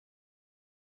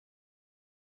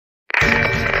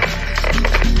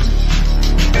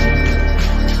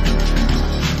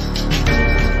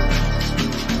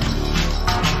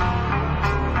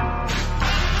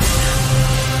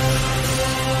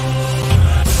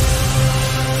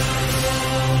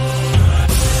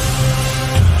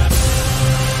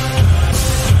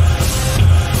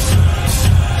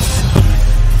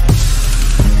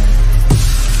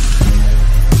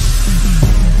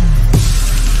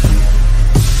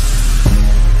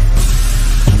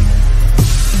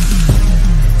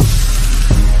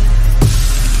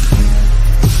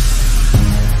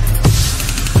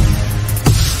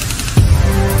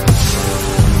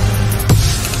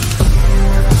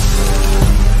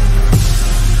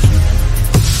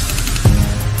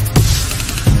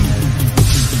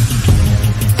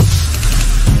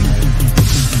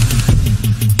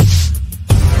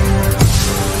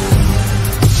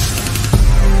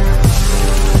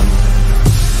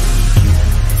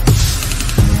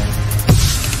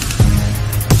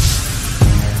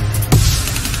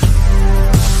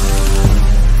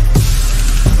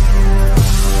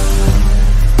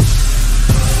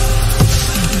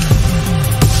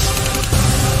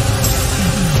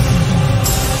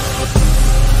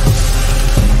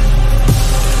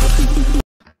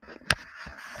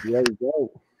There we go.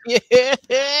 Yeah.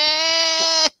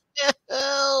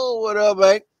 What up,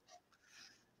 man?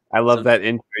 I love that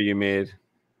intro you made.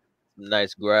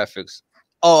 Nice graphics.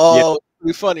 Oh,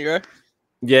 pretty funny, right?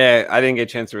 Yeah, I didn't get a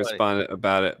chance to respond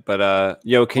about it, but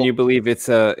yo, can you believe it's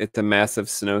a massive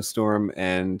snowstorm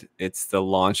and it's the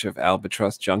launch of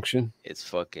Albatross Junction? It's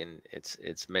fucking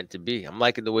it's meant to be. I'm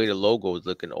liking the way the logo is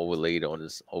looking overlaid on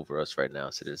this over us right now.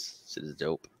 So this is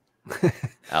dope.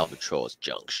 Albatross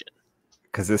Junction.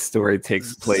 Because this story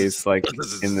takes place like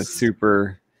in the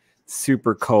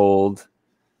super cold.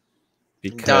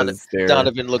 Because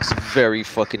Donovan looks very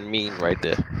fucking mean right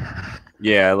there.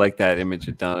 Yeah, I like that image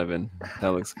of Donovan. That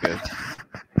looks good.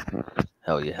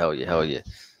 Hell yeah, hell yeah, hell yeah.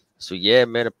 So yeah,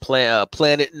 man, a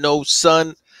planet, no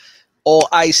sun, all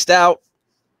iced out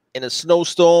in a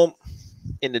snowstorm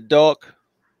in the dark.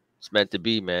 It's meant to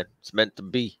be, man. It's meant to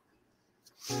be.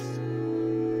 It's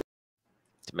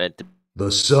meant to be. The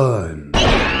sun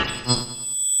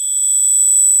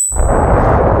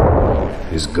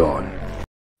is gone.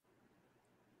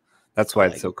 That's why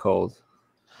it's so cold.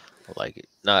 I like it.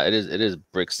 Nah, it is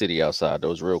brick city outside.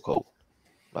 Though it's real cold.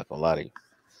 I'm not gonna lie to you.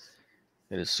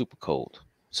 It is super cold.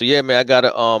 So yeah, man, I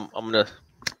gotta I'm gonna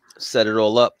set it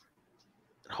all up.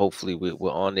 Hopefully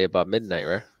we're on there by midnight,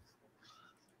 right?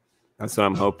 That's what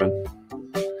I'm hoping.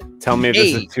 Tell me if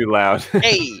this is too loud.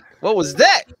 Hey, what was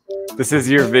that? This is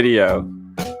your video.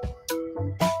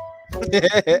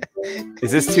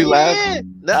 Is this too loud?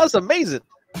 That was amazing.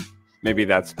 Maybe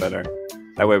that's better.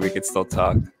 That way we could still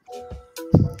talk.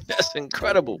 That's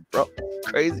incredible, bro.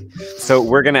 Crazy. So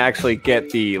we're going to actually get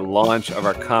the launch of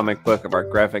our comic book, of our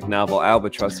graphic novel,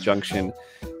 Albatross Junction,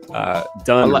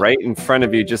 done right in front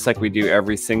of you, just like we do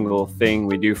every single thing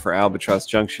we do for Albatross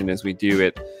Junction is we do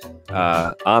it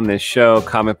on this show,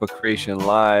 Comic Book Creation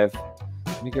Live.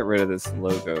 Let me get rid of this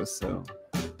logo. So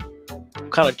I'm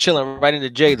kind of chilling right into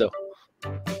J, though.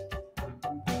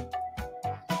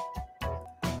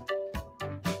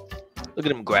 Look at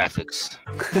them graphics.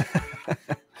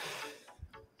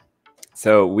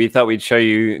 So we thought we'd show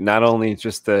you not only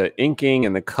just the inking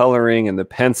and the coloring and the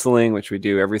penciling, which we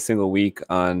do every single week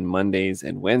on Mondays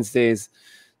and Wednesdays.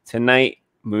 Tonight,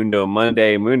 Mundo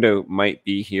Monday. Mundo might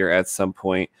be here at some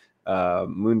point.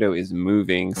 Mundo is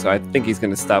moving, so I think he's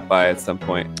going to stop by at some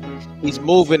point. He's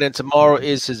moving, and tomorrow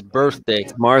is his birthday.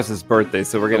 Tomorrow's his birthday,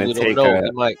 so we're going to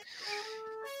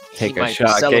take a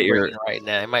shot. Get your right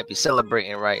now. He might be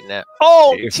celebrating right now.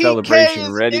 Oh, your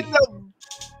celebration ready in the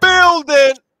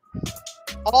building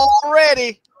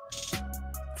already.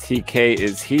 TK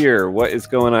is here. What is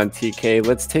going on, TK?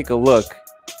 Let's take a look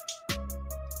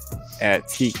at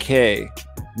TK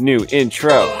new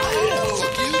intro.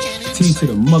 T to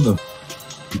the mother.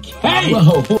 Hey!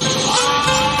 Ooh,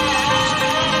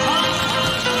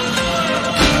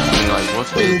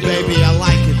 baby, I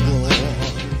like it.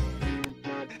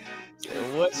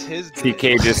 What's his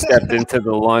TK just stepped into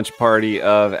the launch party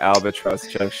of Albatross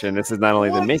Junction. This is not only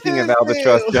the making of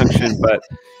Albatross Junction, but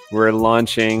we're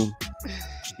launching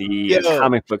the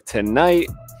comic book tonight.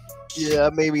 Yeah,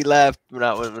 it made me laugh when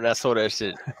I saw that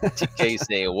shit. TK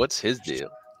saying, "What's his deal?"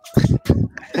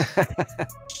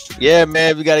 Yeah,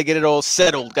 man, we got to get it all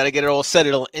settled. Got to get it all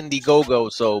settled on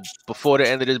IndieGoGo. So before the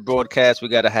end of this broadcast, we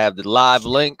got to have the live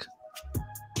link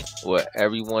where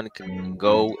everyone can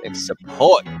go and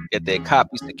support, get their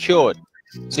copy secured.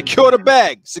 Secure the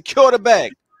bag. Secure the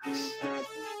bag.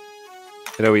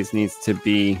 It always needs to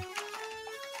be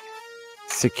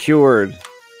secured.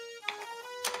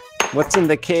 What's in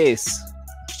the case?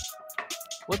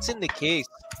 What's in the case?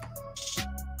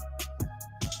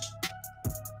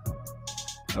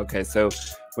 Okay, so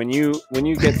when you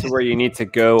get to where you need to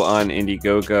go on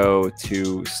IndieGoGo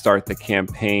to start the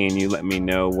campaign, you let me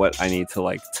know what I need to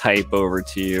like type over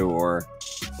to you or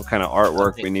what kind of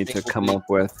artwork we need to come up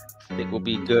with. I think we'll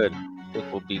be good. I think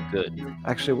we'll be good.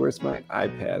 Actually, where's my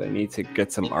iPad? I need to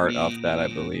get some art off that, I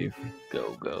believe.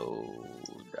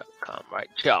 IndieGoGo.com, right,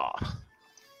 y'all.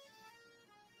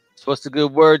 So what's the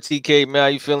good word, TK, man? How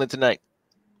you feeling tonight?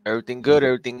 Everything good?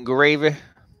 Everything gravy?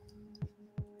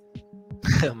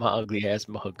 My ugly ass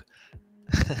mug.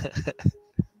 I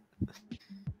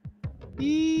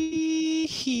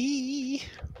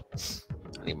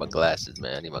need my glasses,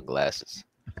 man. I need my glasses.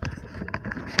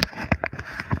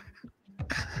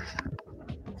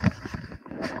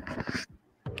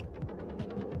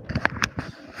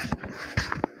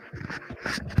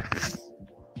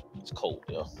 It's cold,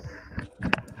 yo.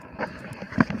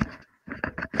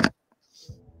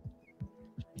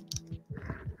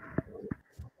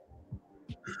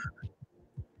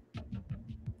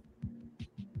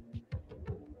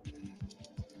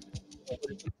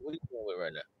 What are you doing with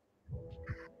right now?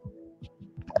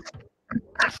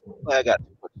 I got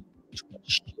too much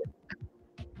shit.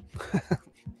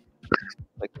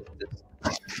 Like this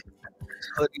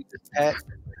hoodie, this hat,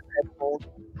 headphones,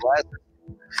 glasses.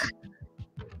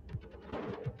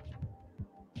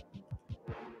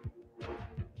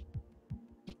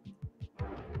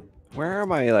 Where are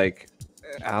my like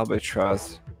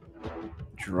albatross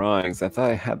drawings? I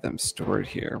thought I had them stored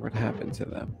here. What happened to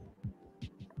them?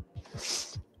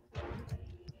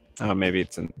 Oh, maybe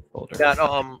it's in the folder.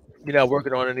 You're not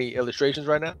working on any illustrations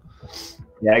right now?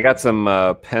 Yeah, I got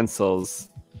some pencils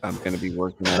I'm going to be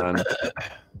working on.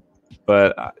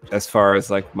 But as far as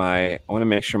like I want to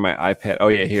make sure my iPad. Oh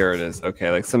yeah, here it is. Okay,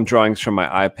 like some drawings from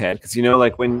my iPad, because you know,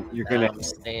 like when you're going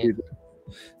to do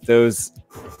those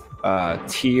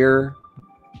tier,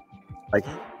 like,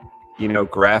 you know,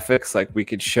 graphics, like we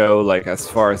could show, like as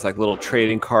far as like little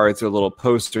trading cards or little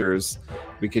posters,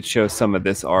 we could show some of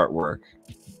this artwork.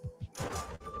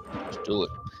 Let's do it.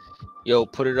 Yo,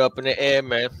 put it up in the air,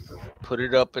 man. Put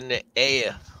it up in the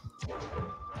air.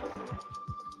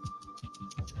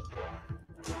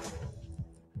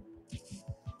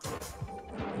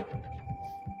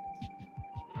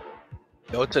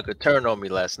 Yo, it took a turn on me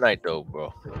last night, though,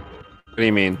 bro. What do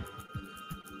you mean?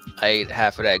 I ate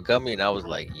half of that gummy, and I was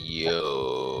like, yo.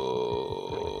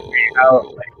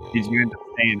 Oh, like, did you end up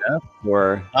staying up,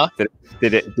 or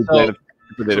did it? So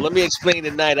let me explain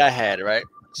the night I had, right?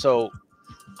 So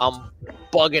I'm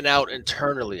bugging out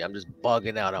internally. I'm just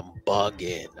bugging out. I'm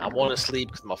bugging. I want to sleep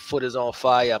because my foot is on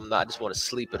fire. I'm not. I just want to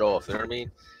sleep it off. You know what I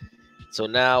mean? So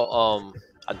now,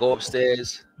 I go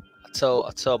upstairs.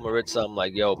 I tell Maritza, I'm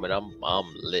like, yo, man,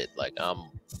 I'm lit. Like, I'm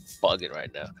bugging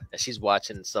right now. And she's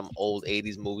watching some old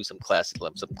 80s movie, some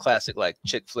classic like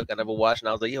chick flick I never watched. And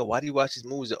I was like, yo, why do you watch these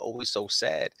movies? They're always so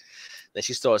sad. Then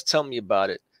she starts telling me about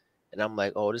it. And I'm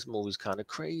like, oh, this movie's kind of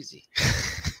crazy.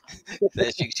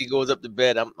 Then she goes up to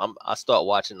bed. I start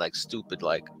watching like stupid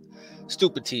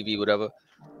TV, whatever.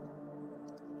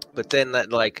 But then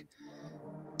that, like,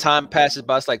 time passes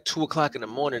by. It's like 2 o'clock in the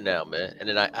morning now, man. And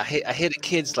then I hear the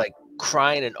kids like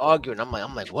crying and arguing. I'm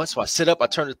like, what? So I sit up. I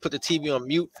put the TV on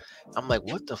mute. I'm like,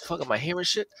 what the fuck? Am I hearing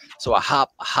shit? So I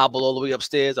hobble all the way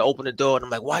upstairs. I open the door and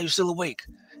I'm like, why are you still awake?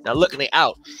 And I look and they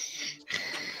out.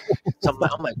 So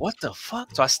I'm like, what the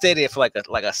fuck? So I stay there for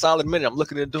like a solid minute. I'm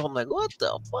looking at the door. I'm like, what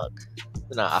the fuck?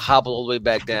 And I hobble all the way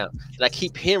back down. And I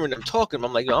keep hearing them talking.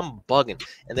 I'm like, yo, I'm bugging.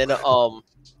 And then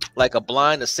like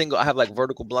a single. I have like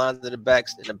vertical blinds in the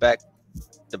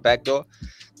back door.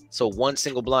 So one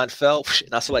single blind fell,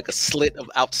 and I saw like a slit of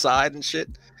outside and shit.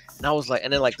 And I was like,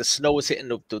 and then like the snow was hitting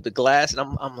the glass, and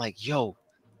I'm like, yo,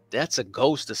 that's a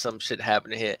ghost or some shit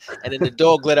happening here. And then the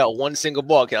dog let out one single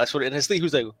bark. I swear, in his sleep, he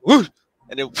was like, whoosh,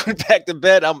 and then went back to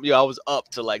bed. I was up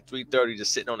to like 3:30,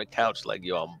 just sitting on the couch, like,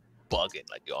 yo, I'm bugging.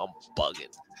 Like, yo, I'm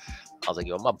bugging. I was like,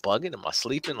 yo, am I bugging? Am I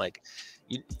sleeping? Like,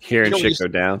 hearing shit go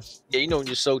down. Yeah, you know when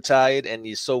you're so tired and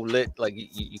you're so lit, like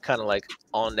you kind of like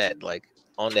on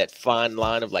that fine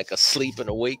line of like asleep and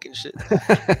awake and shit.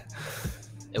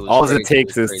 All it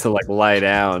takes is to like lie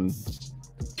down.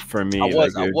 For me, I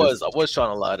was trying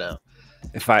to lie down.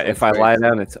 If I lie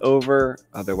down, it's over.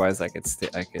 Otherwise, I could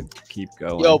keep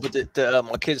going. Yo, but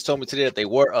my kids told me today that they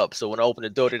were up. So when I opened the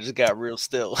door, they just got real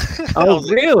still. Oh,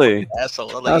 really?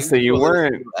 Asshole. Like, so you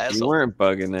weren't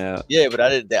bugging out. Yeah, but I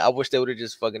didn't. I wish they would have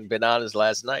just fucking been honest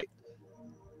last night.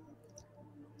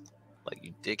 Like,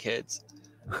 you dickheads.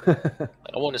 Like,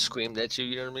 I want to scream at you.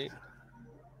 You know what I mean?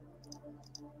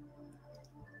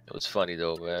 It was funny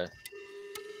though, man.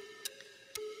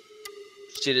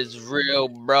 Shit is real,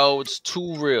 bro. It's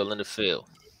too real in the field.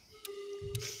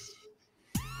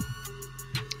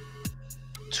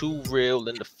 Too real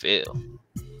in the field.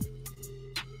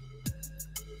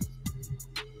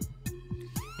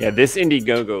 Yeah, this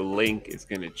IndieGoGo link is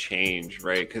going to change,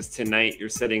 right? Because tonight you're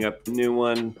setting up the new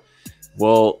one.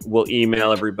 We'll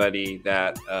email everybody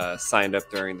that signed up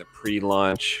during the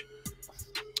pre-launch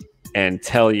and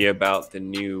tell you about the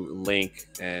new link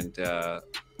and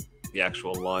the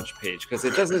actual launch page, because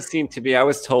it doesn't seem to be. I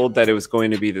was told that it was going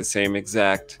to be the same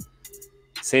exact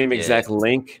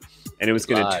link, and it was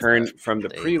going to turn from the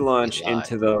pre-launch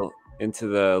into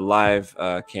the live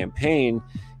campaign,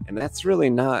 and that's really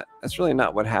not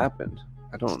what happened.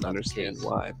 I don't understand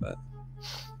why, but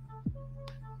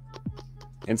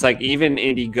it's like even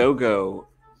IndieGoGo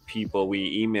people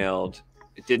we emailed,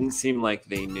 it didn't seem like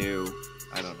they knew.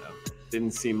 I don't know. It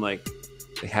didn't seem like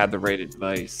they had the right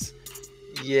advice.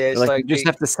 Yeah, it's like you just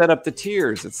have to set up the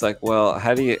tiers. It's like, well,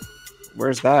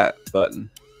 where's that button?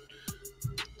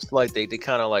 It's like they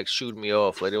kind of like shooed me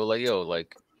off. Like they were like, yo,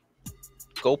 like,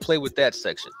 go play with that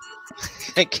section.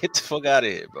 Get the fuck out of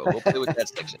here, bro. Go play with that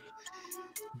section.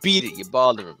 Beat it. You're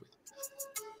bothering me.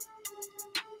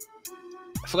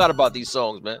 forgot about these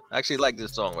songs, man. I actually like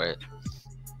this song right here.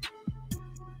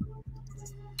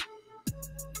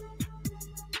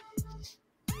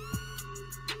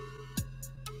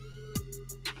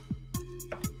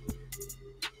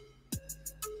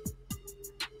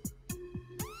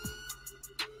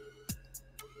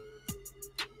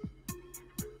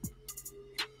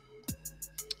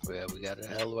 Yeah, we got it.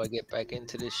 How do I get back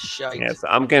into this shite? Yeah, so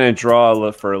I'm gonna draw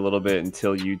for a little bit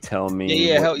until you tell me.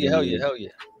 Yeah, hell yeah.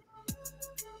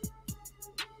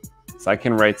 So I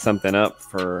can write something up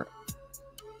for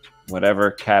whatever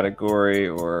category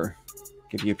or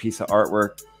give you a piece of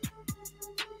artwork.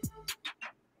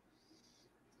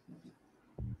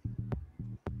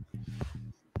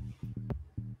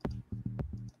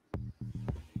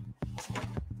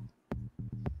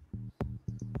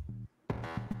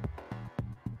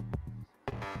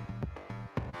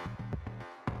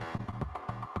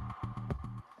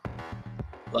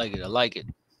 I like it.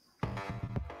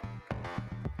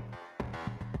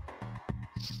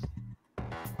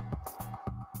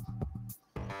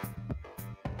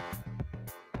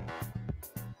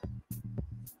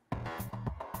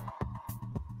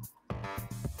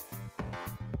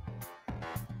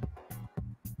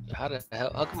 How the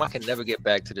hell? How come I can never get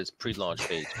back to this pre-launch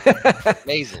page?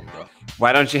 Amazing, bro.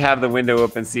 Why don't you have the window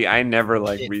open? See, I never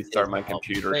restart my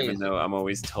computer, even though I'm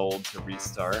always told to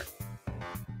restart.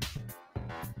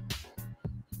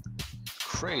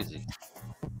 Crazy.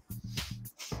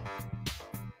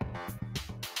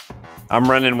 I'm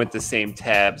running with the same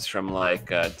tabs from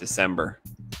December.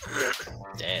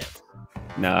 Damn.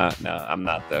 No, I'm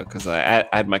not though, because I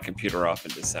had my computer off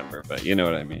in December, but you know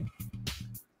what I mean.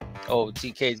 Oh,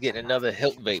 TK's getting another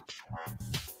Hilt vape.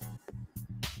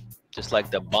 Just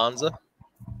like the Bonza.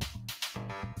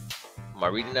 Am I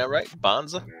reading that right?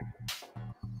 Bonza?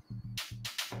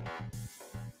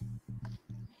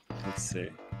 Let's see.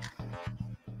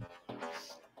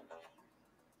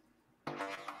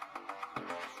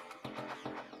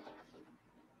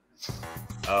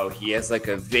 Oh, he has like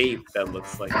a vape that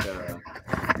looks like a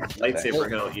lightsaber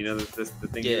hilt. You know the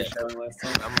thing you were showing last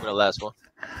time? I'm gonna last one.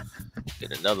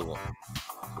 Get another one.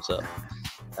 What's up?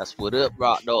 That's what up,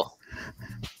 rock though.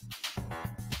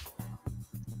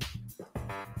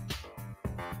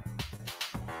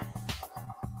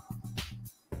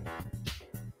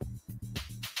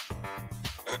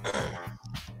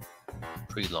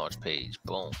 Pre-launch page.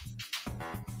 Boom.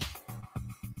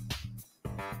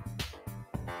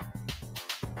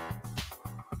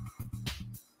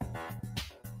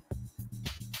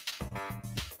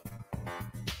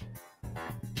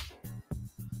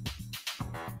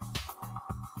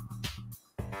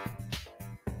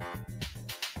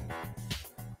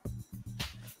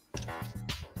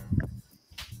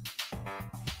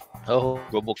 Oh,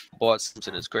 Robo Bart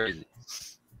Simpson is crazy.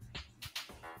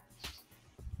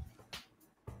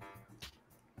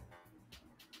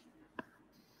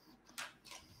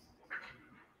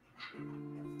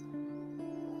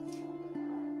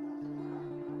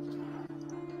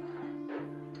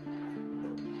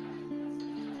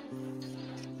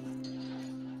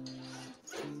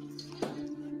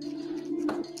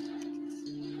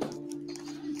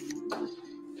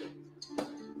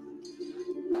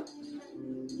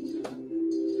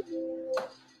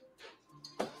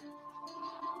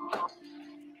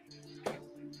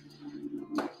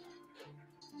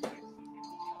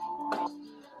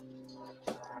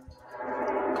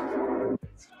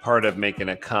 Part of making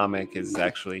a comic is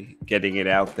actually getting it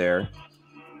out there.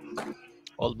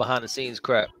 All the behind the scenes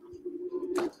crap.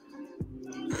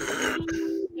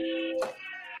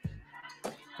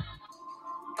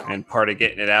 And part of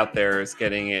getting it out there is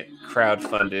getting it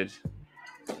crowdfunded.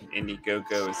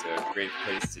 IndieGoGo is a great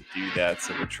place to do that.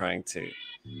 So we're trying to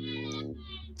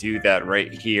do that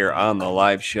right here on the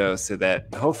live show so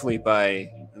that hopefully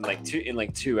in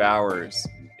like 2 hours,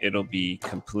 it'll be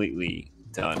completely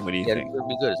done. What do you think? It's gonna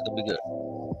be good. It's gonna be good.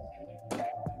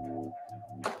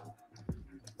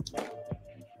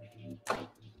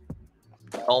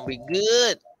 Gonna be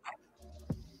good.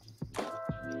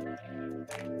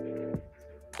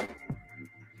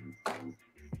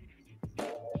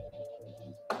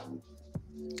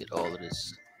 Get all of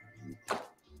this.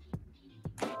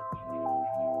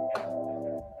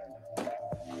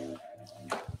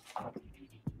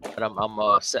 But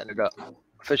I'm setting it up.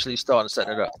 Officially starting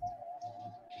setting it up.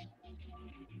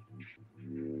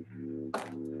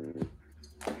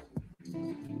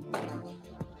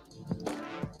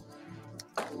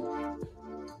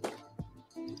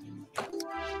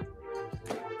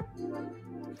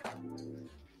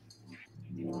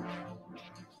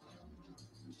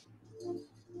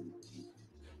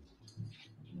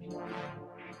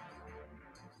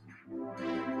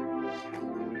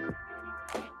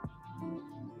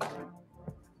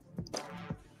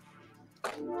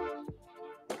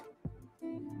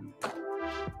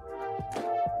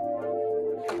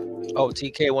 Oh,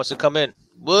 TK wants to come in.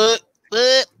 What?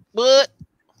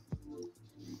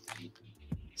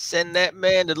 Send that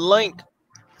man the link.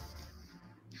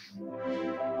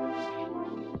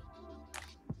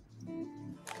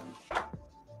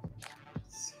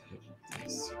 Let's hit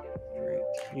this right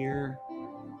here.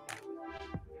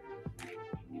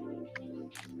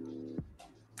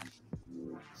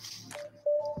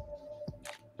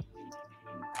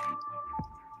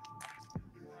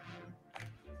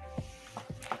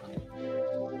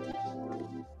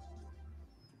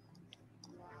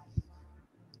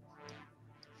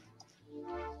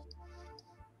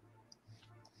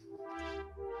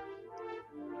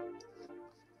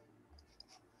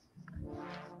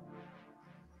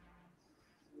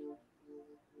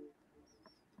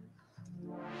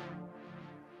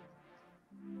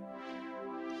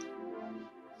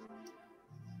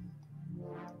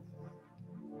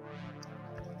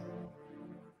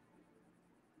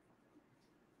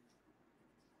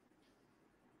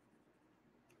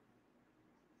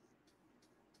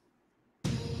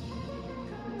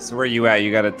 So where you at?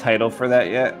 You got a title for that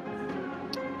yet?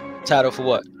 Title for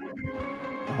what?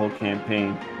 The whole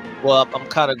campaign. Well, I'm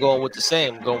kind of going with the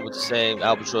same.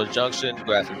 Albatross Junction,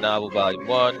 graphic novel, volume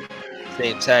 1.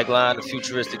 Same tagline: a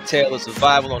futuristic tale of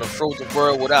survival on a frozen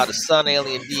world without a sun,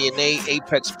 alien DNA,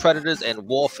 apex predators, and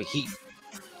war for heat.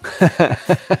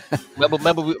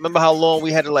 remember how long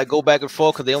we had to like go back and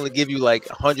forth because they only give you like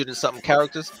 100 and something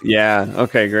characters? Yeah.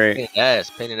 Okay. Great.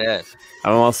 Pain in the ass.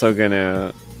 I'm also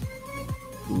gonna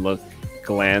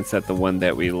glance at the one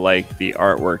that we like the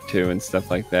artwork to and stuff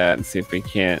like that, and see if we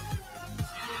can't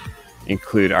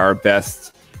include our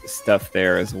best stuff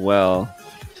there as well.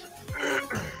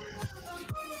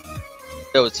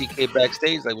 Yo, was TK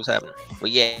backstage? Like, what's happening? Well,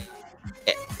 yeah.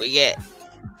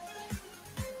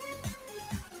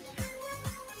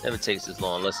 Never takes this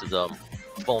long unless his phone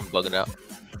bugging out.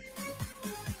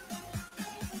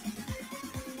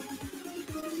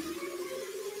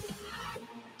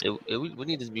 We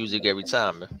need this music every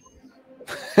time, man.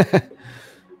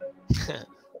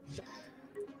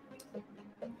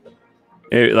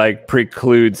 It like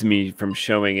precludes me from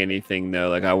showing anything though.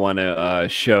 Like I want to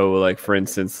show, like for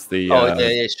instance, the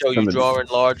show you drawing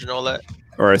large and all that,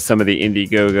 or some of the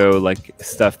IndieGoGo like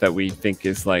stuff that we think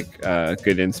is like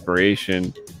good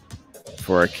inspiration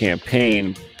for a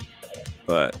campaign,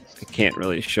 but I can't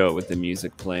really show it with the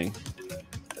music playing.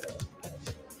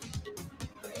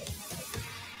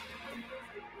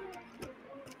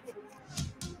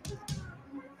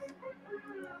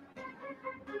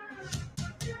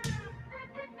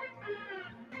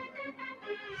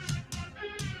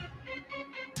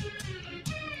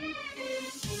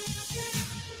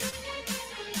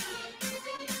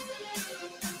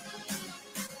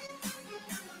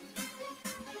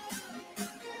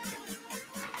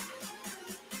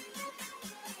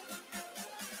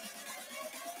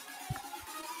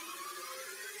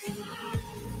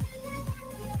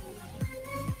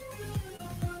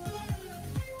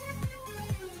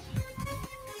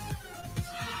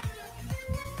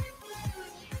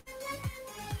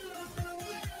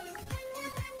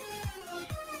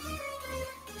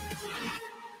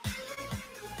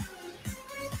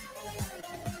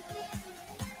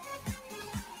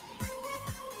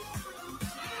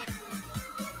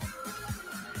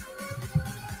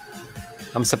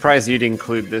 I'm surprised you'd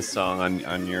include this song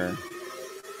on your...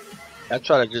 I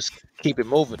try to just keep it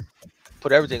moving.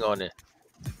 Put everything on there.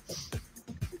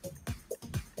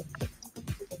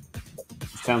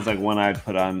 Sounds like one I'd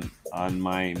put on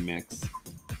my mix.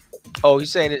 Oh,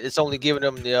 he's saying it's only giving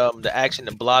him the action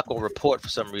to block or report for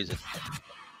some reason.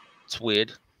 It's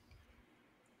weird.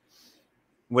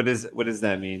 What does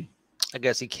that mean? I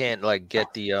guess he can't like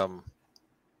get the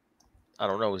I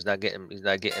don't know. He's not getting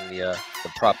the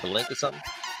proper link or something.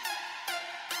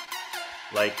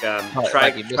 Like try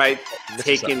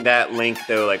taking that link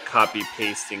though, like copy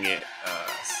pasting it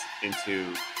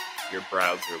into your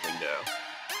browser window.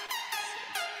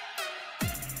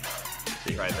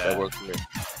 Try that. That works for me.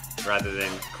 Rather than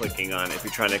clicking on it. If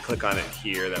you're trying to click on it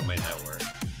here, that might not work.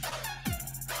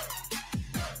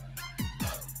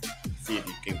 See if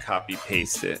you can copy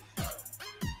paste it.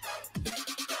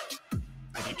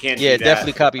 If you can't, yeah, do that,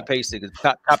 definitely copy paste it.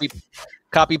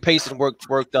 Copy paste and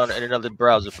worked on in another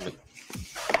browser for me.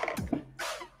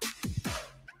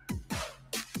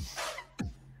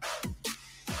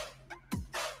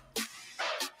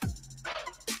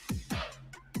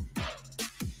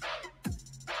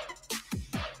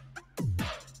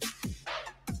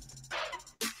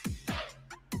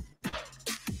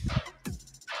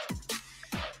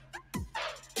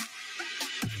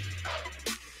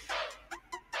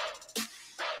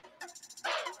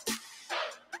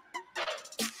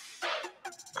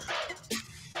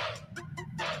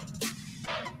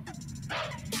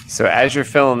 So as you're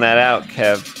filling that out,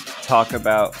 Kev, talk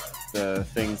about the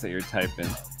things that you're typing.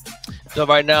 So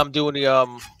right now I'm doing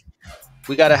the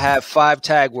we gotta have 5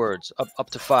 tag words, up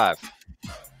to 5.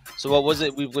 So what was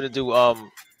it we were gonna do?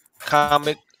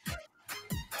 Comic.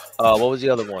 What was the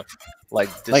other one? Like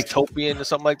dystopian or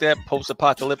something like that?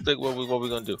 Post-apocalyptic? What we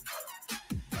gonna do?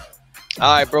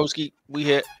 All right, broski, we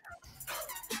hit.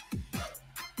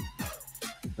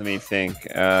 Let me think.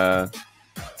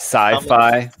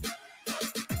 Sci-fi.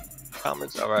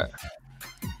 Comics, all right.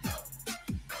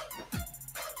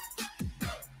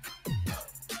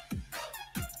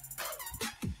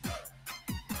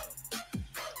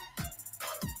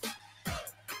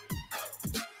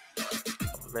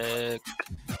 Comic.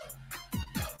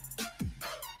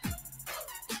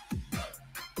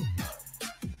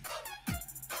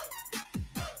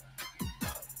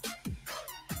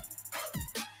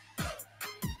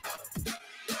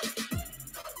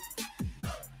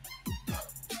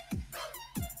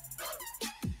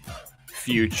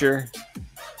 Future.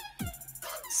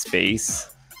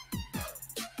 Space.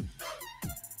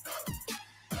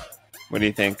 What do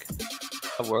you think?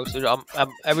 That works.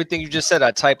 Everything you just said,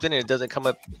 I typed in and it doesn't come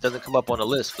up. It doesn't come up on the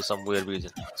list for some weird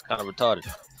reason. It's kind of retarded.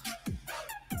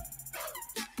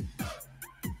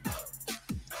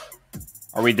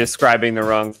 Are we describing the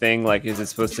wrong thing? Like, is it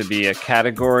supposed to be a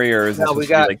category, or is it supposed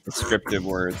to be like descriptive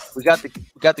words? We got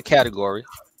the category,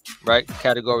 right?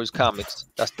 Category is comics.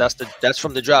 That's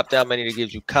from the drop down menu that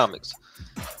gives you comics.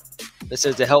 It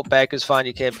says to help backers find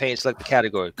your campaign, select the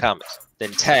category comics.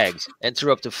 Then tags.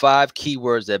 Enter up to 5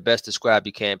 keywords that best describe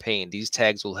your campaign. These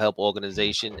tags will help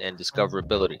organization and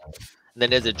discoverability. And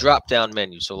then there's a drop down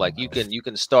menu. So like you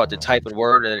can start to type a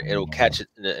word and it'll catch it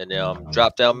in the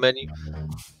drop down menu.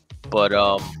 But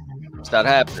it's not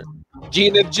happening.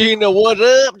 Gina, what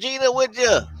up? Gina, with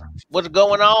you? What's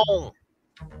going on?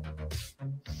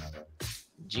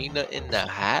 Gina in the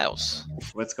house.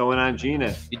 What's going on,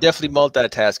 Gina? You're definitely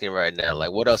multitasking right now.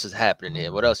 Like, what else is happening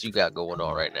here? What else you got going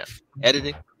on right now?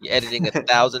 Editing? You're editing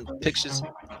 1,000 pictures?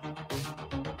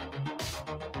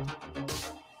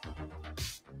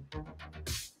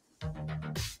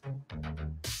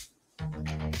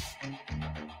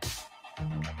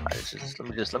 Let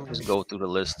me just go through the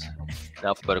list in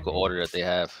alphabetical order that they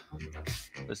have.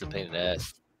 It's a pain in the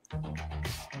ass.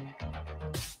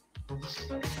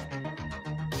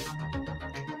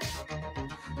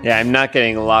 Yeah, I'm not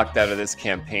getting locked out of this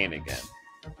campaign again.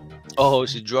 Oh,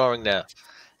 she's drawing now.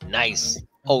 Nice.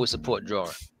 Always support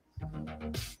drawing.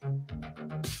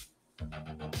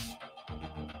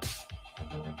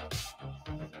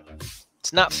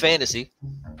 It's not fantasy.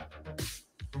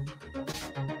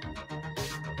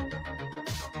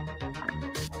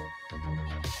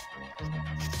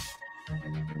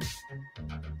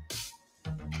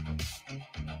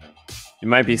 It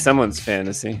might be someone's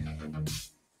fantasy.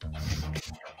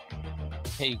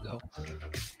 There you go.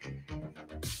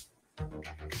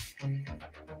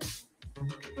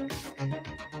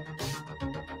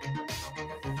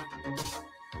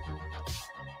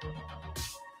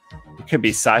 It could be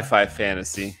sci-fi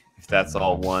fantasy if that's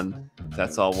all one. If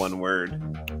that's all one word.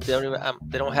 They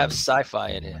don't have sci-fi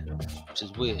in here, which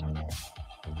is weird.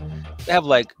 They have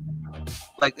like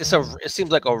it seems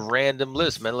like a random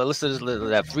list, man. Let's listen to this list.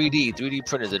 They have 3D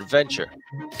printers, adventure,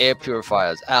 air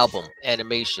purifiers, album,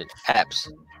 animation, apps,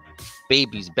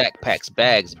 babies, backpacks,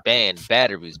 bags, band,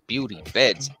 batteries, beauty,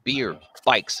 beds, beer,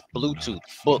 bikes, Bluetooth,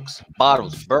 books,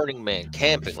 bottles, Burning Man,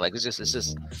 camping. Like it's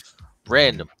just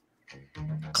random.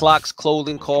 Clocks,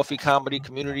 clothing, coffee, comedy,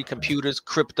 community, computers,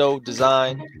 crypto,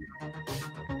 design.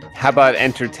 How about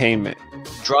entertainment?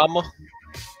 Drama.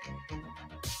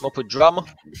 We'll put drama.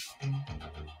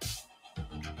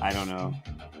 I don't know.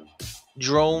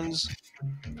 Drones.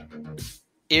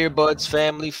 Earbuds,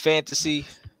 family, fantasy.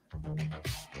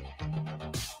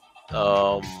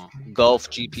 Golf,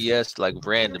 GPS, like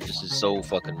random. This is so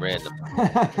fucking random.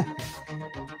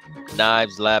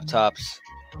 Knives, laptops,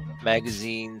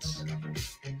 magazines.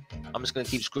 I'm just gonna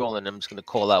keep scrolling. I'm just gonna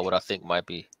call out what I think might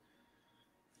be.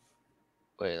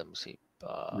 Wait, let me see.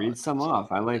 Read some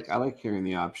off. I like hearing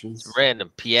the options.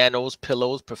 Random. Pianos,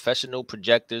 pillows, professional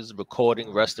projectors,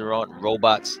 recording, restaurant,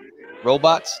 robots.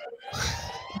 Robots?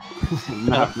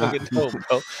 not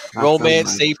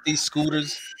Romance, safety,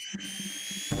 scooters,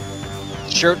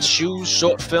 shirts, shoes,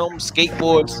 short film,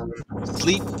 skateboards,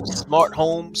 sleep, smart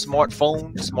home,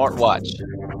 smartphone, smartwatch.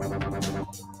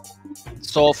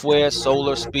 Software,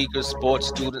 solar speakers, sports,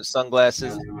 student,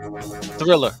 sunglasses.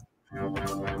 Thriller.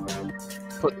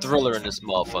 Put thriller in this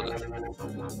motherfucker.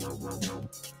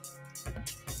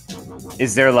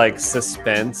 Is there like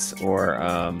suspense or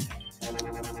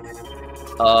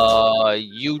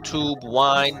YouTube,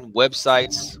 wine,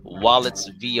 websites, wallets,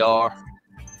 VR.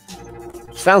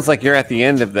 Sounds like you're at the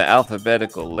end of the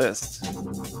alphabetical list.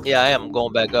 Yeah, I am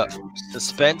going back up.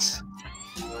 Suspense.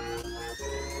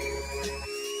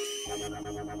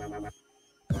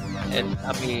 And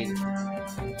I mean,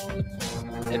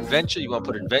 adventure. You want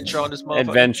to put adventure on this motherfucker?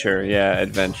 Adventure, yeah,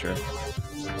 adventure.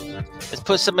 Let's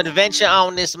put some adventure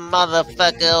on this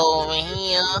motherfucker over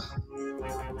here.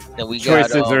 Then we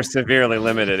Choices got, are severely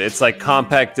limited. It's like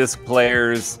compact disc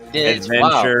players,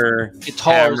 adventure,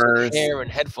 guitars, hammers. hair,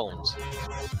 and headphones,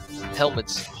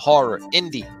 helmets, horror,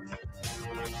 indie.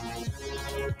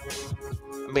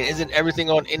 I mean, isn't everything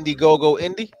on IndieGoGo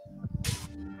indie?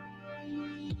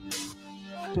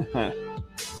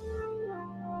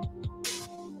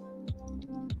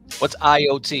 What's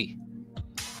IoT?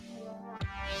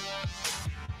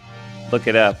 Look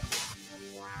it up.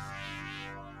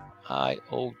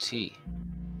 IoT.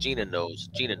 Gina knows.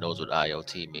 Gina knows what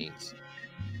IoT means.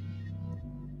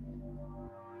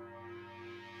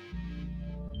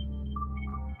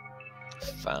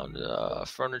 Found a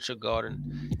furniture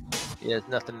garden. Yeah, there's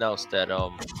nothing else that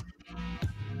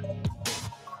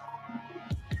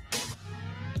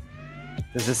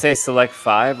Does it say select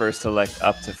 5 or select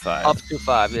up to 5? Up to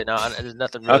 5. Yeah, no, there's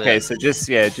nothing really. Okay, so just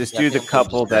do the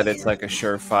couple that it's like a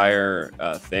surefire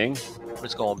thing. I'm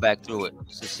just going back through it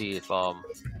to see if yeah,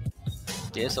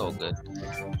 it's all good.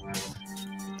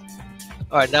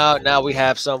 All right, now we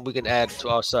have some we can add to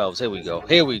ourselves. Here we go.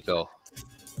 Here we go.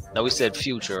 Now we said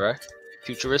future, right?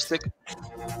 Futuristic.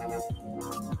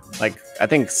 Like I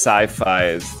think sci-fi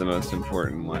is the most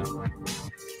important one.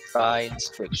 Science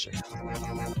fiction.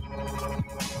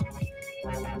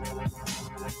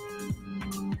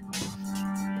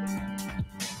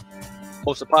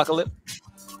 Post-apocalyptic.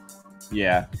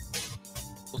 Yeah.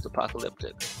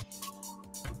 Post-apocalyptic.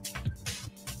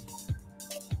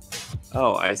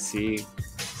 Oh, I see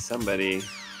somebody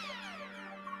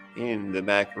in the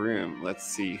back room. Let's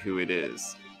see who it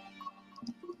is.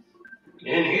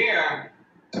 In here,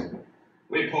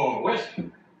 we pour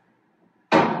whiskey.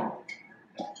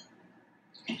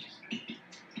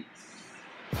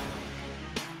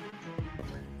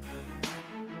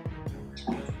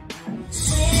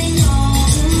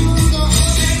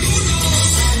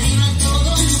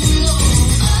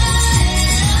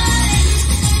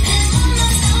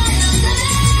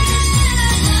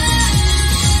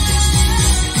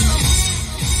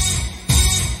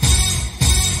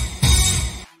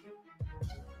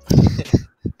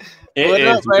 It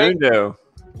is Mundo.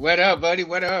 What up, buddy?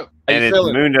 What up? And it's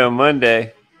Mundo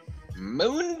Monday.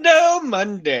 Mundo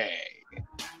Monday.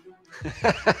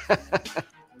 Oh,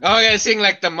 I gotta sing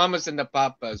like the mamas and the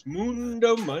papas.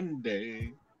 Mundo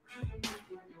Monday.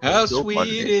 How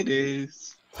sweet it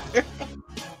is.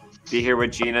 Do you hear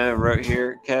what Gina wrote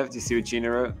here, Kev? Do you see what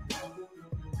Gina wrote?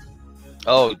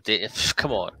 Oh,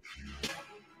 come on.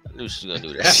 I knew she was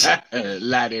going to do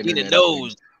that. Gina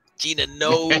knows. Gina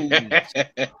knows.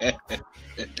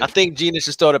 I think Gina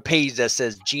should start a page that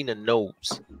says Gina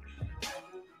knows.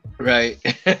 Right.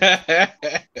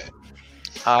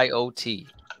 IoT.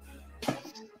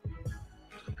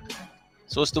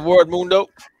 So what's the word, Mundo?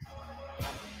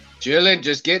 Chilling,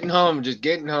 just getting home,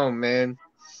 man.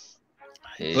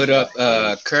 Put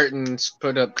up curtains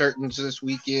this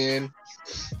weekend.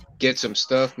 Get some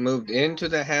stuff moved into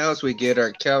the house. We get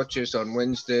our couches on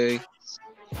Wednesday.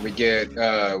 We get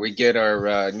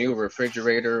our new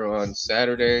refrigerator on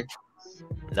Saturday.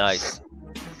 Nice.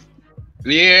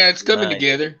 Yeah, it's coming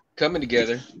together.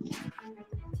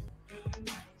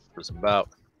 What's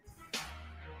about?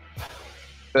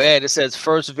 And it says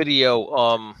first video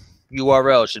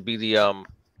URL should be the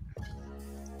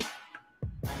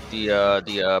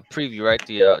preview, right?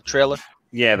 The trailer.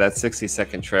 Yeah, that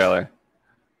 60-second trailer.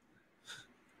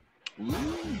 Ooh.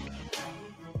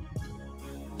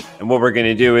 And what we're going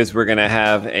to do is we're going to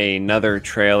have another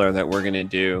trailer that we're going to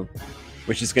do,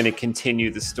 which is going to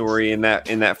continue the story in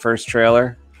that first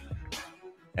trailer,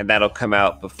 and that'll come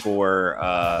out before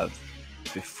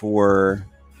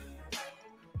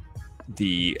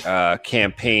the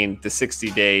campaign, the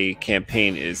 60-day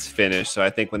campaign is finished. So I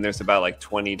think when there's about like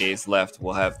 20 days left,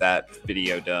 we'll have that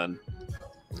video done.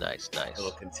 Nice. A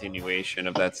little continuation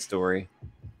of that story.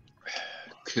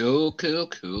 Cool.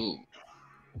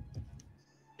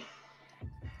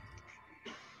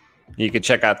 You can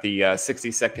check out the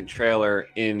 60-second trailer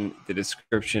in the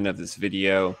description of this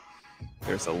video.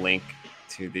 There's a link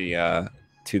to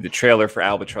the trailer for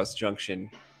Albatross Junction.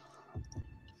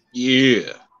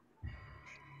 Yeah.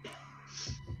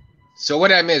 So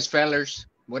what I missed, fellas?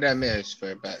 What I missed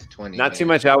for about 20 Not minutes? too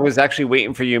much. I was actually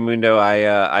waiting for you, Mundo.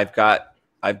 I've got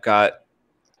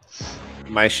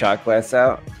my shot glass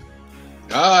out.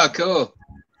 Oh, cool.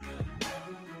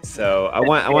 So I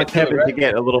want Kevin to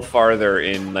get a little farther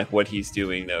in like what he's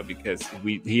doing though, because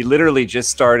he literally just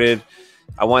started.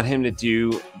 I want him to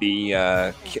do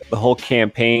the whole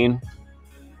campaign.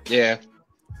 Yeah.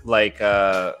 Like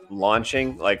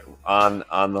launching like on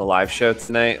the live show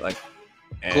tonight, like,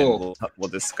 and cool. we'll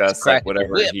discuss like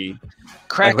whatever he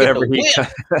comes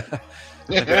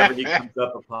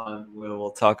up upon.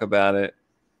 We'll talk about it.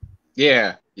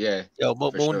 Yeah, yeah. Yo,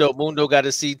 Mundo got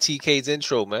to see TK's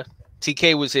intro, man.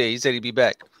 TK was here. He said he'd be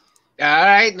back. All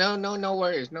right, no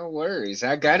worries.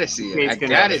 I gotta see it. I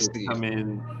gotta see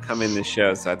it. Come in the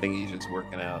show. So I think he's just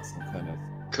working out some kind of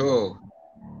cool.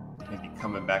 Maybe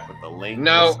coming back with the link.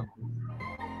 No,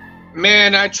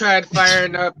 man, I tried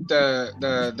firing up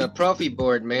the Profi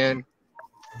board, man.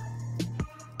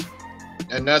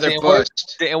 Another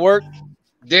bust. Didn't work.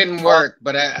 Didn't work,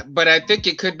 but I think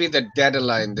it could be the data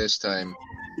line this time,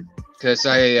 because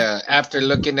I after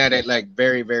looking at it like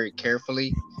very, very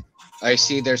carefully, I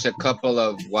see there's a couple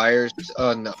of wires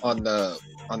on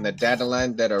the data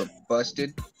line that are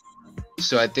busted.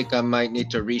 So I think I might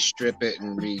need to restrip it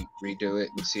and redo it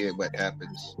and see what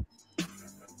happens.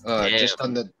 Just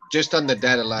on the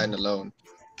data line alone.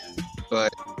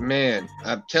 But man,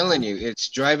 I'm telling you, it's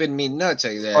driving me nuts.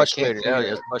 Frustrating.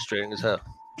 It's frustrating as hell.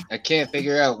 I can't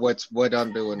figure out what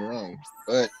I'm doing wrong.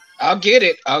 But I'll get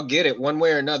it. One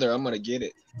way or another, I'm gonna get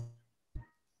it.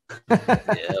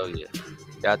 Hell yeah.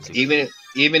 Got to. Even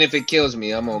if it kills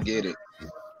me, I'm gonna get it.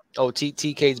 Oh,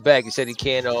 TK's back. He said he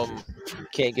can't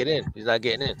get in. He's not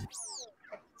getting in.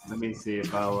 Let me see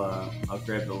if I'll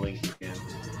grab the link again.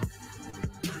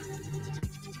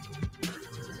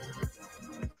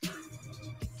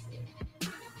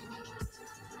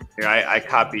 Here, I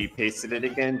copy pasted it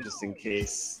again just in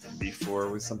case before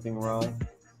was something wrong.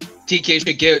 TK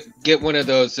should get one of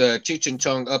those Cheech and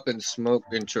Chong Up in Smoke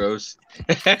intros.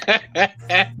 That'd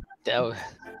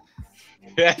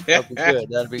be good.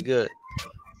 That'd be good.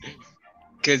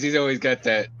 Because he's always got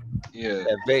that,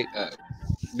 that vape.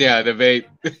 Yeah, the vape.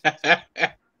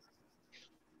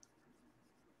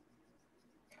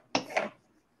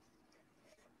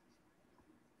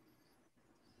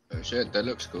 Oh shit, that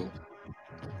looks cool.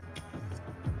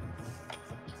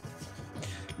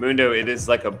 Mundo, it is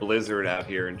like a blizzard out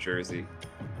here in Jersey.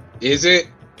 Is it?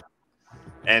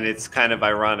 And it's kind of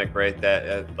ironic, right?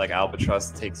 That like Albatross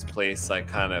takes place like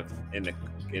kind of in the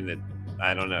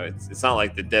I don't know. It's not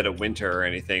like the dead of winter or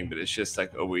anything, but it's just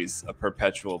like always a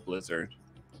perpetual blizzard.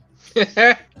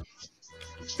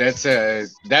 That's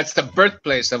the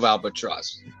birthplace of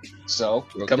Albatross. So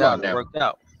come on now. It worked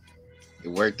out. It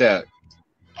worked out.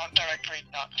 On directory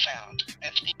not found.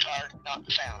 SD card not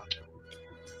found.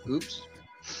 Oops.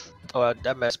 Oh,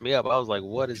 that messed me up. I was like,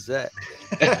 what is that?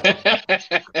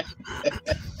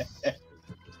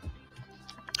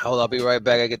 Hold on, I'll be right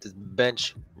back. I get this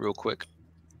bench real quick.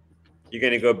 You're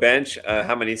going to go bench?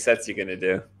 How many sets are you going to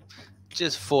do?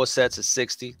 Just 4 sets of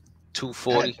 60,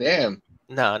 240. God damn.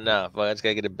 Nah. But I just got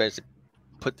to get a bench to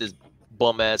put this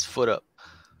bum-ass foot up.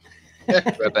 Be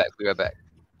right back.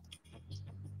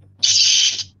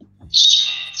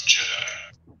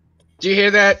 Do you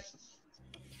hear that?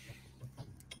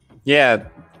 Yeah.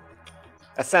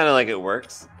 That sounded like it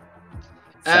works.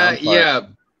 Yeah,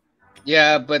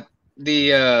 but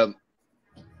the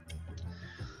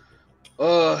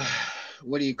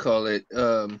what do you call it?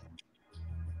 The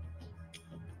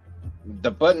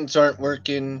buttons aren't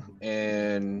working,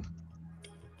 and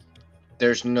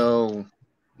there's no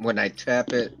when I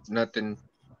tap it, nothing.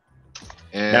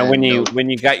 And now, when you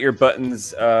got your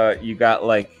buttons, you got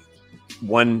like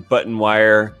one button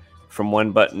wire from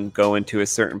one button go into a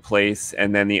certain place,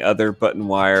 and then the other button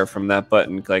wire from that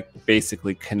button like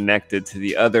basically connected to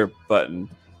the other button,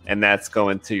 and that's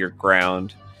going to your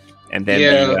ground. And then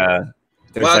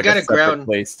there's like a separate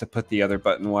place to put the other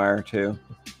button wire too.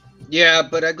 Yeah,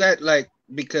 but I got like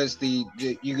because you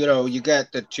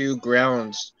got the two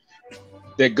grounds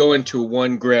that go into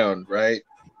one ground, right?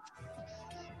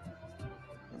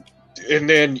 And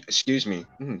then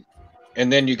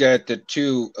and then you got the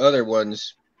two other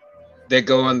ones that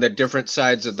go on the different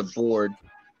sides of the board.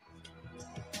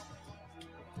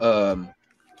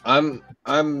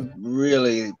 I'm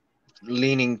really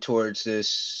leaning towards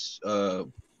this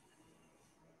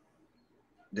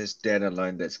this data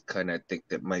line. That's kind of, I think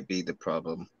that might be the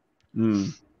problem.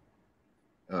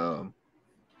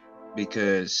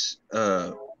 Because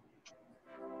I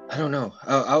don't know.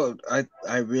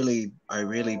 I really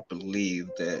believe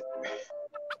that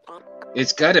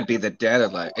it's got to be the data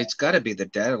line. It's got to be the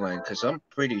data line, because I'm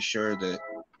pretty sure that.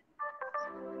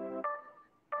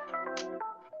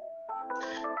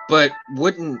 But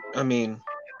wouldn't I mean?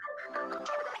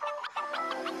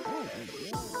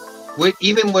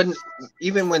 Even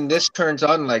when this turns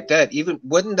on like that, even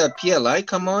wouldn't the PLI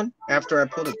come on after I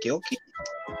pull the kill key?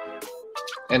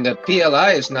 And the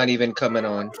PLI is not even coming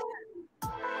on.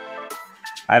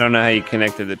 I don't know how you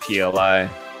connected the PLI.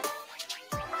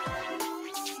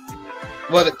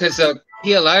 Well, because the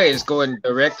PLI is going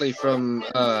directly from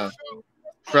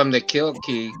the kill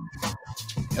key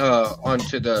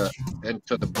onto the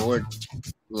board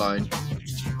line.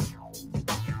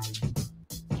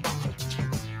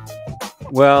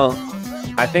 Well,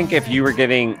 I think if you were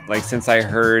getting, like, since I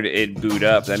heard it boot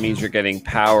up, that means you're getting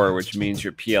power, which means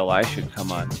your PLI should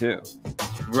come on too.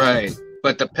 Right,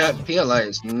 but the PLI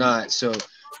is not, so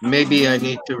maybe I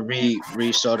need to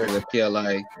resolder the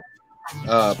PLI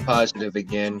positive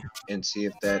again and see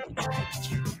if that,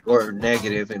 or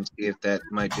negative, and see if that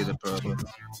might be the problem.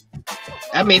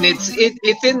 I mean, it's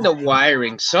in the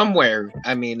wiring somewhere.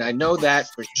 I mean, I know that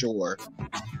for sure.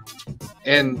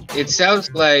 And it sounds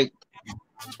like,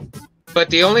 but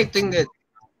the only thing that,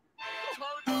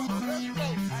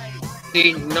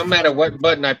 see, no matter what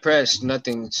button I press,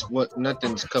 nothing's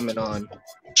coming on.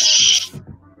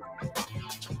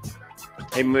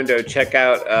 Hey Mundo, check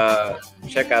out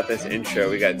this intro.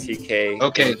 We got TK.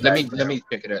 Okay, let me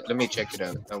check it out. Let me check it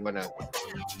out. I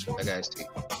gotta see.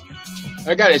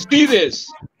 I gotta see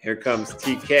this. Here comes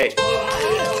TK.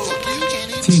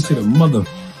 T to the mother.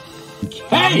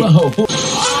 Hey! Whoa.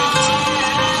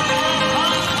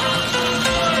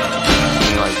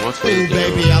 Ooh,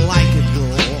 baby, I like it,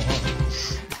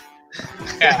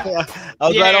 Yeah. I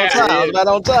was right on time. I was right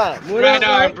on time. Right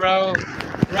on, bro.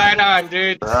 Right on,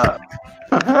 dude.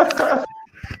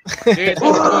 Dude,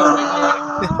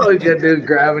 Oh, yeah, dude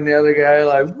grabbing the other guy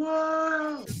like,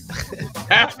 whoa.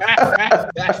 That's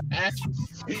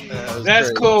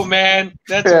crazy. cool, man.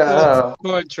 That's a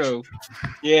cool intro.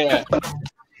 Yeah.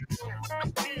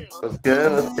 That's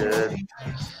good. That's good.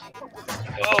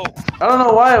 I don't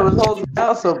know why it was holding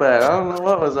out so bad. I don't know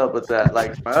what was up with that.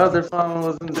 Like, my other phone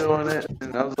wasn't doing it,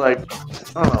 and I was like,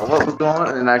 I don't know what was going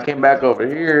on. And I came back over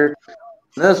here.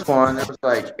 This one, it was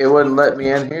like, it wouldn't let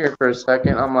me in here for a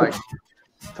second. I'm like,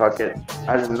 fuck it.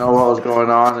 I didn't know what was going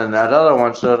on. And that other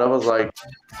one showed up. I was like,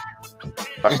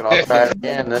 fuck it, I'll try it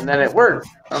again. And then it worked.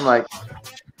 I'm like,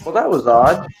 well, that was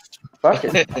odd. Fuck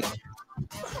it.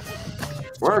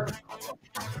 Worked.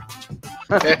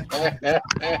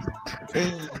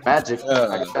 Magic.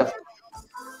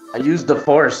 I used the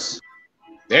force.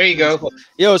 There you go.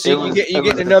 Yo, so you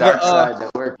get another side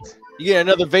that worked. you get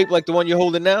another vape like the one you're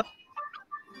holding now?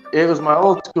 It was my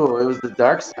old school. It was the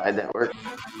dark side that worked.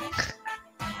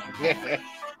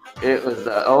 It was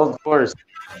the old force.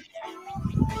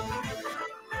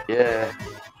 Yeah.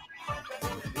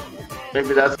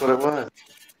 Maybe that's what it was.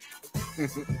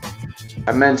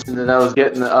 I mentioned that I was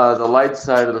getting the light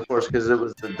side of the force because it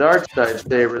was the dark side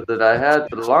saber that I had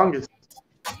for the longest.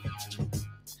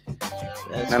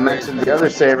 And I mentioned the other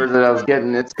saber that I was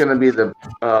getting. It's going to be the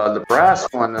brass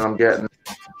one that I'm getting.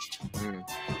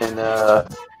 And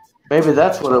maybe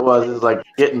that's what it was. Is like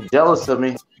getting jealous of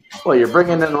me. Well, you're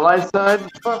bringing in the light side?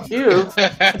 Fuck you.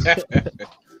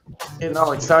 Getting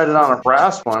all excited on a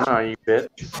brass one. Oh, you bitch.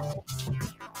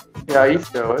 Yeah, you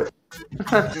show it.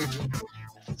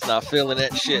 It's not feeling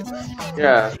that shit.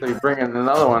 Yeah, so you bring in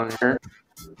another one here.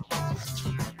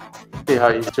 See how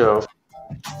you show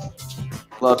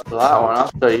love to that one.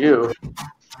 I'll show you.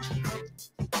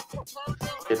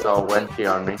 It's all wenchy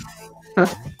on me.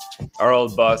 Our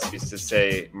old boss used to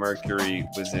say Mercury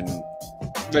was in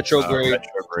Retrograde.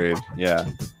 retrograde. Yeah.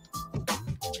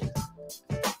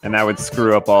 And that would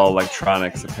screw up all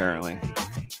electronics, apparently.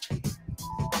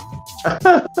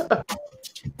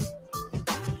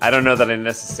 I don't know that I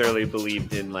necessarily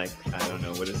believed in, I don't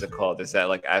know, what is it called? Is that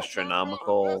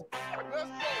astronomical?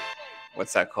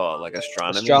 What's that called? Like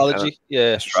astronomy? Astrology?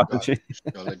 Yeah. Astrology.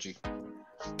 Astrology.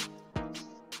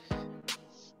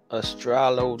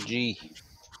 Astrology.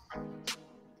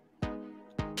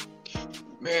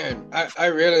 Man, I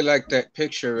really like that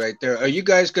picture right there. Are you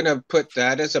guys gonna put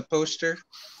that as a poster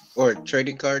or a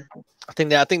trading card? I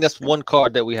think that's one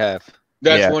card that we have.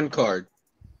 That's one card.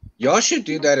 Y'all should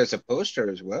do that as a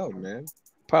poster as well, man.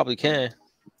 Probably can.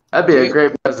 That'd be a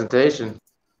great presentation.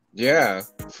 Yeah,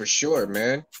 for sure,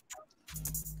 man.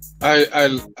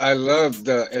 I love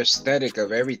the aesthetic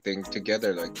of everything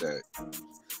together like that.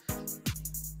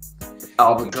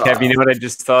 ALBATROSS. Kev, you know what I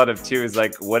just thought of too is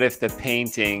like, what if the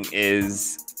painting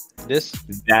is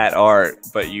that art,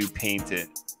 but you paint it?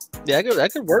 Yeah,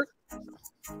 that could work.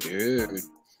 Dude,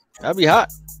 that'd be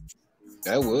hot.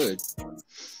 That would.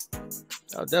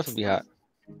 That would definitely be hot.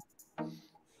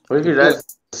 What if you guys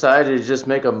decided to just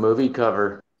make a movie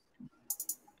cover.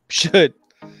 Should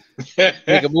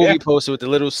make a movie poster with the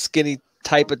little skinny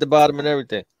type at the bottom and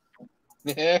everything.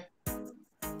 Yeah.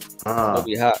 That'll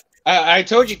be hot. I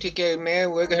told you, TK,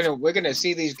 man, we're gonna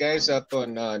see these guys up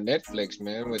on Netflix,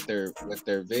 man, with their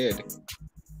vid.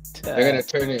 They're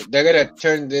gonna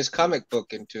turn this comic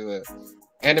book into a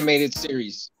animated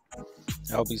series.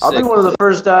 I'll be one of the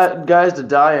first guys to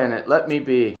die in it. Let me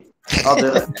be. I'll do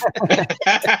it.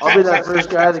 I'll be that first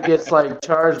guy that gets like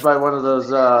charged by one of those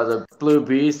the blue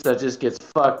beasts that just gets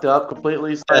fucked up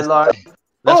completely. Sideline.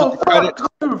 That'll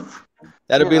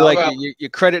be like your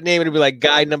credit name. It'll be like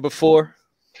guy number 4.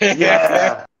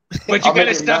 Yeah. But you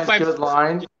gotta stop by good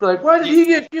line. Like, why did he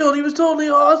get killed? He was totally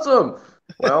awesome.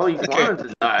 Well, he wanted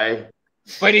to die.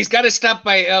 But he's got to stop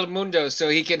by El Mundo so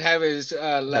he can have his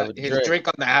drink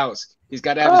on the house. He's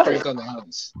got to have his drink on the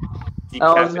house.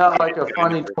 Oh, isn't that like a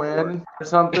funny twin or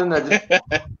something that just,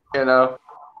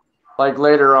 like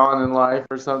later on in life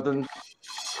or something?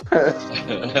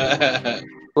 Let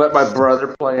my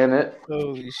brother play in it.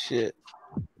 Holy shit.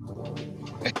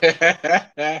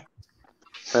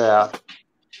 Yeah.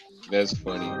 That's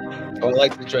funny. Oh, I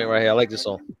like the joint right here. I like this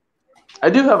song. I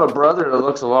do have a brother that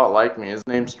looks a lot like me. His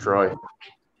name's Troy.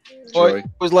 Troy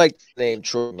was like the name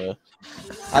Troy, man.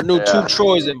 I knew 2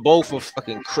 Troys and both were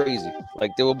fucking crazy.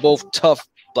 Like they were both tough,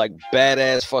 like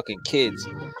badass fucking kids.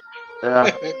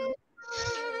 Yeah.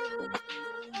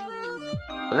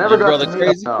 I never got to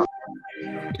meet him. No.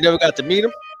 You never got to meet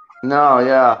him? No,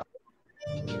 yeah.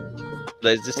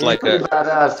 It's just he's like pretty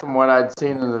badass from what I'd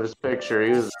seen in his picture.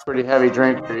 He was a pretty heavy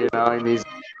drinker, and he's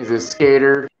a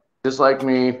skater, just like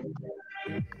me.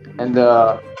 And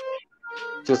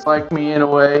just like me in a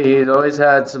way, he'd always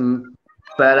had some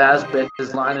badass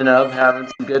bitches lining up, having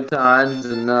some good times,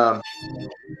 and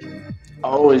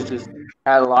always just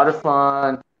had a lot of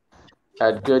fun.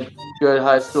 Had good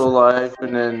high school life,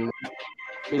 and then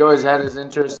he'd always had his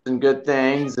interest in good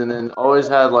things, and then always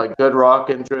had like good rock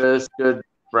interests, good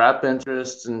rap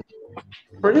interests, and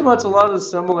pretty much a lot of the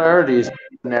similarities.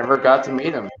 Never got to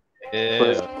meet him. Yeah.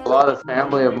 But a lot of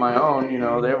family of my own,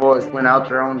 they've always went out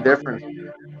their own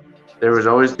different. They was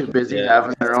always too busy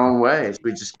having their own ways.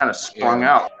 We just kind of sprung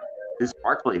out. Too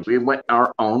sparkly. We went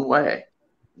our own way.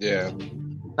 Yeah.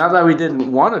 Not that we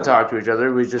didn't want to talk to each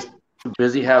other. We just too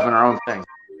busy having our own thing.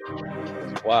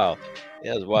 Wow.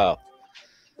 Yeah, it's wild.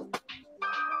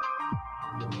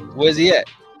 Where's he at?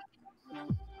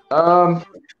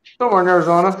 Somewhere in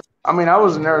Arizona. I mean, I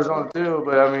was in Arizona too,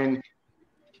 but I mean,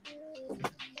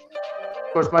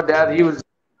 of course, my dad, he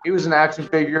was an action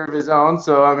figure of his own,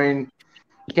 so I mean,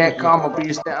 you can't calm a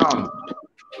beast down.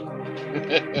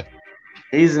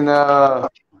 He's in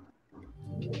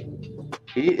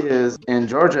he is in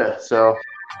Georgia, so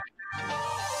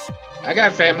I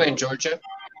got family in Georgia.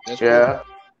 That's yeah.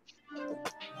 Cool.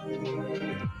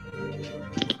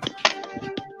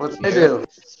 What's they do?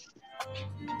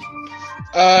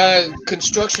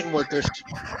 Construction workers.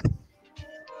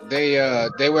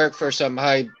 They work for some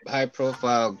high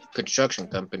profile construction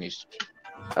companies.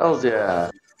 Hells yeah.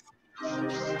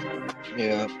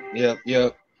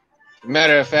 Yep.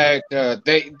 Matter of fact,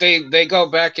 they go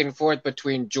back and forth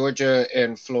between Georgia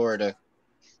and Florida.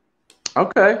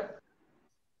 Okay.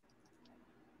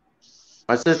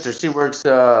 My sister, she works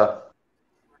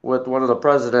with one of the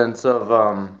presidents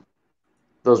of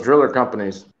those driller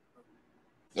companies.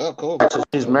 Oh, cool. Actually,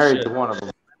 she's married to one of them.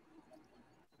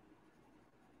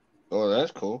 Oh,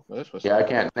 that's cool. That's what's I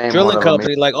can't name drilling one of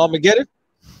company them. like Armageddon.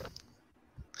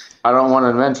 I don't want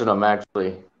to mention them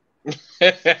actually.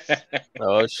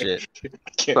 Oh shit!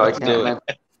 So I can't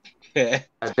mention.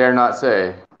 I dare not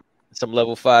say. Some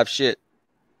level 5 shit.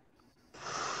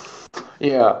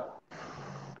 Yeah.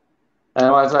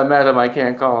 And once I met him, I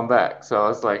can't call him back. So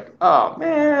it's like, oh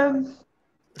man,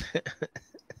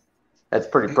 that's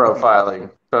pretty profiling.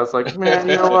 So it's like, man,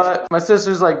 you know what? My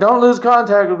sister's like, don't lose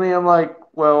contact with me. I'm like,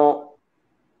 well,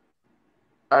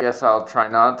 I guess I'll try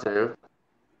not to.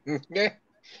 Yeah.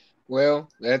 Well,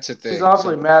 that's a thing. She's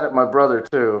awfully mad at my brother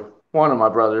too. One of my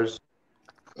brothers.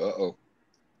 Uh-oh.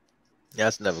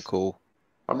 That's never cool.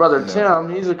 My brother Tim,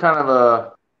 he's kind of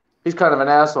an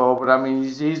asshole, but I mean,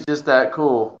 he's just that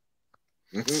cool.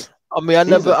 I mean, I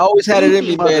always had it in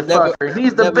me, man.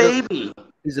 He's the baby.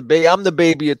 He's a baby. I'm the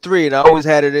baby of 3, and I always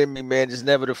had it in me, man. Just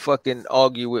never to fucking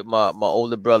argue with my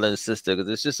older brother and sister, because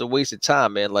it's just a waste of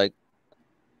time, man. Like,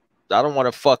 I don't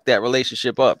want to fuck that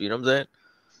relationship up. You know what I'm saying?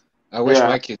 I wish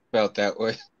my kids felt that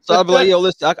way. So I'll be like, yo,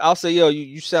 listen, I'll say, yo,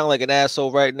 you sound like an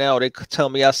asshole right now. They tell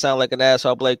me I sound like an asshole.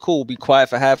 I'll be like, cool, be quiet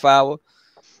for half hour.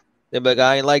 They'll be like,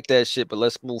 I ain't like that shit, but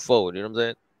let's move forward. You know what I'm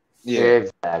saying? Yeah,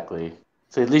 exactly.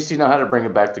 So at least you know how to bring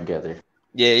it back together.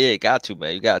 Yeah, you got to,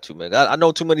 man. You got to, man. I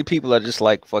know too many people are just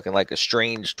like fucking like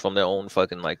estranged from their own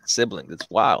fucking like siblings. It's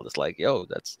wild. It's like, yo,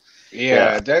 that's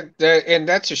that and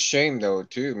that's a shame though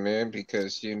too, man,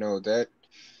 because you know that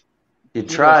you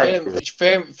try.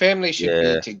 Family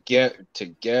should be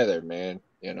together, man.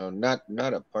 You know, not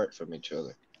apart from each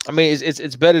other. I mean,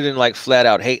 it's better than like flat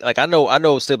out hate. Like I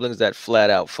know siblings that flat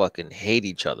out fucking hate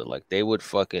each other. Like they would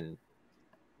fucking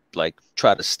like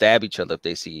try to stab each other if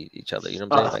they see each other. You know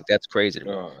what I'm saying? Like that's crazy to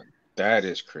me. Oh, that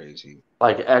is crazy.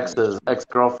 Like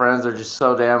ex-girlfriends are just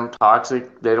so damn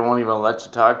toxic. They don't want even let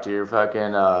you talk to your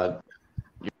fucking your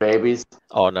babies.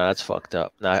 Oh no, that's fucked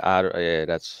up. No, I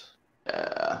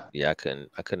couldn't.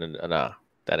 Nah,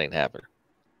 that ain't happening.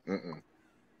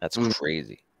 That's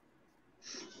crazy.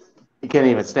 You can't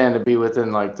even stand to be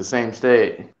within like the same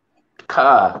state.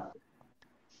 God.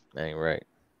 Ain't right.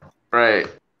 Right.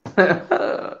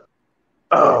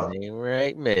 Ain't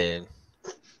right, man.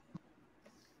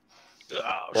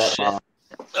 Oh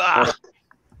shit.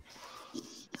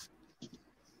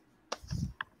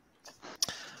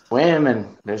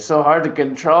 Women, they're so hard to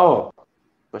control,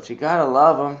 but you gotta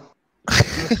love them.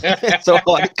 It's so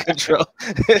hard to control.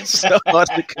 It's so hard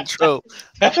to control.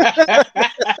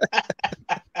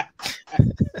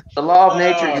 The law of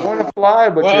nature. You want to fly,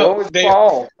 but you always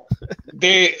fall.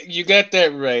 You got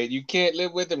that right. You can't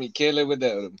live with them. You can't live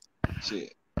without them.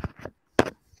 Shit.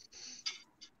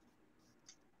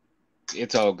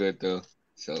 It's all good though.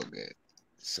 So good.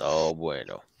 So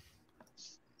bueno.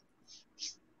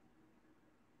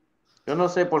 Yo no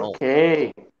sé por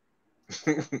qué.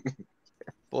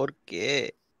 ¿Por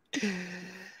qué?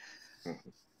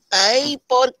 Ay,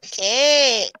 ¿por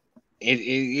qué?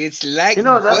 It's like, you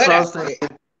know, that's what I was thinking.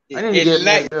 I need to get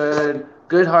like a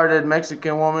good-hearted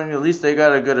Mexican woman. At least they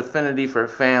got a good affinity for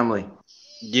family.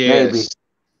 Yes. Maybe.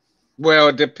 Well,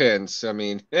 it depends. I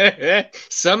mean,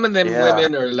 some of them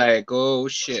women are like, oh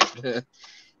shit.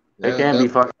 They can be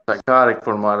fucking psychotic,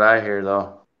 from what I hear,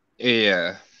 though.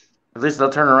 Yeah. At least they'll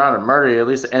turn around and murder you. At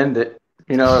least end it.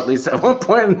 You know, at least at one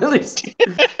point, at least it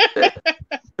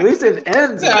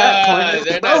ends at that point.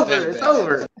 It's over. It's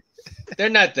over. They're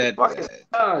not that bad.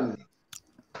 Done.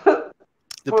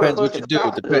 Depends what you do.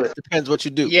 Depends what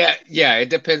you do. Yeah, it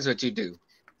depends what you do.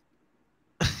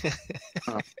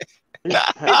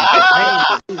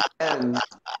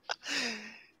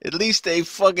 At least they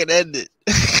fucking end it.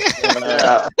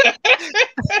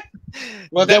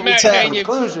 Well, they may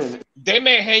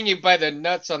hang you by the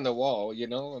nuts on the wall, you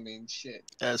know? I mean, shit.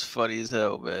 That's funny as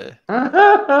hell, man.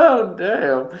 Oh,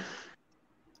 damn.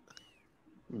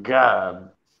 God.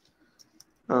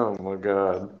 Oh, my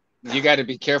God. You got to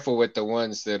be careful with the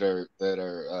ones that are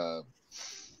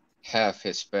half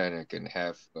Hispanic and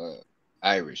half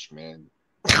Irish, man.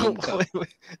 Where'd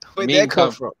that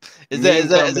come from? Is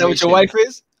that what your wife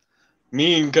is?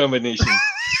 Mean combination.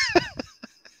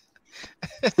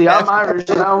 See, I'm Irish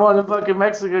and I want a fucking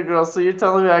Mexican girl, so you're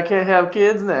telling me I can't have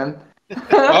kids then?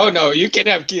 Oh, no, you can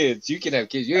have kids. You can have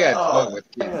kids. You got fun with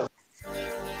kids.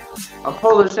 I'm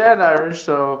Polish and Irish,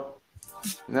 so...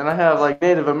 And then I have, like,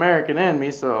 Native American in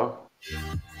me, so...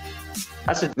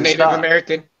 I should Native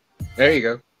American? There you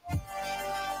go.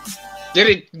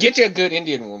 Get you a good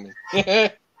Indian woman.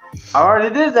 I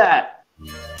already did that.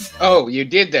 Oh, you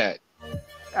did that.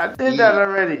 I did that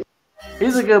already.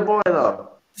 He's a good boy, though.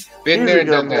 Been there and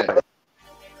done that.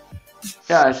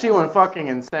 Yeah, she went fucking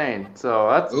insane. So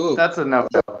that's a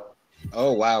no-go.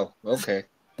 Oh, wow. Okay.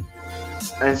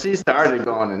 And she started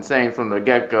going insane from the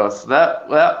get-go. So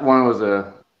that one was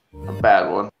a bad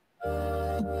one.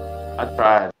 I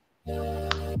tried.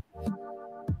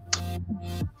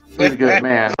 He's a good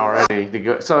man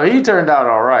already. So he turned out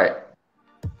all right.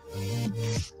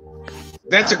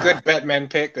 That's a good Batman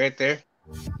pick right there.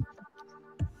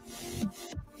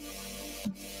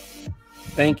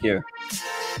 Thank you.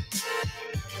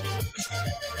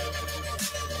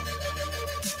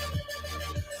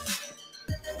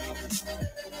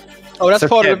 Oh, that's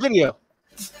part of the video.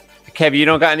 Kev, you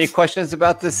don't got any questions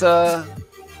about this?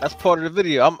 That's part of the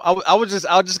video. I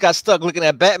just got stuck looking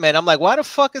at Batman. I'm like, why the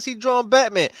fuck is he drawing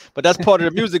Batman? But that's part of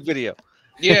the music video.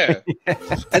 Yeah.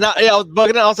 And I was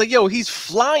bugging out. I was like, yo, he's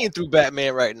flying through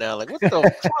Batman right now. Like, what the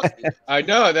fuck? I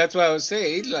know. That's what I was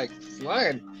saying. He's like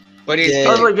flying. But he's, I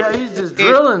was like, yeah, he's just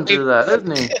drilling through that,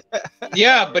 isn't he?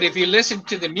 Yeah, but if you listen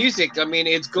to the music, I mean,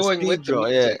 it's going with the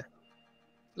music. Yeah.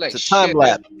 Like it's a time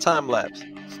lapse. Time lapse.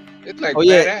 It's like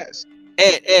badass.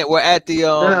 And we're at the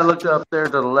Then I looked up there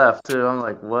to the left too. I'm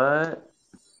like, what?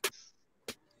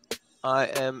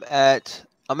 I'm at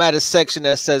a section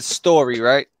that says story,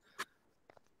 right?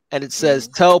 And it says,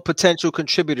 tell potential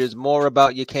contributors more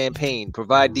about your campaign.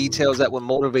 Provide details that will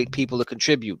motivate people to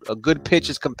contribute. A good pitch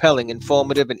is compelling,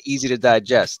 informative, and easy to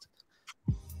digest.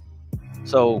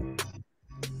 So,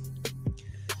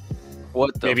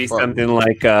 what the maybe fuck? something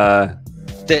like they're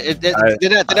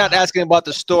not asking about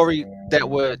the story that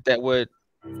would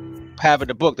have in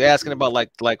the book. They're asking about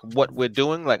like what we're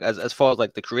doing, like as far as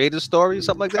like the creative story,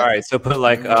 something like that. all right, so put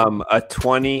like a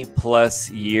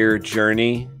 20+ year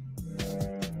journey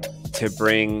to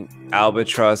bring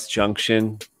Albatross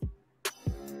Junction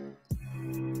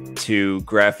to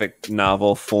graphic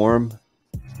novel form.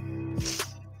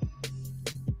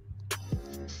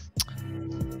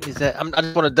 Is that? I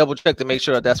just want to double check to make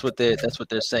sure that's what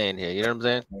they're saying here. You know what I'm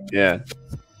saying? Yeah.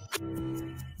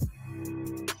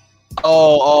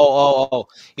 Oh.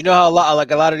 You know how a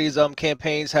lot of these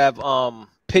campaigns have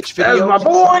pitch videos. That's my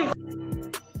boy.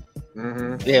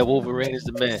 Yeah, Wolverine is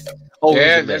the man.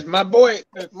 Yeah, that's my boy.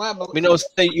 That's my boy. You know,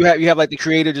 say you have like the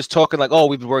creator just talking like, oh,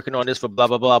 we've been working on this for blah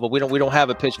blah blah, but we don't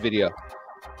have a pitch video.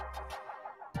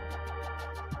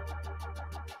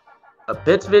 A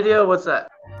pitch video? What's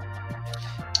that?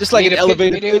 Just like an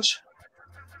elevator video? pitch.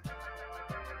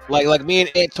 Like me and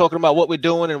Ant talking about what we're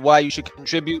doing and why you should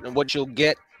contribute and what you'll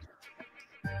get.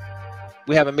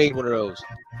 We haven't made one of those.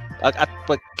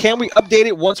 But can we update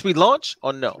it once we launch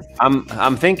or no?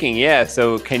 I'm thinking, yeah.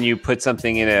 So can you put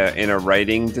something in a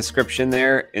writing description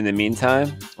there in the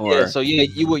meantime? Or Yeah. So yeah,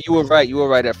 you were right. You were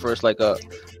right at first. Like a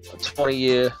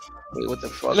 20-year. Wait, what the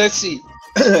fuck? Let's see.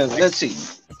 Let's see.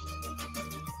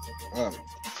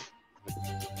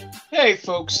 Hey,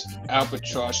 folks.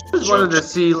 Albatross. I just wanted to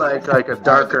see like a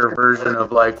darker version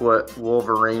of like what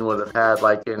Wolverine would have had,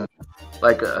 like in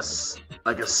like a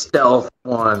stealth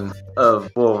one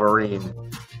of Wolverine.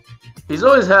 He's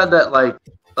always had that like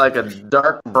a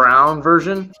dark brown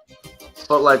version,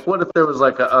 but like what if there was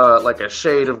like a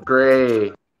shade of gray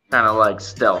kind of like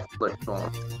stealth look to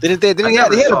him? Didn't he had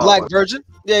a black version?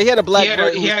 Yeah, he had a black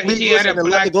version. He had a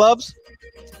black gloves.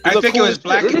 I think it was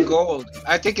black and gold.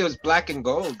 I think it was black and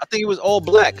gold. I think it was all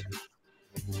black.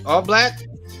 All black?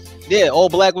 Yeah, all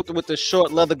black with the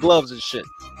short leather gloves and shit.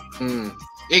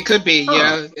 It could be,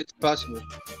 yeah, it's possible.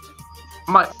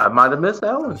 I might have missed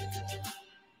that one.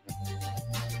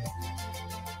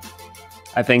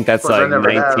 I think that's But I like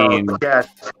never had all 19. the gas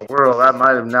in the world. I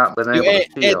might have not been able to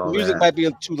see all music that. might be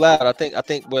too loud. I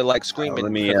think we're like screaming.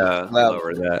 Let me because it's loud.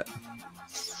 lower that.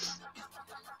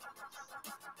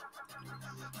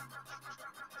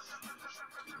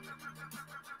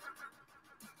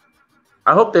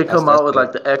 I hope they come out with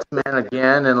like the X-Men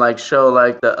again and like show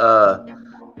like the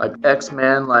like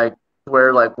X-Men like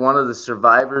where like one of the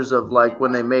survivors of like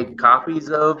when they made copies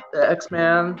of the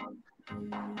X-Men,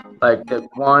 like the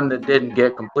one that didn't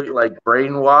get completely like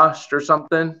brainwashed or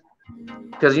something.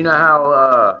 Because you know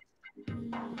how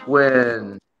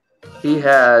when he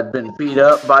had been beat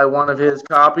up by one of his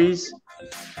copies,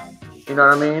 you know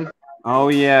what I mean? Oh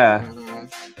yeah.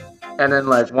 And then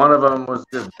like one of them was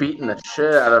just beating the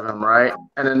shit out of him, right?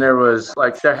 And then there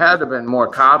had to have been more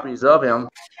copies of him.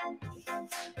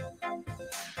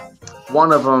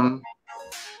 One of them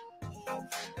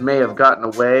may have gotten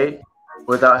away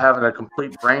without having a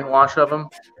complete brainwash of him.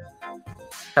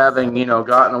 Having,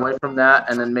 gotten away from that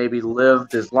and then maybe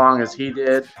lived as long as he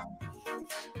did.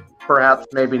 Perhaps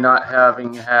maybe not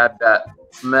having had that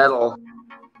metal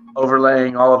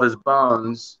overlaying all of his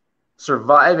bones,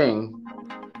 surviving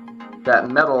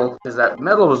that metal, because that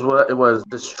metal was what it was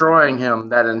destroying him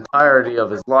that entirety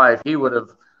of his life. He would have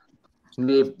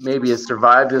maybe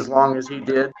survived as long as he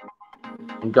did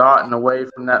and gotten away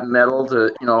from that metal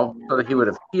to, so that he would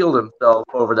have healed himself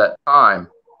over that time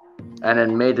and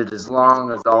then made it as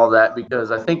long as all that, because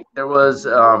I think there was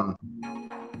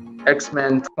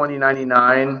X-Men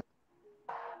 2099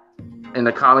 in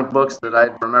the comic books that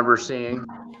I remember seeing.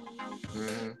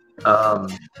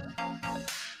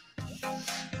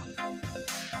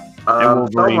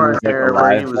 Somewhere in there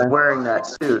where he was wearing that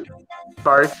suit.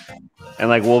 Sorry? And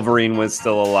like Wolverine was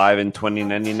still alive in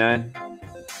 2099?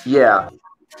 Yeah.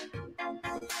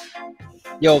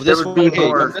 Yo, this would be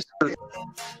more.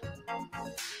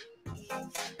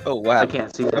 Oh wow! I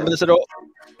can't see that. Remember this at all?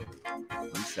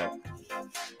 One sec.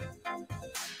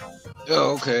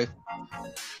 Oh, okay.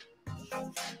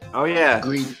 Oh yeah.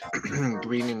 Green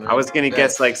and red. I was gonna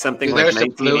guess like something like There's the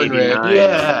blue and red.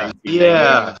 1989.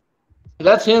 Yeah.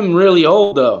 That's him really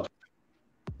old though.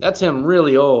 That's him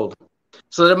really old.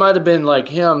 So it might have been like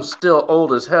him still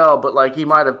old as hell, but like he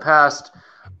might have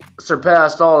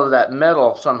surpassed all of that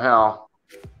metal somehow.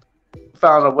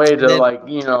 Found a way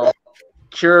to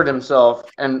cured himself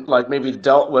and like maybe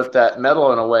dealt with that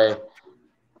metal in a way.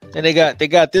 And they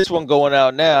got this one going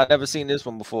out now. I've never seen this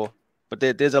one before. But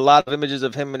there's a lot of images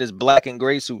of him in his black and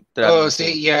gray suit. Oh,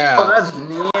 see, yeah. Oh, that's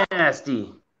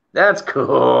nasty. That's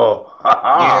cool.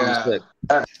 Yeah.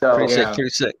 That's dope. Pretty sick. Pretty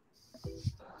sick.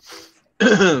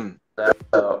 That's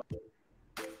dope.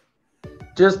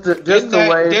 Just the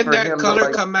way didn't for that him color to,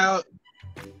 like, come out?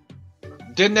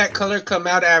 Didn't that color come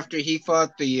out after he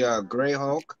fought the Gray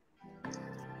Hulk?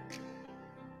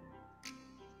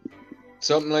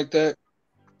 Something like that.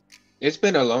 It's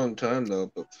been a long time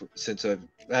though, but since I've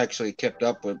actually kept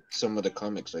up with some of the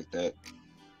comics like that.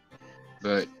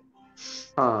 But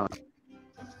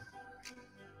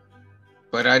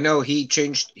I know he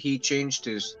changed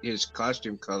his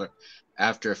costume color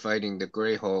after fighting the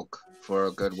Gray Hulk for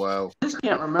a good while. I just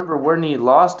can't remember when he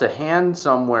lost a hand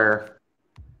somewhere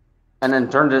and then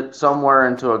turned it somewhere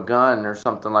into a gun or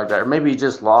something like that. Or maybe he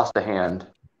just lost a hand.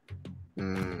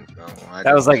 No,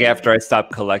 that was like after I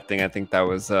stopped collecting. I think that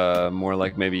was more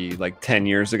like maybe like 10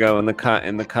 years ago in the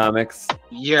comics.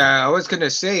 Yeah, I was gonna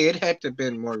say it had to have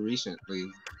been more recently,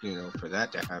 you know, for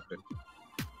that to happen.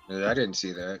 I didn't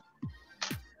see that.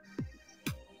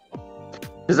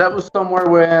 Because that was somewhere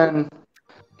when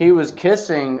he was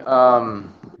kissing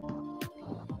someone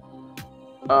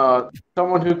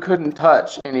who couldn't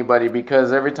touch anybody,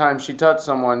 because every time she touched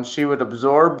someone, she would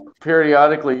absorb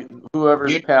periodically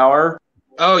whoever's power.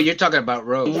 Oh, you're talking about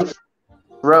Rogue.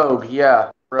 Rogue,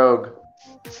 yeah, Rogue.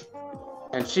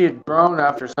 And she had grown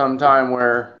after some time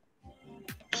where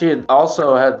she had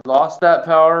also had lost that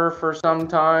power for some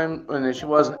time, and she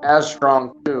wasn't as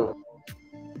strong too.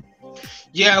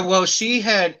 Yeah, well, she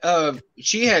had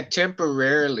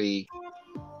temporarily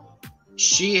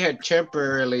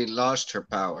lost her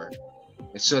power.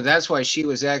 So that's why she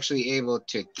was actually able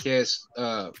to kiss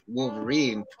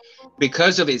Wolverine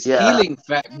because of his healing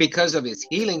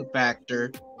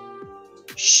factor.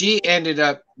 She ended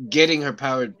up getting her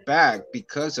power back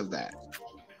because of that.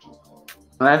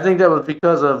 And I think that was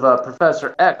because of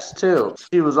Professor X too.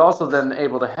 She was also then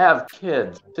able to have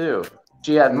kids too.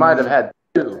 She might have had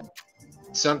 2.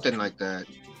 Something like that.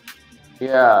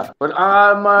 Yeah, but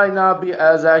I might not be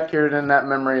as accurate in that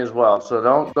memory as well, so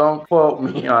don't quote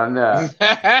me on that.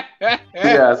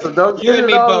 Yeah, so don't get it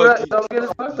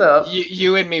fucked up.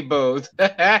 You and me both.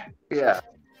 Yeah,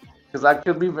 because I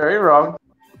could be very wrong.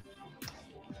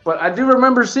 But I do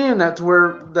remember seeing that to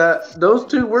where those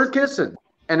two were kissing,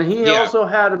 and he also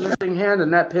had a missing hand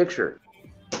in that picture.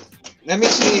 Let me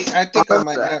see. I think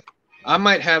I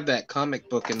might have that comic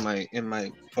book in my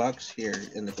box here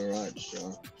in the garage.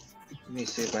 So. Let me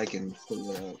see if I can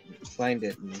find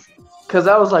it. Because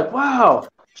I was like, wow,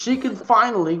 she could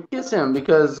finally kiss him,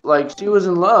 because like she was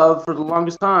in love for the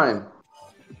longest time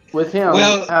with him.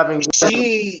 Well,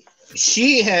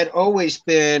 she had always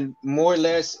been more or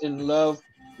less in love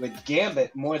with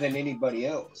Gambit more than anybody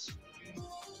else.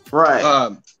 Right.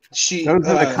 Those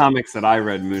are the comics that I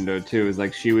read, Mundo, too. Is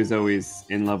like she was always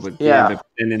in love with Gambit,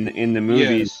 and in the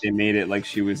movies they made it like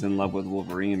she was in love with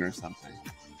Wolverine or something.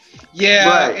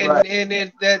 Yeah,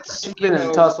 and that's she's been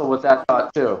in tussle with that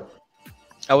thought too.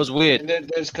 That was weird.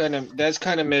 That's kind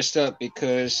of messed up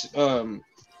because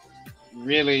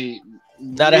really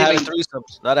not having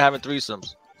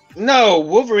threesomes. No,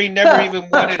 Wolverine never even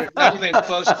wanted it. Not even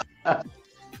close.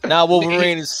 Now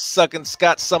Wolverine is sucking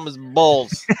Scott Summers'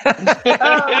 balls. Are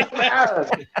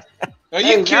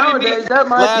you kidding me? That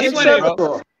might be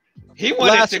acceptable. He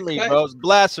wanted blasphemy, bro. It's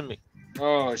blasphemy.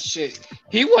 Oh shit!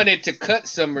 He wanted to cut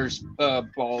Summers'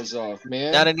 balls off,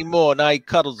 man. Not anymore. Now he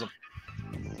cuddles them.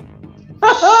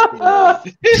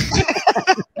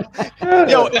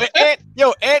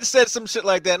 Ant said some shit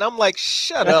like that, and I'm like,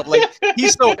 shut up! Like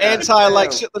he's so anti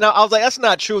like shit. And I was like, that's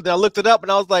not true. Then I looked it up,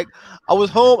 and I was like, I was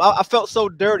home. I felt so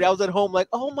dirty. I was at home, like,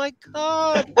 oh my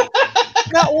god,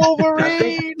 not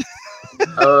Wolverine.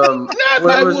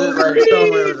 Where was it? Like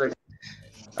somewhere it was like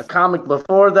a comic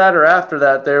before that or after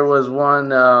that, there was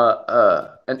one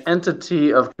an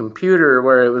entity of computer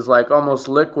where it was like almost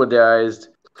liquidized,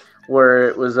 where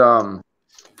it was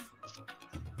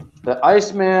the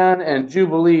Iceman and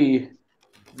Jubilee.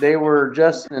 They were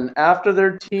just after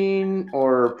their teen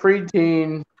or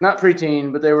preteen, not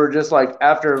preteen, but they were just like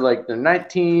after like they're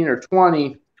 19 or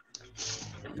 20,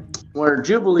 where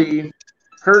Jubilee,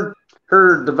 her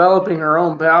developing her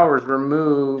own powers were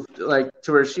moved like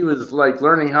to where she was like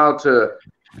learning how to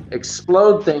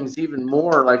explode things even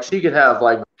more. Like she could have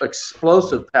like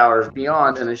explosive powers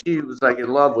beyond, and she was like in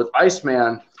love with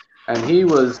Iceman, and he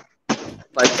was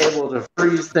like able to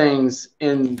freeze things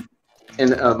in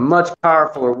a much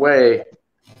powerfuler way.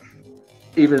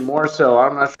 Even more so,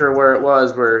 I'm not sure where it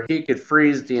was, where he could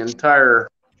freeze the entire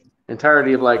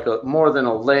entirety of like more than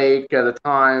a lake at a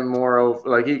time. More of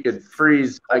like he could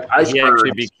freeze like icebergs. He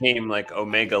actually became like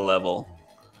Omega level.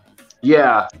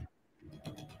 Yeah,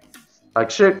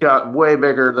 like shit got way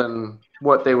bigger than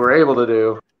what they were able to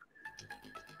do,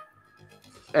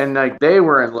 and like they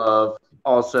were in love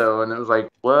also, and it was like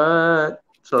what?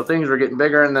 So things were getting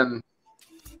bigger, and then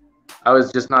I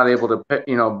was just not able to,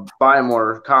 buy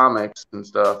more comics and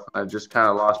stuff. I just kind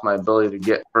of lost my ability to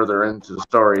get further into the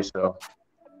story, so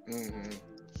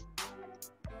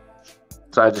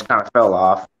I just kind of fell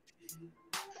off.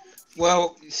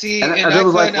 Well, see, and it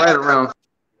was like right around.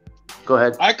 Go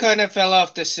ahead. I kind of fell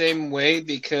off the same way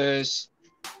because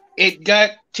it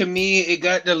got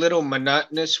a little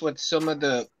monotonous with some of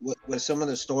the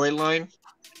storyline.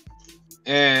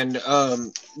 And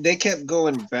they kept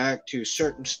going back to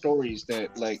certain stories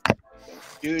that, like,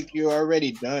 dude, you're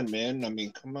already done, man. I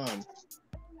mean, come on.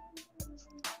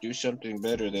 Do something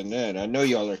better than that. I know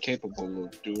y'all are capable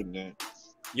of doing that.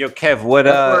 Yo, Kev, what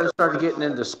That's where I started getting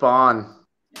into Spawn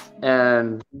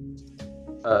and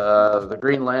the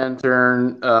Green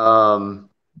Lantern.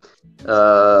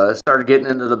 Started getting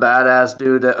into the badass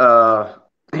dude.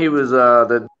 He was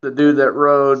the dude that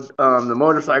rode the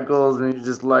motorcycles and he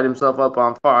just light himself up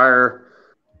on fire.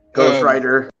 Ghost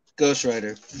Rider. Ghost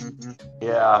Rider. Mm-hmm.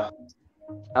 Yeah.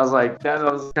 I was like, that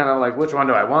was kind of like, which one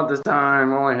do I want this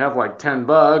time? I only have like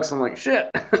 $10. I'm like, shit.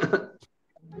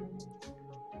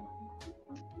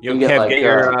 Yo, Kev, get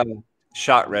your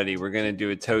shot ready. We're gonna do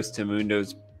a toast to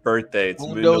Mundo's birthday. It's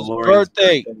Mundo's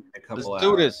birthday. Let's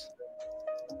do this.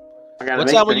 What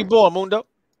time were you born, Mundo?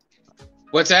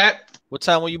 What's that? What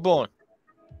time were you born?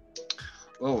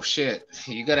 Oh shit!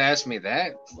 You gotta ask me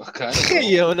that. Okay.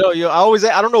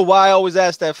 I don't know why I always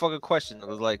ask that fucking question. It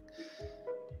was like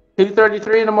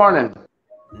 2:33 in the morning.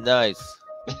 Nice.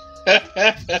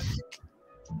 I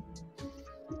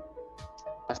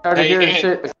started hearing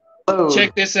shit.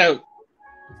 Check this out.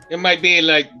 It might be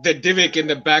like the Divic in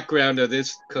the background of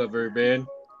this cover, man.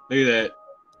 Look at that.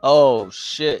 Oh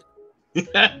shit. Shit!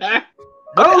 I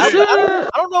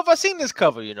don't know if I've seen this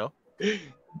cover,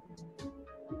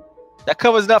 That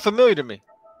cover's not familiar to me.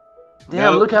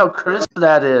 Damn, look how crisp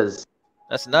that is.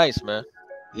 That's nice, man.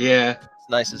 Yeah. It's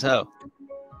nice as hell.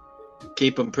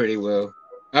 Keep them pretty well.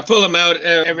 I pull them out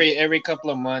every couple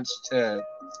of months to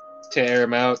air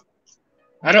them out.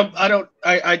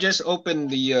 I just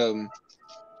opened the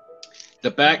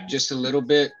back just a little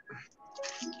bit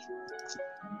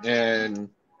and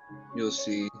you'll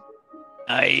see.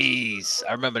 Nice.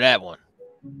 I remember that one.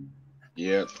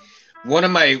 Yeah. One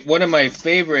of my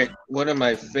favorite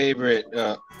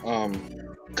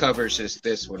covers is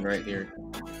this one right here.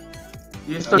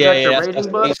 You still got your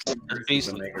rating book?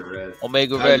 Beastly.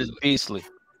 Omega Red is beastly.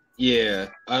 Yeah,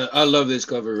 I love this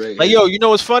cover right here. Yo, you know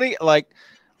what's funny? Like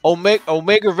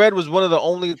Omega Red was one of the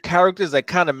only characters that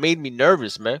kind of made me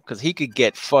nervous, man, because he could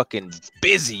get fucking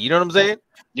busy. You know what I'm saying?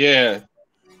 Yeah.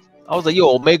 I was like,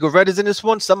 yo, Omega Red is in this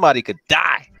one. Somebody could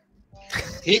die.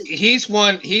 He's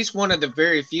one of the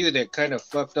very few that kind of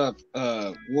fucked up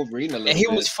Wolverine a little bit. And he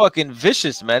was fucking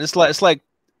vicious, man. It's like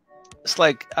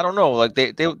I don't know, like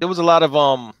there was a lot of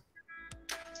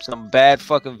some bad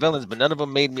fucking villains, but none of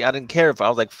them made me. I didn't care if I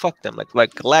was like fuck them,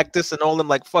 like Galactus and all them,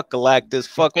 like fuck Galactus,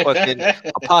 fuck fucking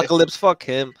Apocalypse, fuck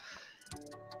him.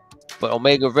 But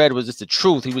Omega Red was just the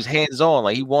truth. He was hands on,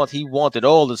 like he wanted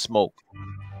all the smoke.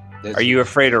 Are you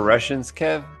afraid of Russians,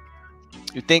 Kev?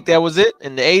 You think that was it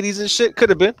in the 80s and shit? Could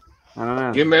have been. I don't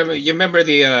know. You remember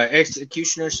the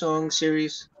Executioner song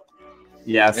series?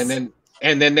 Yes.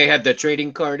 And then they had the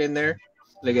trading card in there.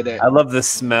 Look at that. I love the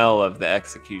smell of the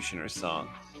Executioner song,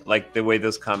 like the way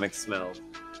those comics smelled.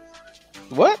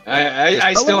 What?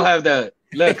 I still have the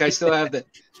look. I still have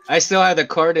the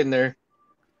card in there.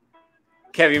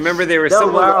 Kev, you remember they were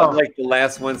some of like the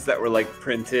last ones that were like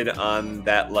printed on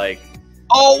that like.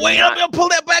 Oh wait, I'm gonna pull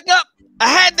that back up. I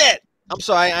had that. I'm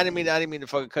sorry, I didn't mean to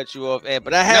fucking cut you off,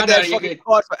 but I had that fucking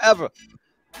card forever,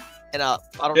 and I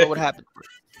don't know what happened.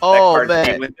 Oh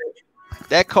man,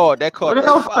 that card. Look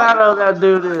how fat that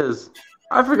dude is.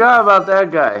 I forgot about that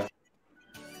guy.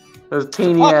 Those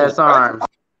teeny ass arms.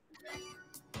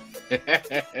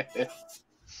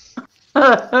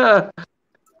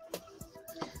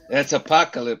 That's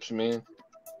Apocalypse, man.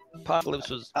 Apocalypse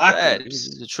was bad. This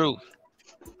is the truth.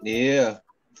 Yeah.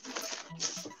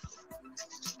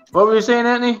 What were you saying,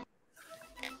 Anthony?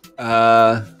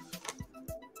 I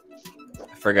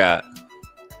forgot.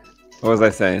 What was I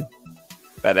saying?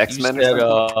 About X-Men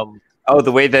or something? Oh,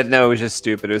 the way that it was just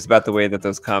stupid. It was about the way that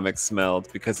those comics smelled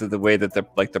because of the way that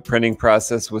the printing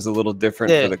process was a little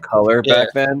different for the color back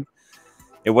then.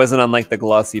 It wasn't on like the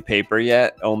glossy paper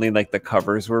yet. Only like the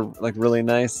covers were like really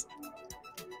nice.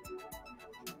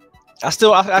 I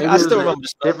still there's remember a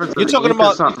stuff. difference You're of talking ink or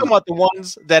about something. the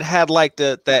ones that had like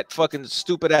that fucking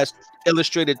stupid ass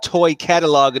illustrated toy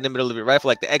catalog in the middle of it, right? For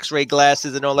like the X-ray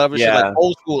glasses and all that other shit, like Yeah.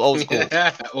 old school. Old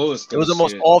It school was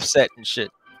almost shit. offset and shit.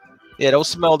 Yeah, those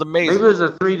smelled Maybe amazing. it was a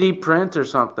 3D print or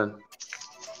something.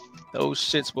 Those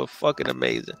shits were fucking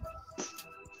amazing.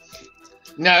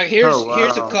 Now here's Oh, wow.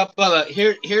 here's a couple of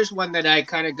here's one that I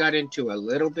kind of got into a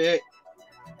little bit,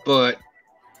 but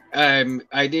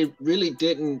I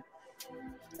didn't.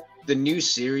 The new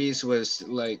series was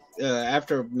like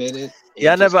after a minute.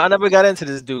 Yeah, I never got into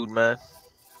this dude, man.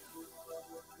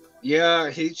 Yeah,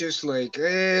 he's just like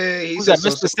he's Who's that,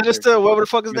 Mr. Sinister? Whatever the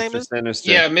fuck his name is.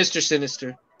 Sinister. Yeah, Mr.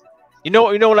 Sinister. You know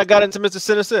when I got into Mr.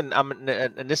 Sinister,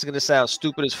 and this is gonna sound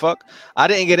stupid as fuck. I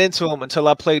didn't get into him until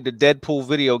I played the Deadpool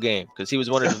video game because he was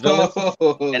one of the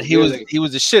villains, and he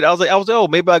was the shit. I was like, oh,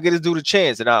 maybe I'll get this dude a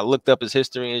chance, and I looked up his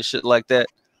history and shit like that.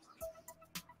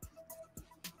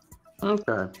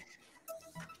 Okay.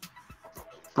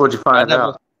 What'd you find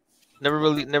out?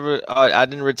 I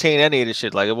didn't retain any of this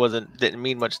shit. Like didn't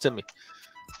mean much to me.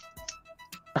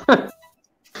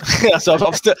 So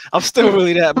I'm still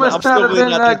really that. Must not have been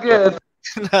that good.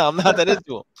 No, I'm not that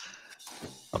into him.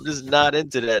 I'm just not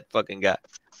into that fucking guy.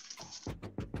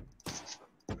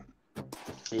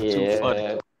 Yeah.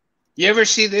 Funny. You ever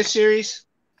see this series?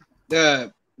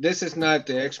 This is not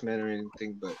the X-Men or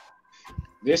anything, but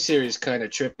this series kind of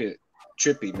trippy,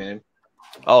 man.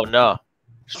 Oh no,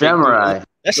 Samurai.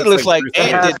 that shit looks like That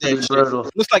Ant has did to be that shit. brutal.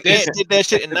 Looks like Ant did that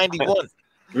shit in '91.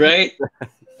 Right?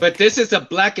 But this is a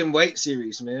black and white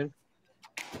series, man.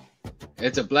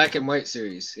 It's a black and white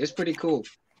series. It's pretty cool.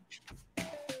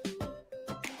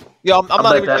 Yo, I'm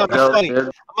not even trying to be joke, funny. dude.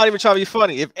 I'm not even trying to be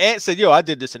funny. If Ant said, "Yo, I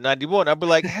did this in '91," I'd be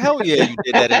like, "Hell yeah, you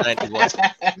did that in '91."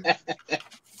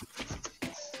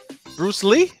 Bruce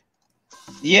Lee?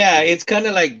 Yeah, it's kind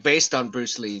of like based on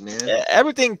Bruce Lee, man. Yeah,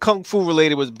 everything kung fu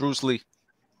related was Bruce Lee.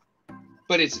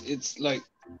 But it's like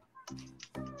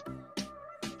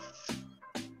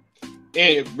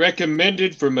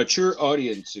recommended for mature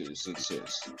audiences, it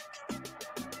says.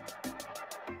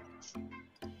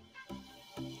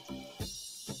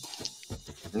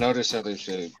 Notice how they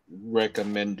say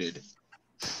recommended.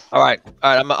 All right.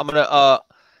 I'm gonna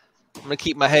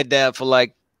keep my head down for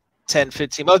like 10,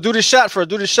 15. Oh, do the shot first.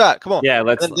 Do the shot. Come on. Yeah,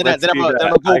 let's Then do I'm that. gonna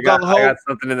go I got gung-ho.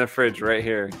 something in the fridge right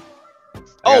here.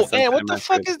 Oh, and what the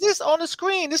fuck is this on the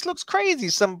screen? This looks crazy.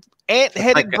 Some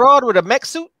ant-headed broad with a mech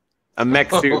suit. A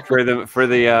mech suit for the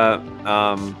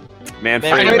man.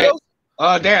 Fredo?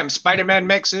 Oh damn, Spider-Man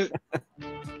mech suit.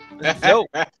 Yo,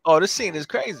 oh, this scene is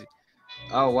crazy.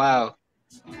 Oh wow.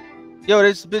 Yo,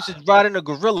 this bitch is riding a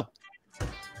gorilla.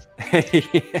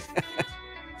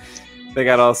 They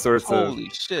got all sorts Holy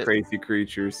of shit. crazy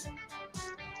creatures.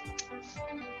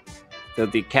 They'll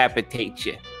decapitate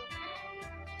you.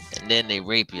 And then they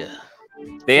rape you.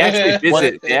 They actually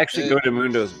visit. They actually go to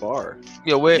Mundo's bar.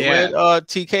 Yo, where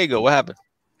TK go? What happened?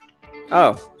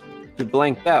 Oh, he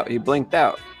blanked out. He blinked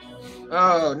out.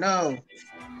 Oh no.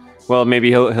 Well, maybe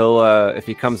he'll if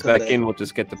he comes back in, we'll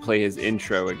just get to play his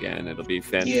intro again. It'll be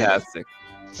fantastic.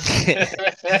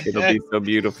 It'll be so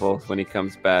beautiful when he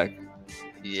comes back.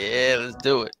 Yeah, let's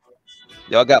do it.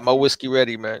 Y'all got my whiskey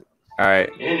ready, man. All right.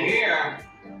 In here,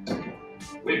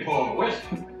 we pour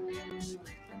whiskey.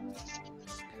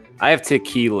 I have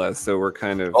tequila, so we're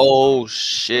kind of. Oh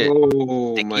shit!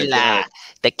 Oh my god!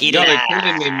 Tequila. Y'all are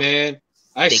kidding me, man.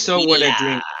 I so want to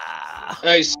drink.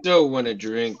 I still want to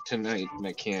drink tonight, and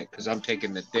I can't because I'm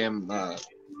taking the damn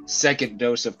second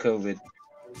dose of COVID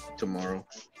tomorrow.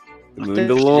 The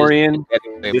Mandalorian.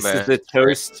 This is a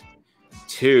toast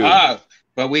to.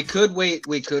 But we could wait.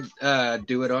 We could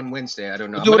do it on Wednesday. I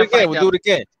don't know. We'll do it again. We'll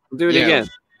do it again.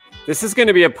 This is going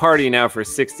to be a party now for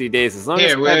 60 days. As long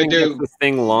as Kevin gets this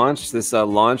thing launched, this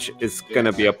launch is going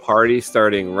to be a party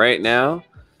starting right now.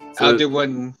 So I'll do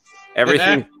one.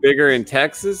 Everything's bigger in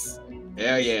Texas.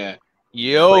 Yeah.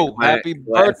 Yo, happy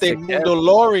birthday,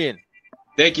 Mandalorian.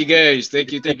 Thank you, guys.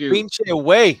 Thank you. Pinche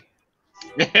away.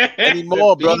 Many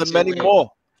more, brother. Many more.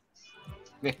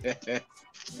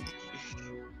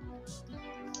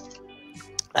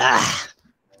 I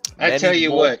tell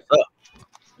you what.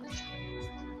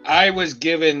 I was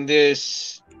given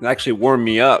this. It actually warmed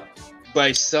me up.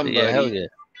 By somebody. Yeah, hell yeah.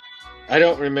 I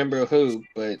don't remember who,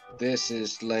 but this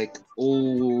is like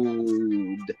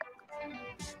old.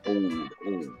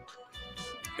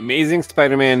 Amazing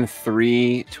Spider-Man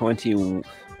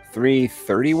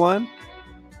 331.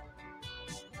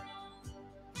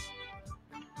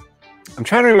 I'm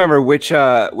trying to remember which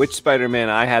Spider-Man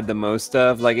I had the most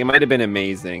of. Like it might have been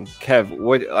Amazing. Kev,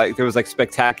 what like there was like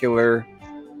Spectacular.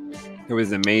 There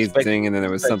was Amazing, and then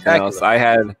there was something else. I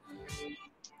had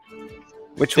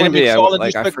Which Did one he did I fall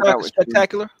like? into I forgot which one.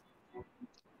 Spectacular?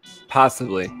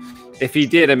 Possibly. If he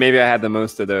did, and maybe I had the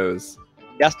most of those.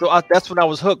 That's when I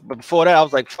was hooked. But before that, I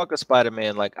was like, fuck a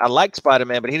Spider-Man. Like, I liked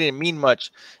Spider-Man, but he didn't mean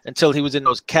much until he was in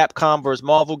those Capcom versus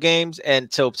Marvel games and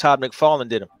until Todd McFarlane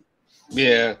did him.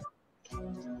 Yeah.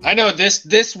 I know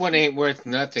this one ain't worth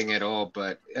nothing at all,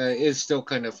 but it's still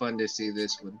kind of fun to see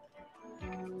this one.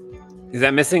 Is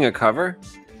that missing a cover?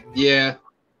 Yeah.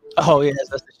 Oh, yes,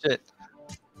 that's the shit.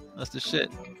 That's the shit.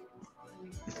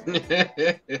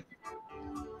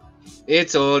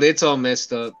 It's old. It's all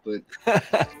messed up, but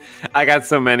I got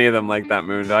so many of them like that,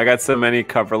 Mundo. I got so many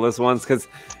coverless ones because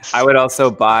I would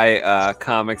also buy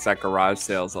comics at garage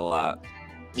sales a lot.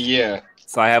 Yeah.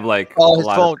 So I have like his a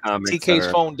lot phone. of comics.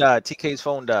 TK's phone died. TK's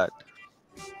phone died.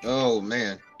 Oh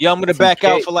man. Yeah, I'm gonna back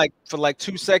out for like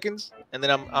 2 seconds, and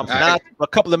then I'm not a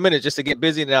couple of minutes just to get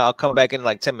busy, and then I'll come back in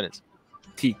like 10 minutes.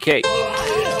 TK.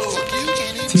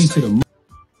 T to the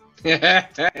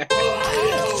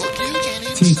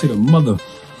T to the mother.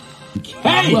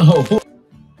 Hey!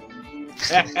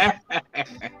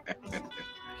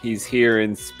 He's here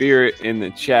in spirit in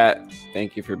the chat.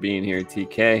 Thank you for being here,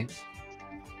 TK.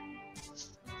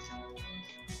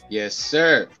 Yes,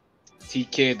 sir.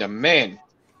 TK the man.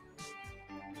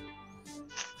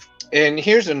 And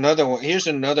here's another one. Here's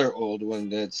another old one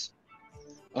that's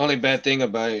only bad thing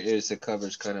about it is the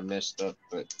cover's kind of messed up,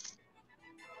 but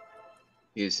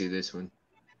you see this one.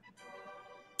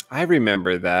 I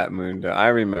remember that, Mundo. I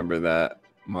remember that.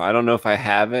 Well, I don't know if I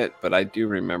have it, but I do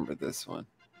remember this one.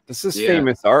 This is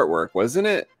famous artwork, wasn't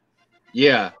it?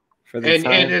 Yeah. For the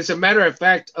time? And as a matter of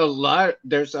fact,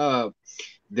 there's a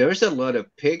lot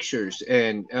of pictures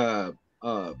and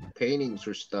paintings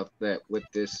or stuff that with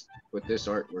this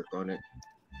artwork on it.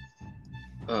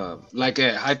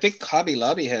 I think Hobby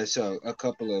Lobby has a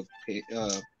couple of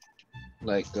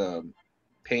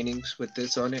paintings with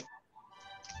this on it.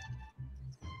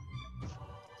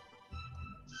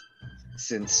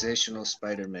 Sensational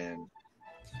Spider-Man.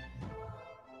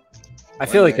 I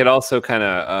feel like it also kind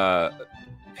of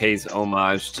pays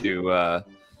homage to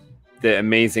the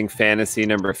Amazing Fantasy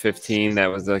number 15 that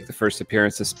was like the first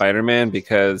appearance of Spider-Man,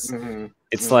 because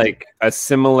it's like a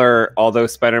similar, although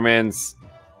Spider-Man's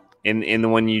in the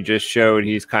one you just showed,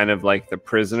 he's kind of like the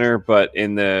prisoner, but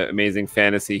in the Amazing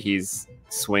Fantasy he's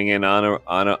swinging on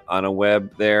a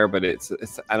web there, but it's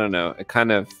I don't know, it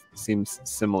kind of seems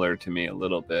similar to me a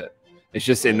little bit. It's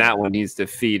just in that one he's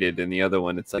defeated, and the other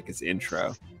one it's like his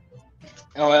intro.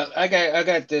 Oh well, I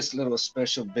got this little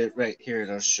special bit right here,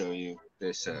 and I'll show you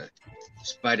this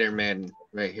Spider-Man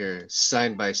right here,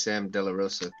 signed by Sam De La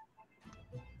Rosa.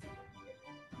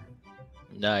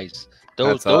 Nice.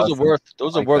 Those are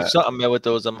worth something, man, with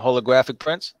those holographic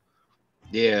prints.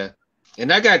 Yeah,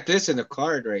 and I got this in a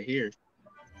card right here.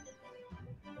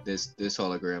 This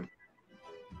hologram.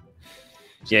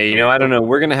 Yeah, you know, I don't know.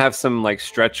 We're gonna have some like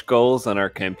stretch goals on our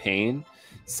campaign,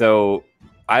 so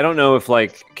I don't know if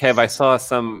like Kev, I saw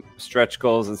some stretch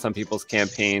goals in some people's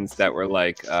campaigns that were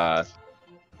like,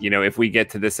 you know, if we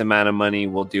get to this amount of money,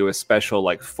 we'll do a special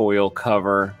like foil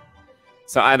cover.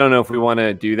 So I don't know if we want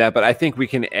to do that, but I think we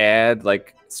can add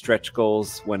like stretch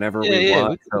goals whenever we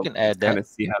want. We can add that. Kind of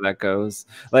see how that goes.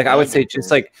 Like I would say,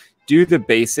 just like do the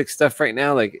basic stuff right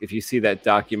now. Like if you see that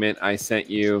document I sent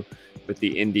you with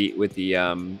the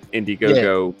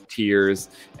IndieGoGo tiers,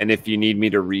 and if you need me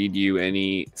to read you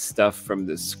any stuff from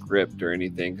the script or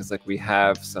anything, because like we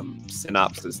have some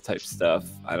synopsis type stuff.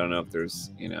 I don't know if there's,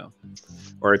 you know,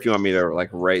 or if you want me to like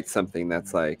write something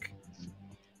that's like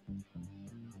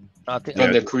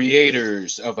from the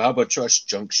creators of Albatross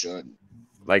Junction,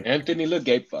 like Anthony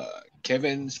Legepa,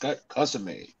 Kevin Scott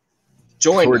Cosime.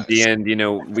 Join toward us. the end, you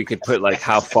know, we could put like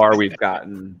how far we've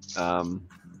gotten,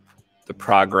 the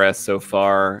progress so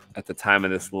far at the time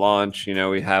of this launch. You know,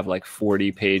 we have like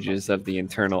 40 pages of the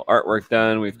internal artwork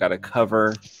done. We've got a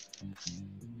cover.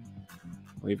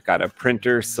 We've got a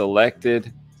printer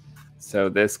selected. So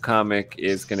this comic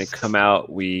is going to come out.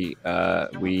 We are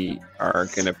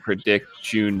going to predict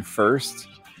June 1st.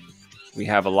 We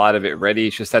have a lot of it ready.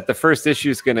 It's just that the first issue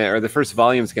is going to, or the first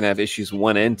volume is going to have issues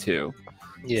 1 and 2.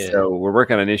 Yeah. So we're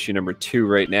working on issue number 2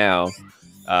 right now.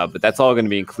 But that's all going to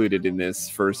be included in this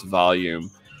first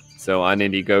volume. So on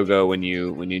IndieGoGo, when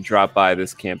you drop by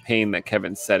this campaign that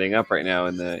Kevin's setting up right now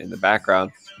in the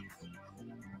background,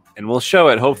 and we'll show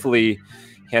it. Hopefully,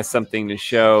 he has something to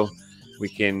show. We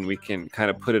can kind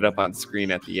of put it up on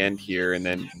screen at the end here, and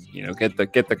then get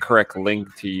the correct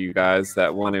link to you guys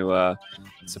that want to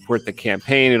support the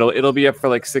campaign. It'll be up for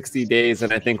like 60 days,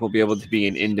 and I think we'll be able to be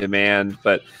in demand.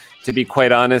 But to be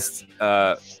quite honest,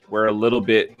 we're a little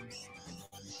bit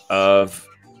of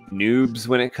noobs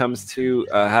when it comes to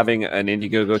having an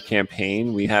IndieGoGo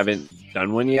campaign. We haven't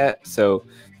done one yet, so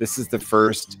this is the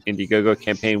first IndieGoGo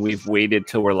campaign. We've waited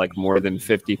till we're like more than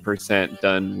 50%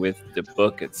 done with the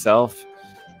book itself,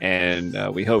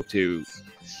 and we hope to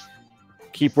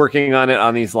keep working on it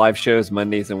on these live shows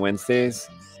Mondays and Wednesdays.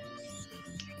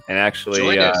 And actually,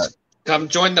 join us. Come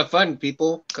join the fun,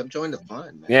 people. Come join the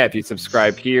fun, man. Yeah, if you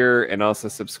subscribe here and also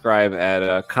subscribe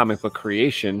at Comic Book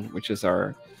Creation, which is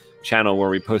our channel where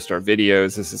we post our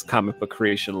videos. This is Comic Book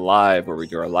Creation Live, where we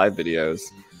do our live videos.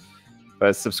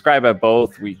 But subscribe at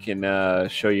both. We can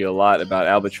show you a lot about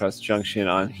Albatross Junction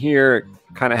on here. It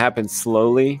kind of happens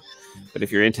slowly, but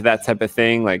if you're into that type of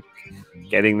thing, like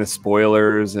getting the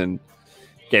spoilers and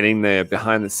getting the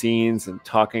behind the scenes and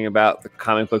talking about the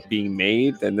comic book being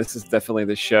made, then this is definitely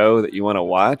the show that you want to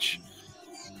watch.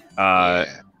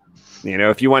 You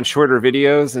know, if you want shorter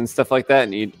videos and stuff like that,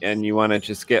 and you want to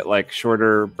just get like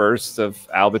shorter bursts of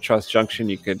Albatross Junction,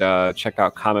 you could check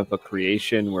out Comic Book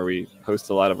Creation, where we post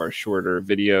a lot of our shorter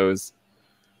videos,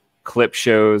 clip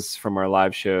shows from our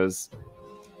live shows,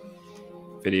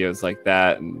 videos like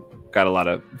that, and got a lot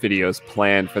of videos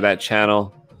planned for that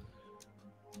channel.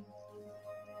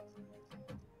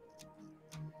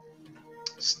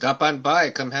 Stop on by,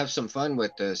 come have some fun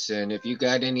with us, and if you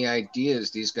got any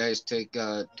ideas, these guys take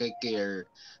their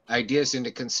ideas into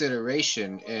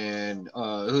consideration, and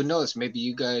who knows, maybe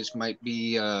you guys might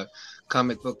be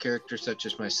comic book characters such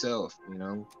as myself, you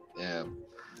know.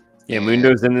 Yeah,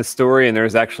 Mundo's in the story, and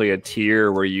there's actually a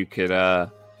tier where you could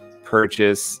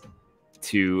purchase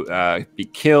to be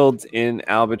killed in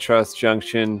Albatross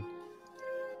Junction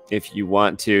if you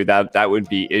want to. That would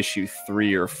be issue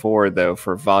 3 or 4 though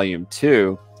for volume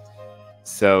 2.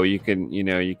 So you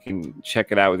can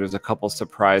check it out. There's a couple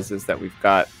surprises that we've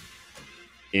got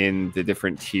in the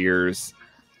different tiers,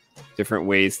 different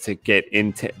ways to get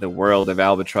into the world of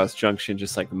Albatross Junction,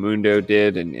 just like Mundo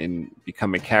did, and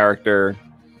become a character.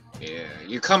 Yeah,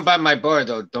 you come by my bar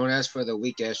though, don't ask for the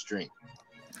weak ass drink.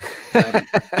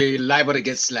 You're liable to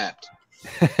get slapped.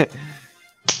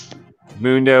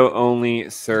 Mundo only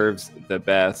serves the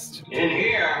best. In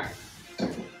here,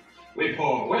 we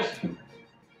pour whiskey.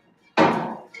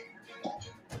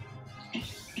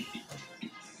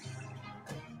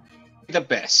 The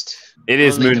best. It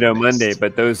is Mundo Monday,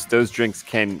 but those drinks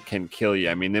can kill you.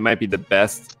 I mean, they might be the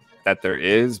best that there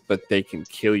is, but they can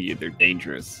kill you. They're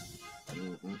dangerous.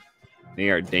 Mm-hmm. They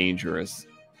are dangerous.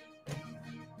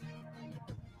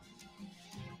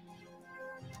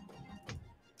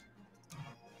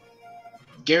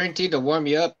 Guaranteed to warm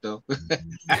you up, though.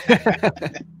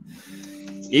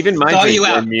 Even my drink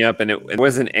warmed me up, and it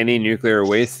wasn't any nuclear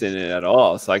waste in it at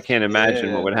all. So I can't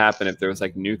imagine what would happen if there was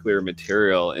like nuclear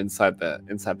material inside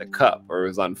the cup, or it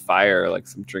was on fire, like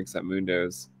some drinks at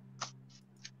Mundo's.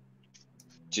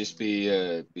 Just be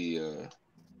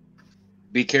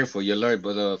careful. You're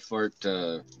liable to fart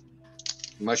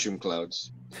mushroom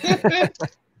clouds.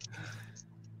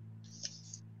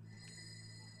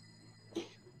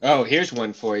 Oh, here's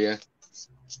one for you.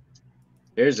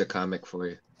 Here's a comic for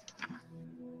you.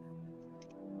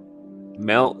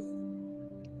 Melt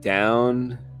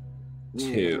Down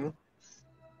 2.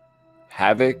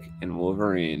 Havoc and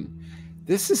Wolverine.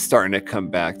 This is starting to come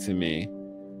back to me.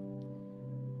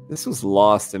 This was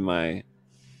lost in my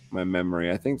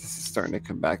memory. I think this is starting to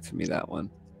come back to me, that one.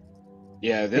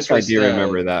 Yeah, I do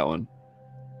remember that one.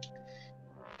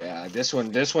 Yeah, this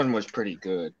one was pretty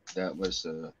good. That was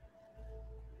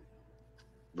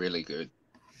really good.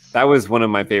 That was one of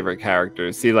my favorite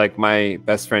characters. See, like my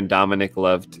best friend Dominic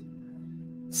loved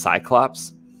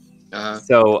Cyclops.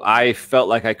 So I felt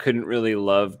like I couldn't really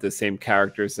love the same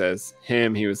characters as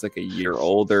him. He was like a year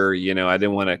older, you know. I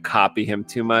didn't want to copy him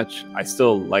too much. I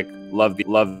still like love.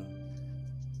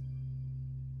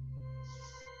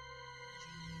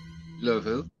 Love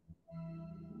who?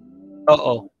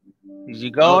 Is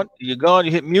you gone? You gone?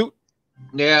 You hit mute?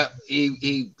 Yeah,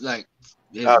 he like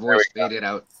his voice faded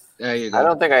out. There you go. I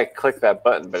don't think I clicked that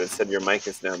button, but it said your mic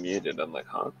is now muted. I'm like,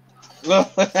 huh?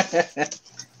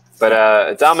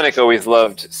 But Dominic always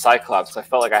loved Cyclops. I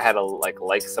felt like I had to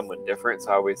like someone different,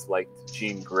 so I always liked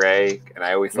Jean Grey, and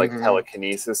I always liked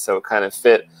telekinesis, so it kind of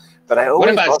fit. But I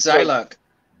always. What about Psylocke?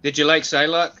 Did you like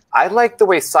Psylocke? I liked the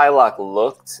way Psylocke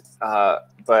looked,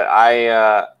 but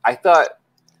I thought,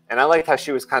 and I liked how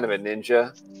she was kind of a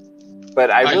ninja.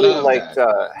 But I really liked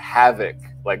Havoc,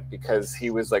 like because he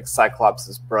was like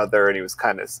Cyclops' brother, and he was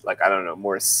kind of like, I don't know,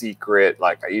 more secret.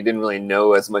 Like you didn't really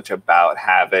know as much about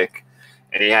Havoc.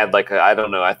 And he had like I don't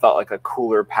know, I thought like a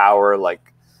cooler power.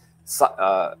 Like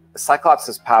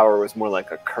Cyclops' power was more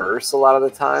like a curse a lot of the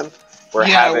time, where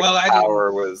Havoc's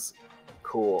power was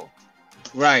cool.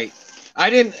 Right. I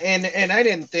didn't, and I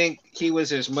didn't think he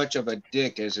was as much of a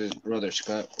dick as his brother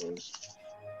Scott was.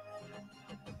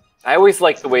 I always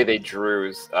liked the way they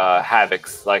drew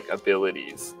Havoc's like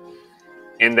abilities,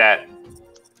 in that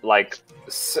like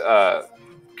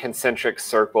concentric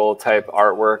circle type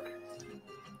artwork.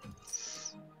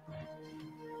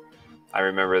 I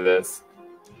remember this.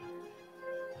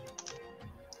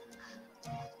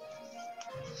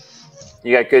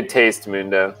 You got good taste,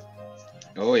 Mundo.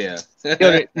 Oh yeah. Yo,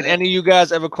 did any of you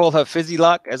guys ever call her Fizzy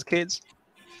Lock as kids?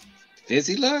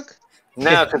 Fizzy Lock?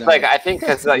 No, because like I think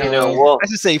because No. you know, well, I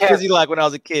should say Kev, Fizzy Lock when I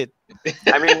was a kid.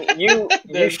 I mean, you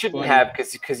That's shouldn't funny. have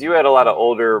because you had a lot of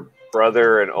older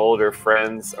brother and older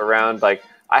friends around. Like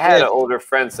I had Yeah. an older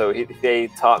friend, so they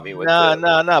taught me what. Nah.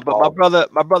 But my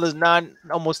call. brother's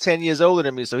almost 10 years older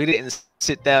than me, so he didn't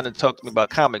sit down and talk to me about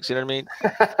comics. You know what I mean?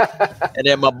 And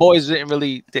then my boys didn't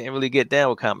really get down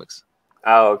with comics.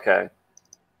 Oh, okay.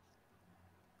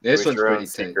 This It was one's your own pretty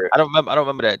tight. secret. I don't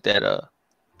remember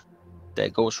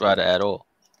that Ghost Rider at all.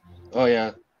 Oh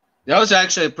yeah, that was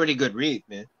actually a pretty good read,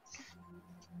 man.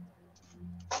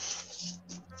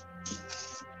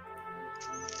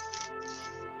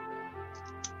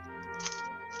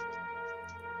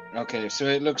 Okay, so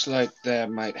it looks like that I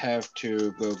might have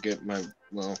to go get my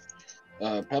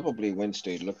probably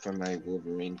Wednesday. Look for my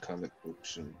Wolverine comic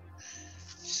books and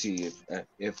see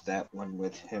if that one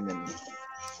with him and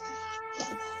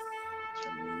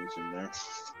someone is in there.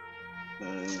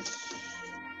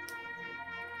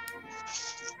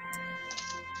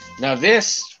 Now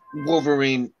this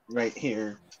Wolverine right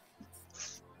here,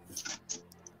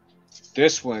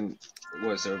 this one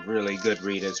was a really good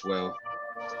read as well.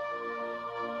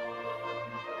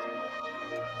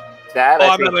 That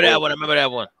I remember that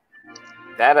one.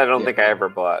 That I don't Yeah. think I ever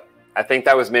bought. I think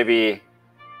that was maybe.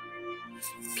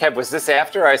 Kev, was this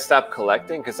after I stopped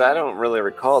collecting? Because I don't really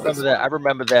recall this. I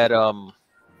remember that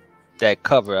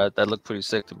cover. That looked pretty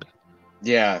sick to me.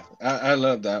 Yeah, I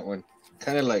love that one.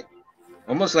 Kind of like,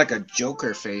 almost like a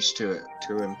Joker face to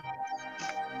him.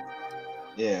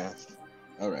 Yeah.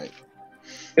 All right.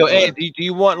 Yo, Ed, do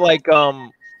you want like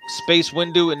Space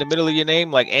Windu in the middle of your name,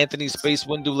 like Anthony Space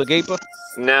Windu Legapa?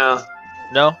 No.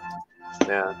 No.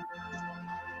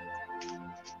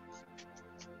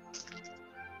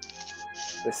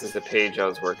 This is the page I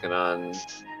was working on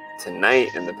tonight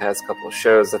and the past couple of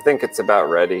shows. I think it's about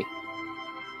ready.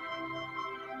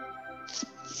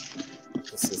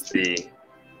 This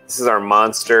is our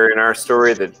monster in our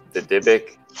story, the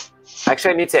Dybbuk.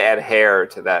 Actually, I need to add hair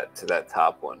to that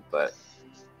top one, but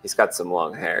he's got some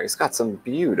long hair. He's got some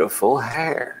beautiful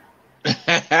hair.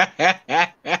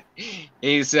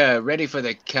 He's ready for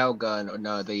the cow gun, or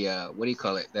no, the what do you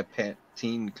call it? The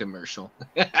Pantene commercial.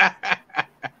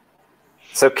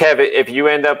 So, Kev, if you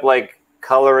end up like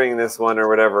coloring this one or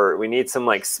whatever, we need some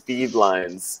like speed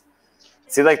lines.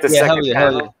 See, like the second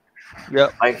panel?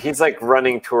 Yep. Like he's like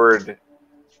running toward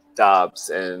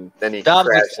Dobbs, and then he Dobbs.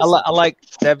 crashes. I like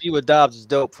that view of Dobbs is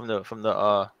dope from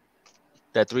the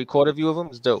that 3/4 view of him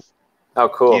is dope. Oh,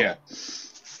 cool. Yeah.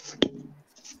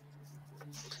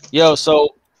 Yo,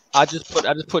 so I just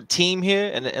put team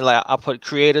here, and like I put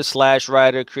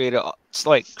creator/writer,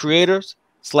 like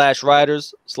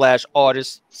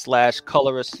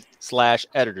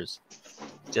creators/writers/artists/colorists/editors.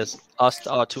 Just us,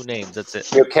 our two names. That's it.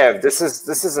 Yo, Kev, this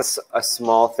is a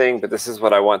small thing, but this is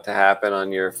what I want to happen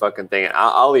on your fucking thing. And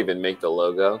I'll even make the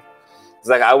logo. It's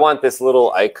like I want this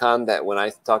little icon that when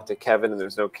I talk to Kevin and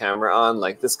there's no camera on,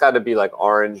 like this got to be like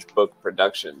Orange Book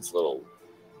Productions little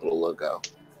logo.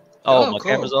 Oh, Oh, my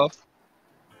cool. camera's off.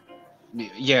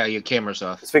 Yeah, your camera's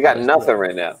off. So we got nothing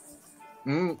right now.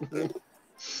 Mm-hmm.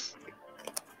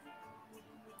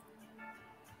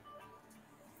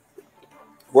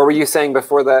 What were you saying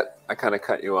before that? I kind of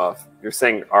cut you off. You're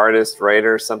saying artist,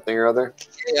 writer, something or other?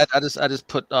 Yeah, I just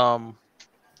put I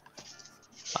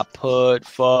put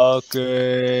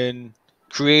fucking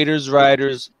creators,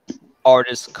 writers,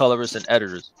 artists, colorists, and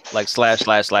editors. Like /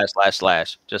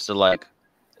 just to like,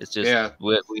 it's just Yeah.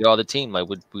 we are the team. Like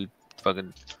we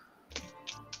fucking.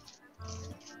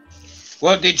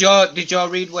 Well, did y'all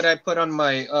read what I put on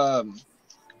my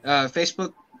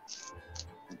Facebook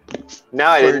No,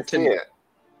 I didn't see it.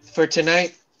 for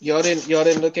tonight? Y'all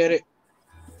didn't look at it?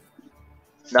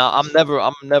 No, I'm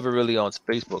never really on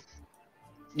Facebook.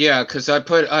 Yeah, because I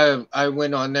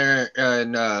went on there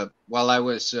and while I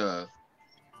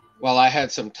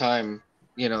had some time,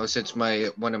 you know, since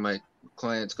one of my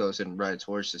clients goes and rides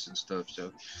horses and stuff,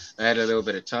 so I had a little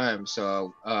bit of time.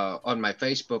 So on my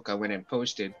Facebook, I went and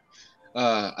posted.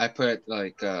 I put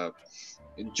like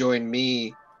join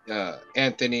me,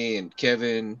 Anthony and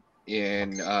Kevin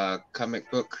in comic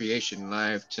book creation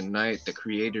live tonight. The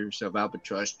creators of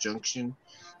Albatross Junction.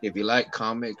 If you like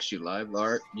comics, you love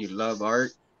art,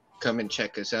 come and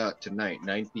check us out tonight,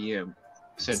 9 p.m.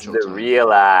 Central The Time.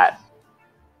 real art.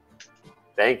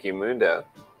 Thank you, Mundo.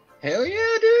 Hell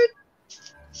yeah, dude.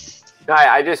 No,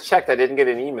 I just checked. I didn't get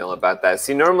an email about that.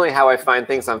 See, normally how I find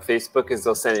things on Facebook is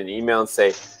they'll send an email and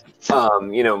say,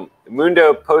 you know,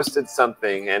 Mundo posted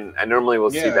something, and I normally will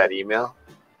see that email.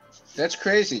 That's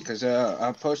crazy because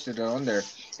I posted it on there,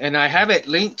 and I have it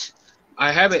linked.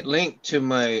 I have it linked to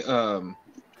my other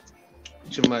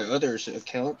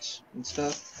accounts and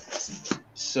stuff,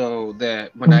 so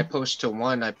that when I post to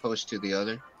one, I post to the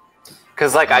other.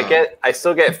 Because like I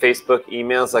still get Facebook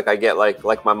emails. Like I get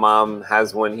like my mom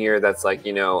has one here that's like,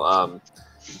 you know,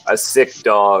 a sick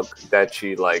dog that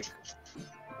she like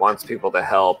wants people to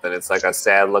help, and it's like a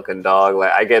sad looking dog.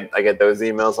 Like I get those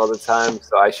emails all the time.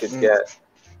 So I should get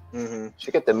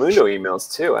should get the Mundo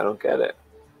emails too. I don't get it.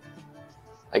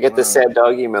 I get the sad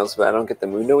dog emails, but I don't get the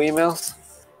Mundo emails.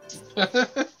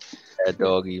 Sad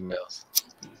dog emails.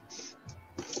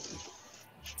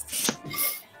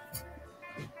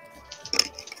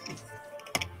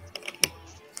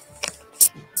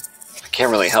 Can't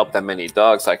really help that many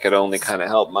dogs. I could only kind of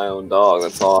help my own dog.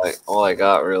 That's all I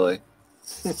got really.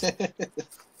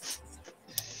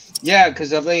 Yeah,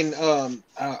 because I mean,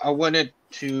 I wanted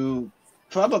to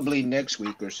probably next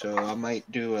week or so. I might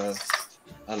do a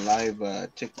live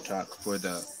TikTok for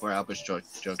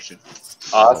Albatross Junction.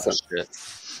 Awesome.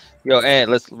 Yo, and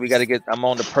we got to get. I'm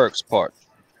on the perks part.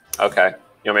 Okay.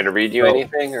 You want me to read you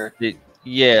anything or?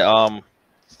 Yeah.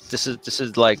 This is.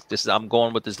 I'm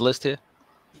going with this list here.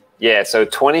 Yeah, so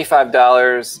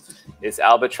 $25 is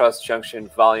Albatross Junction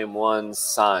Volume 1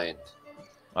 signed.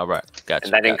 All right, gotcha.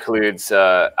 And that includes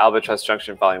Albatross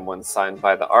Junction Volume 1 signed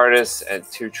by the artist and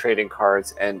 2 trading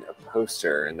cards and a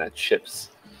poster, and that ships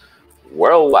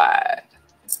worldwide.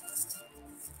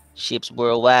 Ships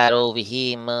worldwide over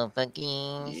here,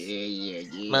 motherfuckers. Yeah.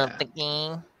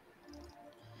 Motherfucking.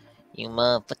 You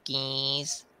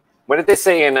motherfuckers. What did they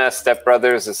say in Step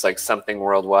Brothers? It's like something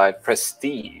worldwide.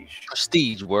 Prestige.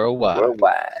 Prestige worldwide.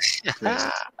 Worldwide.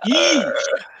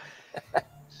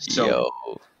 So yo,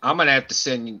 I'm gonna have to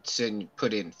send you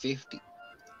put in 50.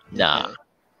 Nah.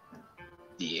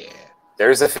 Yeah.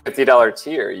 There's a $50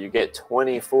 tier. You get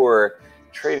 24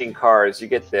 trading cards. You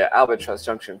get the Albatross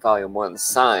Junction Volume 1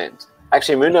 signed.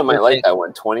 Actually, Mundo might like that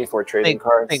one. 24 trading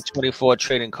cards. I think 24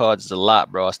 trading cards is a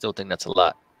lot, bro. I still think that's a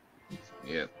lot.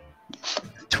 Yeah.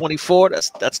 24.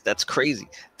 That's crazy.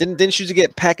 Didn't you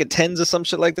get a pack of 10s or some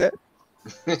shit like that?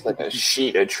 It's like a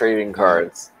sheet of trading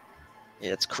cards.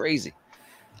 Yeah, it's crazy.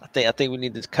 I think we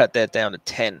need to cut that down to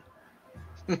 10.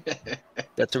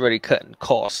 That's already cutting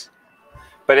costs.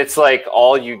 But it's like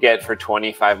all you get for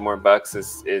 25 more bucks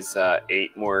is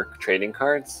 8 more trading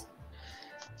cards.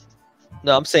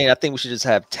 No, I'm saying I think we should just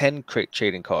have 10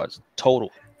 trading cards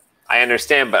total. I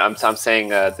understand, but I'm saying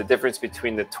the difference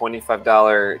between the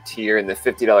 $25 tier and the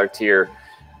 $50 tier,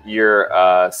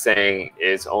 you're saying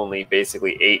is only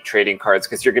basically 8 trading cards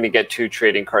because you're going to get 2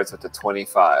 trading cards with the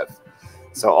 25.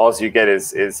 So all you get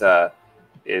is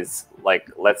like,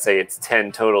 let's say it's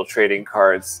 10 total trading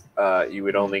cards. You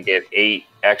would only get 8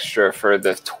 extra for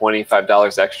the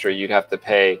 $25 extra you'd have to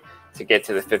pay to get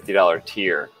to the $50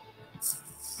 tier,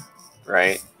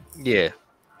 right? Yeah.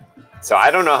 So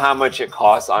I don't know how much it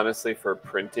costs, honestly, for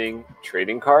printing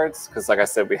trading cards, because like I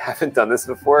said, we haven't done this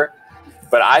before.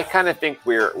 But I kind of think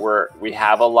we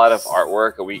have a lot of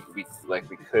artwork, and we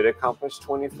could accomplish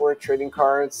 24 trading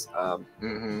cards.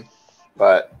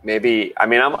 But maybe, I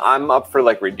mean, I'm up for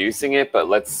like reducing it, but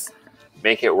let's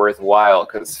make it worthwhile,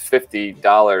 because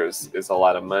 $50 is a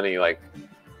lot of money. Like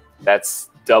that's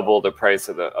double the price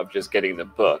of just getting the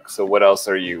book. So what else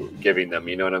are you giving them?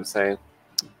 You know what I'm saying?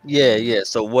 Yeah.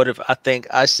 So what if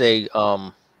I say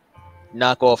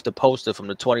knock off the poster from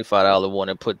the $25 one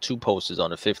and put 2 posters on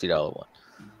the $50 one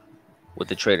with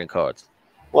the trading cards?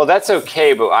 Well, that's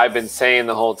okay, but I've been saying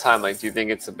the whole time, like, do you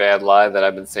think it's a bad lie that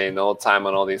I've been saying the whole time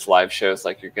on all these live shows,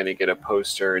 like, you're going to get a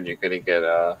poster and you're going to get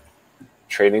a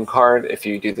trading card if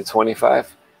you do the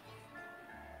 25?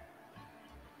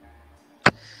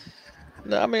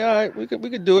 No, I mean, all right, we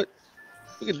could do it.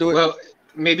 We could do it. Well,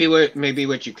 maybe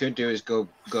what you could do is go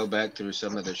back through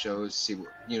some of the shows, see what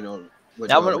what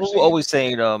now, we're always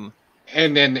saying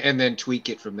and then tweak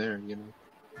it from there,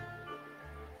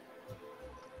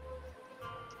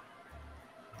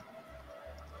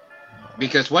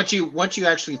 Because once you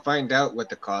actually find out what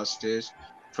the cost is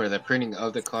for the printing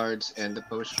of the cards and the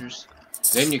posters,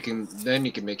 then you can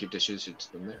make your decisions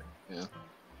from there.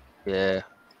 Yeah,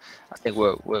 I think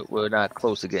we're not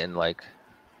close to getting like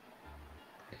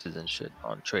collectors and shit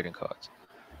on trading cards.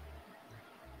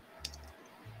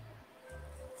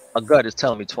 My gut is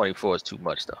telling me 24 is too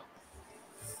much though.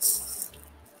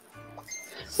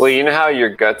 Well, you know how your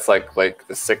gut's like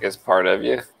the sickest part of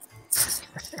you.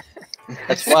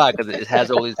 That's why, because it has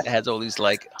all these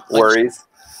like worries.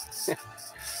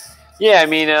 Yeah, I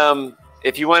mean,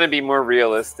 if you want to be more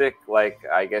realistic, like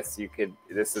I guess you could.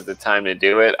 This is the time to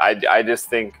do it. I just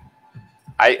think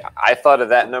I thought of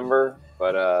that number,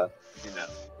 but you know.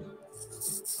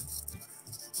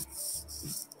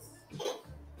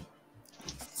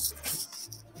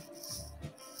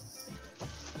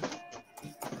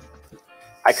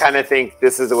 I kind of think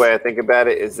this is the way I think about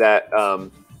it, is that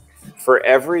for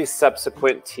every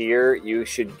subsequent tier, you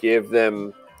should give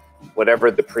them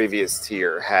whatever the previous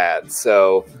tier had.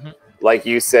 So like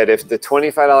you said, if the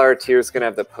 $25 tier is going to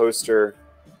have the poster,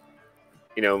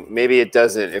 you know, maybe it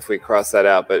doesn't if we cross that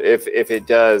out. But if it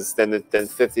does, then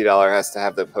 $50 has to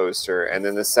have the poster, and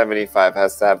then the $75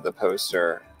 has to have the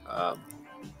poster.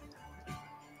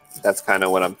 That's kind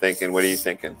of what I'm thinking. What are you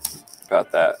thinking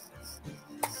about that?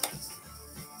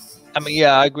 I mean,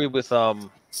 yeah, I agree with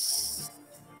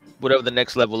whatever the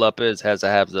next level up is has to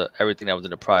have everything that was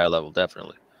in the prior level,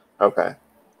 definitely. Okay.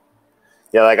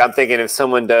 Yeah, like I'm thinking if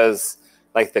someone does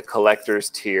like the collector's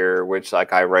tier, which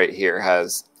like I write here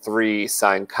has 3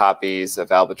 signed copies of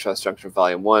Albatross Junction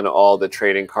Volume 1, all the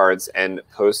trading cards and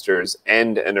posters,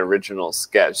 and an original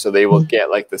sketch. So they will get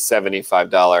like the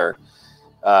 $75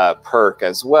 perk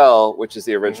as well, which is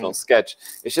the original sketch.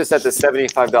 It's just that the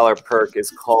 $75 perk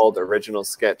is called original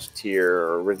sketch tier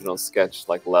or original sketch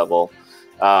like level,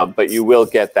 but you will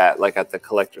get that like at the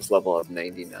collector's level of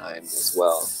 99 as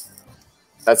well.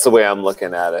 That's the way I'm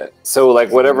looking at it. So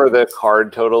like whatever the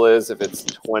card total is, if it's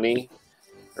 20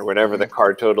 or whatever the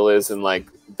card total is, and like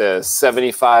the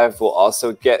 75 will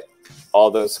also get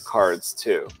all those cards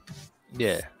too.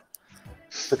 Yeah.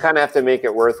 We kind of have to make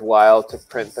it worthwhile to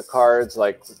print the cards,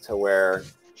 like to where,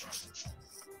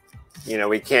 you know,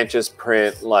 we can't just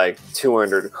print like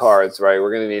 200 cards, right?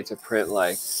 We're going to need to print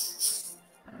like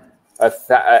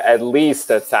at least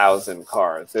 1,000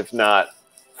 cards, if not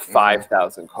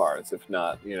 5,000 cards, if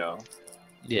not, you know.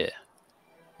 Yeah.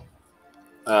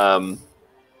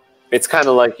 It's kind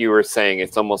of like you were saying,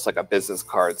 it's almost like a business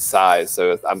card size.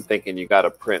 So I'm thinking you got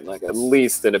to print like at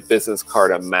least in a business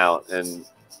card amount, and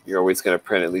you're always going to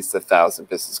print at least 1,000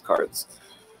 business cards.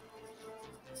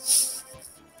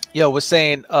 Yo, we're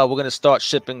saying we're going to start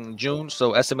shipping in June.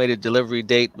 So estimated delivery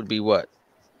date would be what?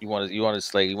 You want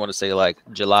to say like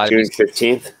July? June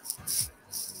 15th.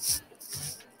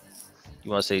 You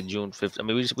want to say June 5th? I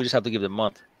mean, we just have to give it a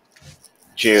month.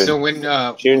 June. So when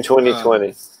June 2020,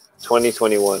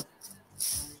 2021.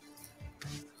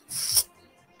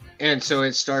 And so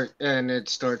it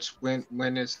starts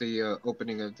when is the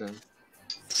opening of them?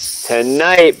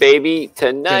 Tonight, baby.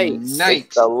 Tonight. Tonight.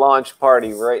 It's the launch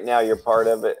party. Right now, you're part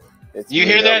of it. You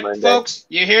hear that, Monday. Folks?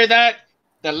 You hear that?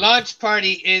 The launch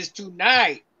party is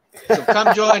tonight. So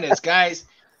come join us, guys.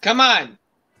 Come on.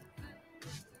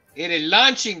 It is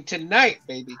launching tonight,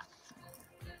 baby.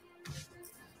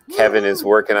 Kevin is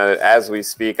working on it as we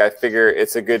speak. I figure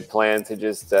it's a good plan to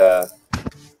just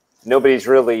nobody's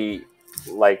really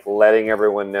like letting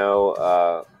everyone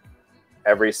know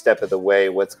every step of the way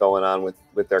what's going on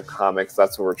with their comics.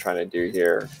 That's what we're trying to do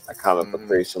here at Comic Book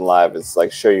Creation Live, is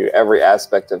like show you every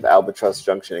aspect of Albatross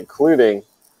Junction, including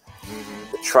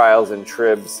the trials and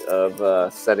tribs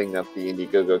of setting up the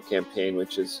IndieGoGo campaign,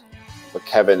 which is what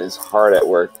Kevin is hard at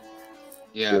work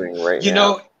doing right now. You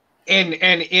know, and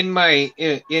in my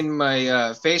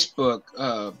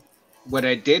Facebook, what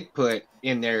I did put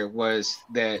in there was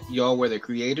that y'all were the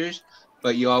creators,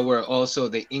 but y'all were also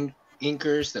the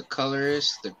inkers, the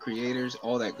colorists, the creators,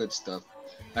 all that good stuff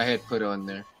I had put on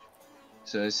there.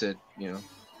 So I said, you know,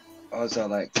 I was all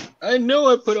like, I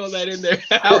know I put all that in there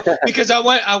because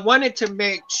I wanted to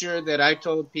make sure that I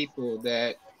told people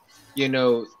that, you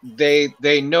know,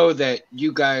 they know that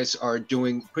you guys are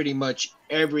doing pretty much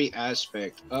every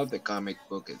aspect of the comic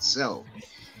book itself.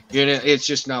 You know, it's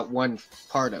just not one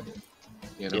part of it.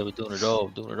 You know? Yeah, we're doing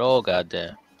it all,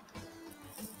 goddamn.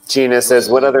 Gina says,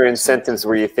 what other incentives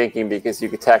were you thinking? Because you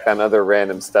could tack on other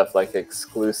random stuff like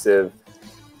exclusive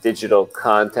digital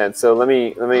content. So let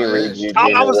me read you. Gina,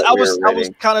 I was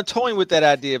kind of toying with that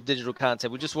idea of digital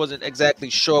content. We just wasn't exactly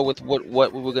sure with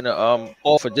what we were gonna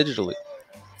offer digitally.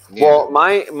 Yeah.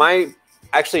 Well,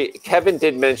 actually, Kevin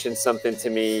did mention something to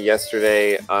me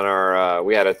yesterday on our.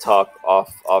 We had a talk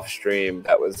off stream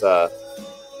that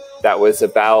was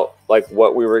about like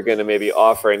what we were going to maybe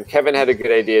offer, and Kevin had a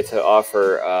good idea to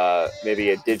offer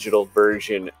maybe a digital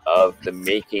version of the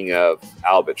making of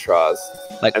Albatross,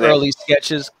 like and early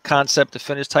sketches, concept to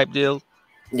finish type deal.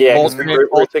 Yeah, 'cause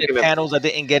alternate we're thinking of, panels I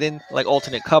didn't get in, like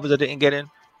alternate covers I didn't get in.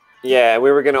 yeah,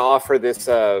 we were going to offer this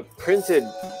printed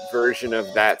version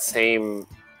of that same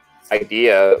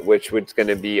idea, which was going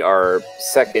to be our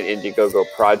second IndieGoGo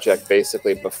project,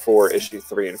 basically before issue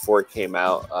 3 and 4 came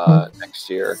out next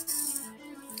year.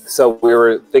 So we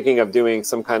were thinking of doing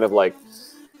some kind of like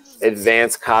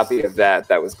advanced copy of that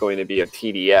was going to be a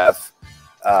PDF.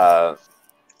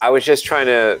 I was just trying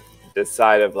to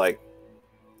decide of like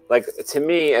to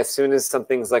me, as soon as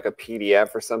something's like a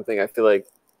PDF or something, I feel like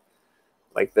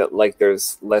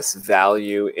there's less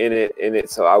value in it.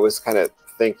 So I was kind of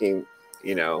thinking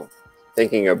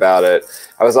about it.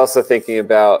 I was also thinking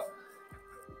about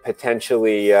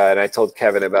potentially, and I told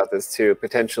Kevin about this too,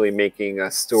 potentially making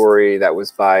a story that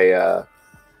was by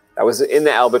that was in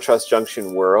the Albatross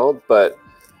Junction world, but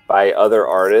by other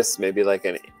artists, maybe like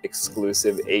an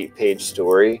exclusive 8-page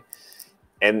story.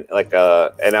 And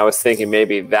and I was thinking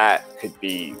maybe that could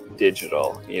be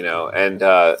digital, and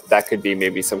that could be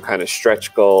maybe some kind of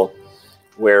stretch goal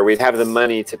where we'd have the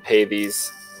money to pay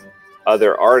these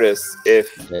other artists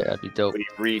if that'd be dope. We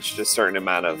reached a certain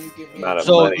amount of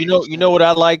so money. You know what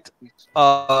I liked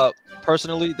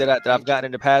personally that I've gotten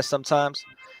in the past sometimes.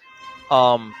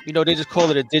 They just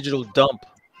call it a digital dump.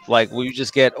 Like where you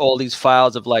just get all these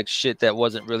files of like shit that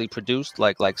wasn't really produced,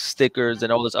 like stickers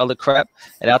and all this other crap.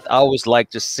 And I always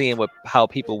like just seeing how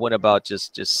people went about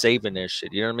just saving their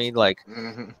shit. You know what I mean? Like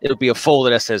it'll be a folder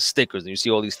that says stickers, and you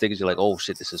see all these stickers. You're like, oh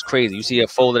shit, this is crazy. You see a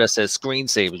folder that says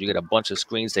screensavers. You get a bunch of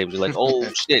screensavers. You're like,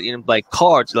 oh shit. Like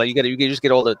cards. Like you just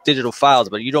get all the digital files,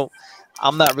 but you don't.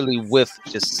 I'm not really with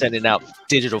just sending out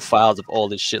digital files of all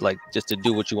this shit, like just to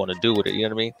do what you want to do with it. You know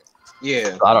what I mean?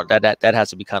 Yeah. So I don't. That has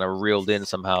to be kind of reeled in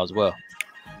somehow as well.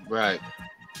 Right.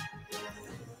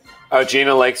 Oh,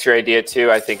 Gina likes your idea too.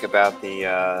 I think about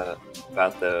the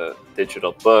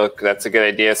digital book. That's a good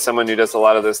idea. Someone who does a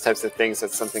lot of those types of things.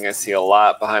 That's something I see a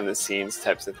lot behind the scenes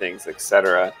types of things,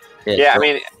 etc. Yeah, sure.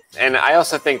 I mean, and I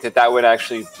also think that would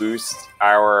actually boost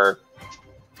our,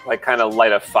 like, kind of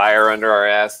light a fire under our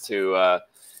ass to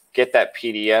get that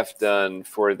PDF done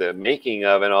for the making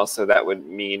of, and also that would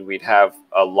mean we'd have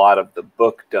a lot of the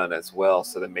book done as well.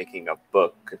 So the making of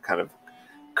book could kind of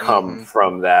come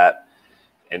from that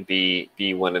and be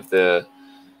one of the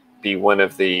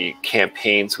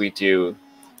campaigns we do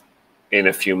in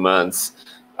a few months.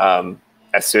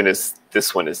 As soon as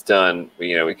this one is done,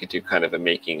 we could do kind of a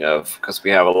making of, because we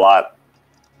have a lot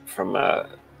from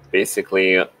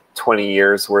basically 20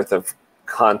 years worth of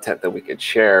content that we could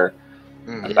share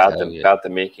about the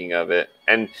making of it.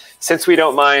 And since we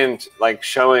don't mind like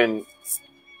showing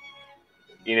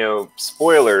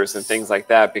spoilers and things like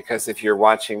that, because if you're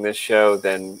watching this show,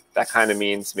 then that kind of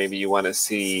means maybe you want to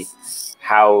see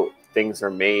how things are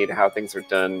made, how things are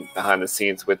done behind the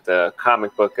scenes with the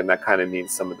comic book, and that kind of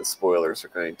means some of the spoilers are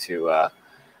going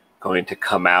to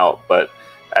come out. But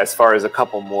as far as a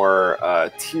couple more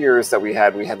tiers that we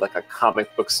had like a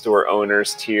comic book store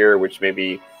owners tier, which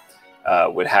maybe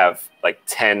would have like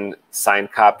 10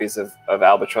 signed copies of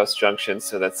Albatross Junction,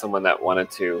 so that someone that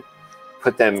wanted to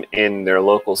put them in their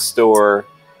local store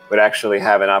would actually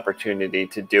have an opportunity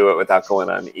to do it without going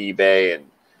on eBay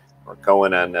or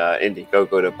going on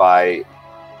IndieGoGo to buy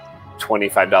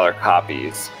 $25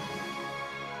 copies.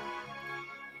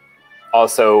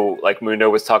 Also, like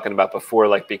Mundo was talking about before,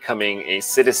 like becoming a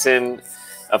citizen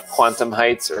of Quantum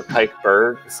Heights or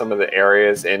Pikeburg, some of the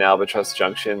areas in Albatross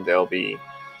Junction, there'll be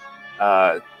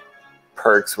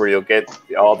perks where you'll get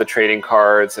all the trading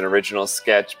cards and original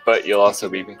sketch, but you'll also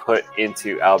be put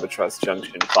into Albatross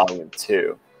Junction Volume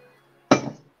 2.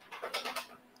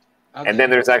 And then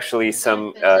there's actually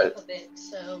some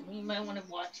so you might want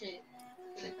to watch it.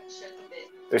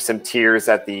 There's some tiers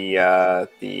at the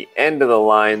end of the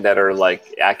line that are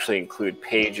like actually include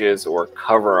pages or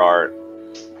cover art.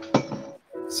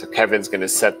 So Kevin's going to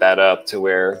set that up to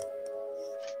where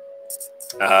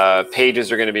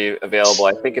pages are going to be available.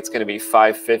 I think it's going to be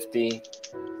 $5.50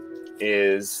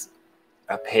 is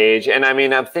a page. And I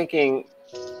mean, I'm thinking,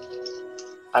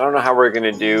 I don't know how we're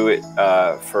going to do it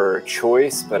for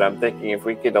choice, but I'm thinking if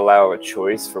we could allow a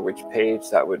choice for which page,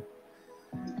 that would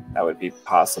be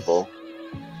possible.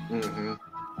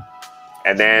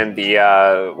 And then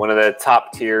the one of the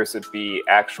top tiers would be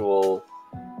actual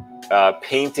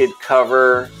painted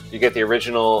cover. You get the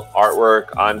original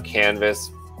artwork on canvas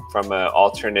from an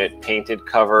alternate painted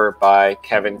cover by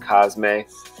Kevin Cosme.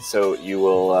 So you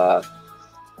will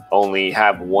only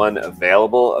have one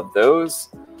available of those.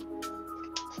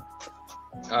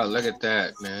 Oh, look at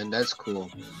that, man. That's cool.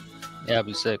 Yeah, that'd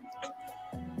be sick.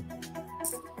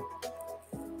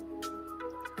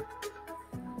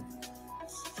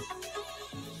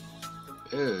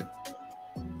 Dude.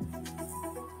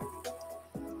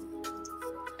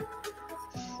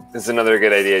 This is another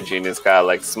good idea. Gina's got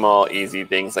like small, easy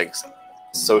things like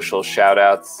social shout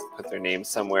outs, put their name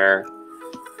somewhere.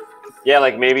 Yeah,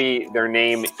 like maybe their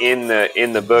name in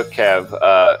the book, Kev.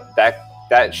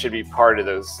 That should be part of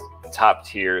those top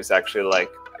tiers, actually, like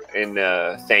in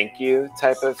thank you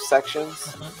type of sections.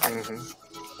 Mm-hmm.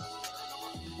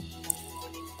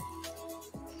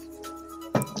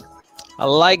 I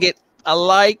like it. I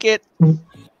like it. It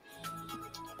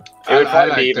would probably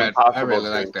like be even that. possible I really to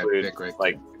like that include pick right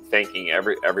like thanking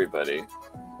everybody.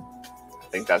 I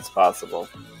think that's possible.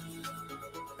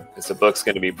 Because the book's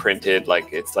going to be printed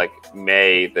like it's like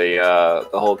May. The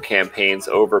whole campaign's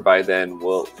over by then.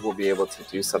 We'll be able to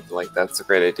do something like that. It's a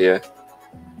great idea.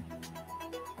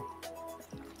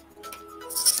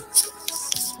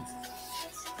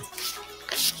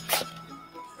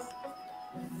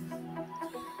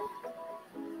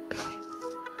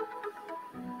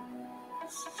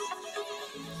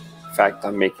 In fact,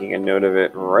 I'm making a note of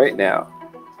it right now.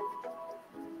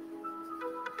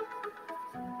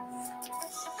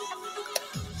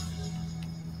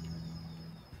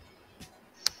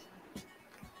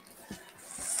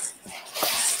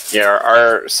 Yeah,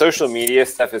 our social media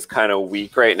stuff is kind of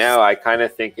weak right now. I kind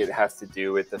of think it has to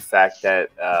do with the fact that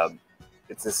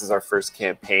this is our first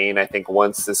campaign. I think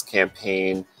once this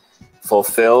campaign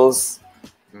fulfills,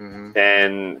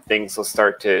 then things will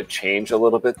start to change a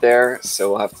little bit there.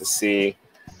 So we'll have to see.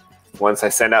 Once I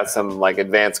send out some like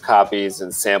advanced copies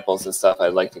and samples and stuff,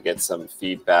 I'd like to get some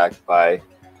feedback by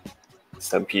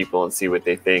some people and see what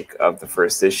they think of the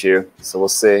first issue. So we'll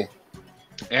see.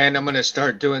 And I'm gonna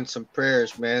start doing some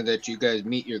prayers, man, that you guys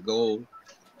meet your goal.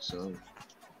 So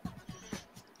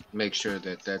make sure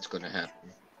that that's gonna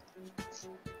happen.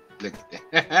 Look.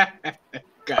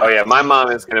 Oh yeah, my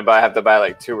mom is gonna have to buy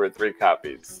like 2 or 3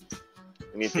 copies.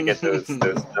 We need to get those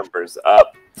numbers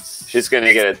up. She's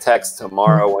gonna get a text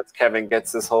tomorrow once Kevin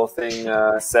gets this whole thing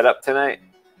set up tonight.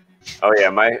 Oh yeah,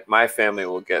 my family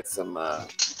will get some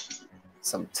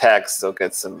texts. They'll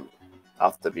get some.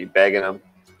 I'll have to be begging them.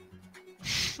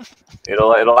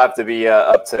 It'll have to be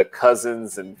up to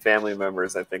cousins and family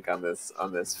members, I think, on this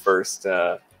first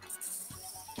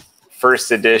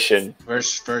edition.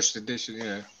 First edition,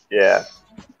 yeah. Yeah.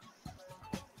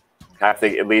 Have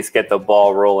to at least get the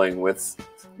ball rolling with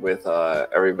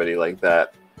everybody like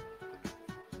that.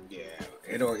 Yeah,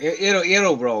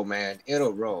 it'll roll, man.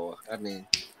 It'll roll. I mean,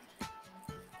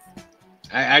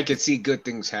 I could see good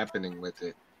things happening with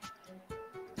it.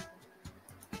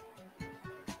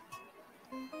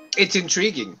 It's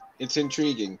intriguing. It's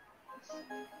intriguing.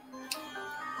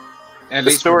 At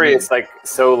The least story is like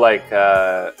so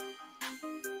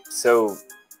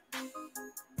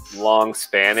long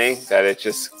spanning that it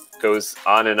just goes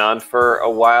on and on for a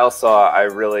while. So I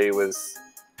really was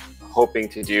hoping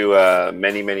to do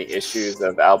many issues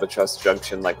of Albatross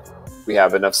Junction. Like we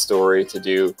have enough story to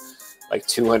do like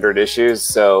 200 issues.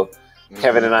 So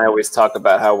Kevin and I always talk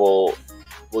about how we'll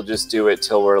just do it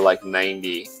till we're like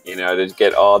 90, you know, to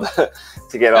get all the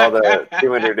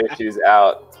 200 issues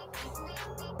out.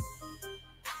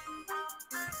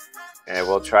 And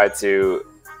we'll try to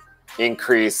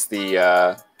increase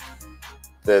the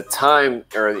time,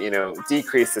 or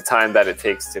decrease the time that it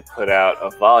takes to put out a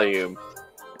volume.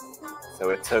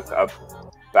 So it took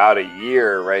about a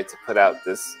year, right, to put out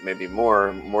this, maybe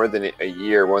more than a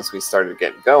year once we started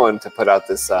getting going to put out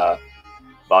this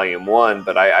volume 1.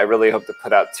 But I really hope to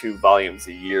put out 2 volumes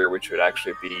a year, which would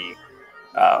actually be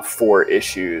 4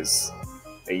 issues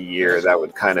a year. That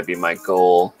would kind of be my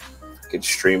goal. I could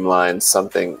streamline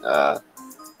something.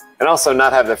 And also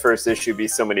not have the first issue be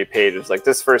so many pages. Like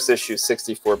this first issue is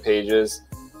 64 pages,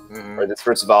 or this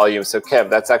first volume. So Kev,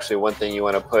 that's actually one thing you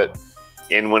want to put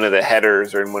in one of the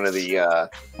headers or in one of the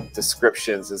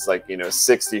descriptions is like,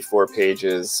 64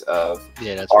 pages of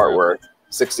artwork,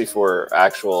 64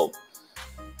 actual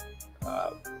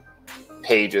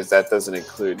pages. That doesn't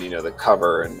include, the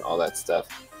cover and all that stuff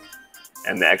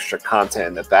and the extra content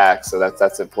in the back. So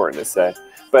that's important to say.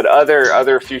 But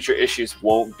other future issues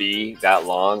won't be that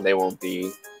long. They won't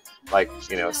be like,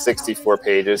 64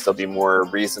 pages. They'll be more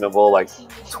reasonable, like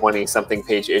 20-something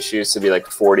page issues to be like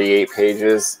 48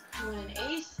 pages.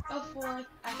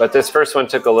 But this first one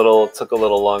took a little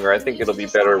longer. I think it'll be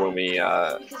better when we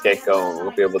get going.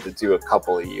 We'll be able to do a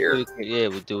couple a year. Yeah,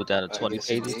 we do it down to 20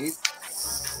 pages.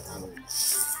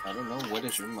 I don't know. What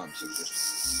is your mom's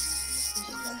suggestion?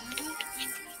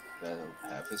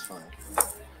 Half is fine.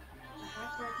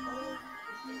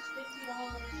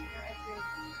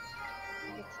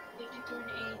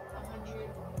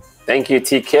 Thank you,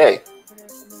 TK.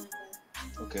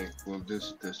 Okay, well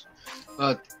this.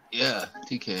 Yeah,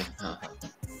 TK.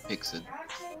 Pixel.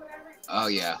 Oh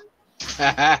yeah.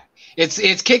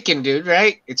 it's kicking, dude.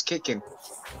 Right? It's kicking.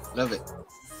 Love it.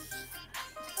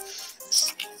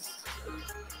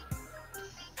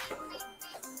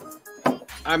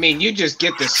 I mean, you just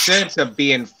get the sense of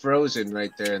being frozen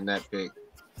right there in that pic.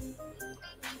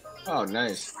 Oh,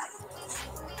 nice.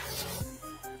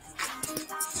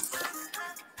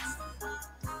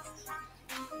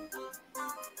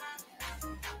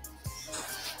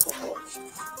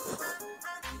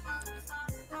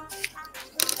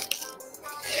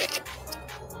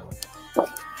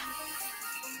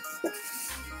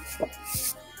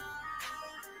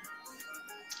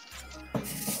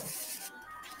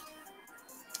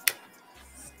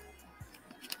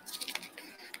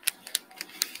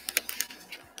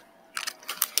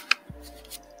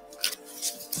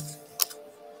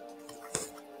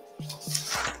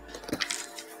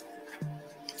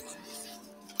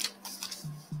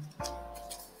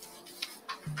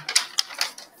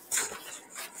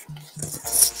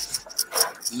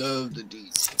 Love the DJ.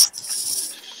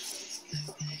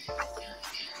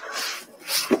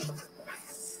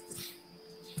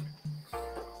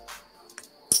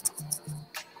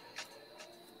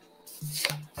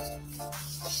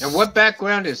 And what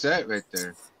background is that right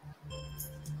there?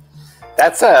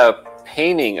 That's a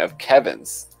painting of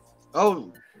Kevin's.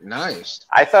 Oh, nice.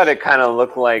 I thought it kind of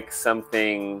looked like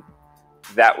something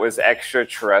that was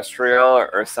extraterrestrial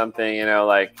or something, you know,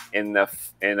 like in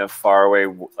a faraway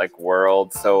like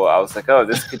world. So I was like, oh,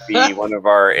 this could be one of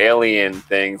our alien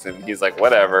things, and he's like,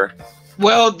 whatever.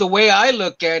 Well, the way I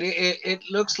look at it, it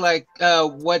looks like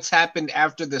what's happened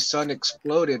after the sun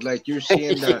exploded. Like you're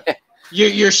seeing the,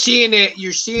 you're seeing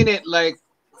it like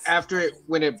after it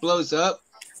when it blows up,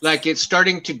 like it's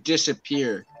starting to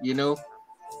disappear. You know.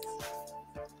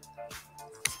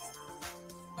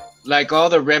 Like all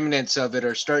the remnants of it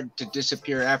are starting to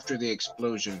disappear after the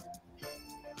explosion.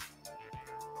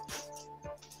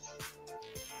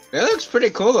 That looks pretty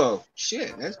cool though.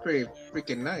 Shit, that's pretty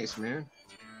freaking nice, man.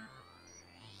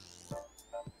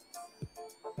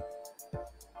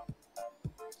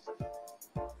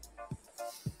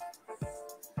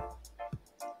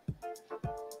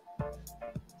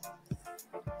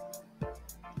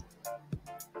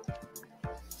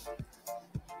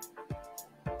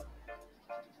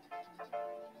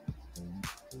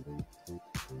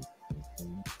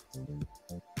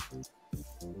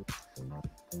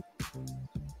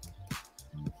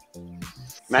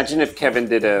 Imagine if Kevin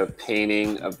did a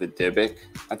painting of the Dybbuk.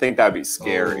 I think that'd be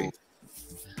scary.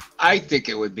 Oh, I think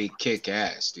it would be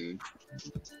kick-ass, dude.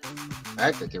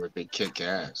 I think it would be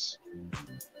kick-ass.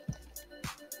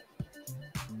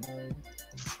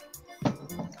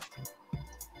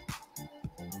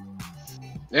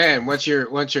 Man, once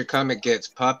your comic gets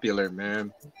popular,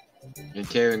 man, you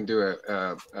can do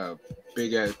a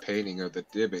big-ass painting of the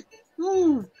Dybbuk.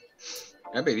 Woo!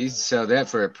 I bet he'd sell that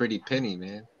for a pretty penny,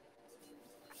 man.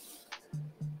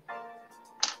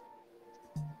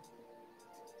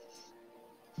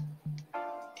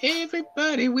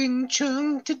 Everybody Wing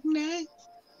Chun tonight.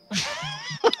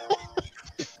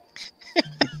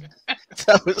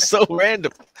 That was so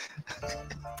random.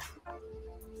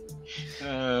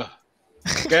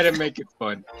 Gotta make it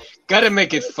fun. Gotta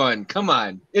make it fun. Come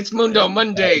on. It's Mundo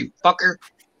Monday, fucker.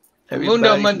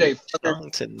 Mundo Monday,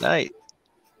 fucker. Tonight.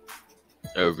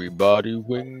 Everybody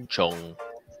Wing Chun.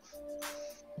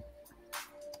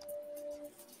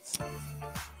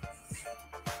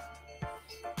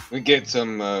 We get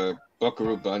some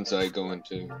Buckaroo Banzai going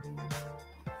too.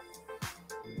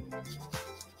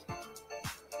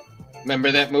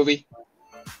 Remember that movie?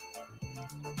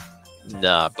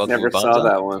 Nah, Buckaroo Never Banzai? saw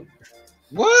that one.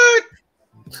 What?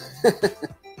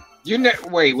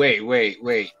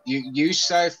 Wait. You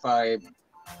sci-fi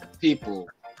people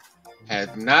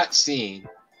have not seen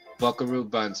Buckaroo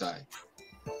Banzai.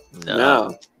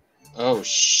 No. Oh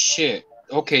shit.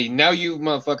 Okay, now you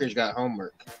motherfuckers got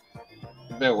homework.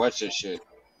 You better watch this shit.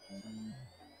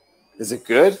 Is it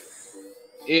good?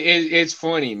 It's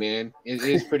funny, man.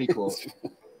 It's pretty cool.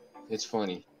 It's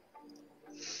funny.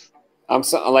 I'm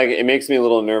so like it makes me a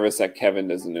little nervous that Kevin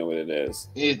doesn't know what it is.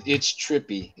 It's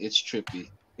trippy. It's trippy.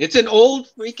 It's an old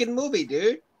freaking movie,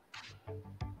 dude.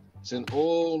 It's an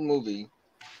old movie.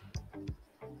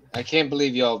 I can't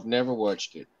believe y'all have never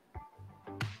watched it.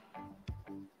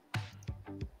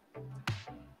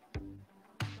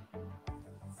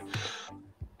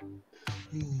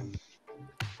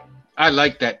 I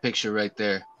like that picture right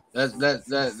there.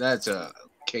 That's a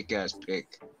kick-ass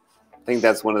pic. I think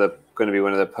that's going to be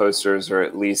one of the posters, or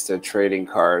at least a trading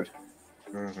card.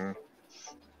 Mm-hmm.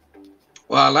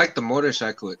 Well, I like the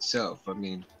motorcycle itself. I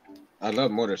mean, I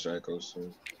love motorcycles.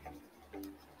 So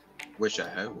wish I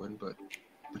had one, but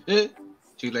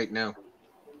too late now.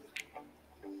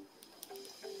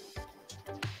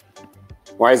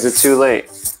 Why is it too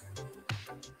late?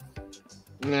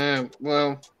 Nah,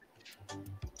 well,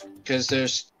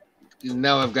 because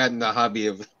now I've gotten the hobby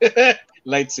of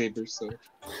lightsabers, so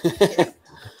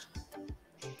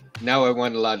now I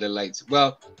want a lot of lights.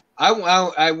 Well,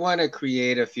 I want to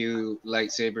create a few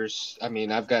lightsabers. I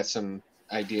mean, I've got some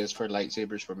ideas for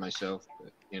lightsabers for myself,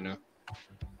 but you know.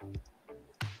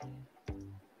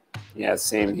 Yeah,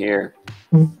 same here.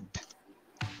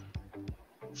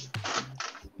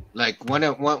 Like one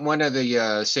of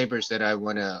the sabers that I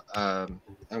wanna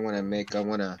make. I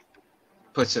wanna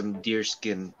put some deer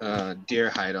skin, deer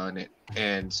hide on it,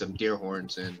 and some deer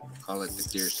horns, and call it the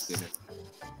deer skinner.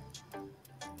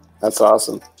 That's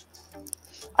awesome.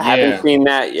 I haven't seen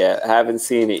that yet. I haven't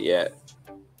seen it yet.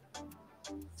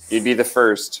 You'd be the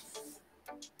first.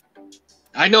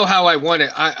 I know how I want it.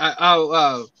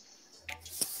 I'll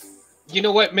you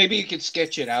know what? Maybe you could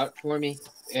sketch it out for me,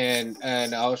 and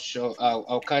I'll show.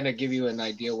 I'll kind of give you an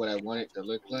idea what I want it to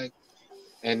look like,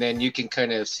 and then you can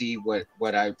kind of see what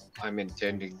I'm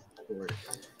intending for it.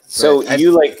 So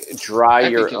you like dry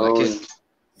your own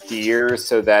deer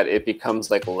so that it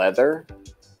becomes like leather?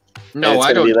 No,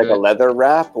 I don't. Be like a leather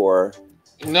wrap, or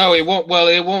no, it won't. Well,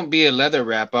 it won't be a leather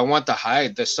wrap. I want the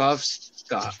hide, the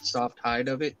soft hide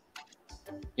of it.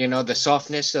 You know, the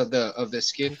softness of the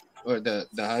skin or the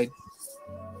hide.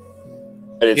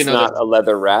 But it's not a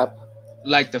leather wrap,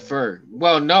 like the fur.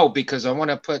 Well, no, because I want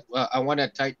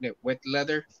to tighten it with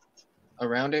leather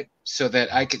around it so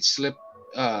that I could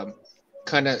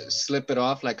kind of slip it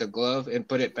off like a glove and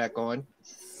put it back on.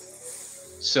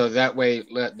 So that way,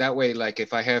 like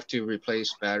if I have to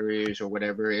replace batteries or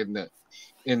whatever in the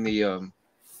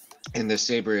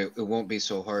saber, it won't be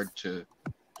so hard to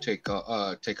take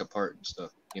apart and stuff.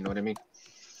 You know what I mean?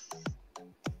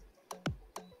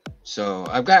 So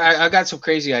I got some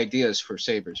crazy ideas for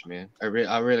sabers, man. I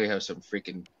really have some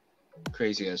freaking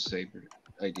crazy ass saber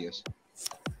ideas.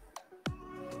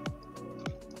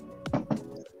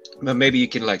 But maybe you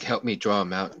can like help me draw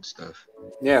them out and stuff.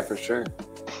 Yeah, for sure.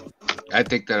 I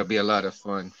think that'll be a lot of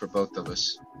fun for both of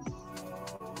us.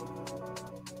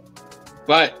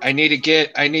 But I need to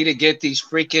get these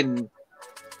freaking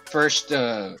first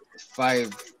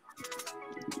five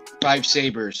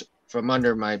sabers from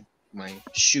under my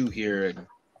shoe here and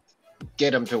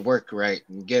get them to work right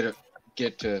and get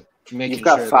to making. You've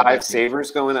got sure 5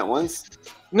 sabers going at once?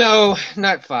 No,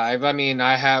 not 5. I mean,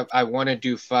 I want to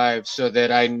do 5 so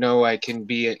that I know I can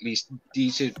be at least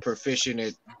decent proficient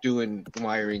at doing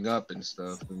wiring up and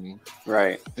stuff. I mean,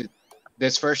 right.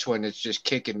 This first one is just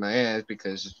kicking my ass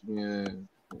because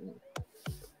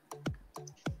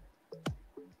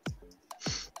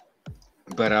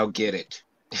but I'll get it.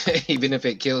 Even if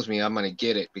it kills me, I'm gonna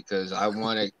get it because I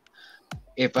want to.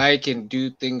 If I can do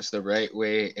things the right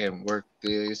way and work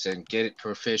this and get it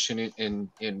proficient in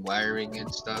wiring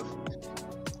and stuff,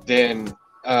 then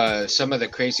some of the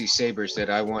crazy sabers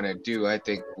that I want to do, I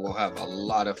think we'll have a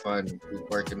lot of fun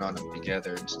working on them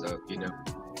together and stuff, you know.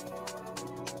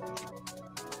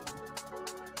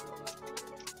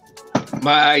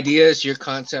 My ideas, your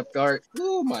concept art.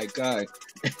 Oh my god.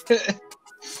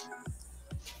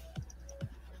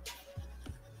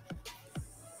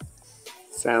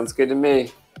 Sounds good to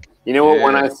me. You know what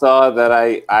one I saw that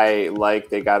I like,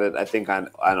 they got it I think on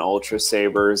Ultra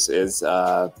Sabers is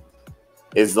the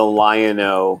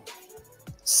Lion-O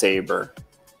saber.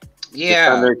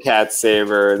 Yeah. The Thundercat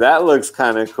saber. That looks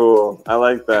kind of cool. I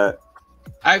like that.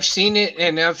 I've seen it,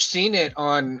 and I've seen it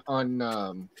on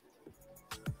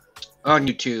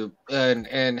YouTube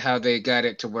and how they got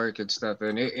it to work and stuff,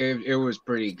 and it was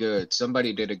pretty good.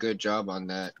 Somebody did a good job on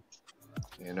that,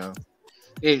 you know.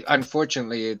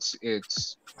 Unfortunately,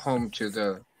 it's home to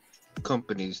the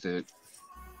companies that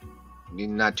you're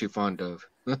not too fond of.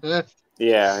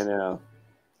 Yeah, I know.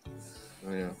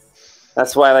 Yeah.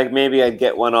 That's why, like, maybe I'd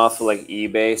get one off of like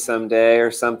eBay someday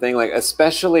or something. Like,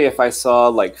 especially if I saw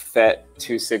like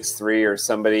FET263 or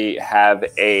somebody have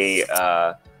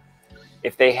a,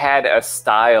 if they had a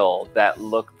style that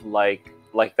looked like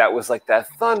that was like that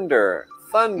Thundercats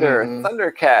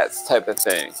type of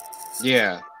thing.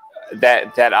 Yeah.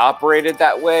 That operated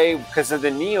that way because of the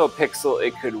NeoPixel,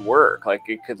 it could work. Like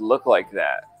it could look like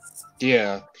that.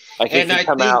 Yeah. Like it could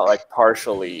come out like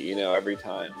partially, you know, every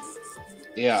time.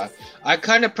 Yeah. I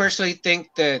kind of personally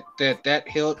think that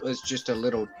hilt was just a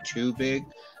little too big.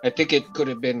 I think it could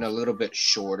have been a little bit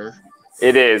shorter.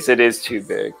 It is too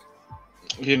big.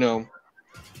 You know.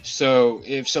 So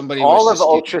if somebody all was of to steal-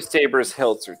 Ultra Saber's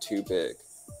hilts are too big.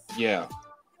 Yeah.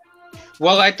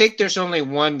 Well, I think there's only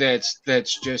one that's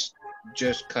just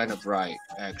kind of right,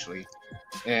 actually.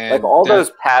 And Like all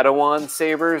those Padawan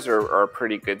sabers are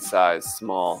pretty good size,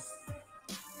 small.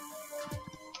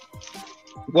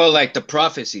 Well, like the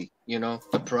prophecy, you know,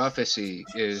 the prophecy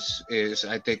is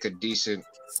I think a decent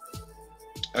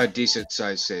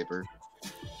size saber.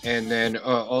 And then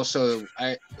also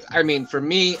I mean for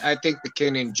me, I think the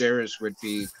Kenan Jarrus would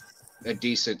be a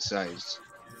decent size.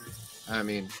 I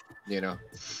mean, you know,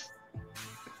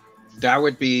 that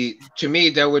would be, to me,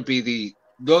 those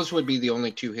would be the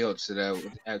only two hilts that I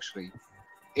would actually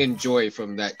enjoy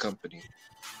from that company.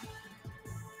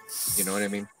 You know what I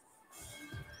mean?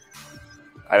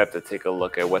 I'd have to take a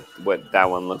look at what that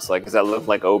one looks like. Does that look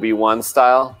like Obi-Wan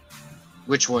style?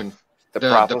 Which one? The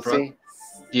prophecy?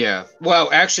 Yeah. Well,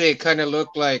 actually, it kind of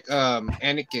looked like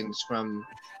Anakin's from,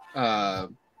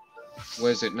 what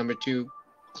is it, number 2?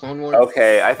 Clone Wars?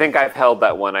 Okay, I think I've held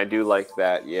that one. I do like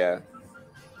that, yeah.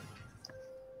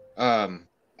 I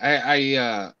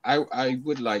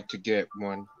would like to get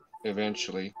one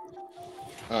eventually,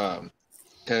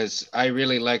 because I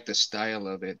really like the style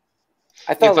of it.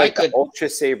 I thought like the Ultra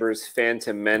Saber's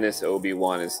Phantom Menace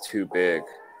Obi-Wan is too big.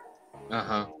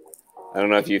 Uh-huh. I don't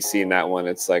know if you've seen that one.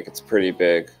 It's pretty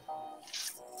big.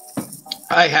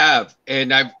 I have,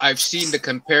 and I've seen the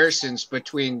comparisons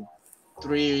between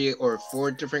 3 or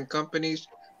 4 different companies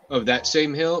of that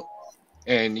same hilt,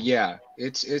 and yeah,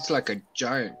 it's like a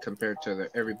giant compared to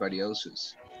everybody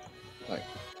else's. Like,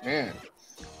 man,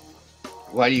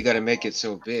 why do you got to make it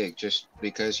so big? Just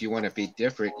because you want to be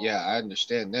different? Yeah, I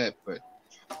understand that, but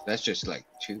that's just like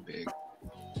too big.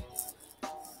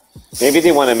 Maybe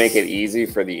they want to make it easy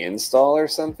for the install or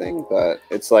something, but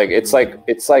it's like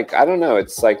I don't know,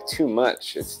 it's like too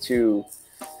much. It's too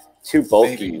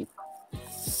bulky. Maybe.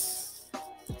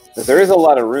 But there is a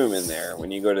lot of room in there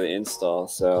when you go to the install,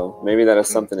 so maybe that has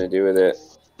something to do with it.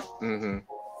 Mm-hmm.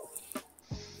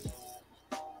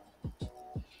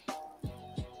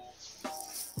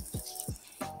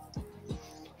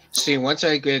 See, once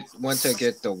I get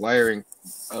the wiring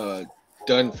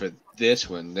done for this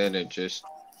one, then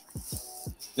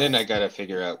I gotta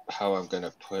figure out how I'm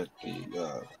gonna put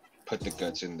the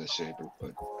guts in the saber.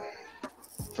 But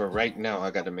for right now, I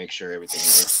gotta make sure everything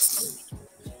works.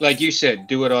 Like you said,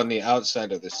 do it on the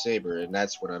outside of the saber, and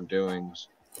that's what I'm doing.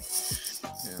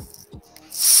 Yeah.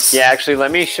 Yeah, actually,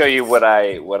 let me show you what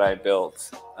I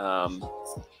built.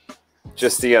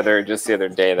 Just the other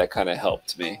day, that kind of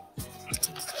helped me.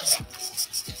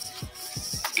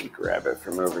 Let me grab it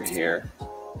from over here.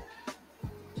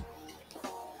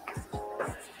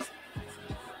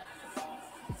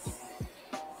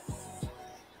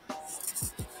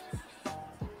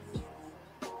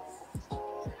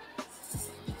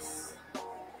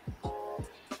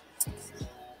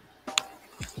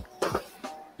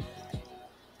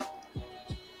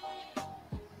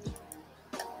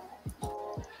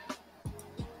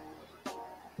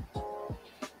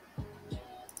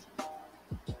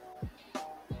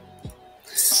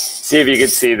 See if you can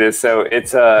see this. So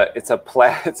it's a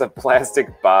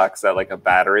plastic box that like a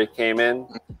battery came in,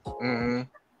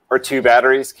 or 2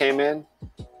 batteries came in.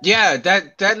 Yeah,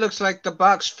 that looks like the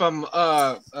box from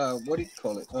what do you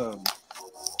call it?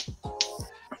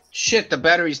 Shit, the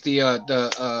batteries, the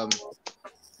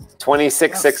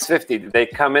 26650. Did they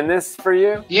come in this for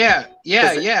you? Yeah.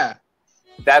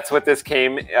 That's what this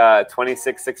came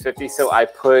 26650. So I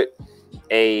put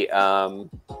a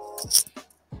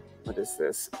what is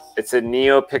this? It's a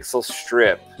NeoPixel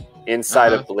strip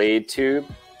inside a blade tube,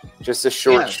 just a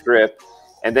short strip,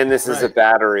 and then this is a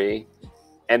battery,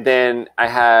 and then I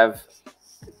have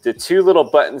the 2 little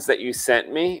buttons that you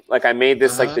sent me. Like I made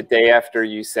this like the day after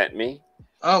you sent me.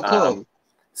 Oh, cool.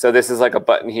 So this is like a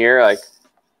button here, like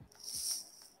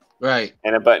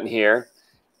and a button here,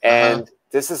 and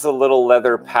this is a little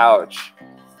leather pouch,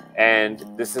 and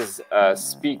this is a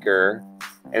speaker.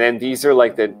 And then these are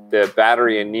like the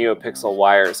battery and NeoPixel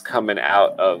wires coming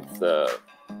out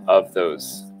of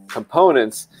those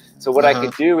components. So what I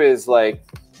could do is like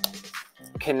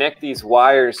connect these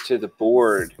wires to the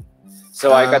board.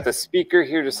 So I got the speaker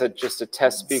here, just a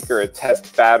test speaker, a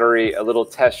test battery, a little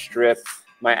test strip,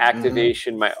 my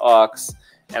activation, my aux,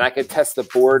 and I could test the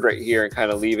board right here and kind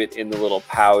of leave it in the little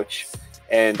pouch.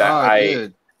 And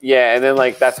yeah, and then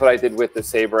like that's what I did with the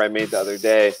saber I made the other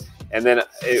day. And then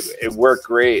it worked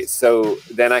great. So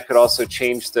then I could also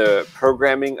change the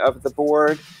programming of the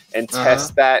board and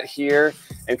test that here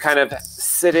and kind of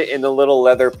sit it in the little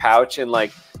leather pouch and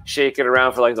like shake it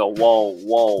around for like the whoa,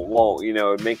 whoa, whoa, you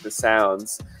know, make the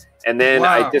sounds. And then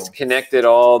I disconnected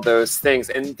all those things.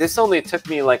 And this only took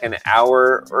me like an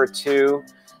hour or two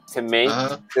to make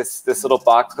this little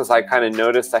box because I kind of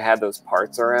noticed I had those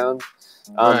parts around.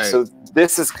 So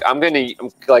this is I'm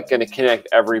gonna connect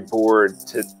every board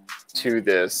to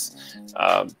this.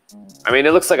 I mean,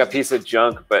 it looks like a piece of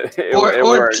junk, but it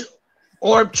worked.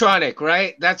 Orbtronic,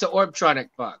 right? That's an Orbtronic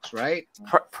box, right?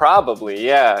 Probably,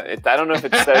 yeah. I don't know if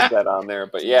it says that on there,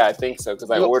 but yeah, I think so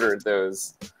because I ordered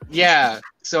those. Yeah.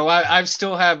 So I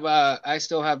still have my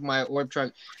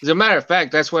Orbtronic. As a matter of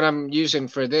fact, that's what I'm using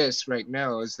for this right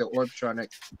now is the Orbtronic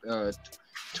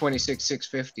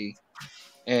 26650,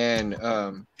 and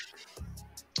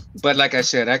but like I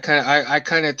said, I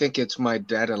kind of think it's my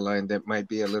data line that might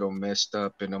be a little messed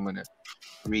up, and I'm gonna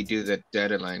redo the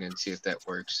data line and see if that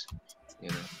works. You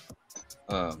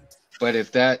know, but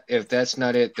if that's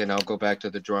not it, then I'll go back to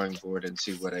the drawing board and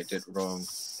see what I did wrong.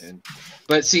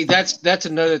 But see, that's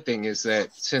another thing is that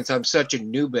since I'm such a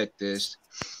noob at this,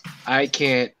 I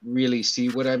can't really see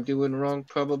what I'm doing wrong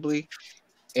probably,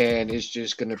 and it's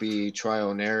just gonna be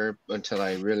trial and error until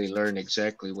I really learn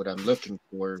exactly what I'm looking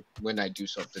for when I do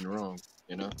something wrong.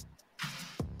 You know.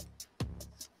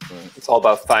 It's all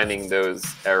about finding those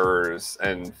errors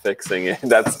and fixing it.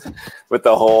 That's what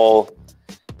the whole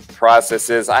process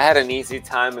is. I had an easy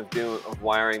time of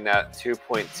wiring that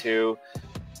 2.2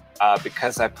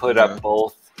 because I put up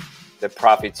both the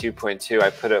Profi 2.2. I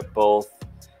put up both.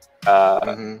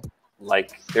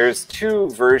 Like there's two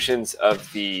versions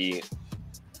of the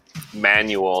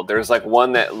manual. There's like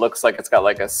one that looks like it's got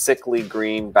like a sickly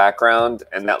green background,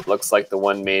 and that looks like the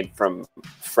one made from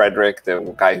Frederick, the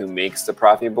guy who makes the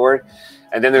Profi board.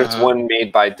 And then there's one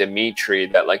made by Dimitri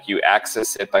that like you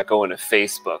access it by going to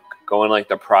Facebook, going like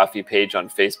the Profi page on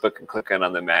Facebook and clicking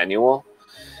on the manual.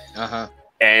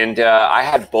 And I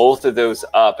had both of those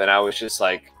up, and I was just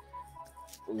like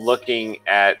looking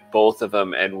at both of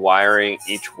them and wiring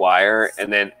each wire,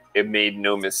 and then it made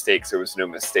no mistakes. There was no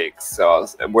mistakes. So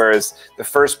whereas the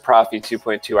first Profi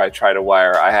 2.2 I tried to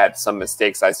wire, I had some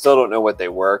mistakes. I still don't know what they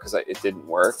were because it didn't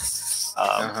work.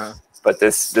 But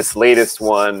this latest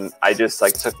one, I just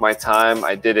like took my time.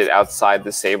 I did it outside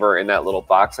the saber in that little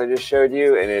box I just showed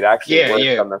you, and it actually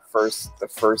worked on the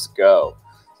first go.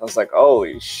 I was like,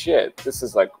 holy shit, this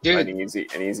is like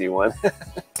an easy one.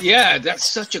 Yeah, that's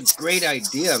such a great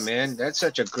idea, man. That's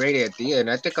such a great idea, and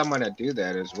I think I'm gonna do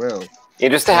that as well. Yeah,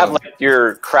 just to have like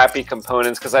your crappy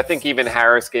components, because I think even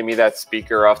Harris gave me that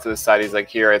speaker off to the side. He's like,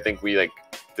 here, I think we like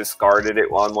discarded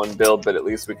it on one build, but at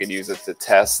least we could use it to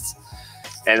test.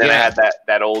 And then I had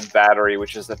that old battery,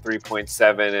 which is the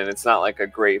 3.7, and it's not like a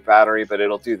great battery, but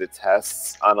it'll do the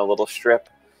tests on a little strip.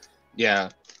 Yeah,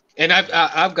 and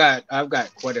I've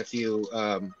got quite a few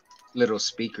little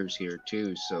speakers here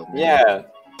too. So yeah,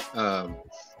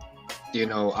 you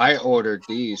know, I ordered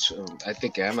these, I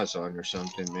think Amazon or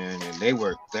something, man, and they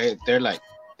work.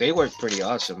 They work pretty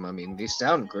awesome. I mean, they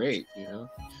sound great, you know,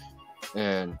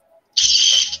 and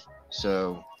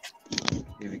so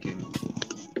if we can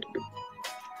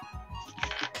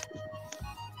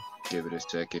give it a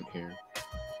second here.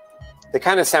 They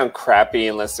kind of sound crappy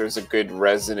unless there's a good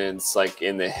resonance like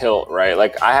in the hilt, right?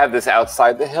 Like I have this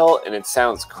outside the hilt and it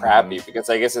sounds crappy because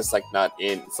I guess it's like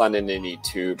it's not in any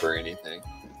tube or anything.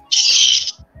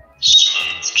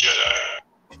 Smooth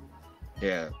Jedi.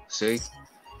 Yeah, see?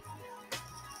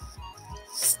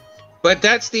 But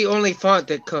that's the only font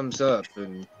that comes up,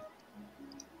 and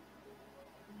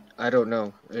I don't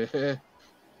know.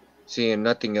 See, and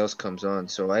nothing else comes on,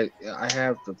 so I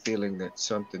have the feeling that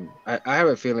something. I have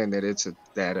a feeling that it's a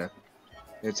data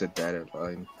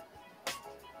line.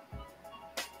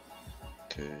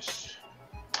 Cause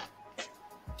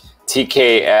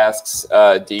TK asks,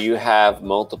 do you have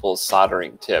multiple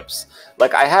soldering tips?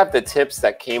 Like I have the tips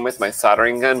that came with my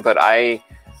soldering gun, but I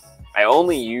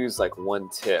only use like one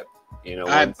tip. You know,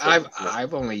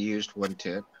 I've only used one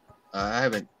tip. I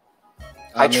haven't.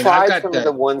 I tried some of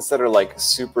the ones that are like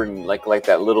super, like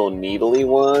that little needly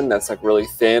one that's like really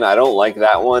thin. I don't like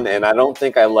that one, and I don't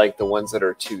think I like the ones that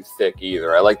are too thick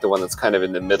either. I like the one that's kind of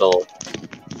in the middle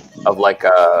of like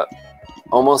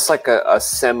almost like a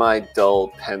semi-dull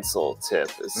pencil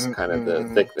tip is kind of the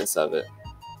thickness of it.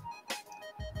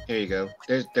 Here you go.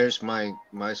 There's my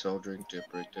soldering tip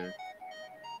right there.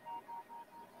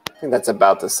 I think that's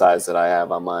about the size that I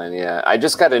have on mine. Yeah, I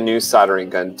just got a new soldering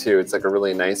gun too. It's like a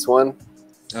really nice one.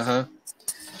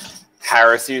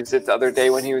 Harris used it the other day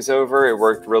when he was over. It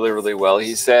worked really, really well,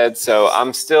 he said. So I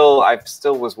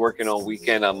still was working all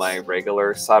weekend on my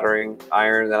regular soldering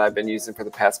iron that I've been using for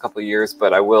the past couple of years,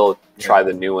 but I will try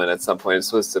the new one at some point. It's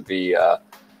supposed to be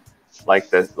like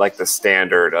the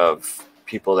standard of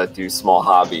people that do small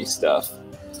hobby stuff.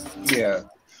 Yeah.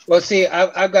 Well, see,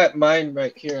 I've got mine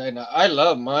right here, and I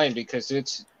love mine because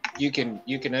you can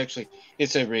actually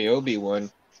it's a Ryobi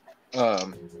one.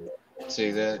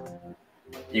 See that?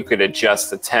 You could adjust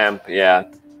the temp. Yeah.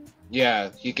 Yeah,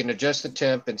 you can adjust the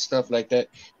temp and stuff like that.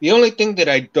 The only thing that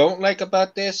I don't like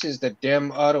about this is the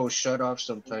damn auto shut off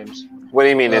sometimes. What do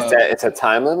you mean? It's a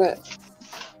time limit?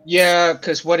 Yeah,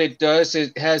 because what it does,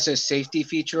 it has a safety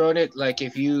feature on it. Like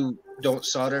if you don't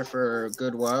solder for a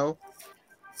good while,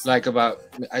 like about,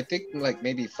 I think like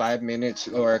maybe 5 minutes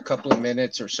or a couple of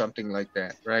minutes or something like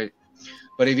that, right?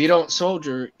 But if you don't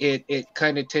solder, it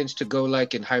kind of tends to go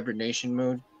like in hibernation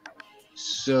mode.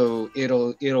 So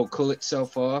it'll cool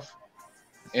itself off,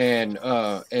 and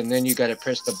then you got to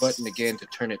press the button again to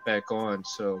turn it back on.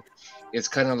 So it's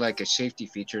kind of like a safety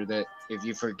feature that if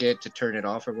you forget to turn it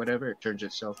off or whatever, it turns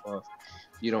itself off.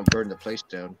 You don't burn the place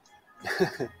down.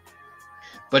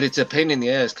 But it's a pain in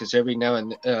the ass because every now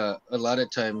and a lot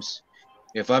of times,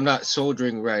 if I'm not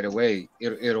soldering right away,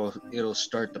 it'll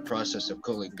start the process of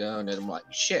cooling down, and I'm like,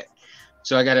 shit.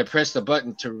 So I got to press the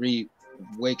button to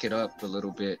wake it up a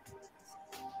little bit,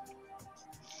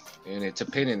 and it's a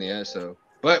pain in the ass though.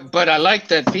 But I like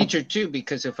that feature too,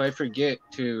 because if I forget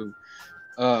to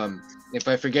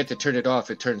turn it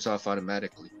off, it turns off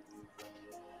automatically.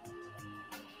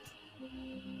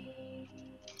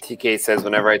 TK says,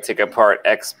 whenever I take apart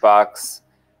Xbox,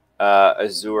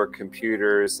 Azure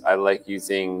computers, I like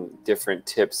using different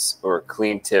tips or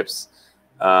clean tips.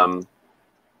 But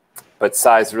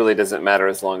size really doesn't matter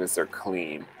as long as they're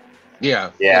clean.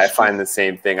 Yeah. Yeah, I find the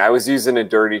same thing. I was using a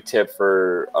dirty tip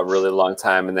for a really long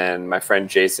time, and then my friend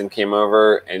Jason came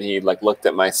over, and he like looked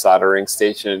at my soldering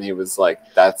station, and he was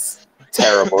like, "That's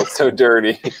terrible. It's so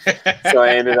dirty." So I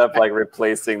ended up like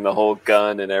replacing the whole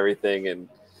gun and everything, and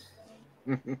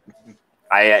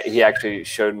he actually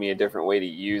showed me a different way to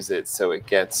use it so it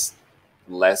gets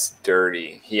less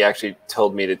dirty. He actually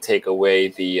told me to take away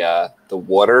the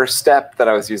water step that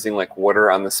I was using, like water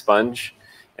on the sponge.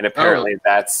 And apparently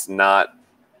that's not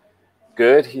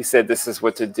good. He said this is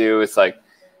what to do. It's like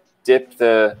dip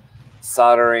the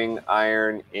soldering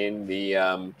iron in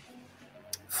the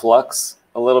flux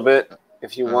a little bit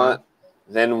if you want.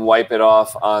 Then wipe it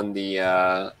off on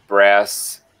the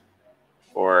brass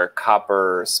or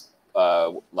copper,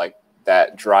 like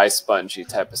that dry spongy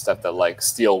type of stuff that like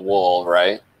steel wool,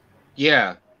 right?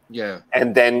 Yeah, yeah.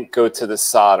 And then go to the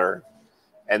solder.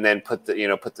 And then put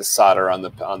the solder on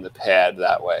the pad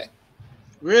that way.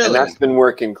 Really? And that's been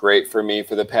working great for me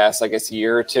for the past, I guess,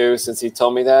 year or two since he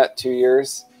told me that. 2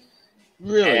 years.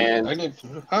 Really? And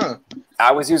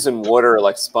I was using water,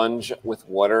 like sponge with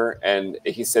water, and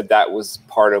he said that was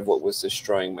part of what was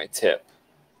destroying my tip.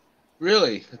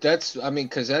 Really?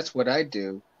 Because that's what I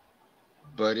do.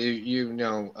 But I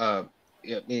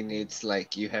mean, it's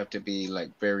like you have to be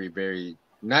like very, very.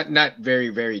 Not very,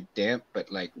 very damp,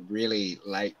 but like really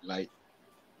light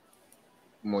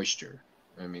moisture.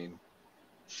 I mean,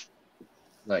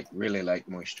 like really light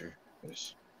moisture.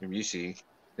 If you see,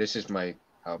 this is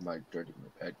how dirty my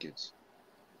pad gets.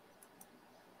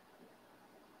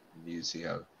 You see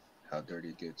how dirty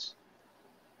it gets.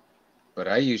 But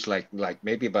I use like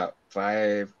maybe about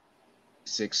 5,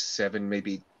 6, 7,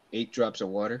 maybe 8 drops of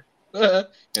water.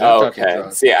 Okay.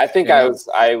 See, I think I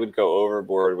would go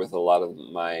overboard with a lot of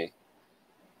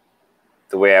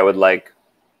the way I would like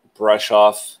brush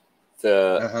off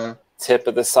the tip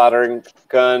of the soldering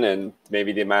gun, and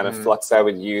maybe the amount of flux I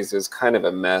would use is kind of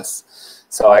a mess.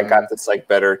 So I got this like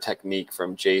better technique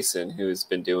from Jason, who's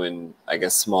been doing, I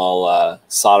guess, small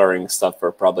soldering stuff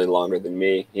for probably longer than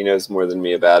me. He knows more than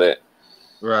me about it.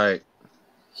 Right.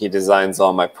 He designs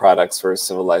all my products for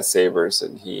Civilized Sabers,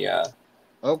 and he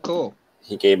oh, cool.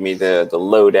 He gave me the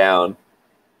lowdown.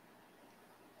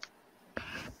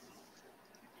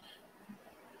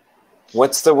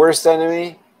 What's the worst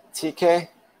enemy, TK?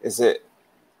 Is it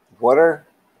water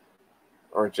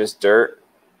or just dirt?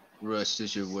 Rust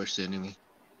is your worst enemy.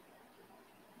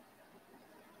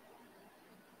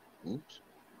 Oops.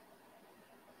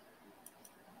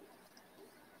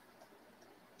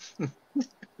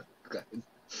 God.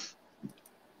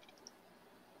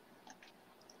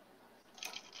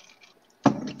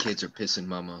 The kids are pissing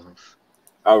mama off.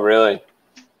 Oh, really?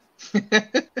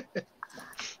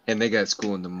 And they got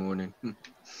school in the morning.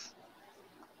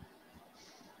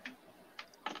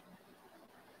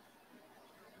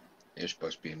 They're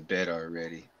supposed to be in bed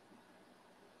already.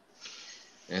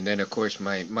 And then, of course,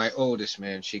 my oldest,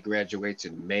 man, she graduates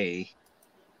in May.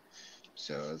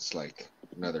 So it's like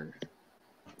another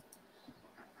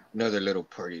little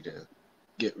party to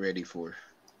get ready for.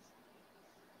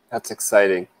 That's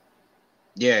exciting.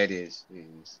 Yeah, it is. It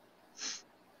is.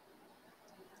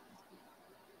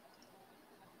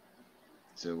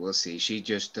 So we'll see. She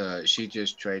just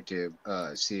tried to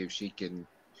see if she can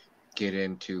get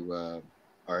into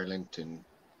Arlington,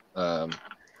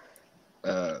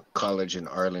 college in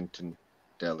Arlington,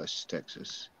 Dallas,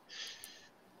 Texas.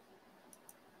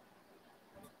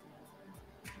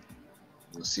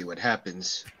 We'll see what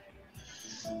happens.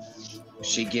 If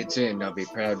she gets in, I'll be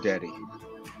proud daddy.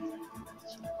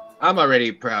 I'm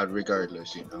already proud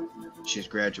regardless, you know. She's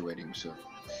graduating, so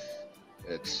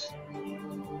that's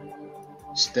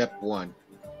step one.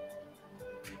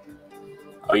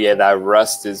 Oh yeah, that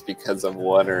rust is because of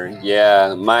water.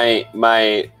 Yeah,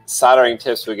 my soldering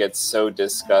tips would get so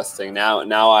disgusting.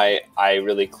 Now I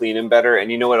really clean them better.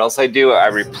 And you know what else I do? I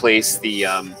replace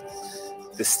the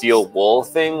steel wool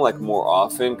thing like more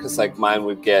often, because like mine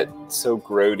would get so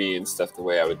grody and stuff the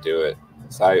way I would do it.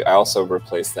 So I also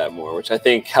replace that more, which I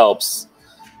think helps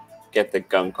get the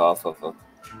gunk off of them.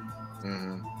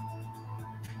 Mm-hmm.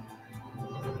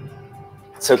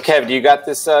 So Kev, do you got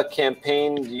this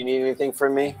campaign? Do you need anything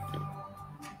from me?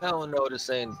 I don't know this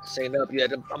ain't up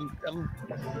yet.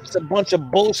 It's a bunch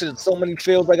of bullshit. So many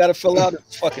fields I gotta fill out.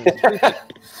 It's fucking stupid.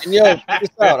 And yo, check this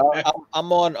out.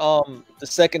 I'm on the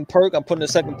second perk. I'm putting the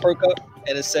second perk up,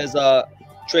 and it says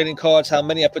trading cards. How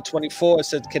many? I put 24. It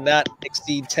says cannot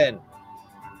exceed 10.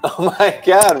 Oh my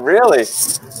god, really?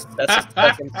 That's a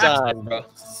fucking sign, bro.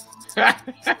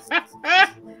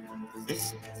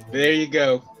 There you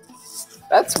go.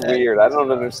 That's weird. I don't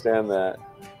understand that.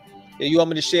 Yeah, you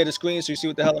want me to share the screen so you see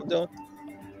what the hell I'm doing?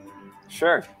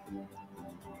 Sure.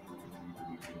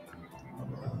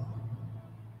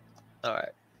 All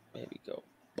right. Here we go.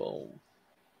 Boom.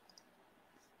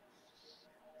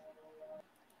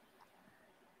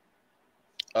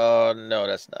 Oh, no,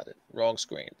 that's not it. Wrong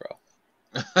screen, bro.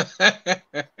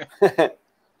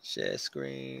 Share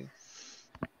screen.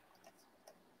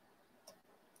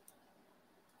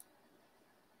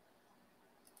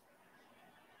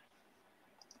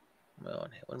 Am I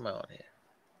on here? What am I on here?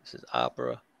 This is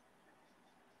Opera.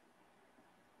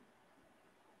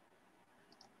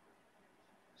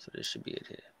 So this should be it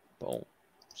here. Boom.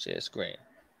 Share screen.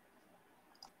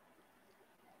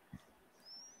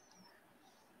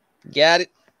 Got it.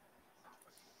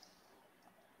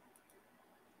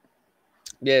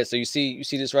 Yeah, so you see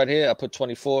this right here? I put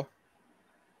 24.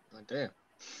 Oh, damn.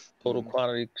 Total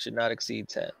quantity should not exceed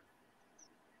 10.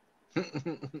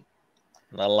 I'm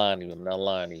not lying to you. I'm not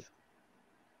lying to you.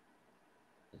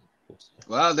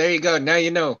 Well, there you go. Now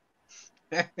you know.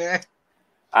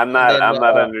 I'm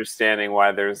not understanding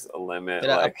why there's a limit.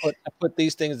 Like I put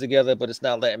these things together, but it's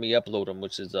not letting me upload them,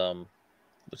 which is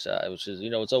you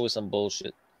know, it's always some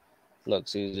bullshit. Look,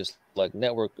 see, just like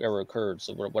network error occurred.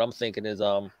 So what I'm thinking is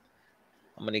I'm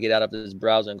gonna get out of this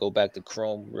browser and go back to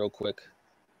Chrome real quick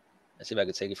and see if I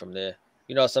can take it from there.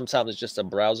 You know, sometimes it's just a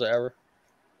browser error.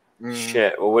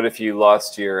 Shit. Well, what if you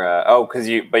lost your? Because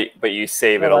you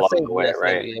save it along the way,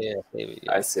 right? Yeah, save it.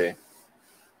 Yeah. I see.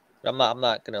 I'm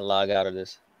not gonna log out of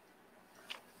this.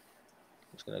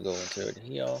 I'm just gonna go into it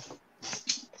here.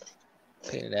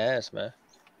 Pain in the ass, man.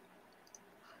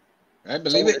 I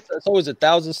believe it. It's always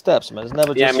 1,000 steps, man. It's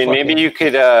never. Yeah, just I mean, fucking... maybe you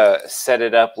could set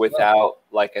it up without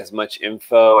like as much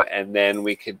info, and then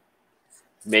we could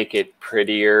make it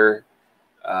prettier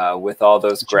with all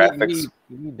those graphics.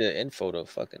 You need the info to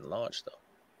fucking launch, though.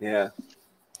 Yeah.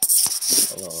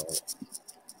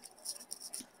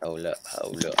 Hold up.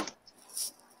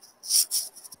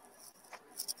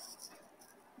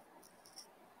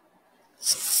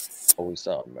 Always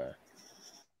something, man.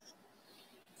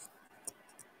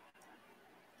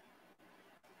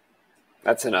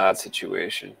 That's an odd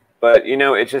situation. But, you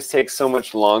know, it just takes so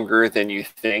much longer than you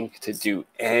think to do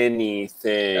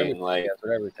anything.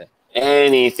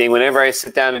 Anything. Whenever I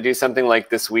sit down to do something like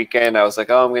this weekend, I was like,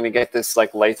 oh, I'm going to get this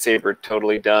like lightsaber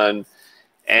totally done.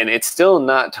 And it's still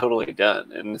not totally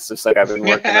done. And it's just like I've been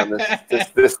working on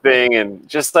this thing. And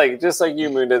just like you,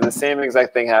 Munda, the same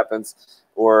exact thing happens.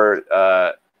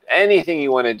 Or anything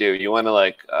you want to do. You want to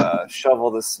like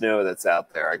shovel the snow that's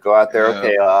out there. I go out there,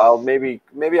 okay,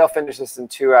 maybe I'll finish this in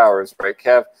 2 hours, right,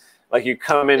 Kev? Like you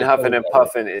come in huffing and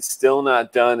puffing, it's still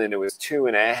not done, and it was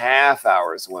 2.5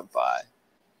 hours went by.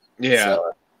 Yeah.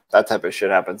 So that type of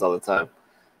shit happens all the time.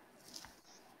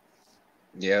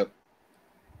 Yep.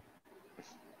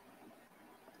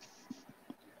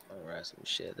 All right, so we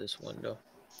share this window.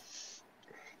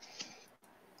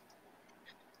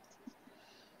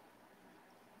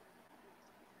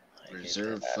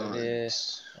 Reserve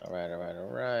funds. All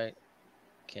right.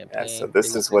 Campaign. Yeah, so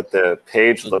this is what the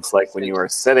page looks like when you are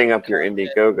setting up your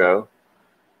IndieGoGo.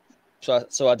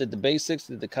 So I did the basics,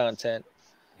 did the content.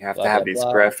 You have to have these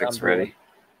graphics ready.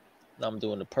 Now I'm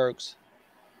doing the perks.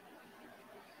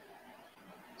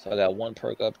 So I got one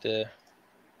perk up there.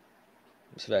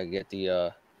 Let's see if I can get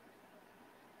the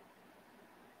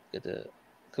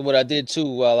Cause what I did too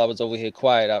while I was over here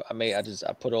quiet, I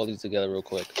put all these together real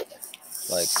quick.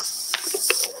 Like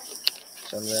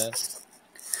something.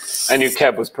 I knew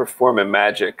Kev was performing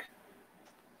magic.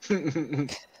 I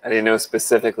didn't know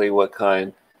specifically what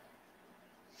kind.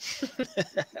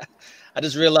 I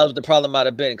just realized what the problem might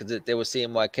have been because they were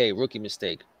CMYK, rookie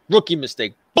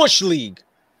mistake, Bush League.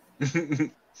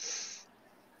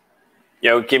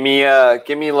 Yo, give me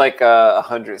like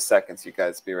 100 seconds. You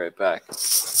guys be right back.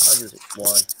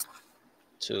 1,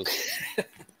 2,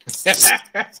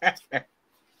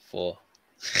 4.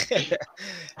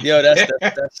 Yo,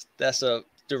 that's a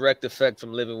direct effect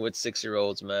from living with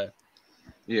 6-year-olds, man.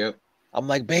 Yep. I'm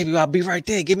like, baby, I'll be right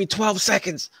there. Give me 12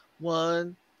 seconds.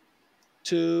 1,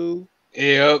 2,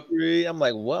 yep. 3. I'm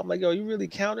like, what? I'm like, yo, you really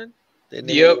counting?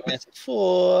 Yep.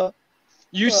 4.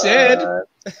 You said,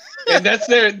 and that's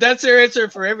their answer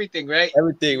for everything, right?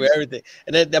 Everything.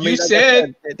 And then I mean, you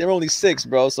said they're only 6,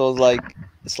 bro. So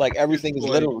it's like everything is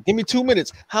literal. Give me 2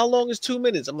 minutes. How long is 2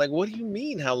 minutes? I'm like, what do you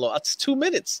mean? How long? It's 2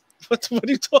 minutes. What are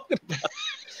you talking about?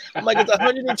 I'm like, it's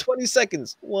 120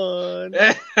 seconds. 1,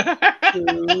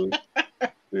 2,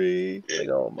 3. Like,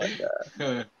 oh my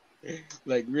god.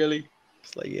 Like, really?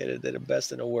 It's like, yeah, they're the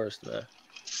best and the worst, man.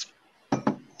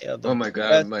 Yeah, oh my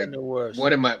god,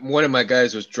 one of my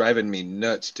guys was driving me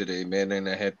nuts today, man,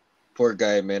 and poor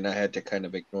guy, man, I had to kind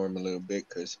of ignore him a little bit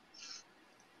because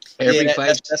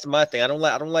that's my thing. I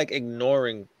don't like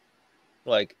ignoring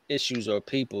like issues or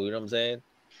people. You know what I'm saying?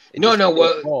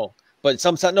 But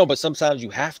sometimes you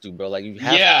have to, bro. Like you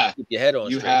have to keep your head on.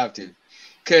 You have to,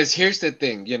 because here's the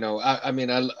thing. You know, I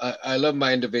mean, I love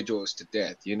my individuals to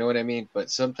death. You know what I mean? But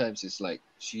sometimes it's like,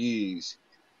 jeez,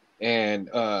 and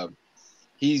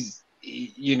he's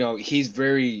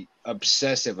very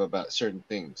obsessive about certain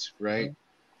things, right? Mm-hmm.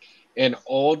 And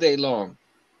all day long,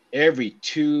 every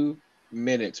 2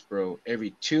 minutes, bro,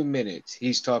 every 2 minutes,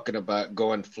 he's talking about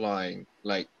going flying,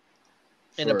 like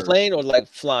in a plane or like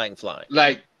flying,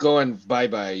 like going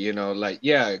bye-bye, you know, like,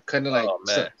 yeah, kind of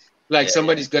like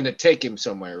somebody's gonna take him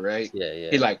somewhere, right?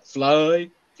 Yeah. He like fly,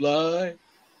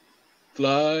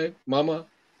 mama.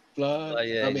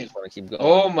 Yeah, I mean, keep going.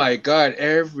 Oh my god,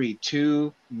 every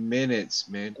 2 minutes,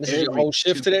 man. This is your whole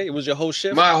shift today? It was your whole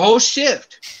shift? My whole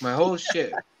shift.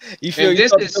 You feel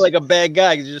like a bad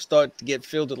guy because you just start to get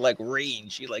filled with like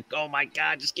rage. You're like, oh my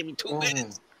god, just give me 2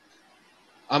 minutes.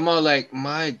 I'm all like,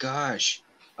 my gosh.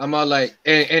 I'm all like,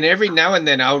 and every now and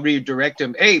then I'll redirect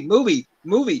him. Hey, movie,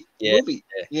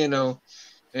 you know.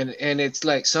 And it's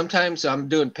like sometimes I'm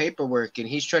doing paperwork and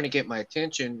he's trying to get my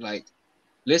attention, like,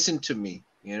 listen to me.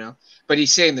 You know, but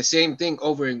he's saying the same thing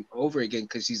over and over again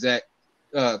because he's that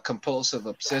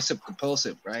obsessive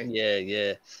compulsive, right?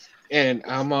 Yeah. And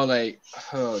I'm all like,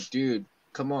 oh, dude,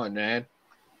 come on, man.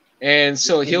 And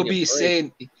so he'll be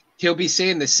saying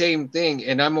the same thing,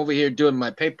 and I'm over here doing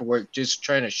my paperwork, just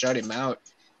trying to shut him out.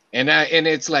 And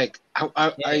it's like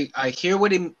I hear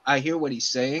what he's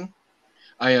saying,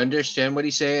 I understand what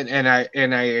he's saying, and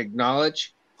I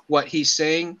acknowledge what he's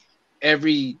saying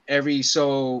every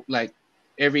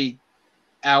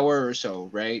hour or so,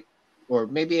 right? Or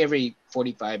maybe every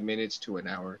 45 minutes to an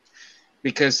hour,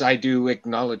 because I do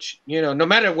acknowledge, you know, no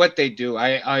matter what they do,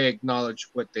 I acknowledge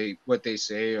what they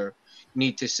say or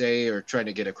need to say or trying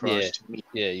to get across to me.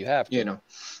 Yeah, you have to. You know,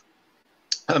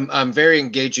 I'm very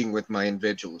engaging with my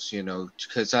individuals, you know,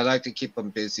 because I like to keep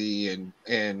them busy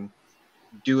and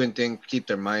doing things, keep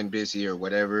their mind busy or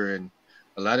whatever. And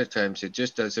a lot of times it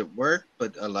just doesn't work,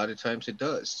 but a lot of times it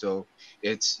does. So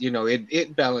it's, you know,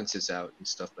 it balances out and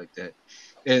stuff like that.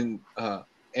 And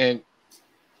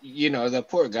you know, the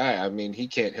poor guy, I mean, he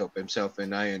can't help himself,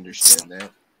 and I understand that.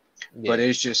 But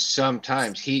it's just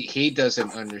sometimes he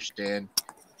doesn't understand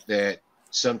that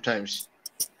sometimes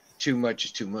too much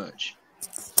is too much.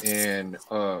 And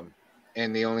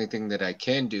the only thing that I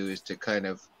can do is to kind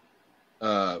of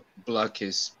block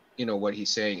his, you know, what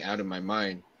he's saying out of my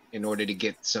mind in order to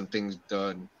get some things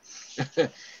done. A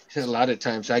lot of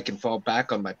times I can fall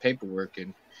back on my paperwork,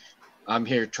 and I'm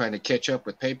here trying to catch up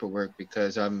with paperwork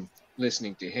because I'm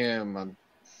listening to him. I'm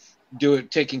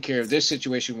taking care of this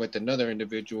situation with another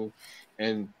individual.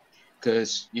 And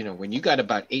because, you know, when you got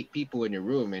about 8 people in your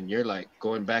room and you're like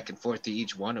going back and forth to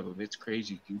each one of them, it's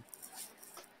crazy, dude.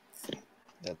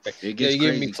 It gets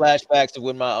giving me flashbacks to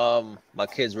when my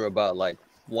kids were about like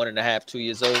 1.5, 2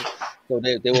 years old. So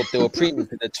they were preemie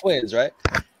because they're twins, right?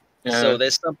 So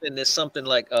there's something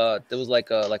like there was like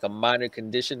a minor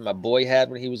condition my boy had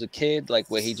when he was a kid, like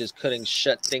where he just couldn't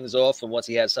shut things off, and once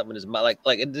he had something in his mouth,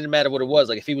 like it didn't matter what it was.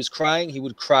 Like if he was crying, he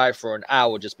would cry for an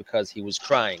hour just because he was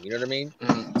crying. You know what I mean?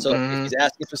 So if he's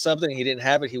asking for something and he didn't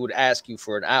have it, he would ask you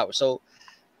for an hour. So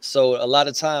a lot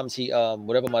of times he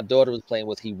whatever my daughter was playing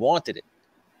with, he wanted it,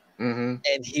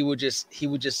 and he would just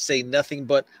say nothing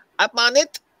but I want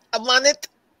it, I want it,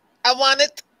 I want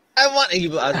it. I want it.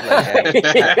 I was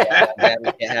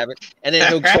like, can't have it. And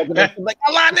then he'll talk about like,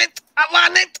 I want it, I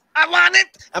want it, I want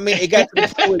it. I mean, it got to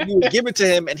the point where you would give it to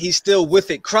him and he's still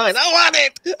with it, crying, I want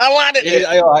it, I want it.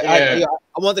 Yeah.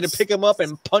 I wanted to pick him up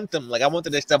and punt him. Like I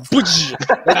wanted to stop, like,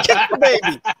 kick the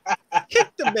baby. Kick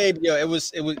the baby. Yo, it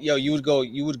was yo, you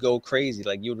would go crazy.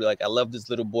 Like you would be like, I love this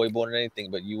little boy more than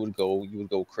anything, but you would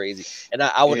go crazy. And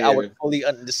I would fully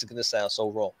this is gonna sound so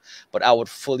wrong, but I would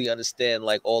fully understand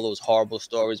like all those horrible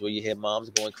stories where you hear moms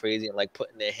going crazy and like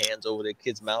putting their hands over their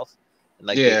kid's mouth and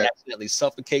like they accidentally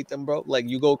suffocate them, bro. Like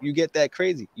you get that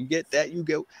crazy. You get that, you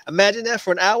go imagine that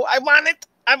for an hour. I want it,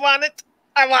 I want it,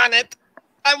 I want it,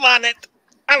 I want it.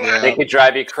 They could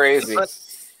drive you crazy.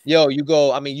 Yo, you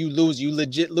go. I mean, you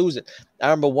legit lose it. I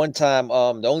remember one time,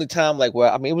 the only time like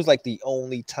where I mean, it was like the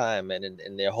only time, man,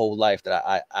 in their whole life that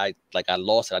I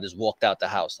lost it. I just walked out the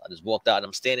house. I just walked out, and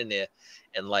I'm standing there,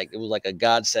 and like it was like a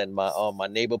godsend. My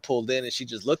neighbor pulled in, and she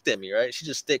just looked at me, right? She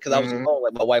just stayed because I was alone.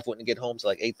 Like my wife wouldn't get home till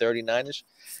like 8:30, 9ish.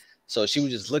 So she was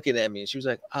just looking at me, and she was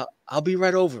like, "I'll be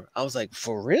right over." I was like,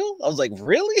 "For real?" I was like,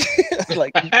 "Really?"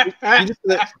 Like,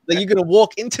 you're gonna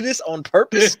walk into this on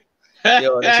purpose?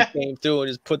 Yo, and then she came through and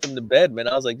just put them to bed, man.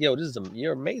 I was like, "Yo,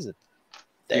 you're amazing."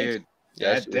 Dude,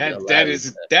 that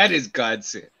is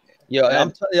godsend. Yo,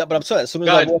 I'm telling you, as soon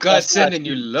as God sending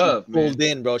you love, man. Pulled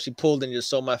in, bro. She pulled in, just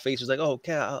saw my face. She was like, "Oh,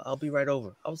 okay, I'll be right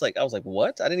over." I was like,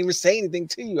 "What?" I didn't even say anything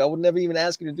to you. I would never even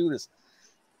ask you to do this.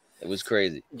 It was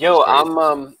crazy. Yo,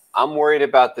 I'm worried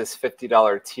about this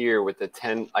 $50 tier with the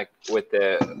 10,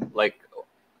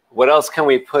 what else can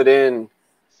we put in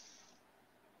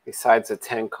besides the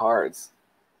 10 cards?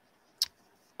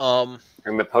 In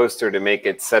the poster to make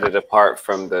it set it apart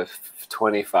from the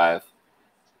 25.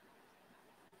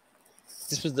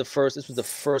 This was the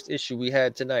first issue we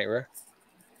had tonight, right?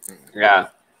 Yeah.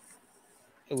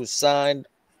 It was signed.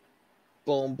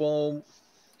 Boom, boom,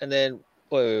 and then.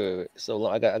 Wait. So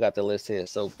I got the list here.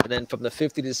 So and then from the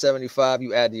 50 to 75,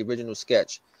 you add the original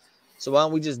sketch. So why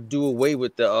don't we just do away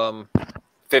with the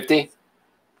 50?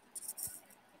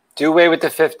 Do away with the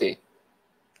 50.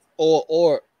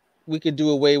 Or we could do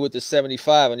away with the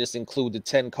 75 and just include the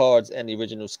 10 cards and the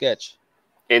original sketch.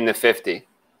 In the 50.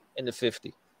 In the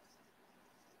 50.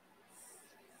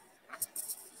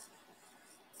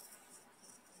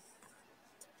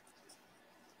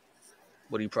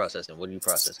 What are you processing? What are you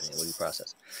processing?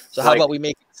 So how about we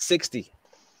make it 60?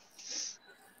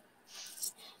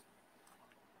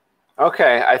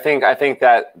 Okay, I think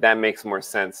that makes more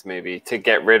sense maybe to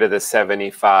get rid of the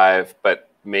 75, but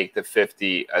make the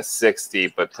 50 a 60,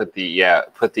 but put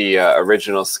the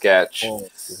original sketch.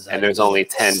 And there's only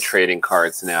 10 trading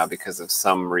cards now because of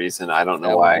some reason. I don't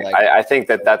know why. I think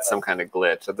that's some kind of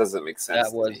glitch. That doesn't make sense.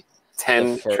 That was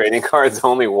 10 trading cards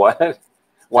only. What?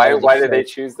 Why did they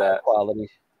choose that? Quality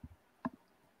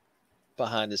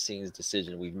behind the scenes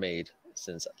decision we've made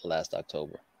since last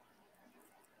October.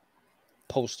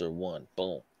 Poster 1,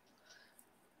 boom.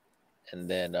 And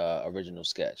then original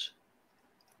sketch.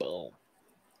 Boom.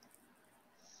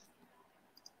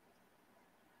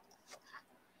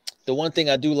 The one thing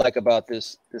I do like about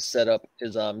this setup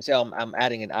is see how I'm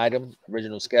adding an item,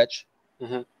 original sketch.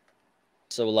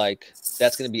 So like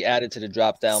that's going to be added to the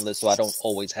drop down list, so I don't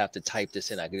always have to type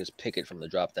this in. I can just pick it from the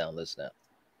drop down list now.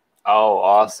 Oh,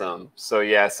 awesome! So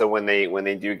yeah, so when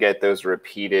they do get those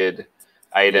repeated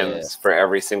items for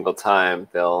every single time,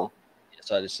 they'll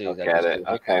look at it.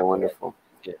 Okay, wonderful.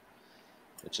 Yeah,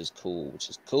 which is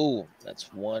cool.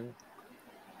 That's one.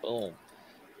 Boom.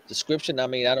 Description. I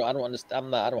mean, I don't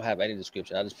understand. I don't have any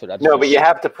description. I just put. No, but you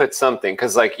have to put something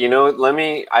because, like,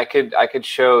 I could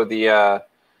show the.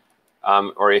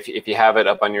 Or if you have it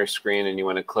up on your screen and you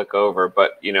want to click over,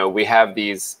 but we have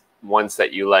these ones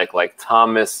that you like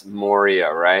Thomas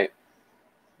Moria, right?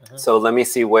 So let me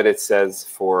see what it says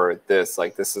for this.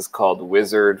 Like this is called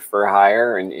Wizard for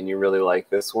Hire, and you really like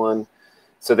this one.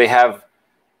 So they have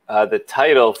the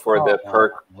title for the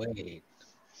perk. Wait,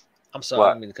 I'm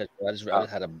sorry. I mean, because I just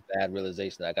had a bad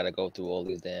realization. I got to go through all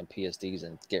these damn PSDs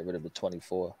and get rid of the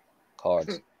 24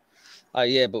 cards.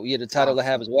 The title I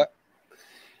have is what?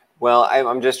 Well,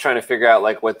 I'm just trying to figure out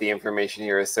like what the information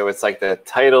here is. So it's like the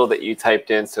title that you typed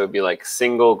in. So it'd be like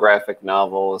single graphic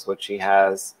novel is what she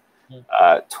has.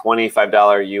 $25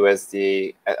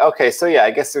 USD. Okay, so yeah,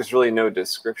 I guess there's really no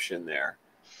description there.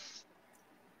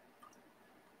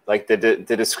 Like the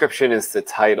description is the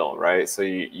title, right? So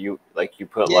you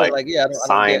put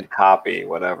signed copy,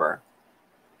 whatever.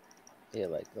 Yeah,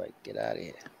 like get out of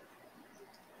here.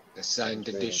 The signed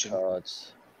edition.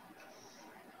 Cards.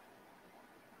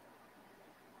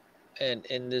 And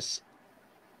in this,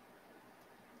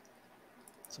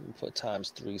 someone put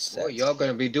 ×3 sets. Oh, y'all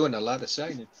gonna be doing a lot of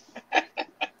signing. I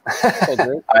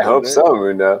hope so,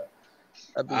 Mundo.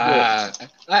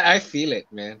 I feel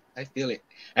it, man. I feel it.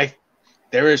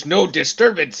 There is no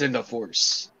disturbance in the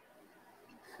force.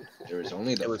 There is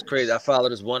only the. It was crazy. I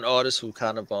followed this one artist who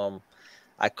kind of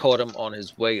I caught him on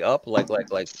his way up, like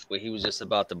where he was just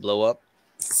about to blow up,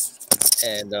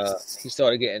 and he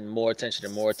started getting more attention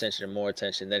and more attention and more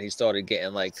attention. Then he started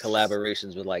getting like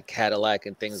collaborations with like Cadillac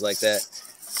and things like that.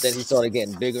 Then he started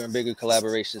getting bigger and bigger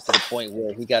collaborations to the point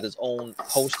where he got his own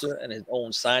poster and his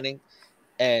own signing.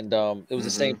 And it was the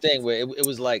same thing where it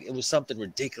was something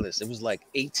ridiculous. It was like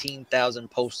 18,000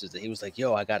 posters. And he was like,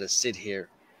 yo, I got to sit here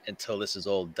until this is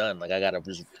all done. Like, I got to,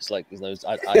 it's like, I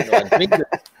dreamed of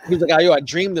it. He was like, yo, I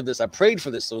dreamed of this. I prayed for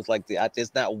this. So it's like,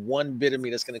 there's not one bit of me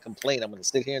that's going to complain. I'm going to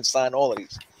sit here and sign all of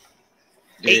these.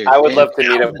 Dude, I would love to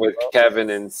meet up with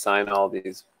Kevin and sign all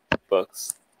these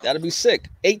books. That'd be sick.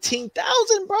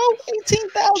 18,000, bro.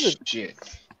 18,000. Shit.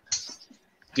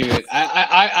 Dude,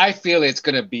 I feel it's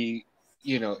going to be,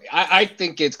 I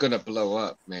think it's going to blow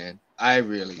up, man. I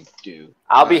really do.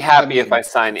 I'll be happy if I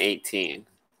sign 18.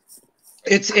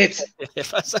 It's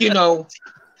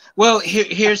well,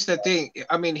 here's the thing.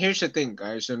 I mean, here's the thing,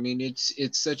 guys. I mean,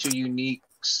 it's such a unique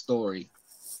story,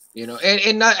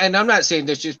 and I'm not saying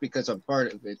this just because I'm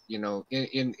part of it,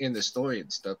 in the story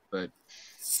and stuff, but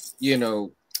the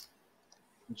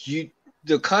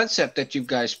concept that you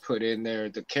guys put in there,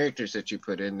 the characters that you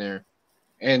put in there,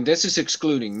 and this is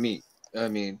excluding me. I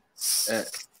mean,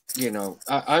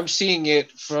 I'm seeing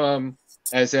it from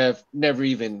as I've never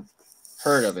even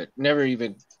heard of it, never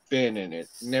even been in it,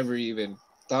 never even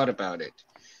thought about it,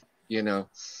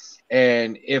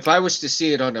 And if I was to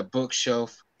see it on a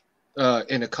bookshelf,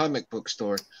 in a comic book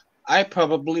store, I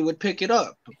probably would pick it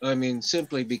up. I mean,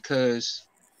 simply because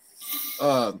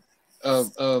of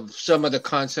some of the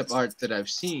concept art that I've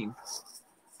seen.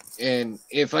 And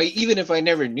even if I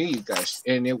never knew you guys,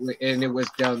 and it was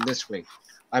down this way,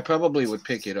 I probably would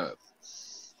pick it up.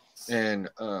 And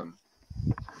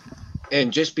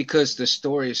just because the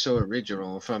story is so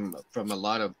original from a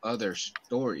lot of other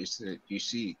stories that you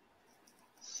see.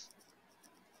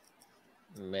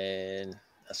 Man,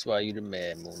 that's why you the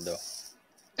man, Mundo.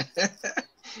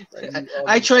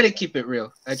 I try to keep it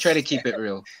real.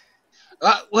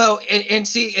 Well, and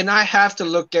see, and I have to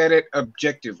look at it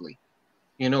objectively.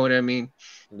 You know what I mean?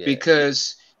 Yeah.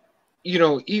 Because,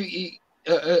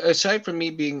 aside from me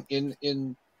being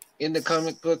in the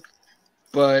comic book,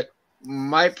 but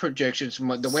my projections,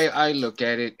 the way I look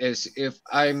at it is if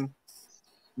I'm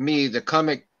me, the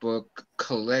comic book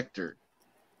collector,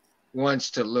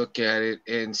 wants to look at it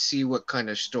and see what kind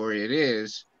of story it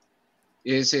is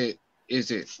it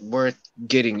worth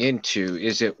getting into?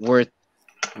 Is it worth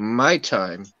my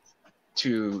time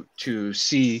to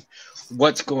see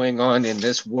what's going on in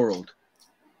this world?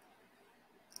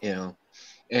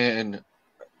 And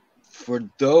for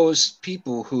those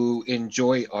people who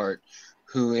enjoy art,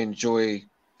 who enjoy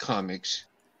comics,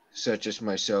 such as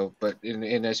myself,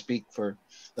 and I speak for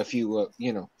a few,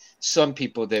 some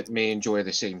people that may enjoy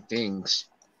the same things.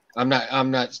 I'm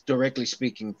not directly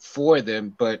speaking for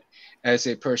them, but as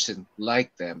a person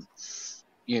like them,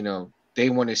 they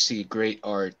want to see great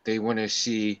art. They want to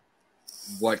see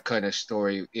what kind of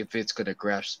story, if it's going to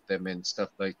grasp them and stuff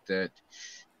like that.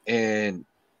 And,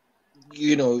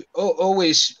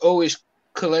 always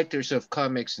collectors of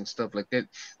comics and stuff like that,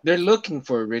 they're looking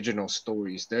for original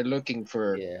stories. They're looking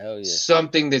for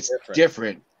something that's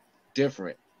different.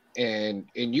 And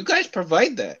you guys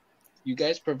provide that.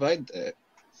 It's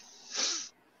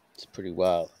pretty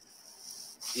wild.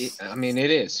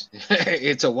 It is.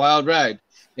 It's a wild ride.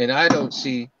 And I don't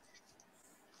see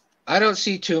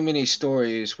too many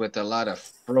stories with a lot of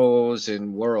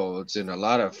frozen worlds and a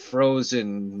lot of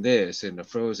frozen this and a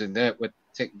frozen that with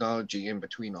technology in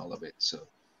between all of it. So,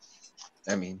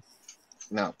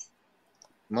 now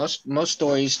most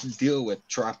stories deal with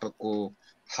tropical,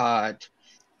 hot,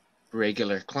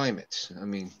 regular climates.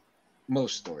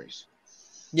 Most stories.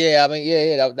 Yeah,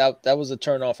 that was a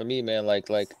turn off for me, man. Like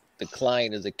the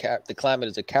climate is a character.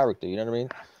 You know what I mean?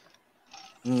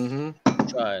 Mm-hmm.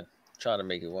 Trying to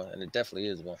make it one, and it definitely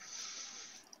is one.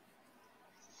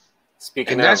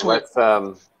 Speaking of,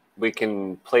 we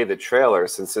can play the trailer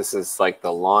since this is like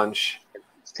the launch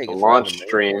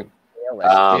stream.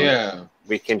 Yeah.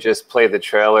 We can just play the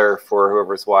trailer for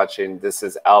whoever's watching. This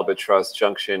is Albatross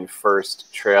Junction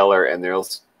first trailer, and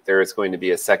there is going to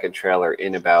be a second trailer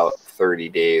in about 30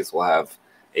 days. We'll have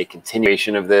a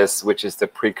continuation of this, which is the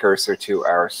precursor to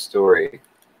our story.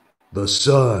 The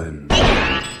sun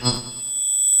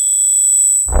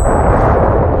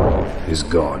is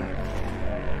gone.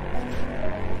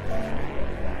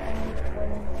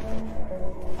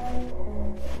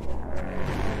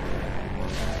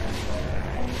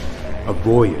 A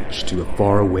voyage to a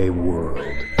faraway world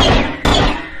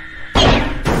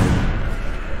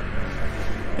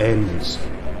ends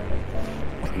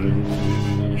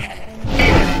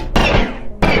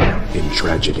in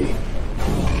tragedy.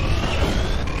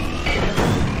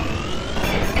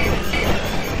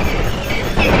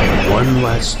 One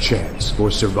last chance for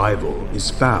survival is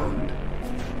found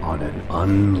on an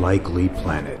unlikely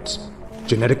planet.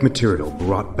 Genetic material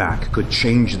brought back could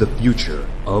change the future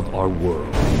of our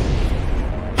world.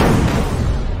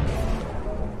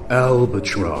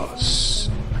 Albatross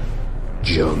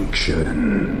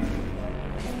Junction.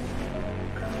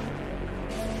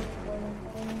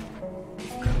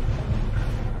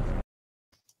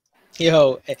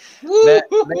 Yo,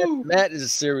 Matt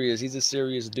is serious. He's a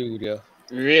serious dude, yo.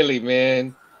 Really,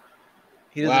 man.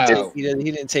 He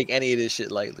didn't take any of this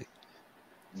shit lightly.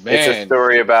 Man. It's a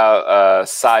story about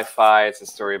sci-fi. It's a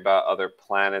story about other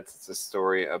planets. It's a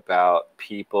story about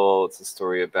people. It's a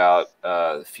story about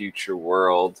the future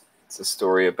world. It's a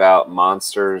story about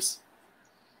monsters.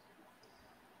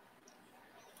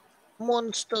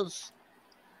 Monsters.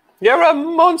 You're a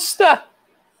monster.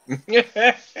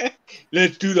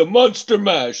 Let's do the monster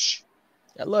mash.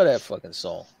 I love that fucking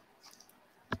song.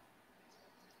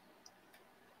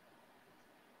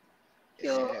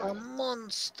 You're a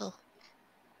monster.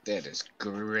 That is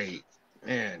great,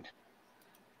 man.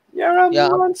 You're a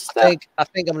monster. I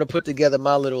think I'm gonna put together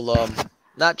my little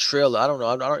not trailer. I don't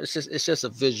know. It's just a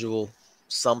visual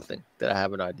something that I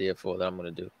have an idea for that I'm gonna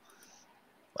do.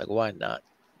 Like, why not?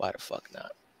 Why the fuck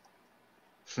not?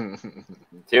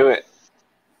 Do it.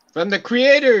 From the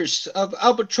creators of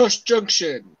Albatross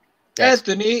Junction,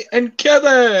 Anthony and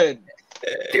Kevin.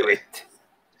 Do it.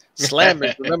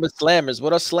 Slammers. Remember Slammers?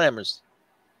 What are Slammers?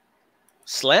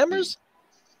 Slammers?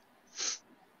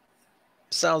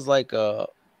 Sounds like a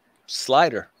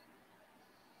slider.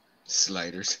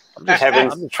 Sliders.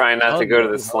 Kevin's trying not to go to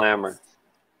the slammer.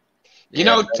 You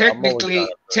know, technically,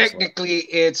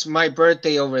 it's my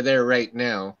birthday over there right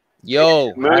now.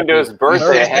 Yo, Mundo's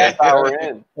birthday, half hour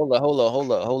in.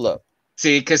 Hold up.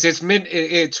 See, because it's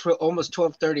almost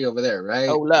 12:30 over there, right?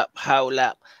 Hold up. I'm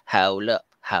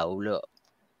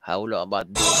about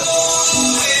to do it.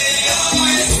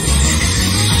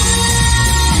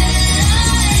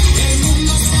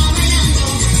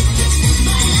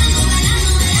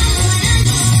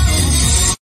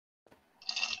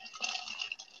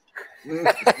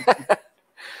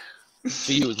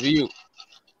 For you.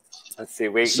 Let's see.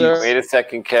 Wait a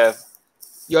second, Kev.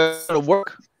 You're gonna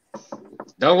work.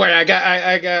 Don't worry, I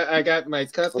got my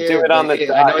cup We'll here. do it on the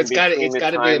I know it's got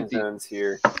to be empty. Zones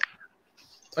here.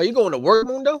 Are you going to work,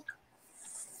 Mundo?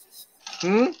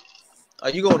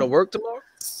 Are you going to work tomorrow?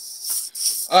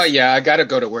 Oh yeah, I gotta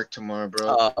go to work tomorrow,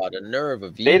 bro. The nerve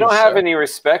of you. They don't have any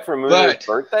respect for Mundo's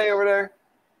birthday over there.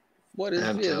 What is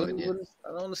I'm it? telling you. I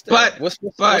don't understand. What's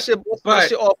your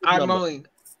office I'm number? only.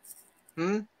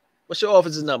 What's your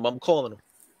office's number? I'm calling him.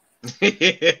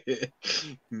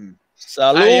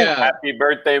 Salud. Happy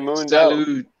birthday, Mundo.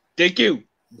 Salud. Thank you.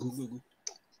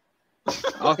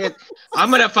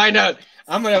 I'm gonna find out.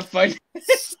 I'm gonna find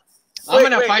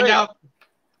out.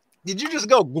 Did you just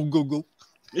go Google?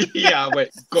 Yeah, I went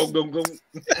go.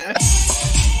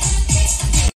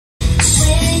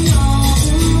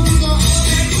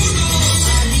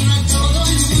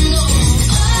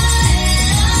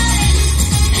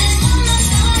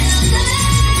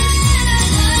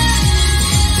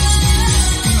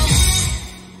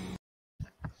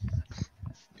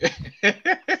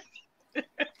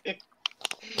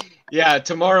 Yeah,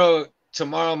 tomorrow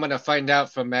I'm gonna find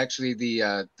out from actually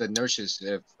the nurses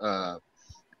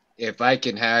if I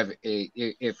can have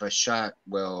if a shot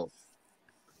will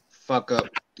fuck up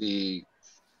the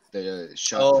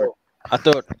shot. Oh, I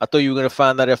thought you were gonna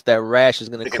find out if that rash is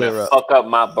gonna clear up. Fuck up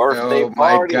my birthday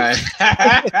party. God.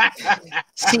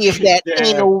 See if that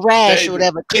anal rash would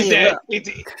ever clear up.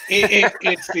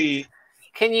 It's the.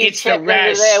 Can you it's check the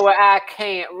rash. under there where I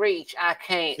can't reach? I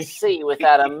can't see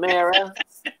without a mirror.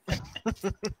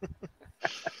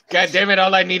 God damn it!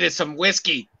 All I need is some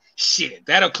whiskey. Shit,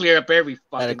 that'll clear up every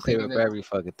fucking. That'll clear up every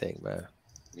fucking thing, man.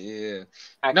 Yeah.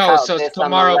 I No, caught so this on the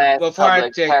tomorrow last before I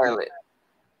public take toilet.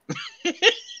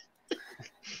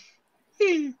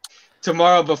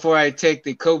 tomorrow before I take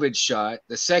the COVID shot,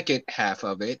 the second half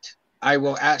of it, I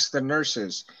will ask the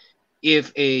nurses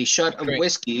if a shot of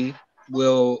whiskey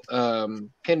will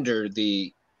hinder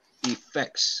the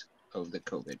effects of the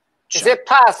COVID Is shot. it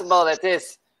possible that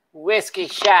this whiskey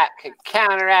shot could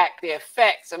counteract the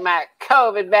effects of my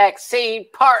COVID vaccine,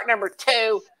 part number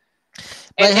 2?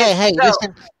 But hey,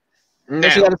 listen. Now.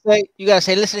 What you gotta say? You gotta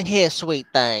say, listen here, sweet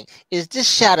thing. Is this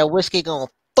shot of whiskey gonna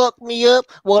fuck me up?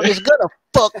 Well, it's gonna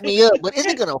fuck me up, but is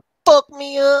it gonna fuck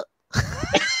me up?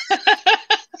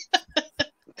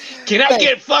 Can I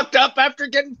get fucked up after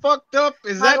getting fucked up?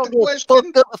 Is that the question?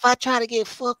 Fucked up if I try to get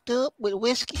fucked up with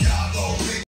whiskey?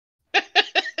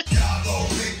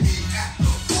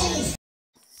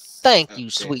 Thank you,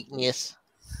 sweetness.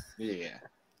 Yeah.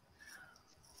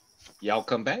 Y'all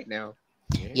come back now.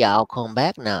 Yeah, I'll come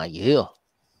back now. Yeah.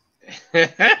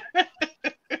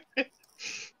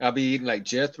 I'll be eating like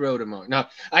Jethro tomorrow. No,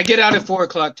 I get out at 4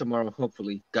 o'clock tomorrow,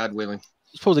 hopefully, God willing.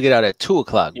 You're supposed to get out at 2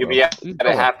 o'clock. You'll be at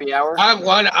a happy hour? I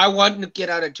want to get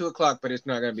out at 2 o'clock, but it's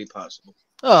not going to be possible.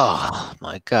 Oh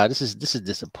my God, this is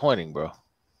disappointing, bro.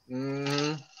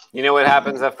 Mm-hmm. You know what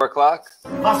happens at 4 o'clock?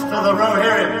 Bust to the road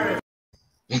here.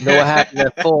 You know what happens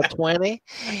at 4:20?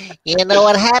 You know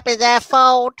what happens at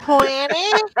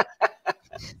 4:20?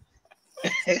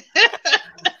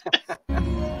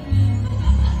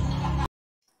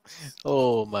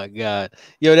 Oh my God,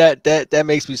 yo, that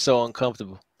makes me so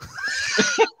uncomfortable.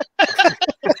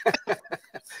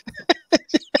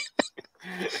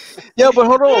 Yo, but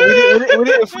hold on, we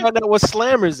didn't find out what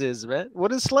slammers is, man.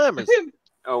 What is slammers?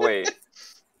 Oh wait,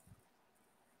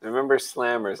 remember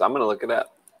slammers? I'm gonna look it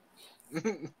up.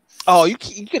 Oh, you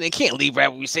can't leave right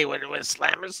when we say what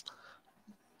slammers.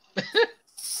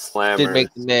 Slammers. Didn't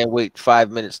make the man wait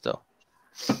 5 minutes though.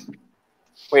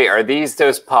 Wait, are these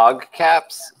those pog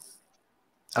caps?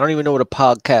 I don't even know what a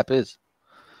pog cap is.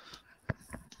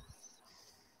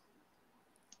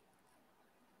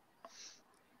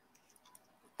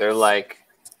 They're like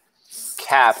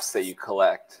caps that you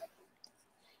collect.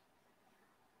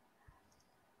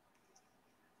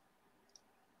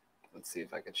 Let's see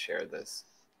if I could share this.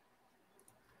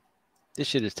 This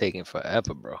shit is taking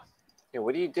forever, bro. Yeah,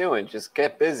 what are you doing? Just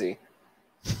get busy.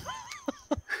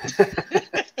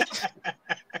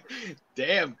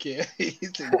 Damn, kid.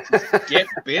 Get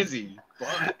busy.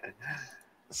 Fuck.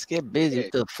 Let's get busy.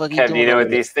 What the fuck Kev, do you know what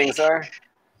these things are?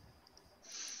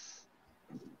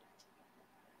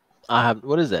 I have.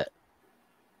 What is that?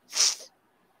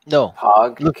 No.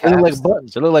 Pog They look caps? like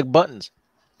buttons. They look like buttons.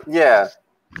 Yeah.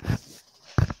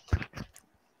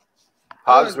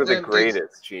 Pogs were the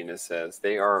greatest, Gina says.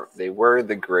 They were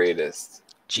the greatest.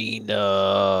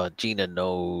 Gina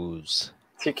knows.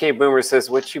 TK Boomer says,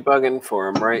 what you bugging for?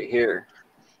 I'm right here.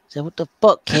 So what the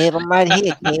fuck, Kev? I'm right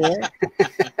here, Kev.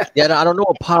 Yeah, I don't know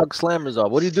what pog slammers are.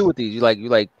 What do you do with these? You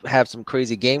like have some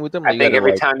crazy game with them? I think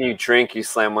every time you drink, you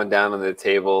slam one down on the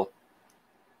table.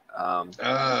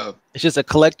 It's just a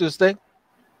collector's thing.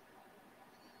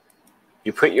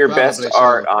 You put your best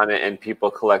art on it, and people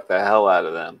collect the hell out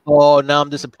of them. Oh, now I'm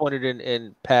disappointed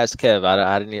in past Kev.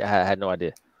 I had no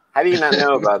idea. How do you not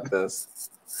know about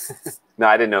this? No,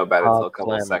 I didn't know about it until a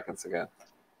couple of seconds ago.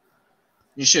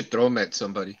 You should throw them at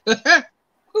somebody. Yeah.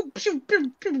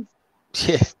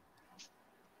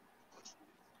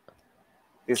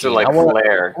 These are like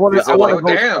flare.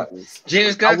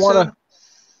 Gina's got some.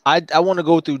 I want to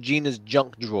go through Gina's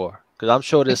junk drawer because I'm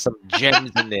sure there's some gems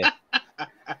in there.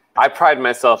 I pride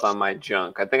myself on my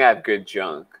junk. I think I have good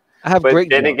junk. I have great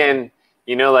then junk. again,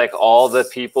 you know, like all the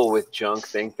people with junk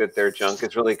think that their junk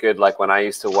is really good. Like when I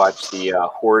used to watch the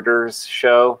Hoarders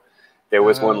show, there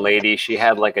was one lady, she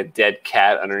had like a dead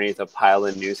cat underneath a pile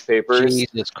of newspapers.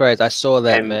 Jesus Christ, I saw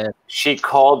that, and man. She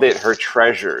called it her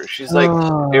treasure. She's like,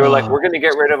 they were like, we're going to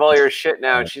get rid of all your shit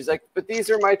now. And she's like, but these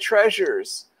are my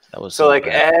treasures. That was so like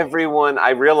bad. everyone, I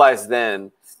realized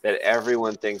then that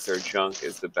everyone thinks their junk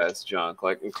is the best junk,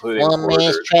 like including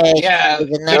Hoarders. Yeah,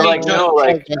 they're like, no,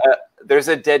 like there's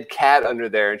a dead cat under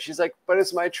there. And she's like, but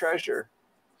it's my treasure.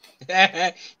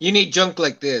 You need junk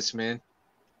like this, man.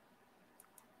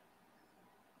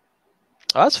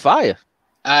 Oh, that's fire.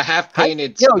 I have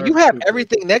painted. Yo, you have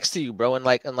everything next to you, bro, and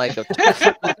like a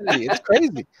it's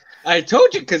crazy. I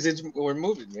told you because we're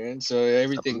moving, man. So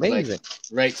everything's like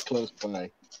right close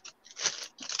by.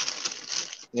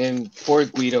 And poor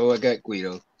Guido, I got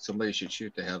Guido. Somebody should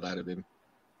shoot the hell out of him.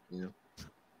 You know.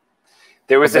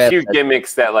 There was a few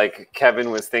gimmicks that like Kevin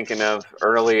was thinking of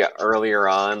earlier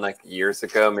on, like years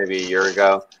ago, maybe a year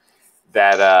ago,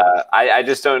 that I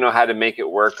just don't know how to make it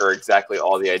work or exactly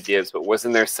all the ideas. But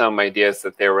wasn't there some ideas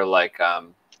that they were like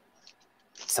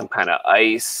some kind of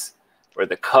ice, or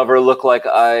the cover looked like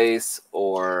ice,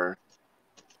 or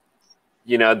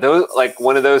you know, those like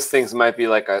one of those things might be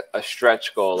like a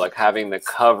stretch goal, like having the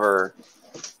cover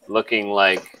looking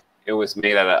like it was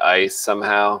made out of ice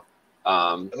somehow.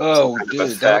 Oh,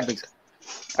 dude, that would be.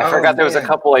 I forgot there was a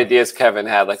couple ideas Kevin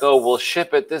had, like, oh, we'll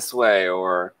ship it this way,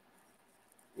 or,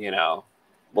 you know,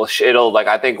 it'll like,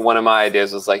 I think one of my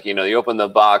ideas was like, you know, you open the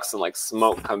box and like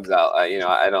smoke comes out. You know,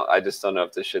 I just don't know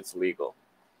if this shit's legal.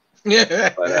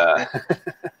 Yeah. But,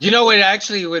 you know what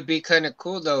actually would be kind of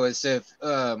cool though is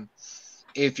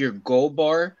if your gold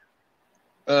bar,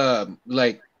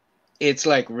 like it's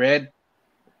like red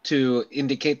to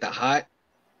indicate the hot,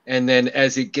 and then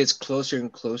as it gets closer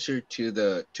and closer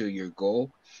to your goal,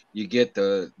 you get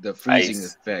the freezing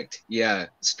effect. Yeah, it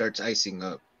starts icing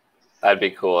up. That'd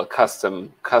be cool. A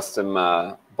custom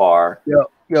bar. Yo,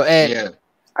 and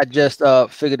I just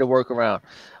figured a workaround.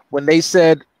 When they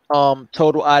said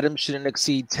total items shouldn't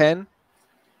exceed 10,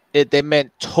 they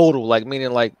meant total, like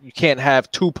meaning like you can't have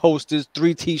 2 posters,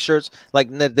 3 T-shirts. Like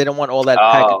they don't want all that.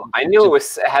 Oh, I knew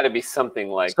it had to be something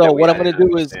like. So what I'm gonna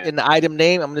do is in the item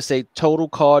name, I'm gonna say total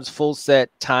cards full set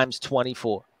times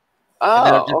 24. Oh, and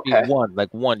that'll just okay.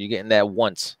 be one. You're getting that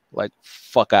once. Like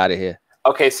fuck out of here.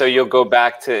 Okay, so you'll go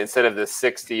back to, instead of the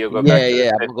 60, you'll go back to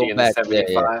the 50 and the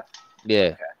 75. Yeah.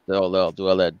 Okay. They'll do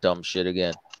all that dumb shit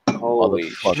again. Holy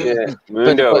shit!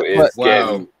 Mundo is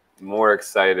getting more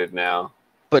excited now.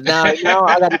 But now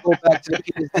I got to go back to the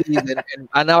PSDs,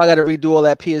 and now I got to redo all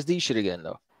that PSD shit again,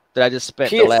 though. That I just spent.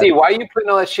 PSD? Why are you putting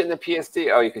all that shit in the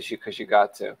PSD? Oh, because you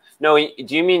got to. No,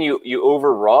 do you mean you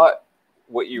overwrought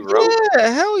what you wrote? Yeah,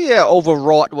 hell yeah,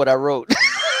 overwrought what I wrote.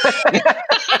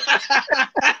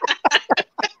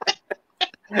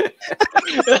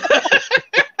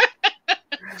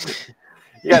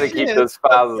 You got to keep those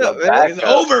files in the back.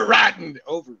 Overwritten.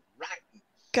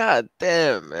 God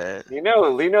damn, man. You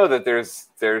know that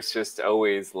there's just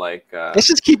always like let's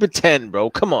just keep it 10, bro.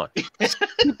 Come on.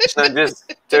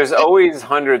 There's always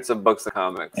hundreds of books of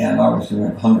comics. And obviously we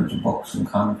have hundreds of books and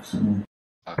comics and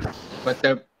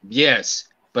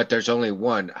but there's only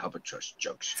one Albatross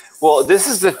Junction. Well, this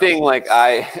is the thing, like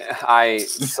I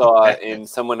saw in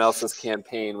someone else's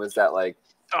campaign was that like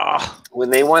when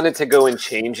they wanted to go and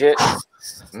change it,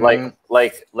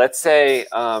 like let's say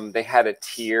they had a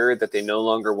tier that they no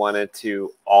longer wanted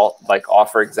to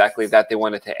offer exactly that, they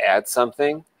wanted to add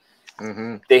something.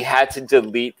 They had to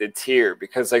delete the tier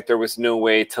because like there was no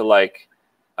way to like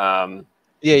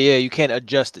you can't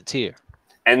adjust the tier.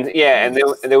 And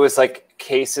there was like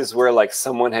cases where like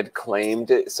someone had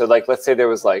claimed it. So like let's say there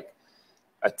was like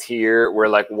a tier where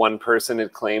like one person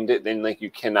had claimed it, then like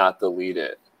you cannot delete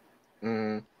it.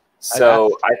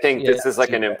 So I think this is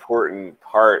like an important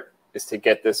part, is to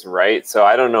get this right. So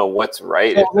I don't know what's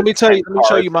right. Well, let me show you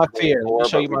my fear. Let me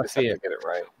show you my fear. Get it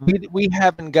right. We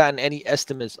haven't gotten any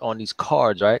estimates on these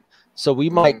cards, right? So we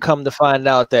might come to find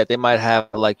out that they might have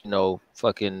like, you know,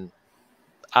 fucking,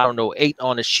 I don't know, 8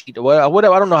 on a sheet or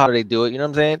whatever. I don't know how they do it. You know what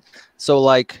I'm saying? So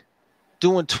like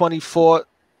doing 24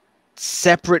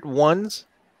 separate ones,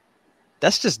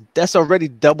 that's already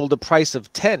double the price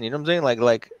of 10. You know what I'm saying?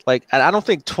 Like I don't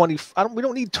think 20. We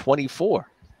don't need 24.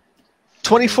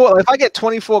 24. If I get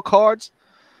 24 cards,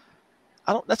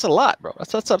 that's a lot, bro.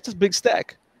 That's a big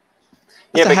stack.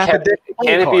 Yeah, but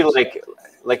can it be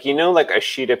like you know, like a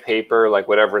sheet of paper, like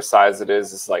whatever size it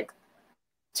is like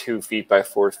 2 feet by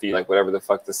 4 feet, like whatever the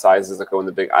fuck the size is that go in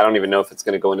the big. I don't even know if it's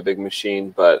going to go in a big machine,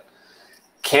 but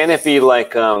can it be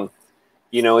like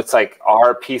you know, it's like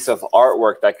our piece of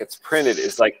artwork that gets printed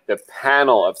is like the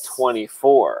panel of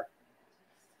 24.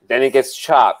 Then it gets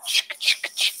chopped.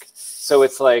 So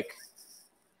it's like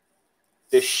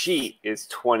the sheet is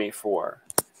 24.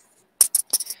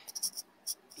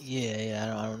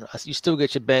 Yeah, I don't know. You still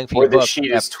get your bang for your buck. Or the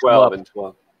sheet is 12 and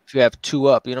 12. If you have 2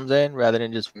 up, you know what I'm saying? Rather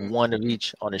than just one of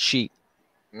each on a sheet.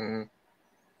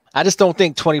 I just don't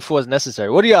think 24 is necessary.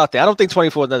 What do y'all think? I don't think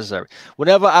 24 is necessary.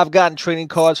 Whenever I've gotten trading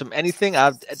cards from anything,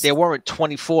 they weren't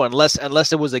 24 unless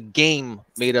it was a game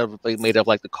made of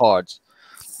like the cards.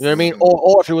 You know what I mean?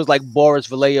 Or if it was like Boris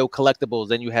Vallejo collectibles,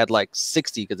 then you had like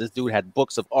 60 because this dude had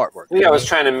books of artwork. Yeah, I was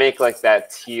trying to make like that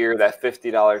tier, that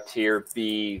 $50 tier,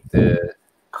 be the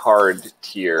card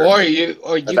tier. Or you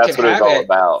that's what it's all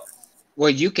about.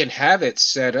 Well, you can have it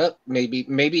set up. Maybe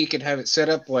you can have it set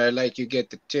up where like you get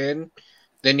the 10.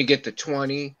 Then you get the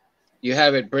 20. You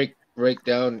have it break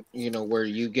down, you know, where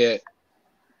you get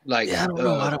like I don't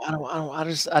know. I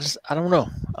don't know.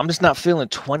 I'm just not feeling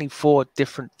 24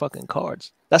 different fucking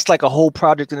cards. That's like a whole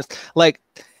project, and it's like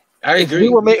I if agree.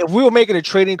 if we were making a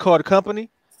trading card company,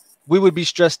 we would be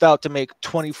stressed out to make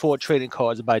 24 trading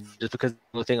cards by just because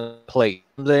the thing on the plate.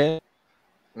 You know what I'm saying?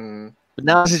 Mm. But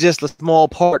now this is just a small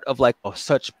part of like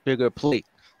such bigger plate,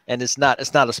 and it's not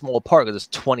a small part because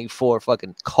it's 24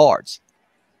 fucking cards.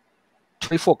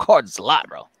 24 cards is a lot,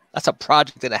 bro. That's a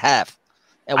project and a half,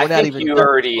 and we're I not think even. you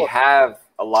already have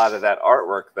a lot of that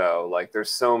artwork though. Like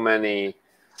there's so many.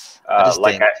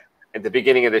 Like at the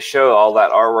beginning of the show, all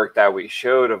that artwork that we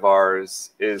showed of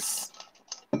ours is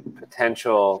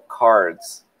potential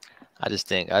cards. I just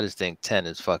think 10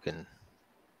 is fucking.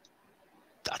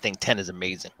 I think 10 is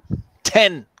amazing.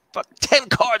 10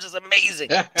 cards is amazing.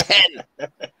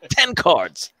 10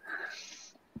 cards.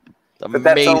 But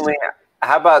that's only.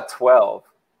 How about 12?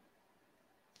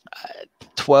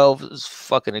 12 is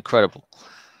fucking incredible.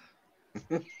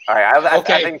 All right,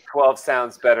 I think 12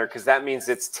 sounds better because that means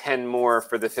it's 10 more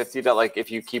for the $50. Like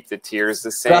if you keep the tiers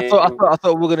the same. I thought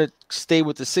we were gonna stay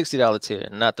with the $60 tier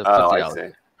and not the $50. I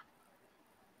see.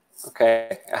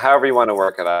 Okay, however you want to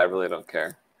work it, I really don't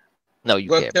care. No, you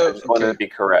care. Bro. I just want to be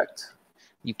correct.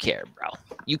 You care, bro.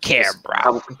 You care,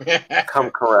 bro. Come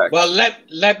correct. Well,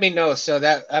 let me know so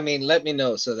that let me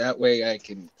know so that way I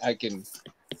can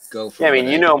go for. Yeah, I mean,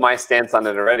 you know, my stance on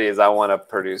it already is I want to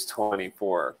produce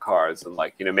 24 cards and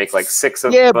make like 6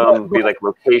 of them be like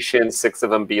locations, 6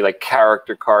 of them be like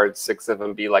character cards, 6 of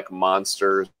them be like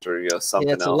monsters or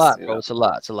something else. It's a lot, bro. It's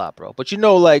a lot, bro. But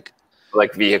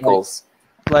like vehicles.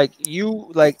 Like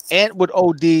Ant would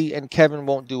OD and Kevin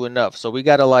won't do enough, so we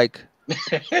gotta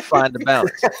find the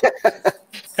balance.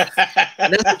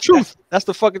 And that's the truth. That's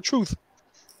the fucking truth.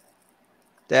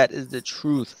 That is the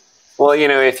truth. Well,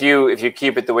 if you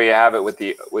keep it the way you have it with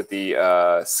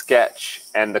the sketch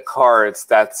and the cards,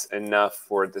 that's enough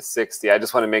for the 60. I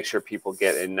just want to make sure people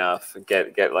get enough,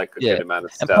 get like a good amount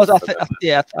of stuff. And plus, I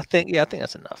think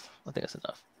that's enough. I think that's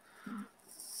enough.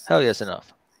 Hell yes,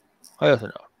 enough. Hell yes,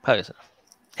 enough. Hell yes, enough.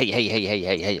 Hey.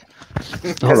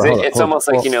 It's almost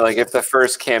like, like if the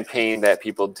first campaign that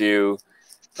people do,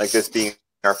 like this being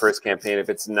our first campaign, if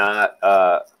it's not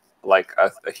like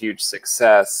a huge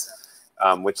success,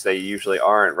 which they usually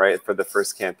aren't, right, for the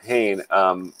first campaign,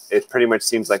 it pretty much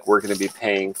seems like we're going to be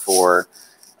paying for,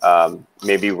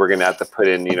 maybe we're going to have to put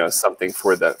in, something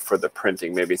for the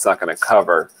printing. Maybe it's not going to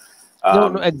cover.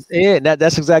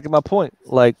 That's exactly my point.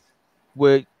 Like,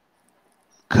 we're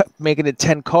making it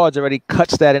 10 cards already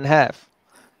cuts that in half.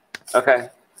 Okay.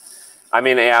 I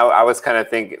mean, I was kind of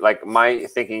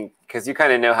thinking, because you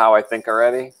kind of know how I think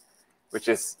already, which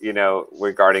is,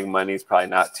 regarding money is probably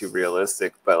not too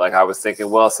realistic. But I was thinking,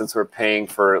 well, since we're paying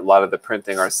for a lot of the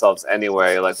printing ourselves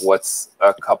anyway, what's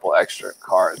a couple extra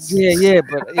cards? Yeah.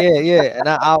 And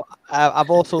I've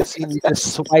also seen you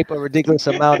just swipe a ridiculous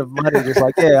amount of money, just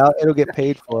it'll get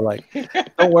paid for.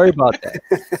 Don't worry about that.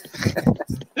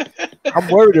 I'm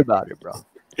worried about it, bro.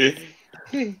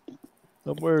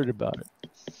 I'm worried about it.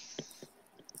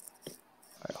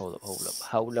 All right,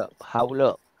 hold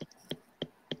up.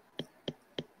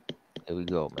 There we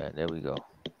go, man. There we go.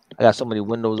 I got so many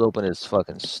windows open, it's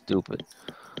fucking stupid.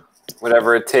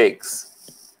 Whatever it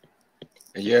takes.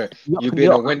 Yeah, you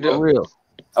being a window. For real.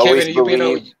 Always Kevin,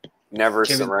 believe, never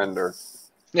surrender.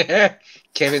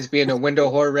 Kevin's being a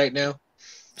window whore right now.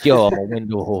 Yo, I'm a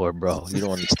window whore, bro. You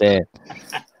don't understand.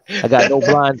 I got no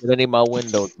blinds in any of my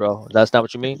windows, bro. That's not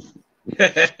what you mean?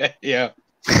 Yeah.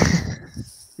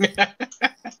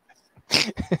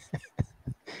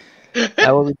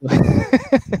 That will be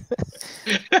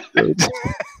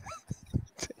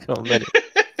Take a minute.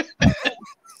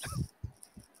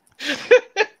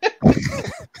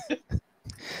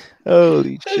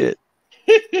 Holy shit.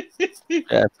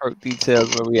 Yeah, perk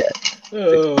details where we at.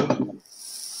 Oh.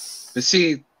 But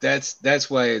see, that's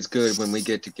why it's good when we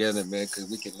get together, man, because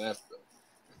we can laugh.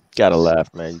 Gotta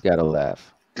laugh, man. You gotta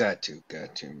laugh. Got to,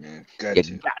 man. Got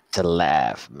to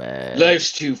laugh, man.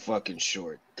 Life's too fucking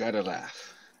short. Gotta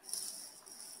laugh.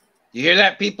 You hear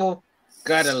that, people?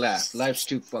 Gotta laugh. Life's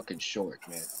too fucking short,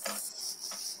 man.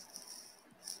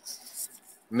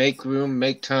 Make room,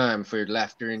 make time for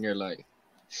laughter in your life.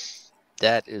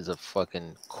 That is a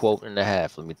fucking quote and a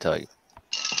half, let me tell you.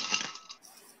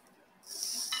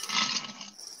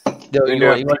 Yo,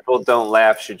 if people don't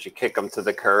laugh, should you kick them to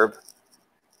the curb?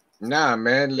 Nah,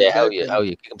 man. Yeah, hell yeah.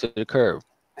 Kick them to the curb.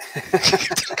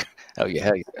 Hell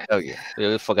yeah. Get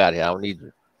the fuck out of here. I don't need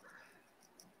you.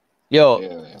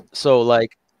 Yo, so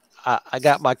I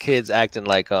got my kids acting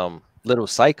like little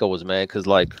psychos, man, because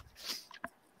like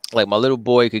my little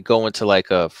boy could go into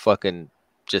a fucking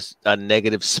just a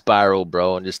negative spiral,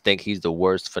 bro, and just think he's the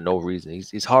worst for no reason.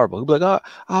 He's horrible. He'll be like,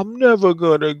 I'm never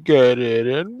gonna get it,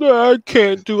 and I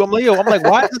can't do. I'm like, yo,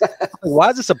 why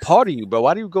is this a part of you, bro?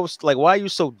 Why do you go like? Why are you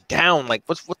so down? Like,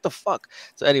 what the fuck?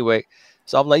 So anyway,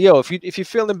 so I'm like, yo, if you're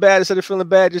feeling bad instead of feeling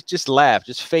bad, just laugh,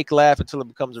 just fake laugh until it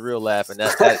becomes a real laugh, and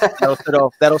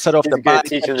that'll set off the body.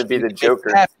 Teach him to be the Joker.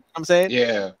 Laugh, you know what I'm saying?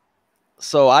 Yeah.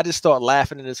 So I just start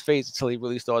laughing in his face until he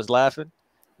really starts laughing.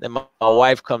 Then my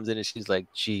wife comes in and she's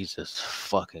like, Jesus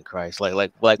fucking Christ.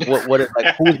 Like what is,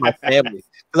 like, who's my family?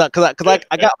 Cause I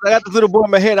got this little boy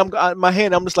in my head. I'm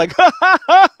just like,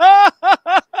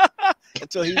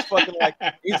 until he's fucking like,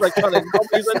 he's like trying to,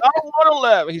 he's like, I don't want to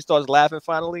laugh. And he starts laughing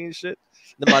finally and shit.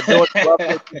 Then my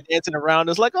daughter dancing around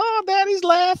us like, oh, daddy's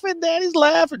laughing,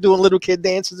 doing little kid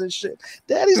dances and shit.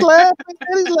 Daddy's laughing.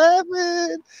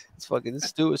 It's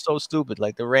stupid. It's so stupid.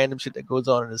 Like the random shit that goes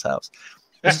on in his house.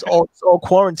 It's all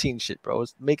quarantine shit, bro.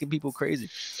 It's making people crazy.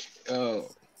 Oh,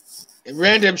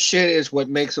 random shit is what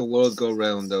makes the world go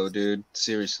round, though, dude.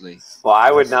 Seriously. Well, I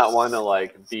would not want to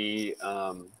like be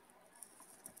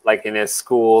like in his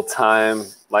school time,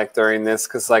 like during this,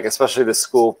 because like especially the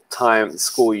school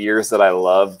years that I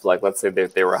loved, like let's say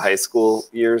they were high school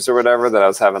years or whatever, that I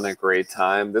was having a great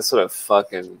time. This would have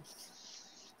fucking,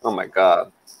 oh my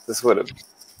god, this would have.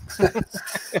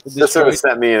 This would have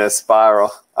sent me in a spiral.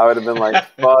 I would have been like,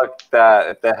 fuck that.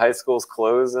 If the high school's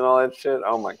closed and all that shit,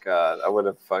 oh my god, I would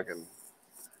have fucking,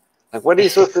 like, what are you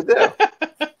supposed to do?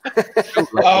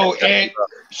 Oh, and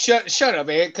shut up,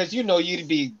 Ed, because you know you'd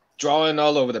be drawing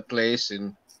all over the place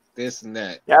and this and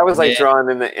that. Yeah, I was like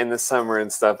drawing in the summer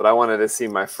and stuff, but I wanted to see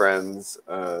my friends.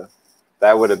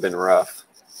 That would have been rough.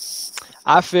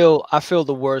 I feel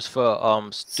the worst for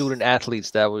student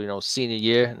athletes that were senior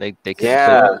year and they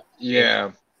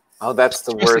yeah. Oh, that's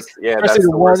the worst. Yeah, that's the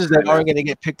the ones worst that aren't going to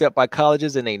get picked up by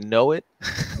colleges and they know it.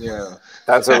 Yeah,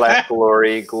 that's our last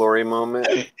glory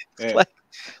moment. Yeah.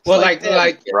 Well, like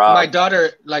my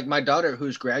daughter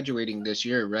who's graduating this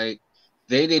year, right?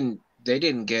 They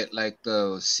didn't get like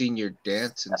the senior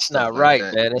dance and that's stuff. Not right,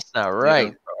 like that. man. That's not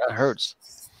right. Bro, that hurts.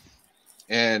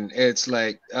 And it's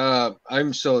like,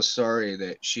 I'm so sorry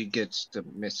that she gets to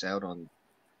miss out on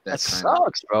that. That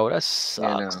sucks, bro. That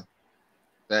sucks.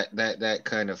 That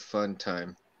kind of fun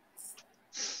time.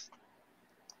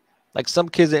 Like some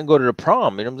kids didn't go to the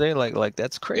prom. You know what I'm saying? Like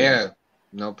that's crazy. Yeah,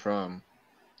 no prom.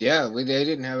 Yeah, they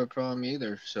didn't have a prom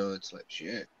either. So it's like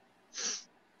shit.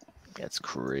 That's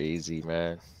crazy,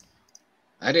 man.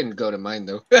 I didn't go to mine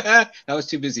though. I was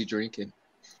too busy drinking.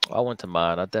 I went to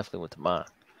mine. I definitely went to mine.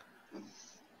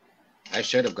 I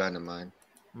should have gone to mine.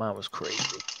 Mine was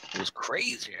crazy. It was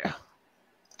crazy.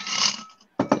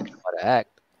 What an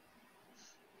act.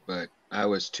 But I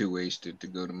was too wasted to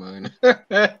go to mine.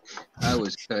 I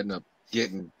was cutting up,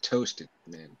 getting toasted,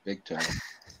 man, big time.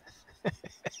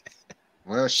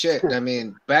 Well, shit. I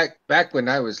mean, back when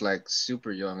I was like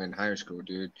super young in high school,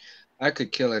 dude, I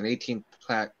could kill an 18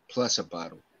 pack plus a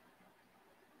bottle.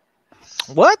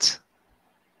 What?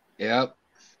 Yep.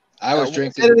 I was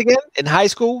drinking. Say it again. In high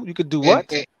school, you could do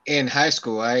what? In high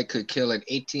school, I could kill an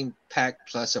 18 pack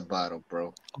plus a bottle,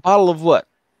 bro. A bottle of what?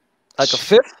 Like a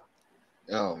fifth?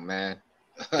 Oh man.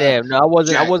 Damn, no, I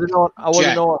wasn't on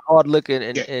hard liquor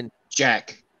and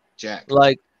Jack.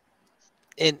 Like,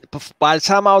 by the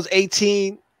time I was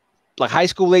 18, like high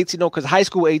school 18, because high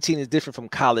school 18 is different from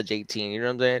college 18. You know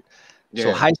what I'm saying? Yeah.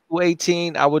 So high school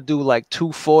 18, I would do like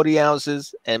 2 40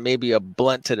 ounces and maybe a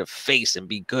blunt to the face and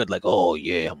be good. Like, oh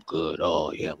yeah, I'm good.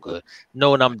 Oh yeah, I'm good.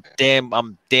 Knowing I'm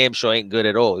damn sure I ain't good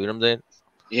at all. You know what I'm saying?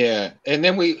 Yeah. And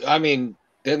then when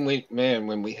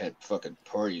we had fucking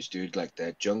parties, dude, like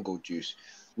that jungle juice.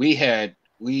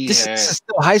 This is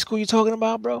still high school you talking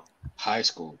about, bro? High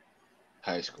school.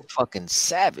 Fucking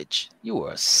savage. You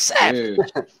were a savage.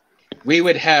 Dude, we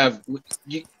would have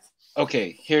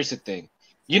okay, here's the thing.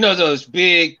 You know those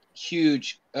big,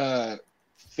 huge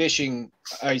fishing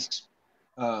ice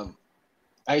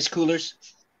coolers?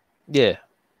 Yeah.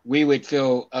 We would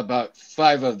fill about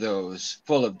 5 of those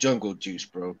full of jungle juice,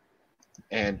 bro.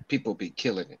 And people be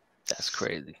killing it. That's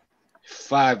crazy.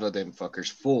 5 of them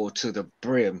fuckers full to the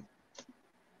brim.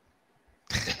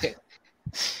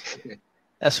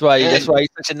 That's why you're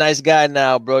such a nice guy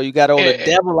now, bro. You got all the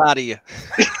devil out of you.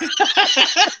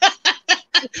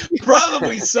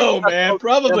 Probably so, man.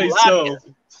 Probably so.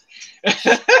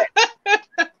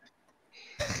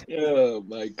 Oh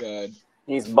my god.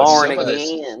 He's born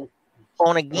again.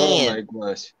 Born again. Oh my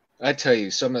gosh. I tell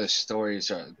you, some of the stories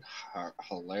are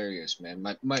hilarious, man.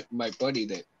 My buddy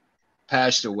that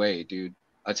passed away, dude.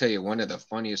 I'll tell you, one of the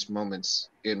funniest moments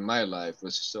in my life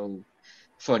was so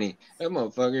funny. That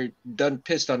motherfucker done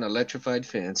pissed on an electrified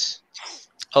fence.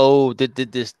 Oh, did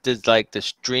like the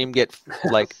stream get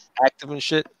like active and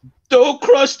shit? Don't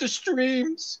cross the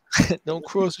streams. Don't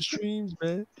cross the streams,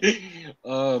 man.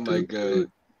 Oh my god.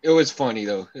 It was funny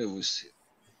though.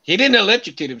 He didn't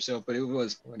electrocute himself, but it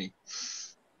was funny.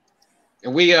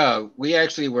 And we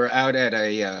actually were out at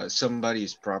a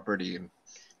somebody's property, and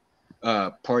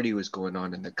party was going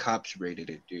on, and the cops raided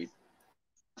it, dude.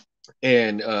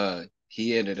 And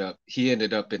he ended up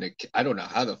in a, I don't know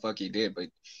how the fuck he did, but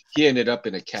he ended up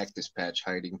in a cactus patch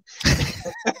hiding.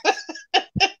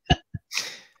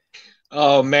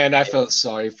 Oh man, I felt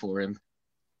sorry for him.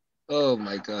 Oh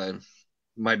my god.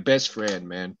 My best friend,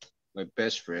 man. My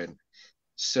best friend.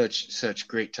 Such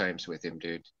great times with him,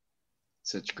 dude.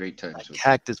 Such great times with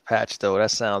cactus patch though.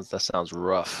 That sounds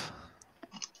rough.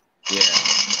 Yeah.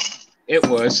 It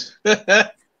was.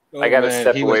 I gotta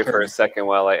step away for a second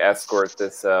while I escort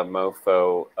this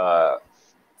mofo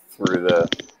through the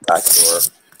back door.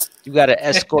 You gotta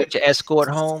escort your escort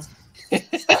home.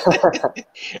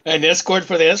 An escort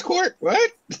for the escort?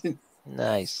 What?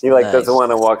 Nice. He doesn't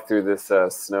want to walk through this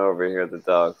snow over here. The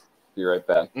dog. Be right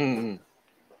back.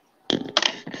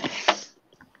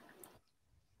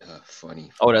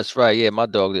 Funny. Oh, that's right. Yeah, my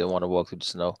dog didn't want to walk through the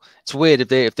snow. It's weird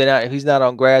if he's not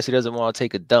on grass, he doesn't want to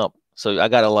take a dump. So I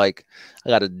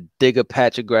gotta dig a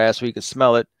patch of grass so he can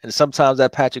smell it. And sometimes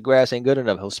that patch of grass ain't good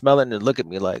enough. He'll smell it and then look at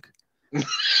me like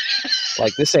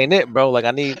this ain't it, bro. Like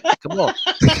come on.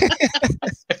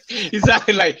 He's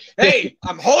acting like, hey,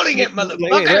 I'm holding it,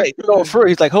 motherfucker. Hey, go through.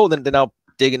 He's like holding. Then I'll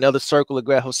dig another circle of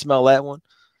grass. He'll smell that one.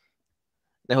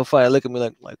 Then he'll finally look at me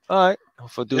like all right.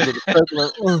 He'll do a little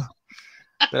circle.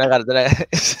 Then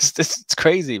it's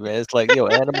crazy, man. It's like, yo,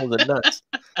 animals are nuts.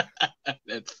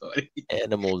 That's funny.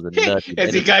 Animals are nuts.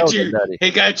 As he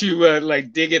got you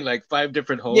like digging like 5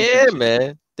 different holes. Yeah,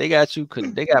 man. They got you.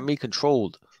 They got me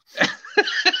controlled.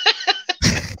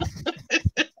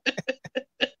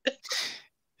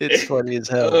 It's funny as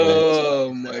hell.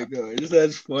 Oh my gosh,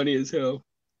 that's funny as hell.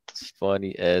 It's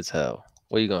funny as hell.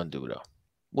 What are you gonna do though?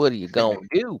 What are you gonna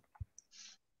do?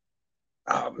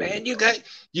 Oh man, you can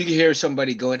hear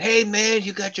somebody going, "Hey man,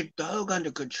 you got your dog under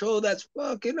control. That's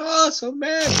fucking awesome,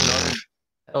 man."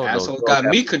 Asshole got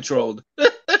me controlled.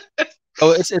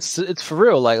 Oh, it's for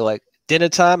real. Like dinner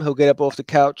time, he'll get up off the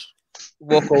couch,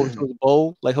 walk over to the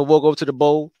bowl. Like he'll walk over to the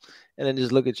bowl and then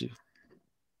just look at you.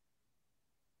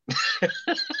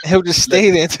 He'll just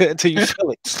stay there until you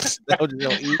feel it. He'll just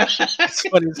don't eat. It's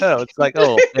funny as hell. It's like,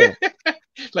 oh man.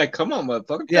 Like, come on,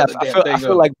 motherfucker. Yeah, I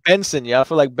feel like Benson. Yeah, I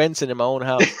feel like Benson in my own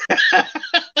house.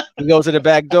 He goes to the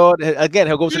back door. Again,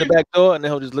 he'll go to the back door and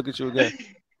then he'll just look at you again.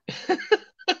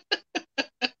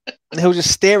 And he'll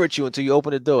just stare at you until you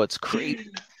open the door. It's crazy.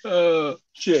 Oh,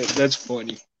 shit. That's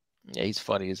funny. Yeah, he's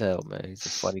funny as hell, man. He's a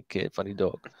funny kid, funny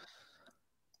dog.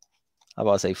 I'm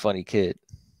about to say funny kid.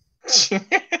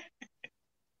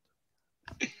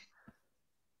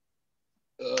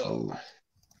 Oh.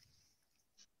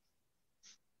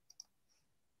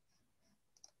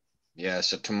 Yeah,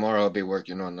 so tomorrow I'll be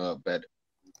working on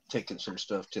taking some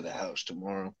stuff to the house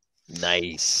tomorrow.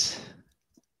 Nice.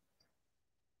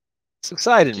 It's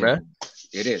exciting, man.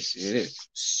 It is. It is.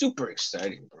 Super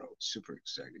exciting, bro. Super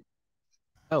exciting.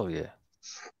 Oh, yeah.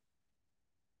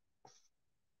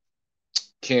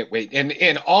 Can't wait.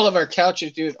 And all of our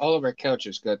couches, dude, all of our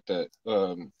couches got the,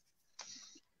 what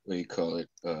do you call it?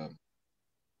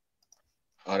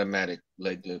 Automatic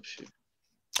leg lift shit.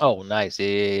 Oh, nice.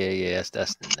 Yeah.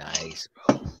 That's nice,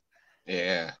 bro.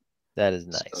 Yeah. That is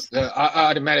nice. So, the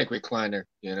automatic recliner,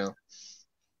 you know.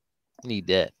 Need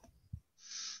that.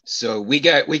 So we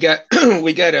got we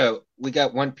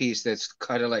got one piece that's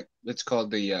kind of like, it's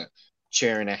called the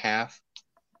chair and a half.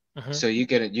 Mm-hmm. So you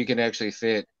can actually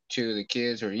fit 2 of the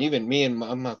kids, or even me and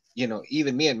mama,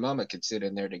 even me and mama could sit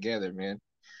in there together, man.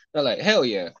 They're like, hell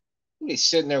yeah. We be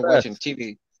sitting there watching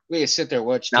TV. We can sit there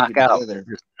watch TV together.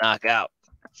 Just knock out.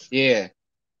 Yeah.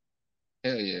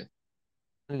 Hell yeah.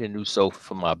 I need a new sofa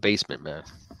for my basement, man.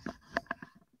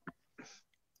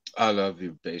 I love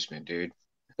your basement, dude.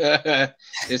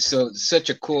 It's such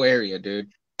a cool area, dude.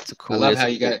 It's a cool. I love how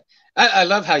you got it. I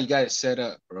love how you got it set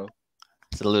up, bro.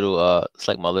 It's a little it's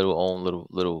like my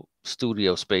little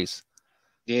studio space.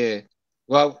 Yeah.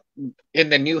 Well, in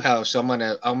the new house, I'm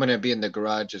gonna be in the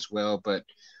garage as well, but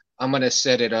I'm gonna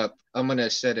set it up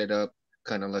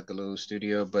kind of like a little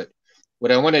studio. But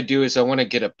what I want to do is I want to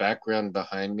get a background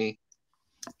behind me,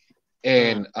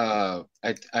 and I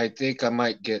think I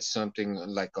might get something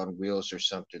like on wheels or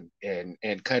something,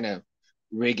 and kind of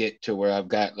rig it to where I've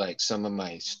got like some of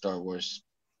my Star Wars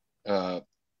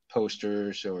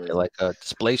posters, or like a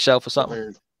display shelf or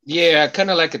something. Yeah, kind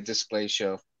of like a display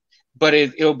shelf. but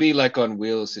it'll be like on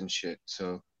wheels and shit.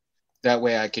 So that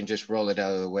way I can just roll it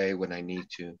out of the way when I need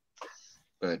to.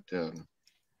 But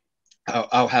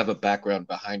I'll have a background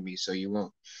behind me, so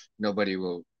nobody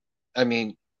will. I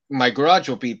mean, my garage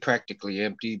will be practically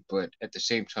empty, but at the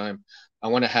same time, I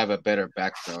want to have a better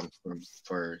background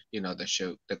for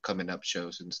the coming up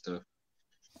shows and stuff.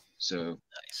 So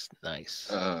nice.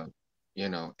 And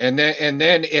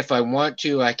then if I want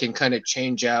to, I can kind of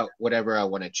change out whatever I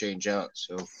want to change out.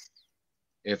 So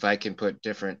if I can put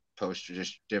different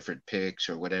posters, different pics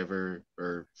or whatever,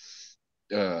 or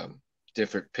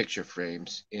different picture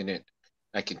frames in it,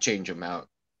 I can change them out,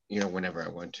 whenever I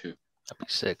want to. That'd be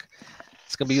sick.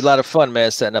 It's gonna be a lot of fun,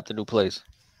 man, setting up the new place.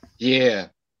 Yeah.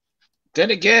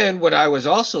 Then again, what I was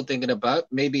also thinking about,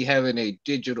 maybe having a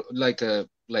digital, like a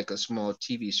small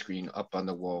TV screen up on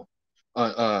the wall,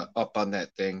 up on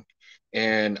that thing,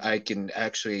 and I can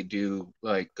actually do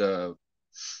like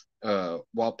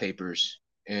wallpapers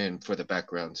and for the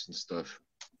backgrounds and stuff.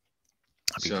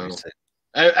 So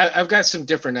I've got some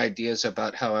different ideas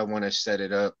about how I want to set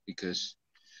it up because,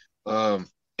 I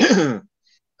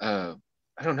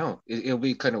don't know, it'll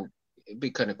be kind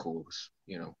of cool,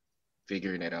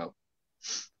 figuring it out.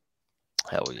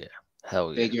 Hell yeah.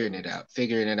 Figuring it out.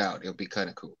 It'll be kind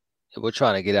of cool. We're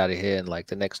trying to get out of here in like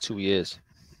the next 2 years.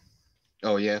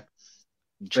 Oh yeah.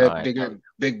 Bigger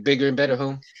and better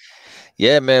home.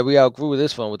 Yeah, man, we outgrew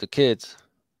this one with the kids.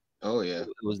 Oh yeah.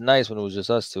 It was nice when it was just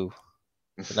us two.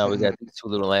 But now we got these two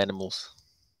little animals.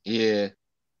 Yeah.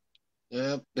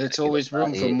 Yeah, there's always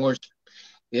room for more.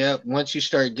 Yeah, once you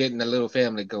start getting a little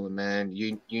family going, man,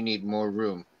 you need more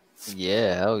room.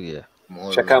 Yeah, hell yeah.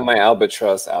 Check out my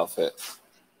albatross outfit.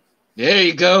 There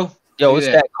you go. Yo, it's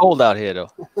that cold out here,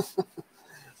 though.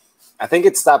 I think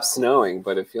it stopped snowing,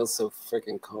 but it feels so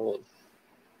freaking cold.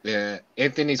 Yeah,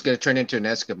 Anthony's going to turn into an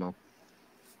Eskimo.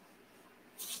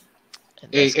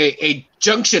 A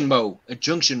junction mo. A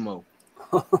junction mo.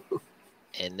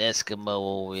 An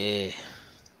Eskimo, yeah.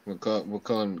 We'll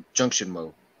call him junction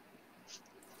mo.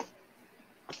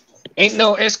 Ain't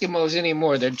no Eskimos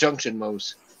anymore. They're junction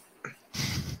mo's.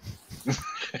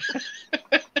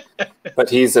 But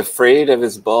he's afraid of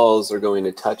his balls are going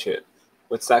to touch it.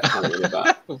 What's that comment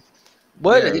about?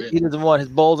 What? Yeah, he doesn't want his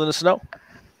balls in the snow?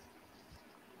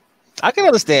 I can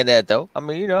understand that, though. I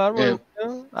mean, I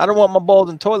don't want my balls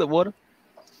in toilet water.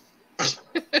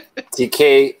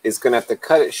 TK is going to have to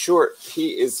cut it short.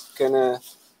 He is going to...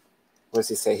 What does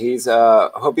he say? He's,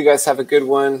 hope you guys have a good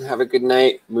one. Have a good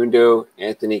night. Mundo,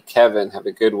 Anthony, Kevin, have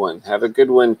a good one. Have a good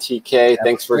one, TK.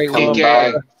 Thanks for coming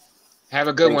by. Have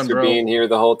a good one, bro. Thanks for being here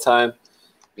the whole time.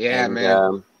 Yeah, and,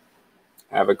 man.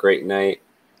 Have a great night.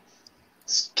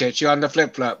 Catch you on the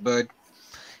flip-flop, bud.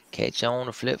 Catch you on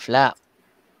the flip-flop.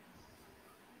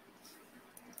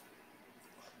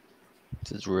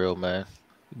 This is real, man.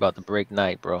 You about to break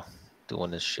night, bro.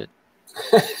 Doing this shit.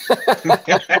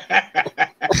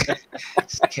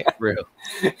 Real.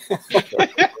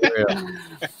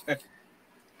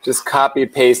 Just copy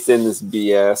paste in this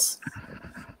BS.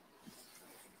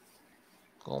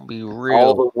 Gonna be real.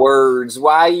 All the words.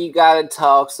 Why you gotta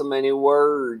talk so many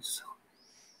words?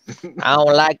 I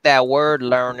don't like that word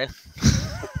learning.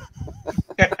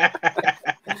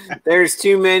 There's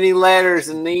too many letters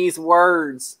in these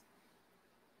words.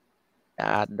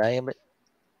 God damn it.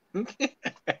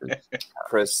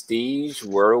 Prestige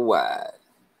worldwide.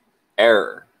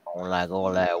 Error. I don't like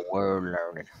all that word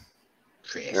learning.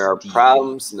 There are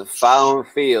problems in the following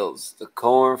fields: the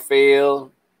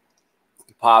cornfield,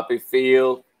 the poppy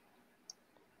field.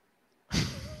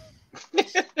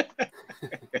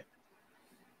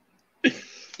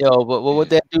 Yo, but what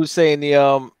that dude say in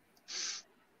the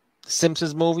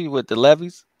Simpsons movie with the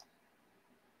levees?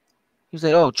 He was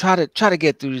like, "Oh, try to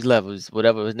get through these levels,"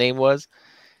 whatever his name was.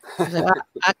 He's like,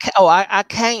 I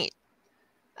can't.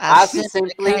 I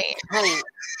simply can't.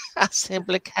 I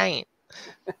simply can't.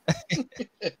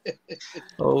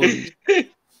 Holy,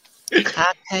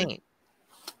 I can't.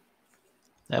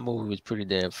 That movie was pretty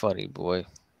damn funny, boy.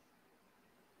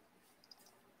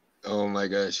 Oh my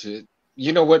gosh!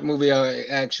 You know what movie I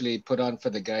actually put on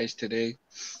for the guys today?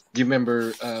 Do you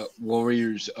remember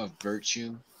Warriors of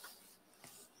Virtue?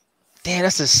 Damn,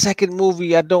 that's the second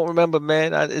movie I don't remember,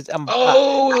 man. I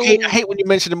hate when you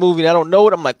mention the movie and I don't know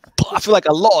it. I'm like, I feel like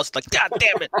I lost. Like, God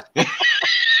damn it.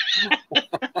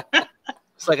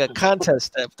 It's like a contest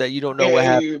step that you don't know what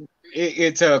happened.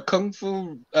 It's a Kung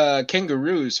Fu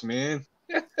Kangaroos, man.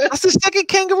 That's the second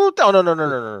kangaroo? Oh, no.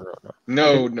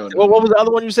 No. What was the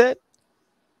other one you said?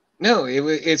 No,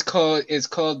 it's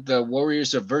called The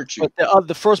Warriors of Virtue. But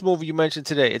the first movie you mentioned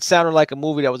today, it sounded like a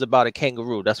movie that was about a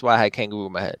kangaroo. That's why I had kangaroo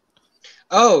in my head.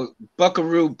 Oh,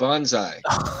 Buckaroo Banzai.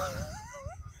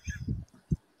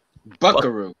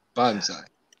 Buckaroo Banzai.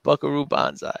 Buckaroo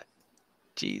Banzai.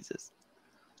 Jesus.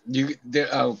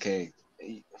 Okay.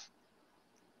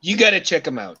 You gotta check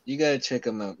them out. You gotta check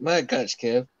them out. My gosh,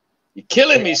 Kev, you're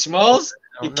killing me, Smalls.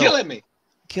 You're killing me.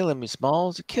 Killing me,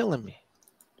 Smalls. You're killing me.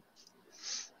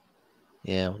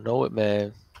 Yeah, I don't know it,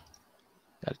 man.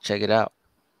 Gotta check it out.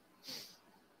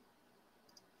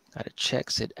 Gotta check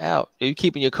it out. Are you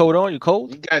keeping your coat on? You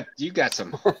cold? You got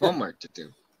some homework to do.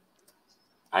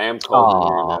 I am cold in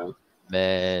here Oh, now.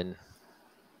 man.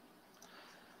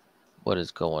 What is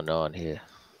going on here?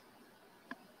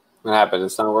 What happened?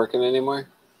 It's not working anymore?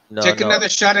 No, Take another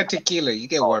shot of tequila. You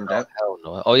get warmed up. Hell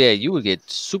no. Oh, yeah, you would get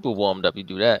super warmed up. You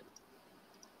do that.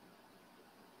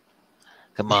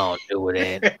 Come on, do it,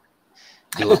 Ed.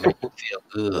 Do it, make you feel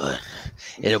good.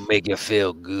 It'll make you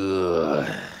feel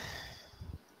good.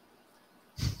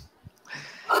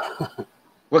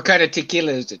 What kind of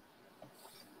tequila is it?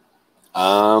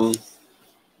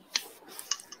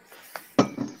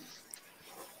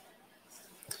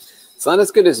 It's not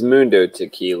as good as Mundo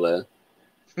tequila.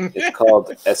 It's called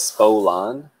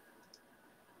Espolon.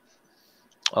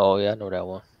 Oh, yeah, I know that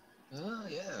one. Oh,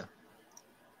 yeah.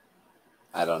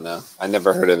 I don't know. I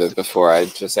never heard of it before. I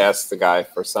just asked the guy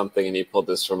for something, and he pulled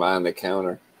this from on the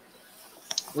counter.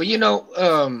 Well,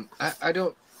 I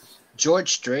don't.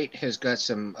 George Strait has got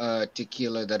some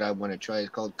tequila that I want to try. It's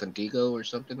called Contigo or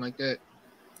something like that.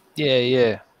 Yeah,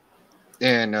 yeah.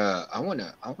 And I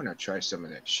wanna try some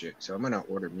of that shit. So I'm gonna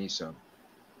order me some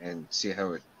and see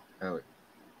how it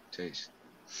tastes.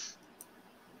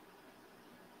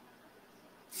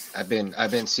 I've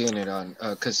been seeing it on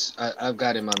because I've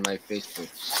got him on my Facebook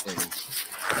and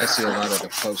I see a lot of the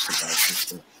posts about this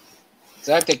stuff.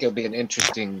 So I think it'll be an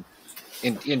interesting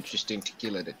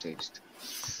tequila to taste.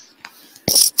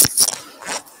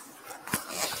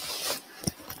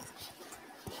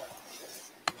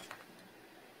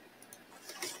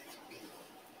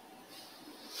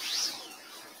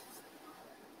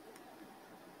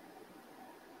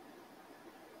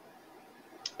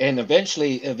 And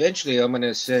eventually, I'm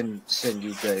gonna send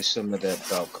you guys some of that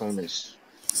Balcones.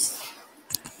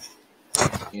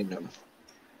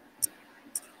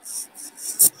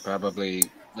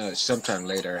 Probably sometime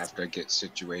later after I get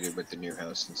situated with the new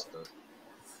house and stuff.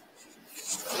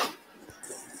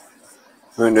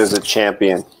 Mundo's a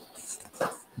champion.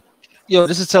 Yo,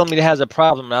 this is telling me it has a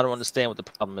problem, and I don't understand what the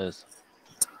problem is.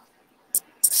 It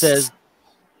says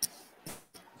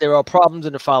there are problems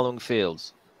in the following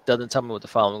fields. Doesn't tell me what the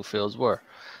following fields were.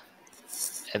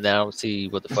 And then I don't see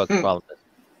what the fuck the problem is.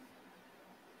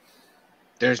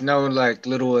 There's no like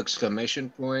little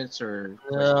exclamation points or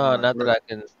no, not that I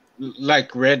can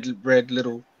like red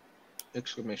little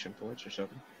exclamation points or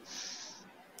something.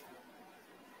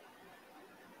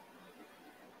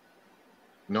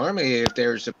 Normally, if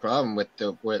there's a problem with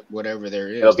the whatever there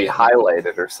is, it'll be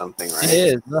highlighted or something, right? It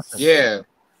is nothing. Yeah.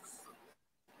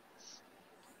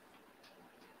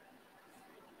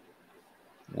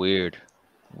 Weird.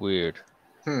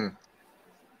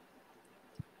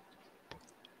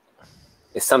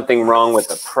 Is something wrong with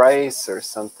the price or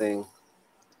something?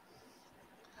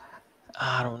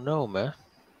 I don't know, man.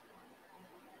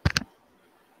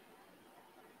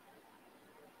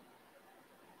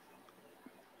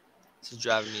 This is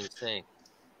driving me insane.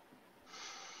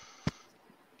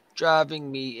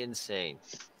 Driving me insane.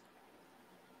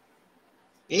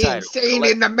 Insane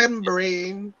in the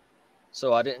membrane.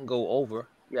 So I didn't go over.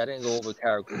 Yeah, I didn't go over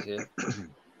characters here.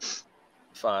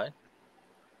 Fine.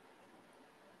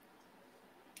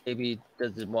 Maybe it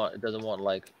doesn't want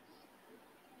like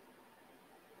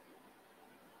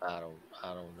I don't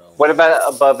know. What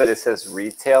about above it? It says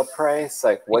retail price.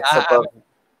 Like what's above?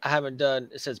 I haven't done.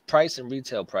 It says price and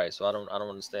retail price, so I don't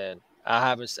understand. I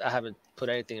haven't put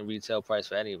anything in retail price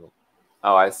for any of them.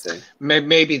 Oh, I see.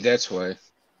 Maybe that's why.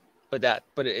 But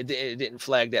it didn't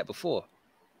flag that before.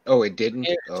 Oh, it didn't.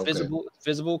 Yeah, it's visible. It's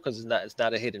visible because it's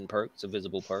not a hidden perk. It's a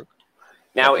visible perk.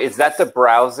 Now, is that the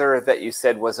browser that you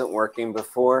said wasn't working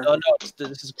before? No,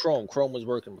 this is Chrome. Chrome was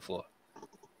working before.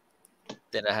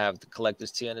 Then I have the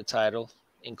collector's tier in the title,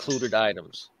 included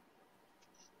items.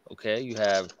 Okay, you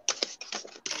have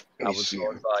I was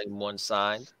going volume 1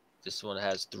 signed. This one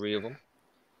has 3 of them.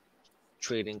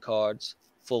 Trading cards,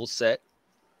 full set.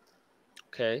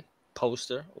 Okay,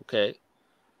 poster. Okay,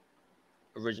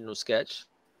 original sketch.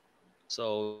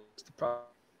 So the problem.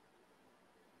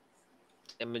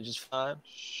 Image is fine.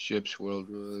 Ships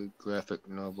Worldwide Graphic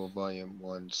Novel Volume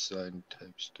 1 signed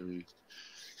 ×3.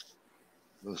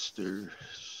 Poster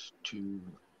 2.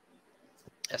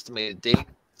 Estimated date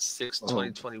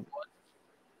 6/2021.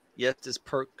 Yes, this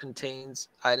perk contains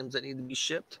items that need to be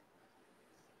shipped.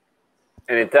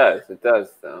 And it does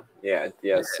though. Yeah,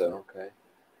 yes, so okay.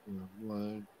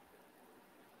 We're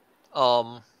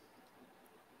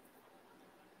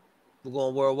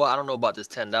going worldwide. I don't know about this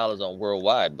 $10 on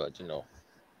worldwide, but you know,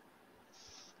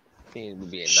 I think it would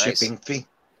be a nice shipping fee.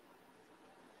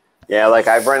 Yeah, like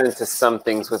I've run into some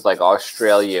things with like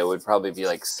Australia would probably be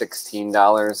like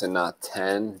 $16 and not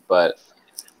 10, but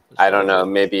I don't know.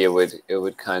 Maybe it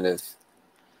would kind of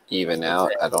even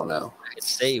out. I don't know. It's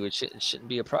save. It shouldn't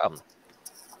be a problem.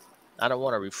 I don't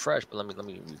want to refresh, but let me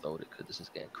reload it because this is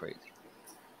getting crazy.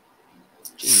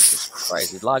 Jesus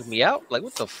Christ! It logged me out. Like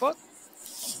what the fuck?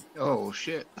 Oh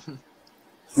shit!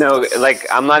 No, like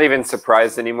I'm not even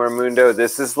surprised anymore, Mundo.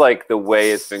 This is like the way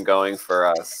it's been going for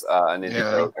us on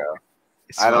IndieGoGo.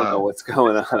 I don't know what's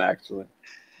going on actually.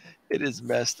 It is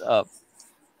messed up.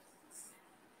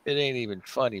 It ain't even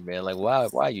funny, man. Like why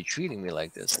are you treating me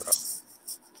like this, bro?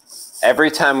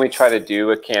 Every time we try to do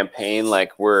a campaign,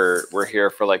 like we're here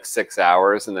for like 6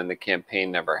 hours, and then the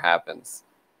campaign never happens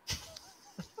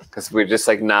because we're just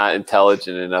like not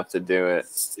intelligent enough to do it.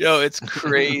 Yo, it's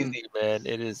crazy, man.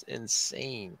 It is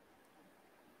insane.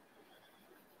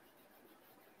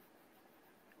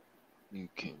 You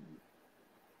can.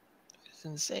 It's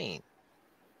insane.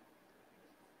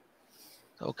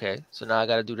 Okay, so now I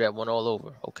got to do that one all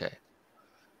over. Okay,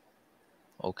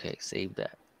 save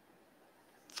that.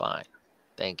 Fine.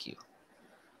 Thank you.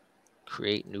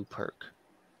 Create new perk.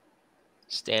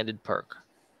 Standard perk.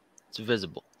 It's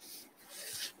visible.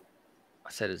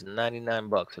 I said it's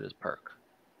 $99 for this perk.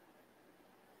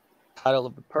 Title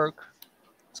of the perk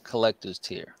is Collector's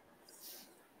Tier.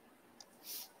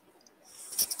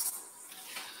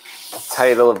 The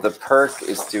title of the perk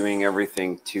is Doing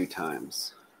Everything 2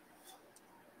 times.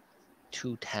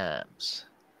 2 times.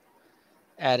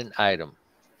 Add an item.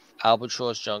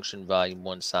 Albatross Junction Volume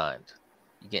 1 signed.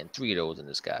 You're getting 3 of those in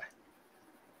this guy.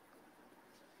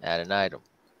 Add an item.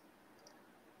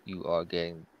 You are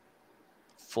getting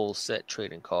full set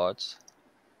trading cards.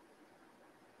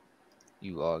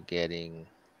 You are getting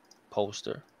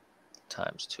poster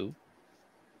 ×2.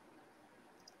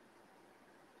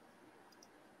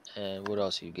 And what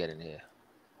else are you getting here?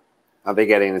 Are they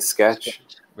getting the sketch?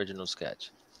 Original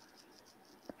sketch.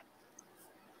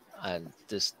 And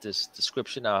this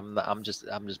description, I'm just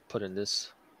putting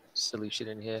this silly shit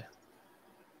in here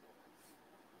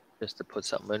just to put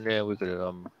something in there. We could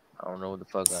I don't know what the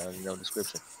fuck. I don't know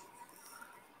description.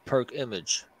 Perk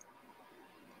image.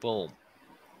 Boom.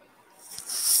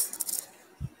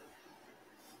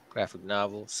 Graphic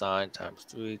novel, signed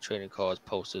 ×3, trading cards,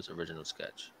 posters, original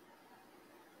sketch.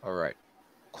 All right.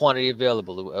 Quantity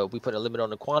available. We put a limit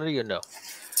on the quantity or no?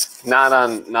 Not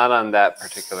on that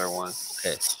particular one.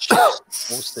 Okay.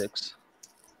 06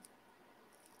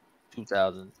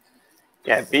 2000.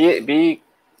 Yeah, be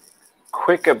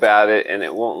quick about it, and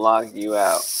it won't log you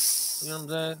out. You know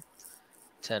what I'm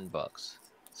saying? $10.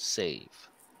 Save.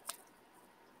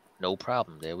 No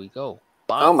problem. There we go.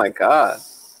 Bye. Oh my god.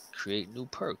 Create new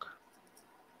perk.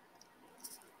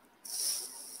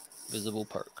 Visible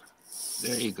perk.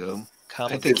 There you go.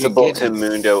 Visible to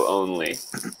Mundo only.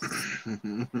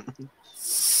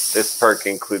 This perk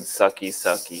includes sucky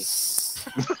sucky.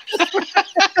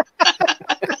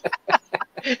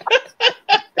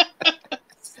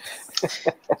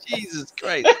 Jesus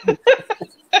Christ.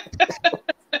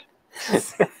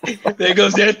 There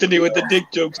goes Anthony with the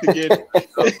dick jokes again.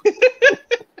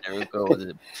 There we go.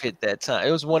 Hit that time.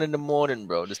 It was 1 in the morning,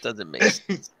 bro. This doesn't make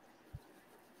sense.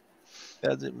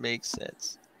 Doesn't make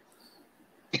sense.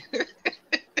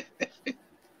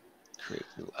 Create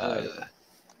new item.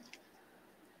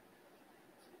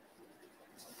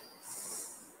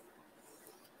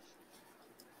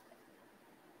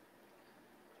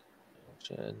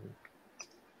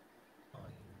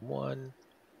 One.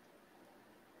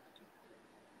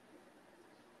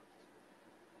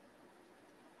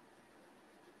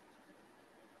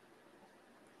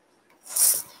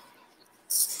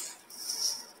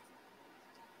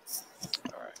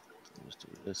 All right, let's do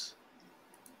this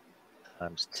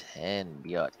 ×10,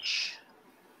 biatch.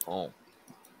 Boom.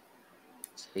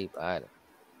 Save item.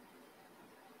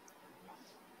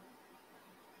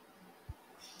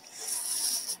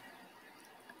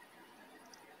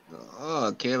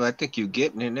 Oh, Kev, I think you're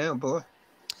getting it now, boy.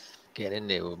 Get in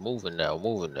there. We're moving now.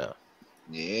 Moving now.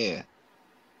 Yeah.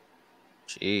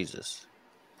 Jesus.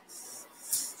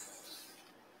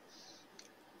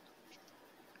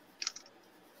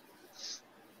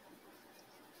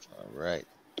 All right.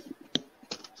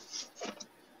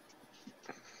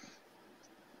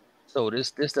 So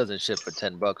this doesn't ship for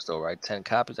 $10 though, right? 10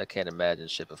 copies. I can't imagine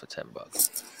shipping for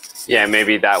 $10. Yeah,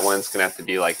 maybe that one's gonna have to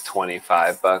be like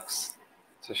 $25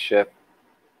 to ship.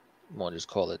 Want to just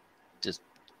call it? Just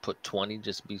put 20.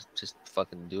 Just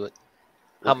fucking do it.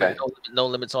 How Okay. many? No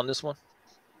limits on this one.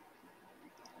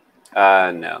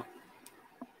 No.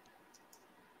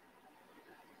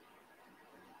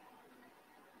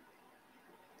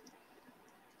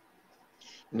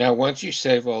 Now, once you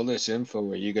save all this info,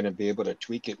 are you going to be able to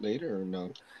tweak it later or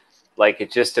no? Like,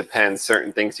 it just depends.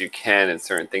 Certain things you can and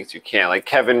certain things you can't. Like,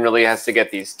 Kevin really has to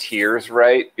get these tiers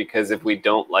right, because if we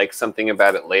don't like something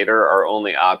about it later, our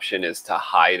only option is to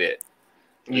hide it.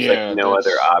 There's like no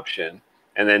other option.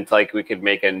 And then like we could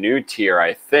make a new tier,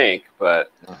 I think,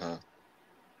 but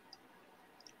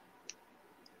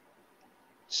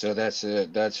So that's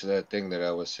the thing that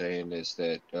I was saying is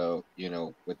that you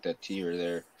know, with that tier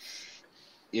there,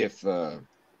 if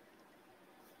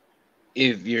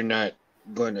you're not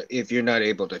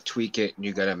able to tweak it and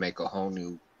you got to make a whole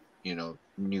new, you know,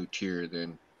 new tier,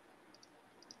 then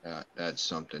that's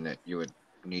something that you would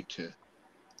need to.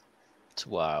 It's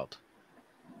wild.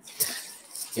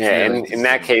 Yeah, and in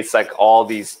that case, like all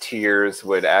these tiers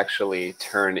would actually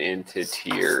turn into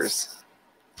tiers.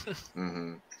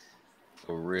 For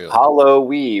real. Hollow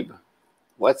Weeb,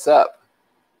 what's up?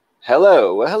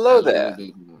 Hello, well, hello there.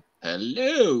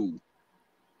 Hello.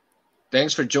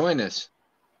 Thanks for joining us.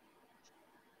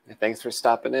 Thanks for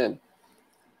stopping in.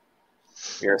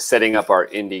 We are setting up our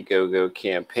IndieGoGo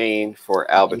campaign for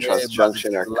Albatross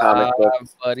Junction, our comic book.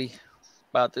 Buddy.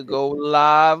 About to go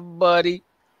live, buddy.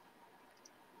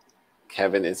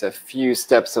 Kevin is a few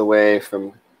steps away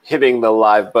from hitting the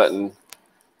live button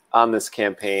on this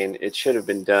campaign. It should have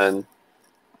been done,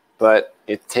 but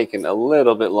it's taken a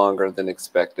little bit longer than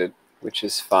expected, which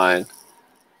is fine.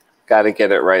 Got to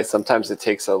get it right. Sometimes it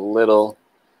takes a little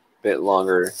bit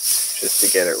longer just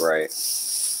to get it right.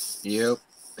 Yep.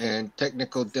 And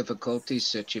technical difficulties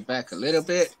set you back a little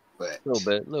bit, but a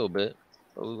little bit.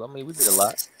 I mean, we did a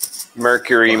lot.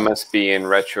 Mercury must be in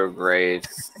retrograde.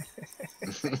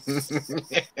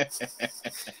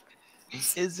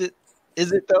 Is it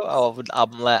though?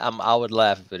 I would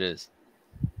laugh if it is.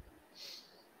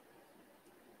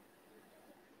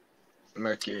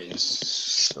 Mercury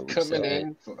is coming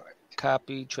in for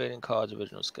copy trading cards,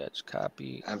 original sketch.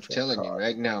 Copy. I'm telling you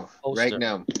right now,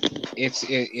 it's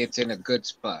in a good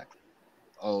spot.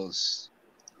 All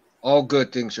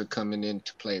good things are coming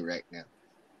into play right now.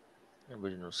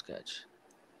 Original sketch.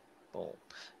 Boom.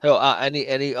 Hell,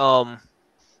 any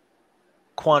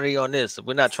quantity on this?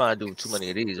 We're not trying to do too many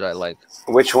of these, right? Like,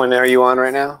 which one are you on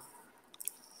right now?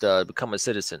 The Become a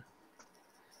Citizen.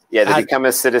 Yeah, the Become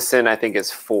a Citizen, I think,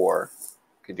 is 4.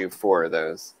 Could do 4 of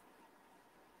those.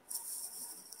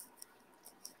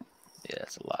 Yeah,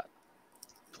 that's a lot.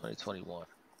 2021.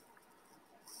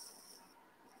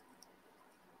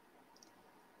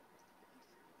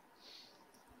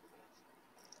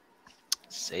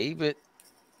 Save it.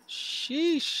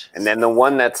 Sheesh. And then the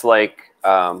one that's like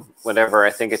whatever, I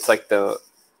think it's like the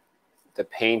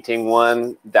painting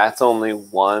one, that's only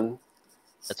 1.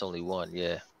 That's only 1,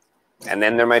 yeah. And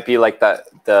then there might be like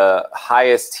the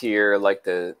highest tier, like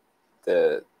the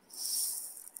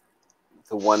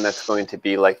one that's going to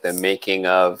be like the making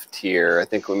of tier. I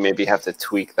think we maybe have to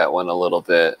tweak that one a little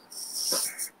bit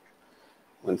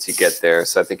once you get there.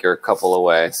 So I think you're a couple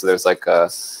away. So there's like a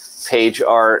page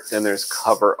art, then there's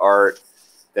cover art,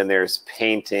 then there's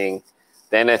painting.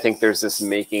 Then I think there's this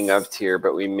making of tier,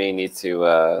 but we may need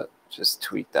to just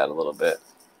tweak that a little bit.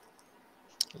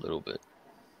 A little bit.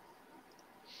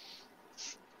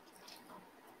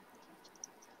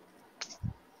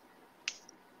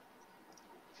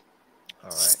 All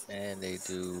right, and they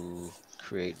do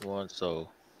create one, so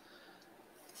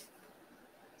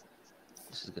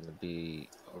this is going to be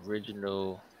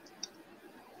original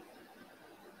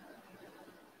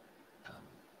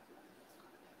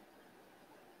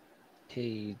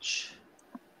page.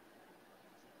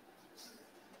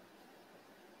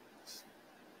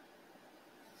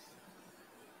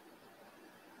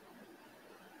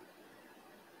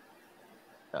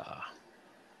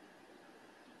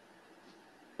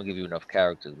 I'll give you enough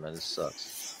characters, man. This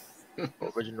sucks.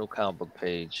 Original comic book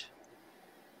page.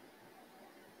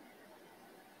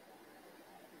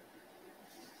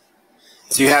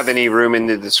 Do you have any room in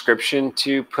the description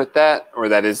to put that, or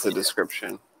that is the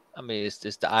description? I mean, it's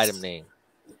just the item name.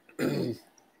 You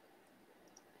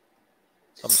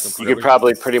could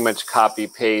probably pretty much copy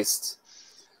paste.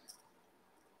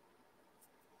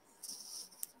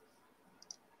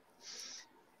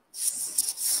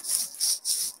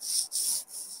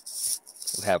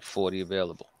 We have 40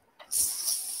 available.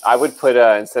 I would put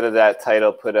instead of that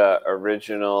title, put a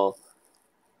original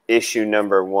issue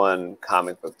 #1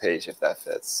 comic book page if that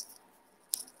fits.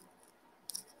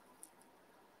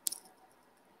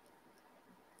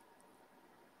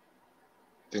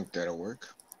 Think that'll work.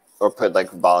 Or put like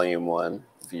volume 1,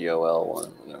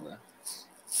 VOL1, whatever.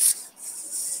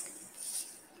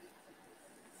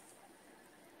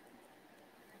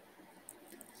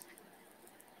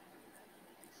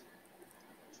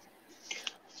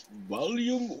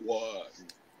 Volume 1.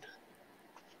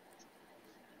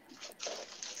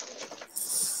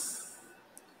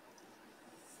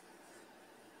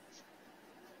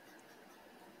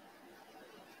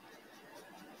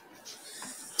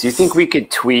 Do you think we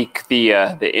could tweak the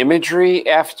imagery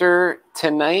after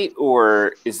tonight,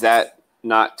 or is that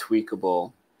not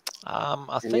tweakable?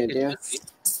 I think it should be.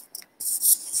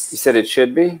 You said it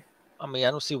should be? I mean,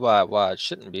 I don't see why it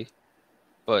shouldn't be.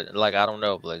 But like, I don't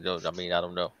know. Like, I mean, I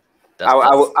don't know.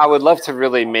 I would love to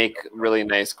really make really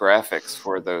nice graphics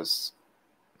for those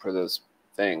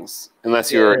things,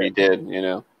 unless you already did, you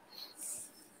know.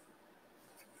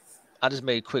 I just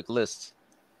made quick lists.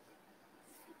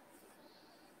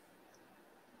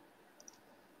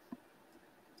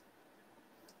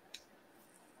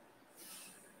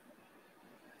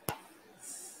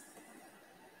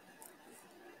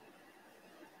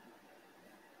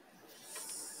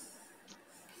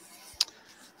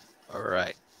 All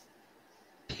right.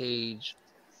 Page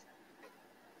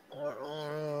art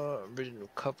owner, original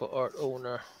cover art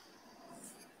owner.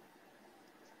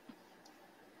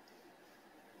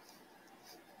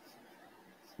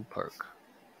 Perk.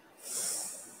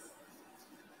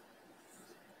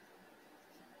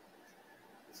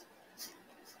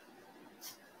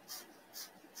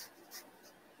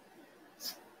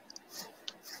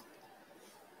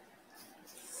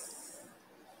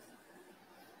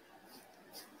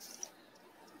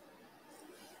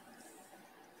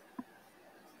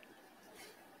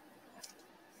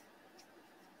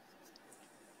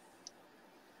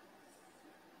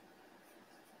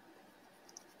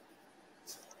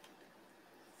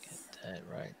 That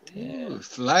right there. Ooh,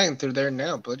 flying through there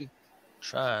now, buddy.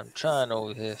 I'm trying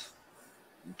over here.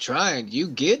 Trying, you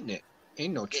getting it.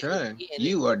 Ain't no trying.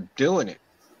 You are doing it.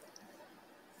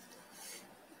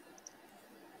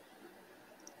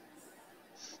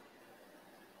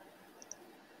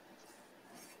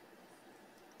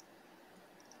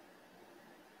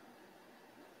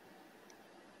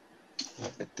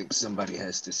 I think somebody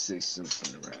has to say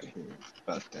something around here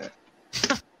about that.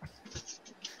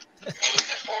 May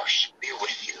the force be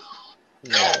with you.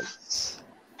 Yes.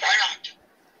 Why not?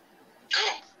 Do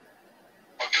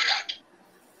or do not.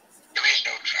 There is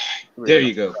no try. There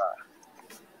you go.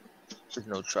 There's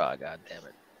no try, God damn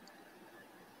it.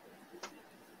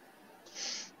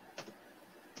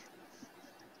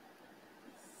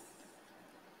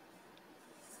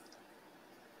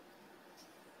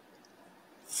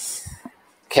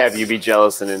 Kev, you'd be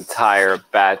jealous. An entire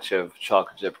batch of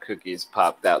chocolate chip cookies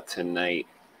popped out tonight.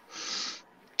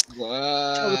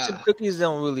 Wow. Chocolate chip cookies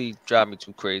don't really drive me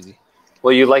too crazy.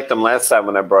 Well, you liked them last time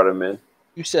when I brought them in.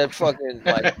 You said fucking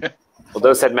like. Well,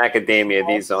 those had macadamia.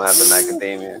 These don't have the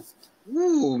macadamia.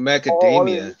 Ooh,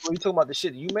 macadamia. Are you talking about the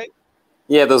shit you make?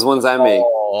 Yeah, those ones I make.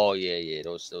 Oh yeah.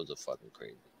 Those are fucking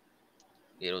crazy.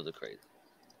 Yeah, those are crazy.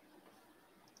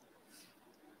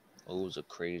 Those are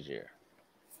crazier.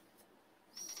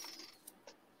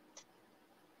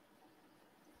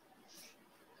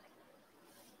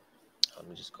 Let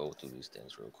me just go through these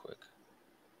things real quick.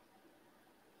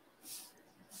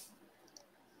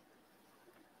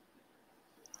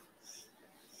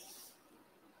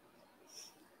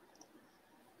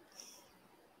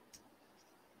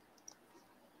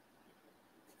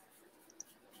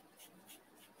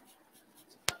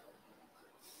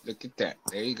 Look at that.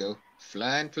 There you go.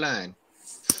 Flying. Flying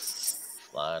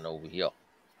over here.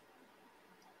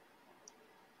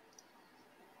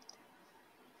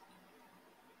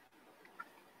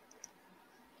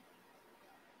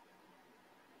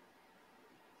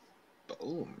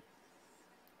 Boom.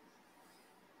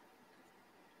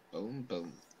 Boom,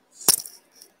 boom.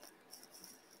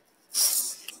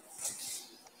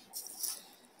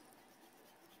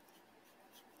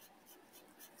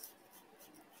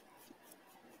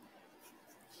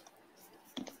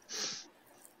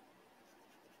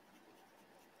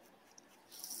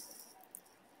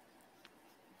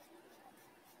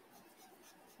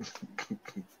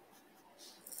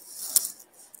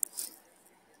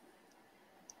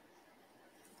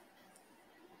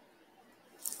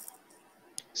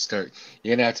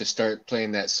 You're gonna have to start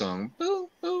playing that song. Boom,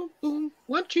 boom, boom.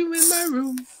 Want you in my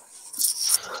room.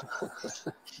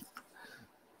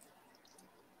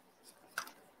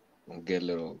 I'm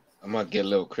gonna get a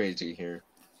little crazy here.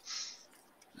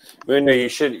 No, you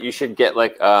should get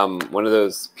like one of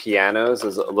those pianos,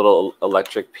 those little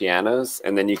electric pianos,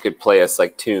 and then you could play us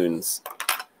like tunes.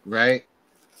 Right.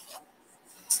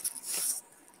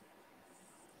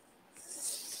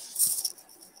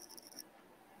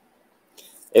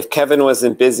 If Kevin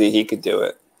wasn't busy, he could do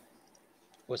it.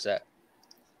 What's that?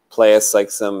 Play us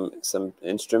like some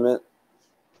instrument.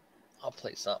 I'll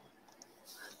play something.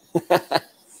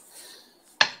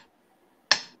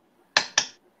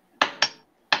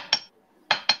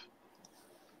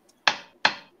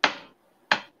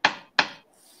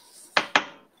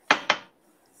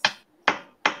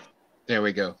 There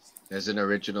we go. There's an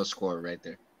original score right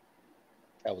there.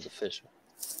 That was official.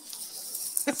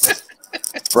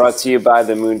 Brought to you by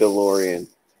the Moondalorian.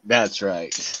 That's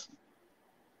right.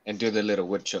 And do the little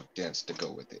woodchuck dance to go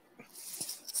with it.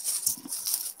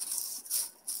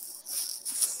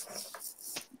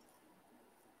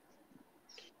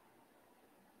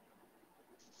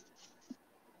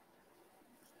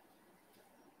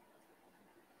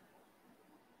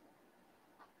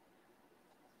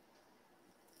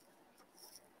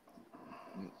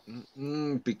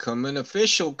 Becoming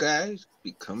official, guys.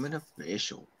 Becoming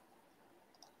official.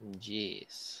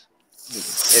 Yes.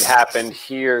 It happened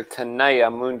here tonight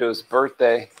on Mundo's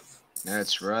birthday.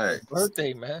 That's right.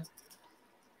 Birthday, man.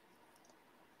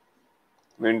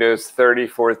 Mundo's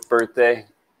 34th birthday.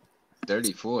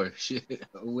 34. Shit,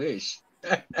 I wish.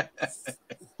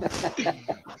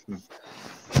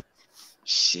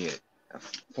 Shit. I'm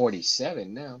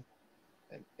 47 now.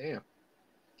 Damn.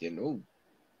 Getting old.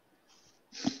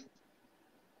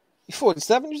 You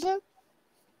 47, you said?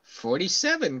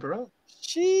 47, bro.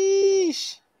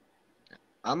 Sheesh.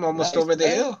 I'm almost over the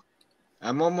hill.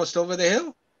 I'm almost over the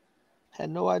hill.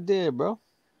 Had no idea, bro.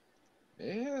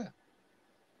 Yeah.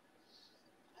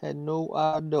 Had no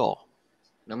idea.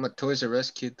 I'm a Toys R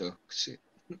Us kid, though. Shit.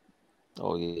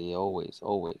 Oh, yeah, always,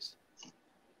 always.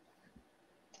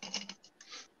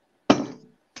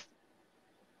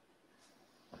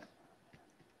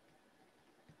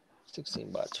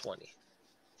 $16 by $20.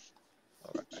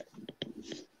 All right.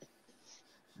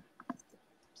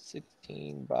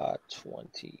 16 by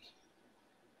 20.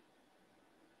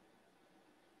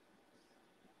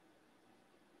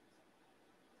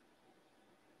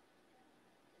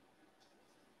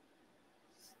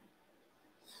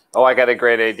 Oh, I got a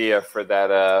great idea for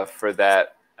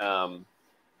that.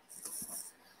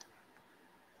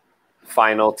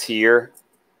 Final tier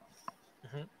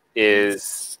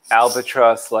is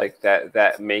Albatross, like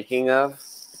that making of,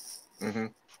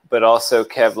 but also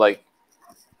Kev, like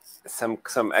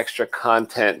some extra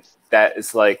content that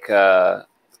is like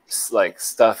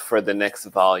stuff for the next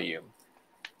volume.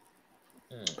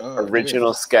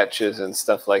 Original sketches and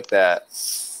stuff like that.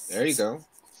 There you go.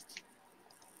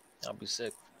 I'll be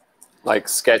sick. Like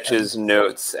sketches,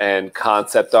 notes, and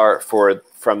concept art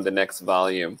from the next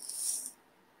volume.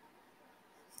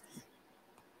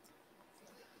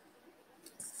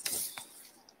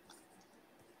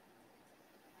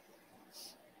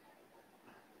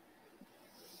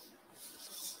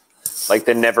 Like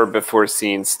the never before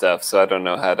seen stuff, so I don't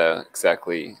know how to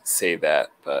exactly say that,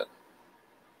 but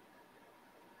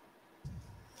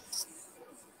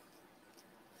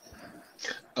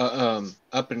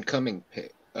up and coming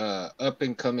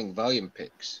volume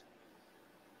picks.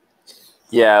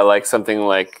 Yeah, like something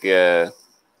like I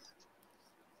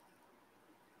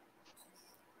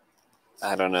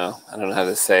don't know how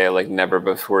to say it, like never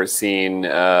before seen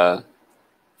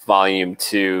volume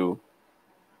 2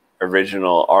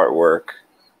 original artwork.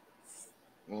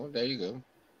 Well, there you go.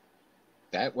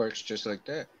 That works just like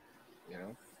that, you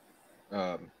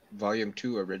know. Volume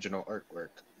 2 original artwork.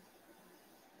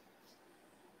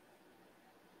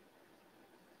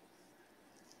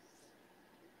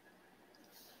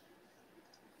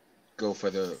 Go for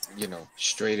the,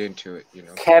 straight into it,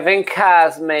 Kevin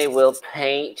Cosme will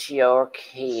paint your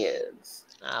kids.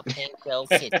 I'll paint your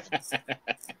kids.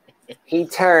 He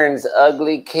turns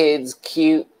ugly kids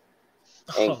cute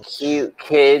and cute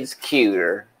kids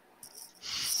cuter.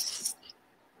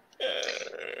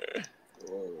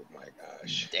 Oh my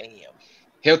gosh. Damn.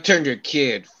 He'll turn your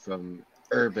kid from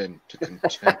urban to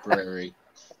contemporary.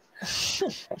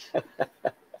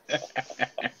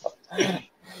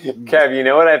 Kev, you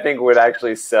know what I think would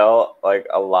actually sell like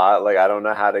a lot? Like, I don't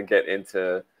know how to get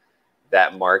into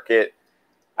that market.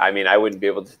 I mean, I wouldn't be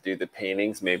able to do the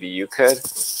paintings. Maybe you could.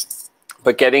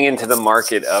 But getting into the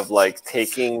market of like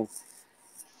taking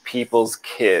people's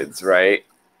kids, right?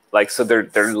 like, so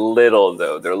they're little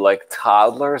though. They're like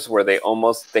toddlers where they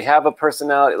have a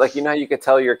personality. Like, you know how you could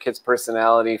tell your kid's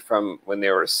personality from when they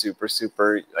were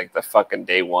super, like the fucking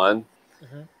day one.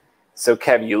 Mm-hmm. So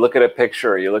Kev, you look at a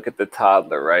picture, or you look at the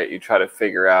toddler, right? You try to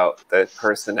figure out the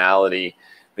personality,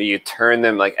 but you turn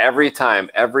them, like, every time,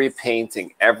 every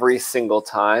painting, every single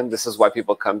time. This is why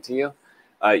people come to you.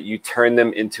 You turn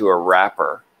them into a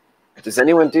rapper. Does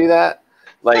anyone do that?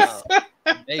 Like,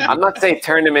 I'm not saying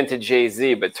turn them into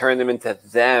Jay-Z, but turn them into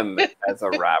them as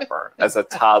a rapper, as a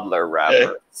toddler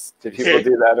rapper. Did people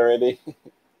do that already?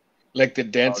 Like the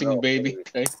dancing baby?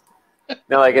 Okay.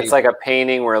 No, like, it's like a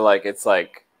painting where, like, it's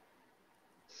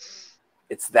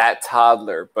that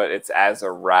toddler, but it's as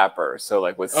a rapper. So,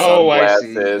 like, with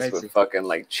sunglasses, with fucking,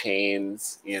 like,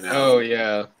 chains, you know. Oh,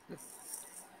 yeah.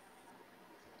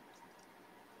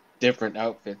 Different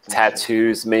outfits.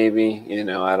 Tattoos, maybe, you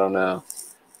know, I don't know.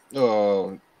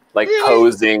 Oh. Like,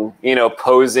 posing,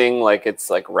 like it's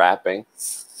like rapping.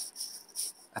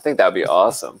 I think that would be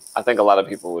awesome. I think a lot of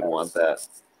people would want that.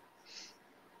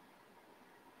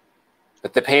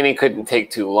 But the painting couldn't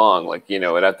take too long. Like, you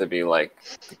know, it'd have to be like,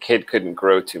 the kid couldn't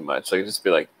grow too much. Like, it'd just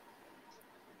be like,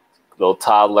 little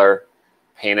toddler,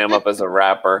 paint him up as a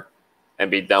rapper,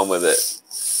 and be done with it.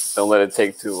 Don't let it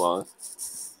take too long.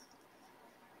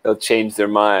 They'll change their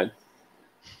mind.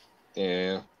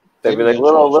 Yeah. They'd be like,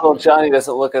 little Johnny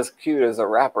doesn't look as cute as a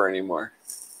rapper anymore.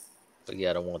 But yeah,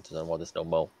 I don't want this no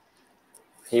more.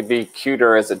 He'd be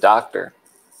cuter as a doctor.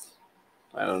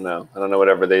 I don't know. I don't know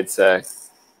whatever they'd say.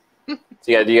 So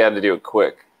yeah, you got to do it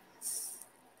quick.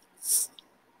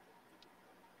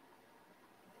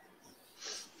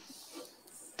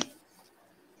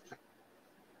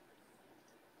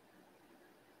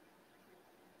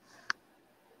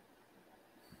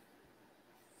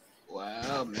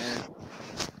 Wow, man.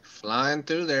 Flying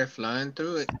through there, flying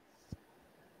through it.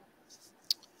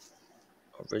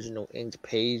 Original inked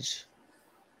page,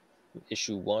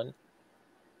 issue 1.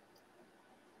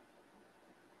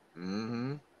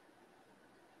 Mm-hmm.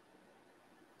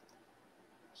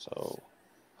 So,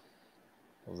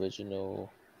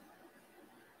 original.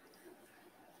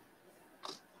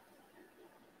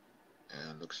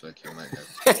 Yeah, looks like you might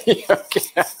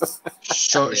have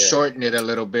shorten it a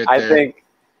little bit.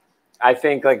 I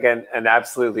think like an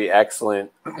absolutely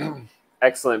excellent,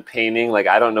 excellent painting. Like,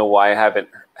 I don't know why I haven't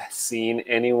seen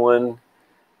anyone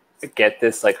get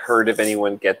this, like, heard of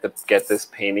anyone get this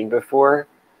painting before.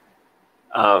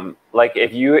 Like,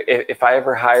 if I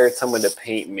ever hired someone to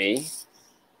paint me,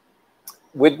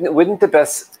 wouldn't the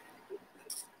best,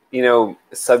 you know,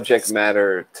 subject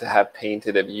matter to have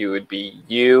painted of you would be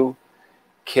you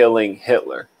killing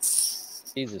Hitler?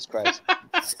 Jesus Christ.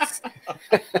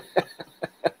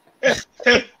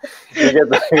 You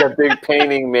get a big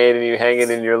painting made and you hang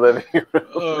it in your living room.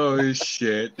 Oh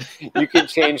shit! You can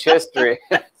change history.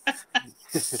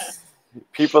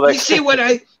 People that you see what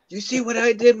I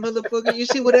did, motherfucker? You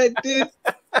see what I did?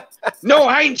 No,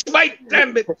 I ain't spite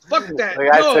them, but fuck that.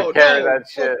 Like, I took care of that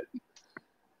shit.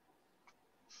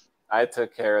 I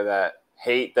took care of that.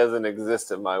 Hate doesn't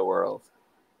exist in my world.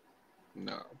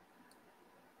 No.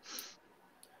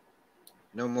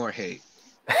 No more hate.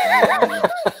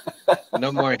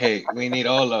 No more hate. We need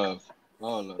all love.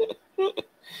 All love.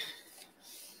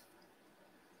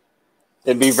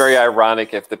 It'd be very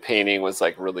ironic if the painting was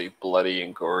like really bloody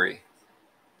and gory.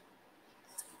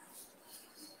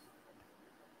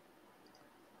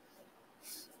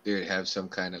 Dude, have some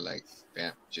kind of like,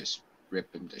 bam, just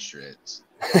rip him to shreds.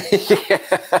 Yeah.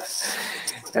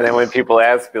 And then when people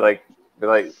ask, they'd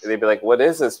be like, "What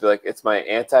is this?" Be like, "It's my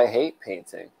anti-hate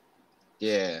painting."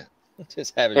 Yeah.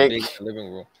 Just have it big in the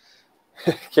living room.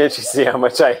 Can't you see how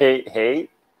much I hate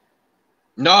hate?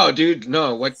 No, dude,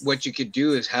 no. What you could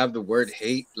do is have the word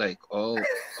hate like all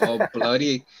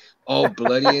bloody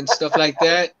and stuff like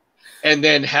that. And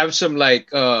then have some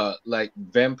like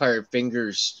vampire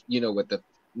fingers, you know, with the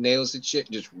nails and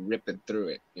shit, just ripping through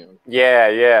it, you know. Yeah,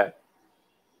 yeah.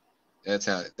 That's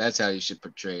how you should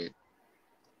portray it.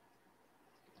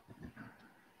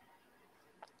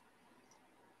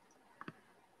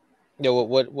 Yeah,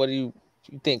 what do you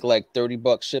think? Like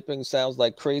 $30 shipping sounds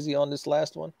like crazy on this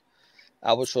last one.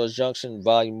 Albatross Junction,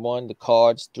 Volume 1, the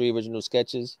cards, 3 original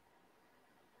sketches,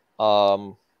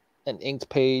 an inked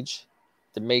page,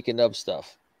 the making of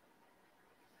stuff.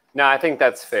 No, I think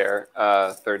that's fair.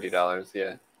 $30,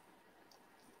 yeah.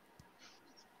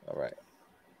 All right.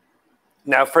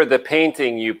 Now for the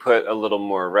painting, you put a little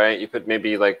more, right? You put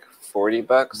maybe like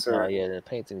 $40 or yeah, the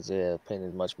painting's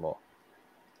much more.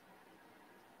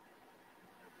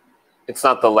 It's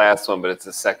not the last one, but it's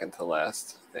the second to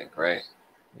last, I think, right?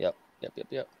 Yep.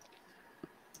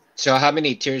 So how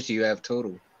many tiers do you have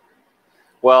total?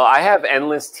 Well, I have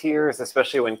endless tears,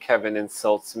 especially when Kevin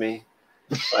insults me.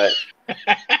 But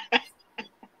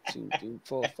 2, 3,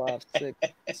 4, 5, 6,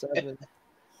 7,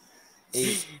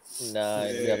 8,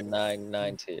 9. We have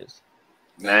nine tiers.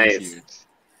 Nice.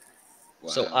 Wow.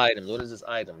 So items. What is this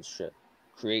items shit?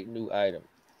 Create new item.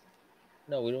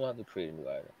 No, we don't have to create a new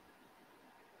item.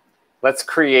 Let's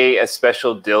create a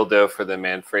special dildo for the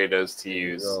Manfredos to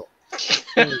use.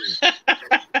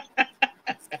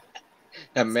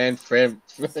 A Manfredo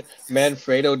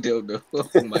dildo. Oh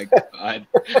my god.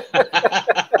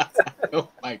 Oh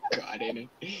my god, ain't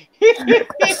it?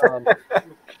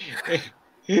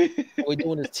 Are we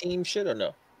doing this team shit or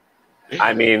no?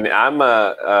 I mean,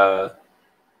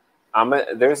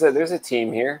 there's a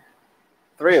team here.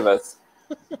 3 of us.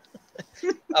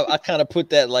 I kind of put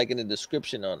that like in the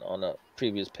description on a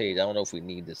previous page. I don't know if we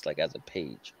need this like as a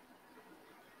page.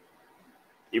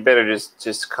 You better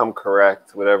just come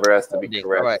correct. Whatever has to be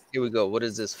correct. All right, here we go. What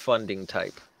is this funding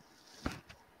type?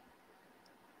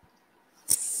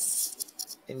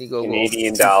 IndieGoGo.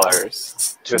 Canadian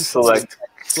dollars. Just select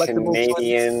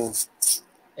Canadian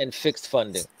and fixed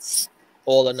funding.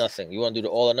 All or nothing. You want to do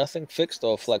the all or nothing, fixed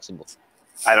or flexible?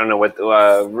 I don't know what.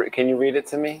 Can you read it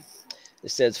to me? It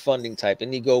says funding type.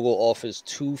 IndieGoGo offers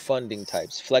 2 funding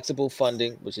types: flexible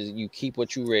funding, which is you keep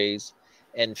what you raise,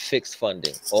 and fixed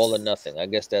funding, all or nothing. I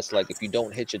guess that's like if you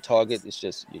don't hit your target, it's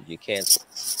just you cancel.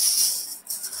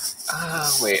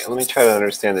 Wait, let me try to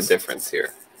understand the difference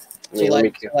here. Let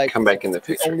me come back in the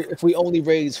picture. If we only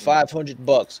raise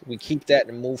 $500, we keep that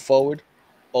and move forward,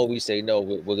 or we say no,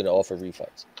 we're going to offer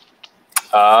refunds.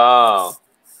 Oh,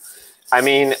 I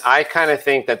mean, I kind of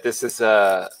think that this is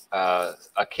a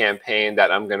campaign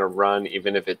that I'm going to run,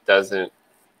 even if it doesn't,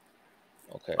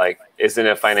 isn't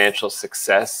a financial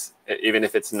success, even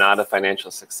if it's not a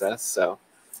financial success. So,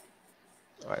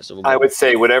 all right. So I would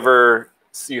say whatever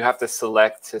you have to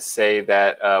select to say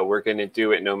that we're going to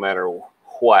do it no matter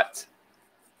what.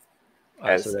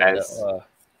 Right,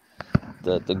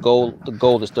 the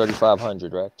goal is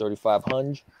 3,500, right?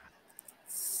 3,500.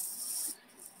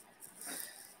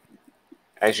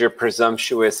 As your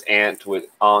presumptuous aunt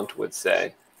would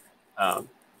say,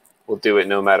 we'll do it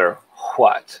no matter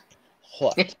what.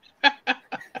 What?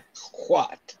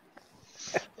 What?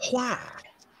 Why?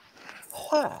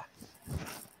 Why?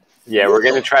 Yeah, we're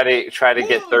gonna try to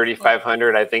get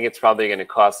 3,500. I think it's probably gonna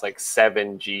cost like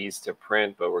 7 G's to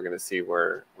print, but we're gonna see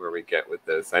where we get with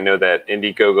this. I know that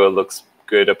IndieGoGo looks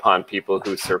good upon people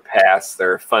who surpass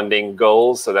their funding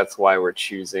goals, so that's why we're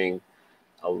choosing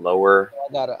a lower.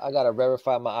 I gotta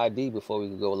verify my ID before we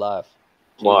can go live.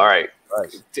 Well, all right.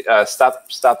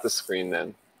 Stop the screen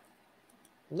then.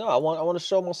 No, I want to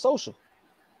show my social.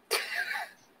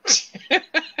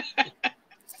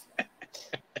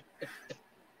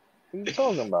 What are you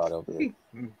talking about over there?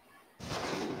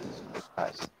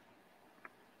 Nice.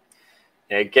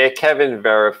 Yeah, get Kevin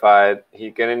verified.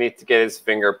 He's gonna need to get his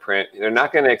fingerprint. They're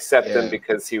not gonna accept him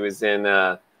because he was in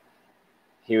a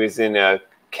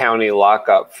county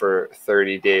lockup for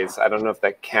 30 days. I don't know if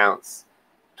that counts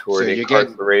toward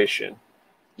incarceration.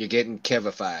 You're getting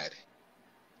Kevified.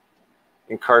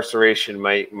 Incarceration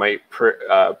might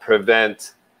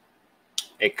prevent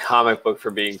a comic book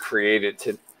from being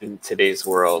created in today's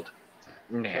world.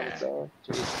 Nah.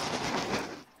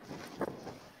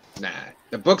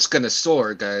 The book's gonna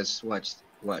soar, guys. Watch.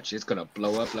 It's gonna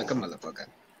blow up like a motherfucker.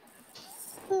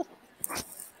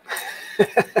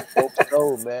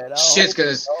 Oh man! Shit's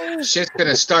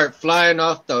gonna start flying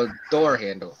off the door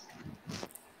handle.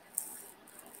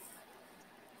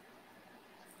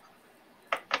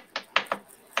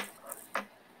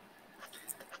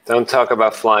 Don't talk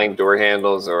about flying door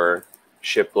handles or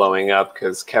ship blowing up,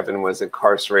 because Kevin was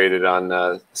incarcerated on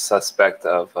the suspect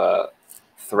of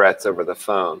threats over the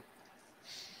phone.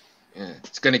 Yeah,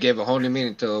 it's gonna give a whole new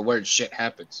meaning to the word "shit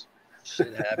happens."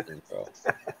 Shit happens, bro.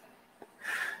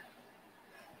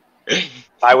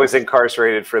 I was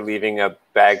incarcerated for leaving a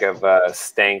bag of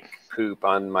stank poop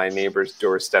on my neighbor's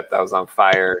doorstep that was on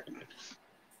fire.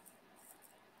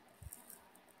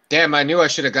 Damn, I knew I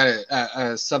should have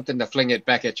got something to fling it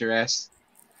back at your ass.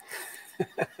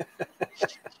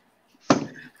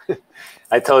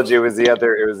 I told you it was the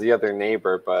other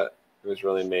neighbor, but it was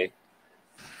really me.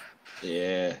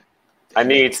 Yeah. I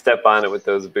knew you'd step on it with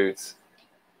those boots.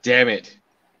 Damn it.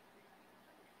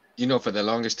 You know, for the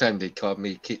longest time, they called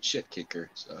me shit kicker,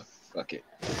 so fuck it.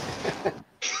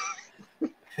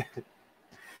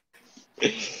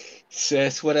 So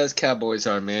that's what us cowboys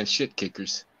are, man. Shit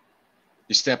kickers.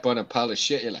 You step on a pile of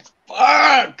shit, you're like,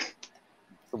 fuck!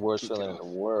 The worst feeling in the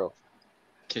world.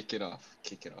 Kick it off.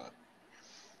 Kick it off.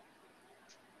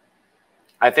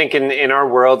 I think in our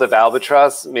world of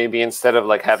Albatross, maybe instead of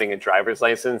like having a driver's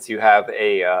license, you have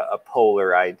a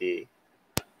polar ID.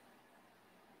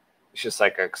 It's just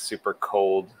like a super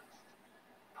cold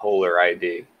polar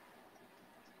ID.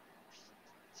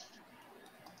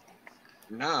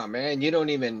 Nah, man, you don't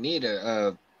even need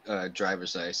a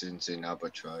driver's license in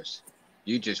Albatross.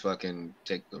 You just fucking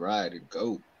take the ride and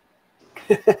go.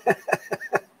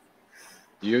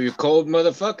 You're a cold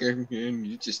motherfucker, and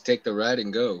you just take the ride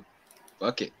and go.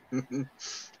 Fuck it.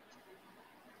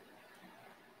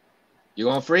 You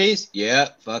gonna freeze? Yeah,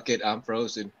 fuck it. I'm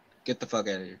frozen. Get the fuck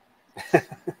out of here.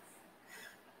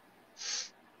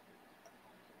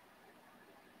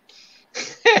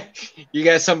 You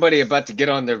got somebody about to get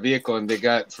on their vehicle and they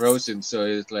got frozen, so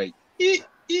it's like, eek,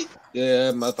 eek.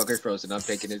 Yeah, motherfucker's frozen. I'm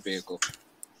taking his vehicle.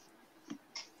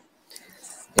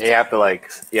 You have to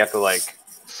like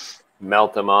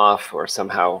melt them off or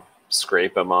somehow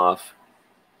scrape them off.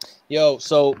 Yo,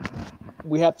 so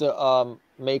we have to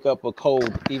make up a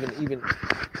code, even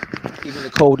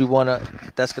the code you wanna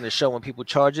that's gonna show when people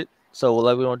charge it. So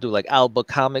like we don't do like Alba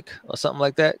Comic or something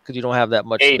like that because you don't have that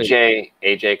much space.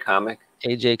 AJ Comic.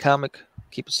 AJ Comic.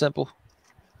 Keep it simple.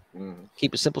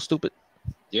 Keep it simple, stupid.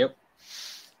 Yep.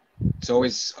 It's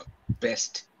always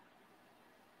best.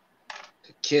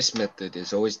 The KISS method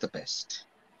is always the best.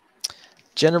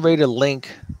 Generate a link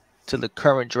to the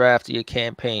current draft of your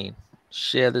campaign.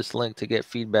 Share this link to get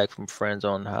feedback from friends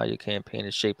on how your campaign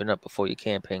is shaping up before your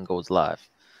campaign goes live.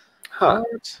 Huh.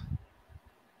 What?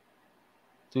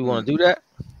 Do we want to do that?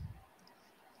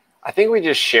 I think we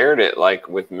just shared it like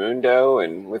with Mundo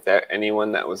and with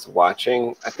anyone that was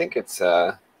watching. I think it's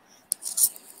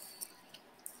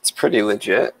pretty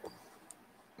legit.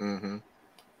 Mm-hmm.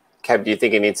 Kev, do you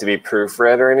think it needs to be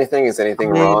proofread or anything? Is anything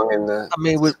wrong in the? I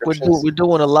mean, we're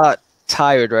doing a lot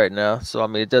tired right now, so I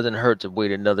mean, it doesn't hurt to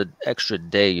wait another extra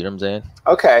day. You know what I'm saying?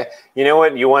 Okay. You know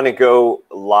what? You want to go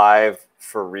live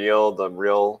for real, the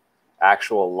real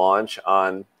actual launch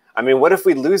on. I mean, what if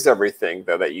we lose everything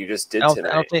though that you just did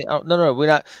tonight? No, we're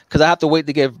not, because I have to wait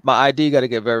to get my ID. Got to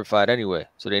get verified anyway,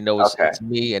 so they know it's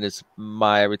me and it's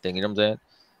my everything. You know what I'm saying?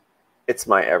 It's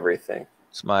my everything.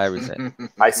 It's my everything.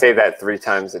 I say that 3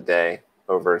 times a day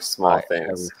over small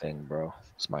things. Everything, bro.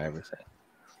 It's my everything.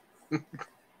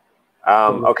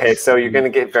 Okay, so you're gonna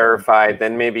get verified.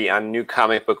 Then maybe on New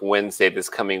Comic Book Wednesday, this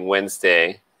coming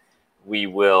Wednesday, we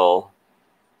will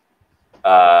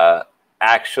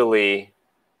actually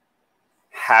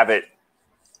have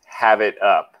it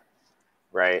up,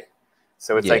 right?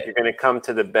 So it's like you're gonna come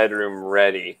to the bedroom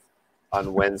ready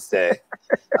on Wednesday.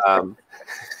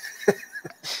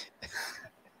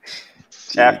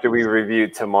 After we review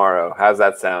tomorrow. How's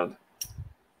that sound?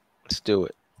 Let's do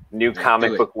it. New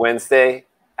Comic Book Wednesday,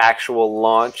 actual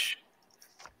launch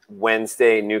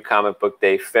Wednesday, New Comic Book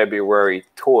Day, February,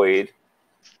 toyed.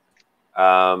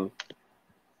 Productive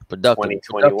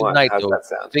 2021. night, How's though. that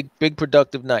sound? Big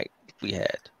productive night we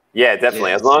had. Yeah,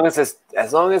 definitely. Yes.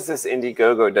 As long as this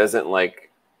IndieGoGo doesn't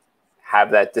like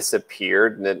have that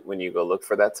disappeared, and then when you go look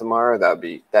for that tomorrow, that'd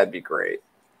be great.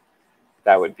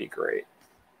 That would be great.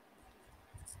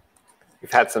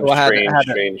 We've had some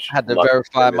strange. I had to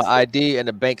verify my ID and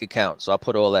a bank account, so I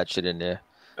put all that shit in there.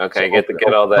 Okay, so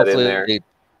get all that in there. They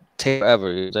take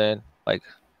forever, you know what I'm saying? Like,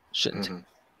 shouldn't take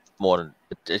more than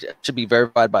it should be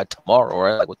verified by tomorrow,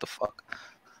 right? Like, what the fuck?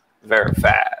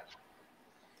 Verified.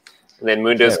 And then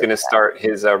Mundo's going to start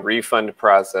his refund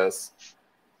process,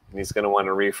 and he's going to want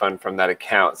a refund from that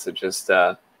account. So just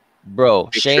bro,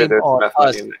 shame on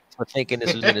us for thinking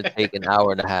this was going to take an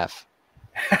hour and a half.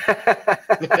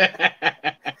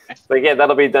 But yeah,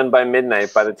 that'll be done by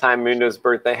midnight. By the time Mundo's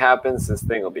birthday happens, this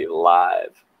thing will be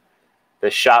live. The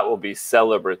shot will be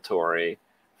celebratory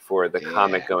for the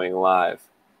comic going live.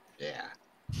 Yeah.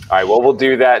 All right, well, we'll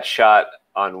do that shot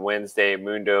on Wednesday.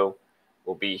 Mundo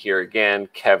will be here again.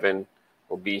 Kevin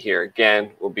will be here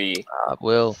again. Maybe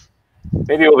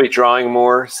we'll be drawing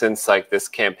more since like this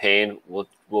campaign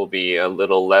will be a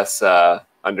little less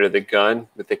under the gun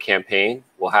with the campaign.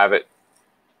 We'll have it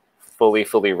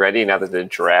fully ready now that the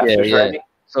draft is ready.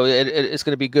 So it's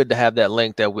going to be good to have that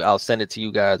link that I'll send it to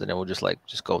you guys, and then we'll just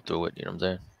go through it. You know what I'm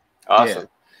saying? Awesome. Yeah.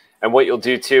 And what you'll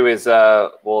do too is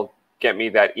we'll get me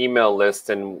that email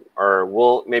list, or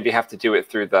we'll maybe have to do it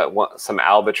through some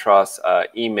Albatross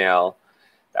email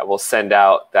that we'll send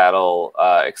out that'll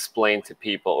explain to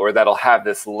people, or that'll have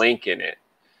this link in it.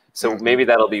 So maybe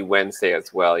that'll be Wednesday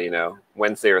as well, you know,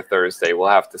 Wednesday or Thursday. We'll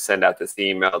have to send out this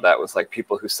email that was like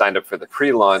people who signed up for the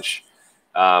pre-launch.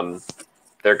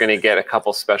 They're going to get a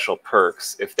couple special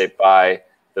perks if they buy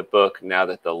the book now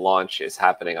that the launch is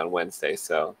happening on Wednesday.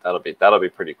 So that'll be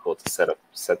pretty cool to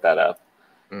set that up.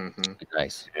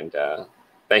 Nice. And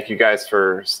thank you guys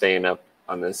for staying up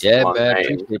on this. Yeah, long man. night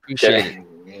and Appreciate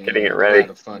it. getting it ready.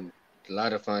 A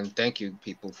lot of fun. Thank you,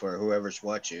 people, for whoever's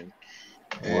watching.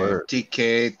 And Word.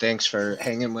 TK, thanks for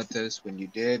hanging with us when you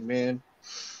did, man.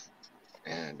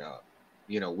 And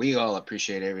you know, we all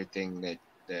appreciate everything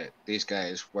that these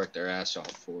guys work their ass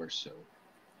off for. So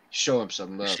show them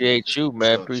some love. Appreciate you,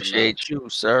 man. Appreciate you,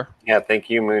 sir. Yeah, thank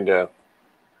you, Mundo.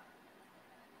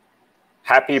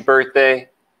 Happy birthday.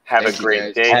 Have a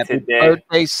great day Happy today.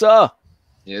 birthday, sir.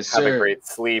 Yes, sir. Have a great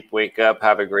sleep. Wake up.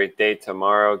 Have a great day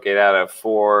tomorrow. Get out at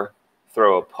 4.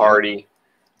 Throw a party.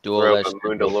 Do all throw that a shit,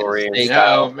 Mandalorian bro.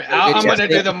 style. I'm gonna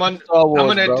do the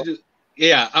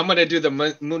I'm gonna do the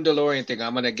Mandalorian thing.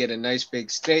 I'm gonna get a nice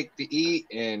big steak to eat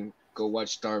and go watch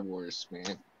Star Wars,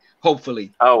 man.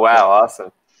 Hopefully. Oh wow,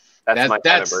 awesome. That's my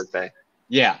kind of birthday.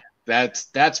 Yeah,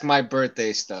 that's my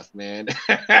birthday stuff, man.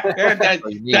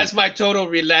 That's my total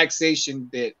relaxation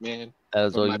bit, man.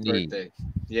 That's all my you need. Birthday.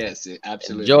 Yes,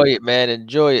 absolutely. Enjoy it, man.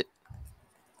 Enjoy it.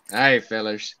 All right,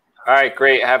 fellas. All right,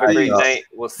 great. Have a great Peace. night.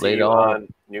 We'll see Later you on. on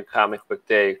New Comic Book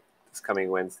Day this coming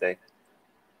Wednesday.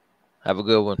 Have a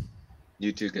good one.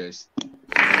 You too, guys.